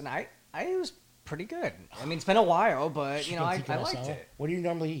once, and it was pretty good. I mean, it's been a while, but Chicken I tikka liked masala. it. What do you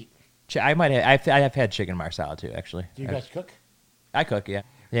normally eat? I might have. I have had chicken marsala too. Actually, Do you guys cook? I cook. Yeah,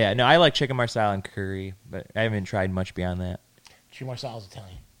 yeah. No, I like chicken marsala and curry, but I haven't tried much beyond that. Chicken marsala is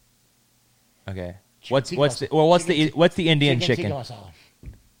Italian. Okay. Chicken What's tikka- what's chicken the Indian chicken? Tikka masala.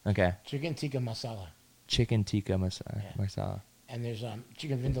 Okay. Chicken tikka masala. Chicken tikka masala. Yeah. Marsala. And there's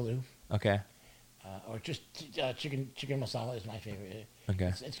chicken vindaloo. Okay. Or just chicken masala is my favorite.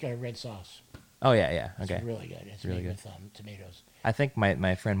 Okay. It's got a red sauce. Oh yeah. Okay. It's really good. It's Really made good. with tomatoes. I think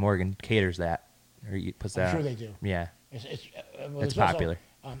my friend Morgan caters that, or he puts that. I'm sure they do. Yeah. It's It's there's also, popular.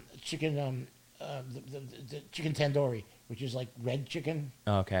 chicken the chicken tandoori, which is like red chicken.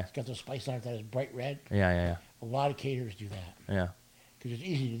 Oh, okay. It's got the spice on it that is bright red. Yeah. A lot of caterers do that Yeah. because it's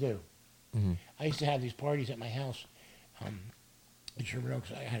easy to do. Mhm. I used to have these parties at my house in Sherman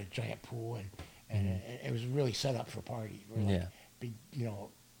Oaks. I had a giant pool, and it was really set up for party. We're like Yeah. big,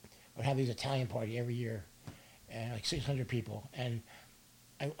 I'd have these Italian party every year, and like 600 people, and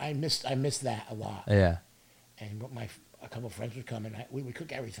I missed that a lot. Yeah. And a couple of friends would come, and we would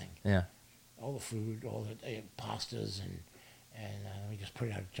cook everything, Yeah. all the food, all the pastas, and we just put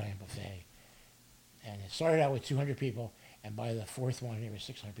it out a giant buffet. And it started out with 200 people, and by the fourth one, there was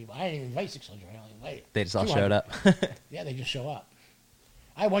 600 people. I didn't even invite 600. I only invited. They just all 200. showed up. Yeah, they just show up.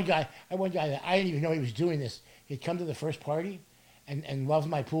 I had one guy that I didn't even know he was doing this. He'd come to the first party and loved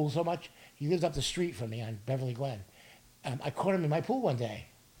my pool so much. He lived up the street from me on Beverly Glen. I caught him in my pool one day.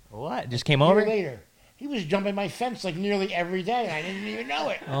 What? Just came A year over? later, he was jumping my fence like nearly every day, and I didn't even know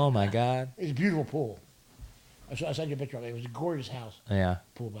it. Oh my god. It was a beautiful pool. I'll send you a picture of it. It was a gorgeous house Yeah.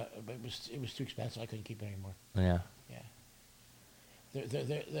 pool, but it was too expensive. I couldn't keep it anymore. Yeah. Yeah.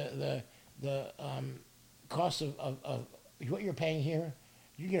 The cost of what you're paying here,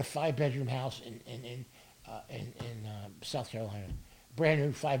 you get a 5-bedroom house in South Carolina, brand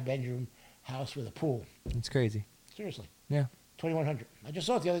new 5-bedroom house with a pool. It's crazy. Seriously, Yeah. 2,100. I just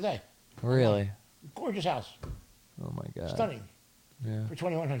saw it the other day. Really? Gorgeous house, Oh my god. stunning Yeah. for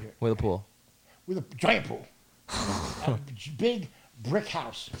 2,100 With a pool. with a giant pool, a big brick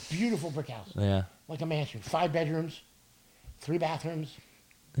house, beautiful brick house, Yeah. like a mansion, 5 bedrooms, 3 bathrooms.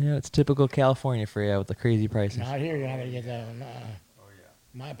 Yeah, it's typical California for you with the crazy prices. Not here, you're not gonna get that.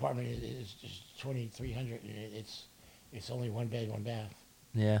 My apartment is just 2,300, and it's only 1 bed, 1 bath.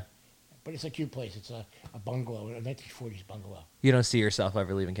 Yeah. But it's a cute place. It's a bungalow, a 1940s bungalow. You don't see yourself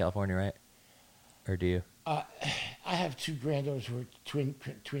ever leaving California, right? or do you? I have two granddaughters who are twin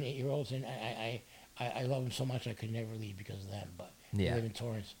 8-year-olds, and I love them so much I could never leave because of them. But Yeah. they live in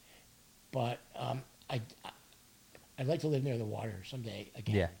Torrance. But I'd like to live near the water someday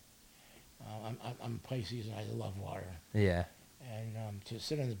again. Yeah. I'm Pisces and I love water. Yeah, And to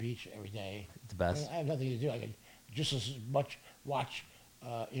sit on the beach every day, it's the best. I have nothing to do. I could just as much watch,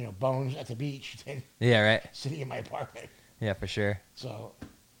 Bones at the beach than Yeah, right. sitting in my apartment. Yeah, for sure. So,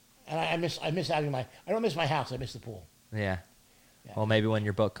 and I miss having I don't miss my house. I miss the pool. Yeah. Yeah. Well, maybe when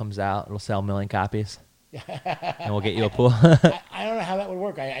your book comes out, it'll sell 1 million copies, and we'll get you a pool. I don't know how that would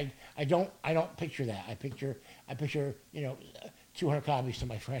work. I don't picture that. I picture 200 copies to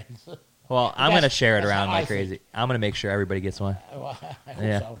my friends. Well, I'm gonna That's- share it that's around how I like crazy. I'm gonna make sure everybody gets one. Well, I hope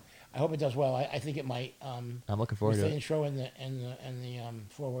Yeah. so. I hope it does well. I think it might. I'm looking forward with to the it. intro and the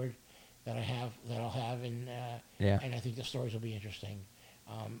forward that I'll have, and Yeah. and I think the stories will be interesting.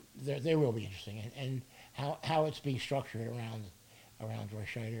 They will be interesting, and how it's being structured around Roy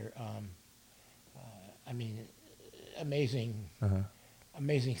Scheider. I mean, amazing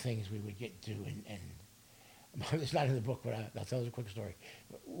things we would get to, and it's not in the book, but I'll tell you a quick story.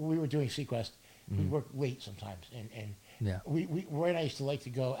 We were doing Sequest. We worked late sometimes, and Yeah. Roy and I used to like to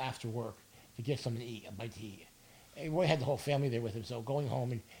go after work to get something to eat, a bite to eat. And Roy had the whole family there with him, so going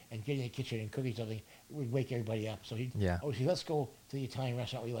home and getting in the kitchen and cooking something would wake everybody up. So he'd always say, let's go to the Italian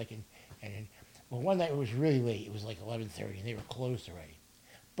restaurant we like. And well, one night it was really late. It was like 11:30, and they were closed already.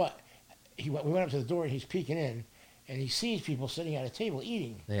 But we went up to the door, and he's peeking in, and he sees people sitting at a table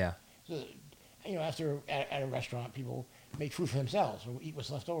eating. Yeah. So, after at a restaurant, people make food for themselves or eat what's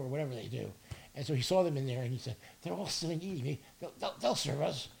left over, whatever they do. And so he saw them in there, and he said, "They're all sitting eating. They'll serve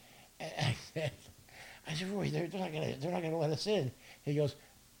us." And I said, "Roy, they're not gonna let us in." He goes,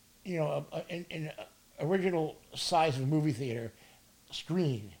 an original size of a movie theater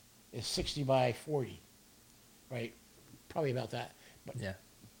screen is 60 by 40, right? Probably about that. But Yeah.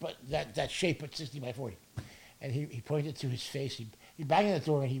 but that shape at 60 by 40. And he pointed to his face. He banged on the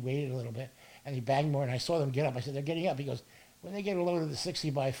door, and he waited a little bit, and he banged more, and I saw them get up. I said, "They're getting up." He goes, "When they get a load of the 60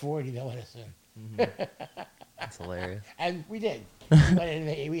 by 40, they'll let us in." That's hilarious. And we did. We went in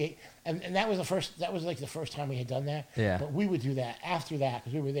and we ate. And that was like the first time we had done that. Yeah. But we would do that after that,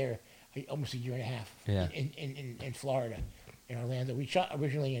 because we were there almost a year and a half Yeah. in Florida, in Orlando. We shot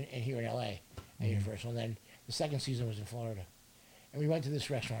originally here in LA at Universal, and then the second season was in Florida. And we went to this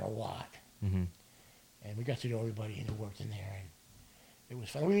restaurant a lot. Mm-hmm. And we got to know everybody who worked in there, and it was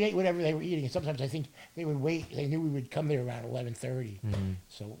fun. We ate whatever they were eating, and sometimes I think they would wait. They knew we would come there around 11:30,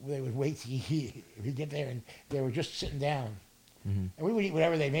 so they would wait to eat. We'd get there, and they were just sitting down, and we would eat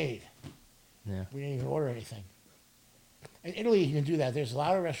whatever they made. Yeah. We didn't even order anything. In Italy, you can do that. There's a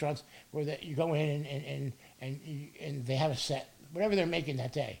lot of restaurants where you go in and they have a set, whatever they're making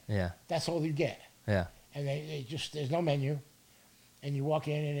that day. Yeah. That's all you get, Yeah. and they just there's no menu, and you walk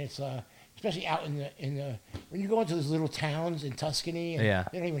in and it's especially out in the when you go into those little towns in Tuscany, and Yeah.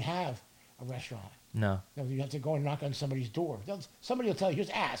 they don't even have a restaurant. No. No, you have to go and knock on somebody's door. Somebody will tell you.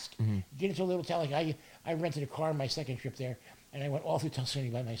 Just ask. Get into a little town. Like I rented a car on my second trip there, and I went all through Tuscany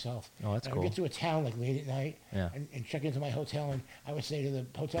by myself. Oh, that's and cool. I would get to a town like late at night, Yeah. and check into my hotel, and I would say to the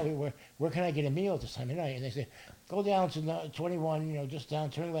hotel, where can I get a meal at this time of night? And they say, go down to 21, just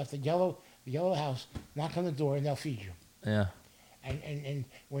down, turn left, the yellow house, knock on the door, and they'll feed you. Yeah. And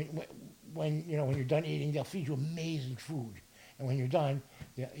when you're done eating, they'll feed you amazing food. And when you're done,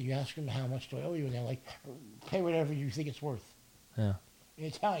 you ask them how much do I owe you, and they're like, pay whatever you think it's worth. Yeah. In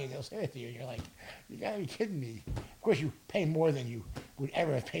Italian, they'll say it to you, and you're like, you gotta be kidding me. Of course, you pay more than you would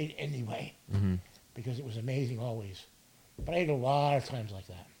ever have paid anyway, because it was amazing always. But I ate a lot of times like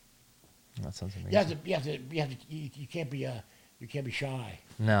that. That sounds amazing. You can't be shy.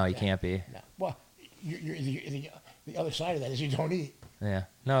 No, you Yeah. can't be. No. Well, the other side of that is you don't eat. Yeah.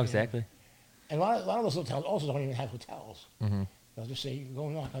 No, exactly. And a lot of those hotels also don't even have hotels. Mm-hmm. They'll just say, you can go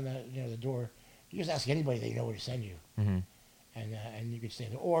knock on the door. You just ask anybody, they know where to send you. Mm-hmm. And you could stay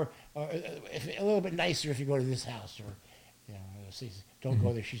there. Or if a little bit nicer if you go to this house, or they'll say, don't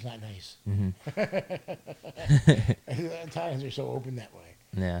go there, she's not nice. Italians are so open that way.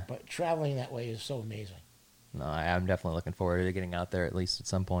 Yeah. But traveling that way is so amazing. No, I'm definitely looking forward to getting out there at least at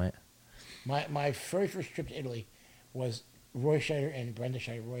some point. My very first trip to Italy was Roy Scheider and Brenda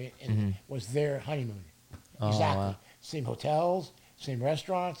Scheider. Roy and was their honeymoon. Oh, Exactly. wow. Same hotels, same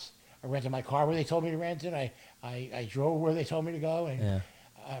restaurants. I rented my car where they told me to rent it. I drove where they told me to go, and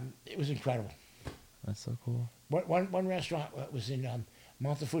Yeah. it was incredible. That's so cool. One restaurant was in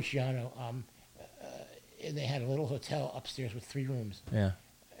Montefulciano, and they had a little hotel upstairs with 3 rooms. Yeah.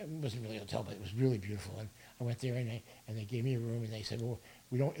 It wasn't really a hotel, but it was really beautiful. And I went there, and they gave me a room, and they said, well,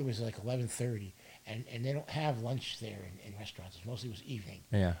 we don't. It was like 11:30, and they don't have lunch there in restaurants. It's mostly was evening,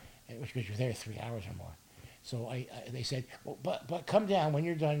 Yeah. which because you're there 3 hours or more. So they said, well, but come down when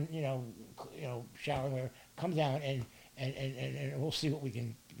you're done, showering, whatever. Come down and we'll see what we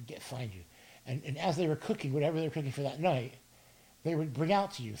can find you. And as they were cooking whatever they were cooking for that night, they would bring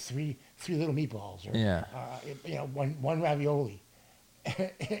out to you three little meatballs or Yeah. one ravioli,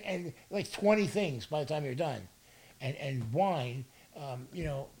 and like 20 things by the time you're done, and wine.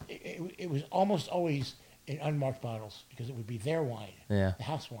 It was almost always in unmarked bottles because it would be their wine, Yeah. the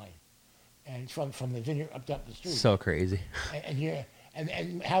house wine, and from the vineyard up the street. So crazy.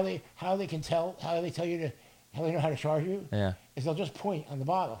 And how they can tell, how they tell you to, how they know how to charge you Yeah. is they'll just point on the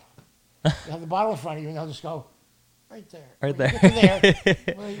bottle. They'll have the bottle in front of you and they'll just go right there. Right When you there. get to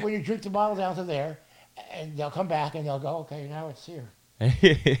there, when you drink the bottle down to there, and they'll come back and they'll go, okay, now it's here.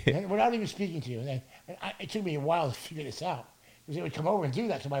 And we're not even speaking to you. It took me a while to figure this out because they would come over and do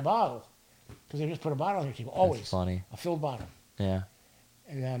that to my bottle because they just put a bottle on your table, always funny. a filled bottle. Yeah.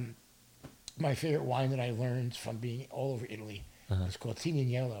 And my favorite wine that I learned from being all over Italy is called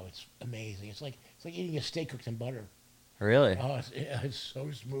Tignanello. It's amazing. It's like eating a steak cooked in butter. Really? Oh, it's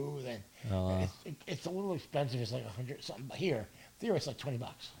so smooth and Oh. it's a little expensive. It's like 100 something. But here it's like $20.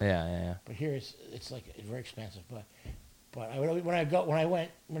 Yeah. But here it's like very expensive. But I would always,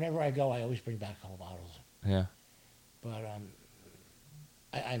 whenever I go, I always bring back a couple bottles. Yeah. But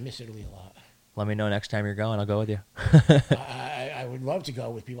I miss Italy a lot. Let me know next time you're going. I'll go with you. I would love to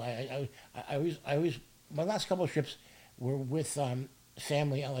go with people. I always my last couple of trips were with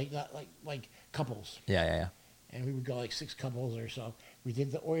family, like couples, Yeah. and we would go like 6 couples or so. We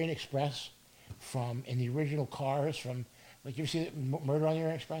did the Orient Express in the original cars from, like, you ever see Murder on the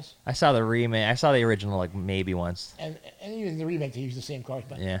Orient Express? I saw the remake. I saw the original like maybe once. And even the remake, they use the same cars.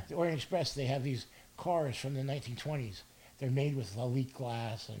 But Yeah. the Orient Express, they have these cars from the 1920s. They're made with Lalique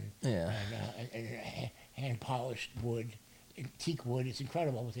glass and hand polished wood, teak wood. It's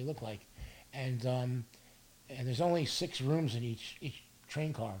incredible what they look like, and there's only 6 rooms in each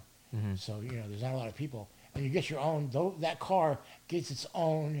train car, so there's not a lot of people, and you get your own. Though that car gets its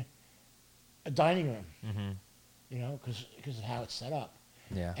own dining room, because of how it's set up.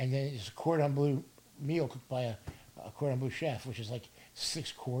 Yeah. And then it's a cordon bleu meal cooked by a cordon bleu chef, which is like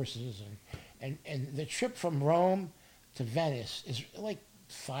 6 courses, and the trip from Rome to Venice is like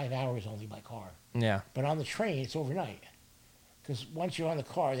 5 hours only by car. Yeah. But on the train, it's overnight. Because once you're on the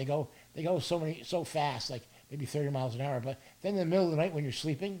car, they go so fast, like maybe 30 miles an hour. But then in the middle of the night when you're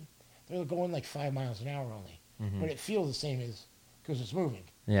sleeping, they're going like 5 miles an hour only. But it feels the same as because it's moving.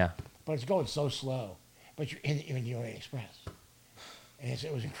 Yeah. But it's going so slow. But you're in the Orient Express, and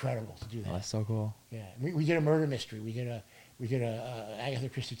it was incredible to do that. Oh, that's so cool. Yeah, we did a murder mystery. We did a Agatha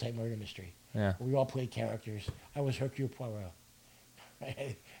Christie type murder mystery. Yeah. We all played characters. I was Hercule Poirot.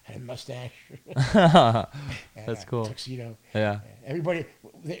 I had a mustache. And That's a cool. Tuxedo. Yeah. Everybody.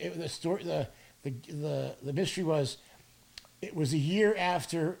 The story. The mystery was. It was a year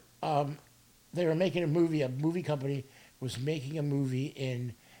after they were making a movie. A movie company was making a movie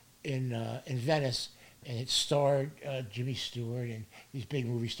in Venice, and it starred Jimmy Stewart and these big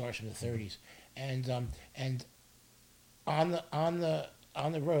movie stars from the 30s, and on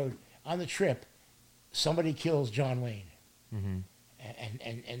the road, on the trip, somebody kills John Wayne,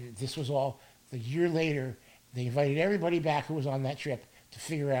 and this was all the year later. They invited everybody back who was on that trip to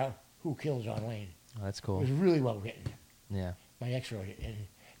figure out who killed John Wayne. Oh, that's It cool. was really well written. Yeah. My ex wrote it, and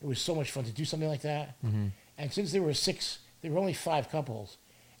it was so much fun to do something like that. And since there were only 5 couples,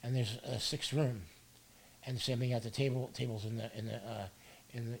 and there's a 6th room, and the same thing at the tables in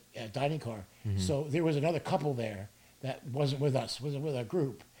the dining car. So there was another couple there that wasn't with us, wasn't with our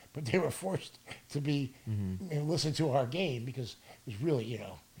group, but they were forced to be listen to our game because it was really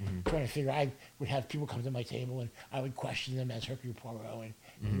trying to figure. I would have people come to my table and I would question them as Hercule Poirot,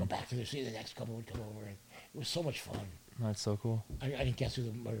 and go back to their seat. The next couple would come over, and it was so much fun. Oh, that's so cool. I didn't guess who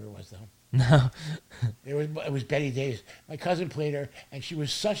the murderer was though. No. It was Betty Davis. My cousin played her, and she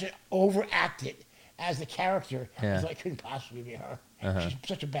was such an overacted as the character. Yeah. So I couldn't possibly be her. She's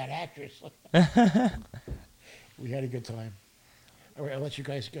such a bad actress. We had a good time. All right, I'll let you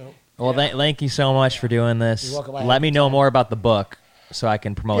guys go. Well, thank you so much for doing this. You're welcome. I had Let a me good know time. more about the book so I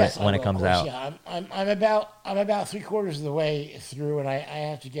can promote Yes, it when I it will, comes of course, out. Yeah, I'm about 3/4 of the way through, and I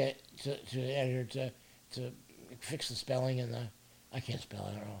have to get to the editor to fix the spelling and I can't spell.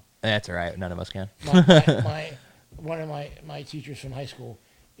 I don't know. That's all right. None of us can. One of my teachers from high school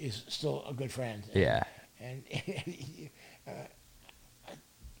is still a good friend. Yeah. And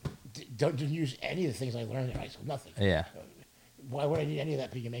don't use any of the things I learned in high school. Nothing. Yeah. Why would I need any of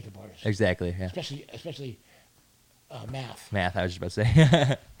that being a makeup artist? Exactly. Yeah. Especially Math. Math, I was just about to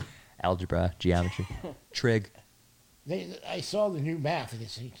say. Algebra, geometry, trig. I saw the new math, and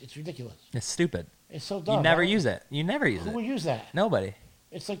it's ridiculous. It's stupid. It's so dumb. You never Why- use it. You never use Who would it. use that? Nobody.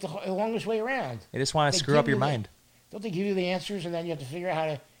 It's like the longest way around. They just want They to screw up give your you the- mind. Don't they give you the answers, and then you have to figure out how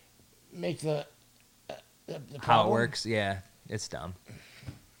to make the How it problem? works, yeah. It's dumb.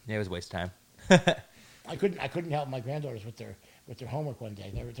 Yeah, it was a waste of time. I couldn't help my granddaughters with their homework one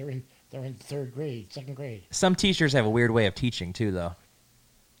day. They're in second grade. Some teachers have a weird way of teaching too, though.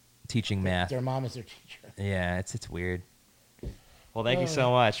 Teaching math. Their mom is their teacher. Yeah, it's weird. Well, thank you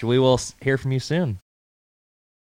so much. We will hear from you soon.